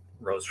Jesus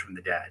rose from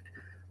the dead.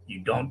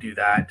 You don't do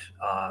that,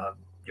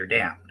 you're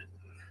damned.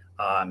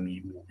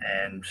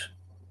 And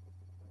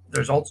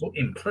there's also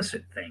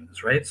implicit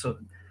things, right? So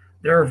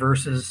there are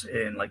verses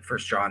in 1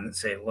 John that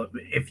say, look,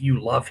 if you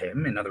love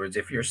him, in other words,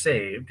 if you're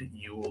saved,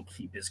 you will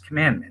keep his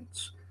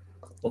commandments.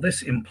 Well,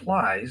 this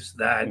implies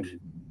that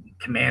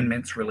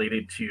commandments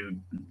related to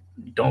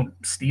don't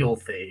steal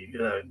things,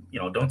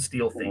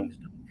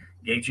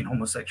 engage in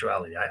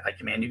homosexuality. I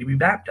command you to be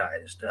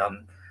baptized.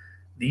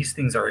 These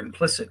things are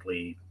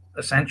implicitly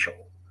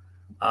essential.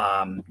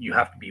 You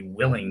have to be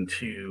willing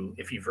to,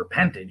 if you've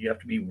repented, you have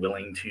to be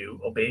willing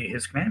to obey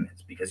his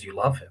commandments because you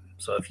love him.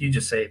 So if you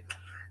just say,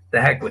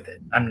 the heck with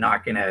it, I'm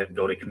not going to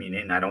go to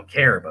communion, I don't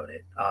care about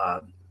it.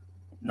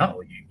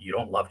 No, you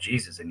don't love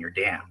Jesus and you're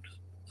damned.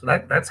 So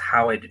that's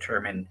how I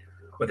determine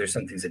whether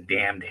something's a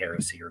damned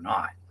heresy or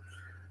not.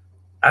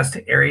 As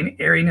to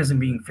Arianism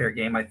being fair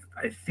game, I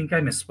think I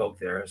misspoke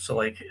there.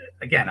 So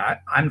again,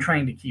 I'm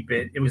trying to keep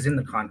it was in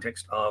the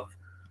context of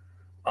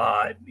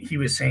he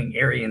was saying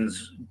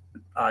Arians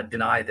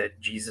deny that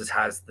Jesus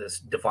has this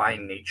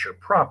divine nature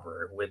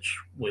proper, which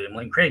William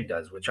Lane Craig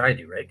does, which I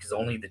do, right? Because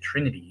only the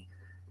Trinity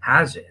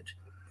has it.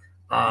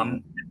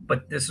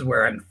 But this is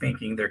where I'm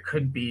thinking there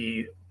could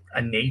be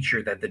a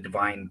nature that the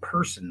divine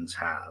persons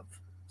have.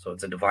 So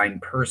it's a divine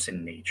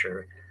person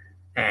nature.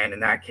 And in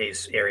that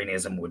case,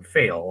 Arianism would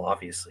fail,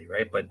 obviously,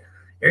 right? But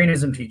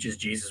Arianism teaches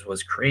Jesus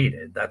was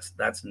created.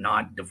 That's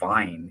not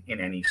divine in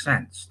any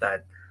sense.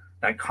 That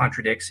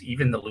contradicts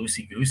even the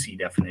loosey-goosey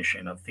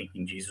definition of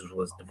thinking Jesus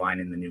was divine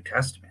in the New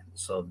Testament.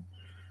 So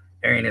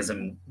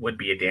Arianism would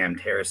be a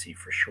damned heresy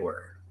for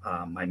sure.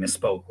 I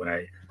misspoke when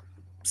I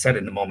said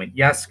in the moment,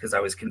 yes, because I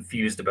was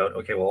confused about,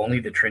 okay, well, only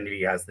the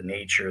Trinity has the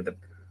nature. That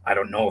I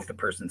don't know if the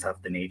persons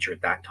have the nature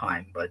at that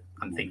time, but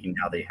I'm thinking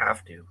now they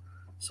have to.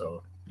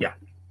 So, yeah.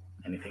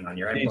 Anything on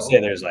your end? You'd say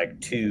there's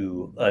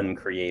two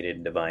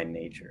uncreated divine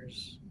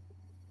natures.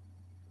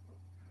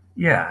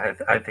 Yeah,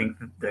 I think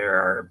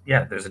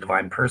that there's a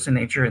divine person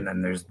nature, and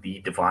then there's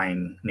the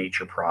divine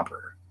nature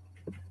proper.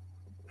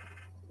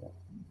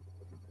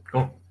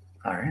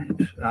 All right.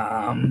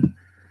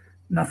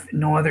 Nothing.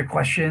 No other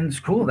questions.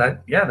 Cool.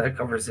 That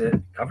covers it.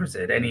 Covers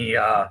it. Any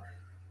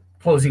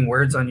closing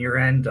words on your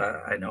end?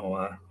 I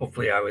know.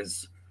 Hopefully, I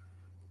was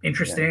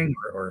interesting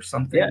or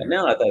something. Yeah.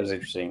 No, I thought it was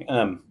interesting.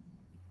 I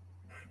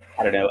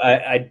don't know.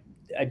 I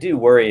do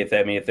worry if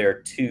there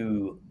are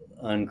two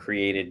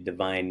uncreated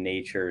divine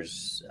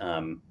natures,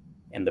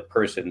 and the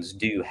persons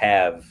do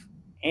have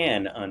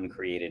an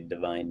uncreated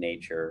divine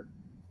nature.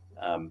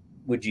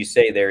 Would you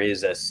say there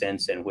is a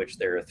sense in which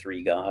there are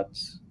three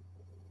gods?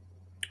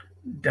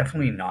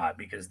 Definitely not,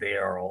 because they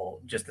are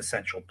all just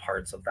essential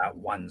parts of that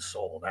one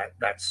soul.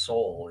 That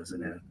soul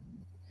isn't it?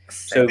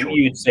 So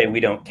you'd say we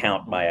don't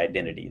count by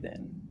identity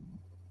then,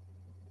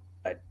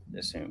 I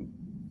assume,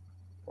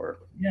 or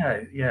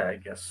Yeah. I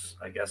guess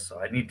so.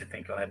 I need to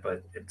think on it,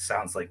 but it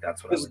sounds like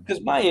that's what I would.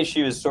 because my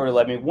issue is sort of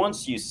like,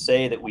 once you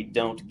say that we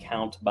don't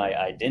count by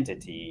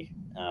identity,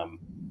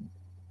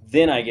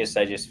 then I guess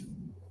I just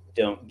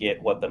don't get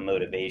what the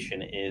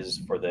motivation is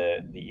for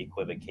the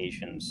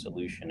equivocation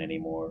solution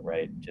anymore,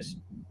 right? Just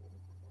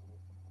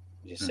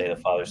say the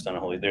Father, Son,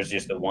 and Holy. There's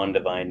just the one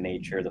divine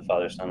nature. The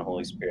Father, Son, and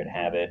Holy Spirit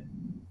have it,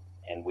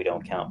 and we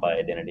don't count by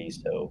identity,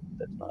 so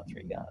that's not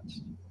three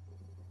gods.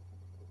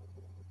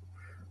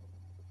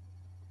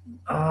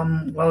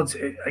 Well,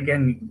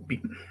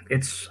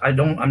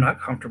 I'm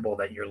not comfortable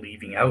that you're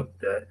leaving out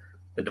the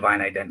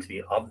divine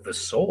identity of the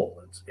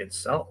soul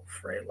itself,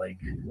 right? Like,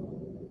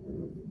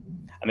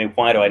 I mean,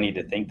 why do I need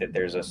to think that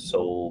there's a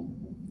soul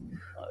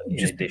in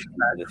Just addition to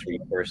the three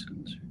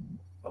persons?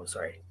 oh,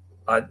 sorry.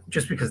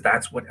 Just because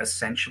that's what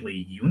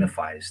essentially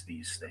unifies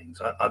these things.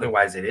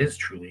 Otherwise, it is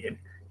truly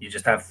you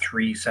just have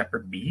three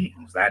separate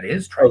beings. That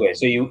is true. Okay,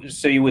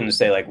 so you wouldn't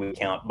say like we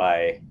count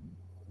by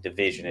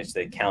division. It's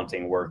that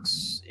counting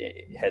works.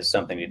 It has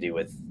something to do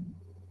with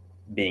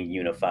being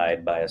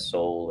unified by a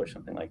soul or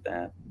something like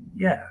that.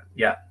 Yeah,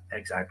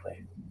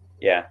 exactly.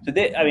 Yeah. So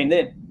then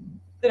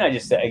I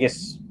just say, I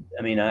guess,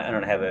 I mean, I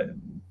don't have a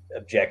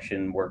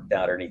objection worked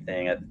out or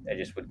anything. I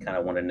just would kind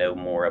of want to know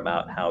more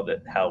about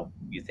how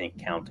you think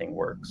counting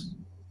works,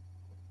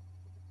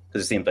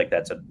 because it seems like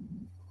that's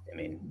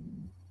going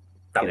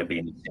to be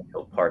an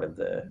essential part of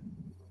the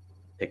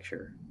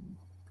picture.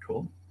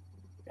 Cool.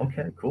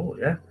 Okay, cool.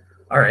 Yeah.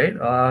 All right.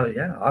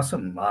 Yeah,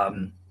 awesome.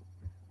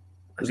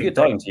 It was good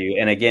talking to you.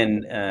 And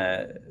again,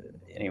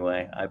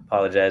 anyway, I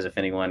apologize if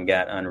anyone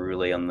got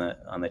unruly on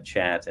the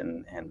chat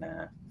and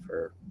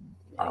for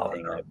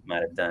anything I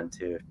might have done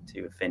to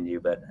offend you,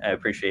 but I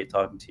appreciate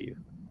talking to you.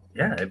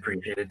 Yeah, I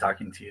appreciated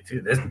talking to you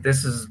too.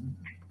 This is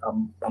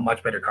a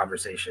much better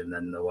conversation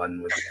than the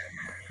one with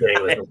Jay.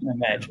 I can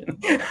imagine.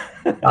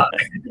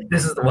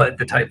 This is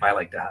the type I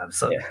like to have.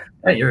 So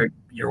yeah,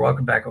 you're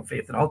welcome back on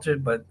Faith and Altar,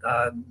 but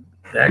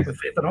back with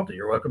Faith and Altar,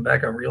 you're welcome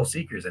back on Real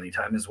Seekers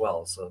anytime as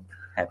well. So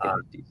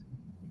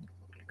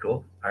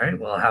cool. All right.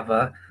 Well, have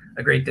a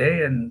great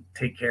day and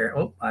take care.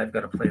 Oh, I've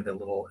got to play the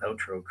little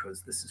outro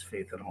because this is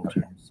Faith and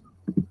Altar. So.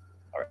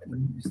 All right.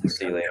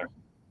 See you later.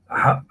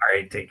 All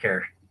right. Take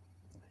care.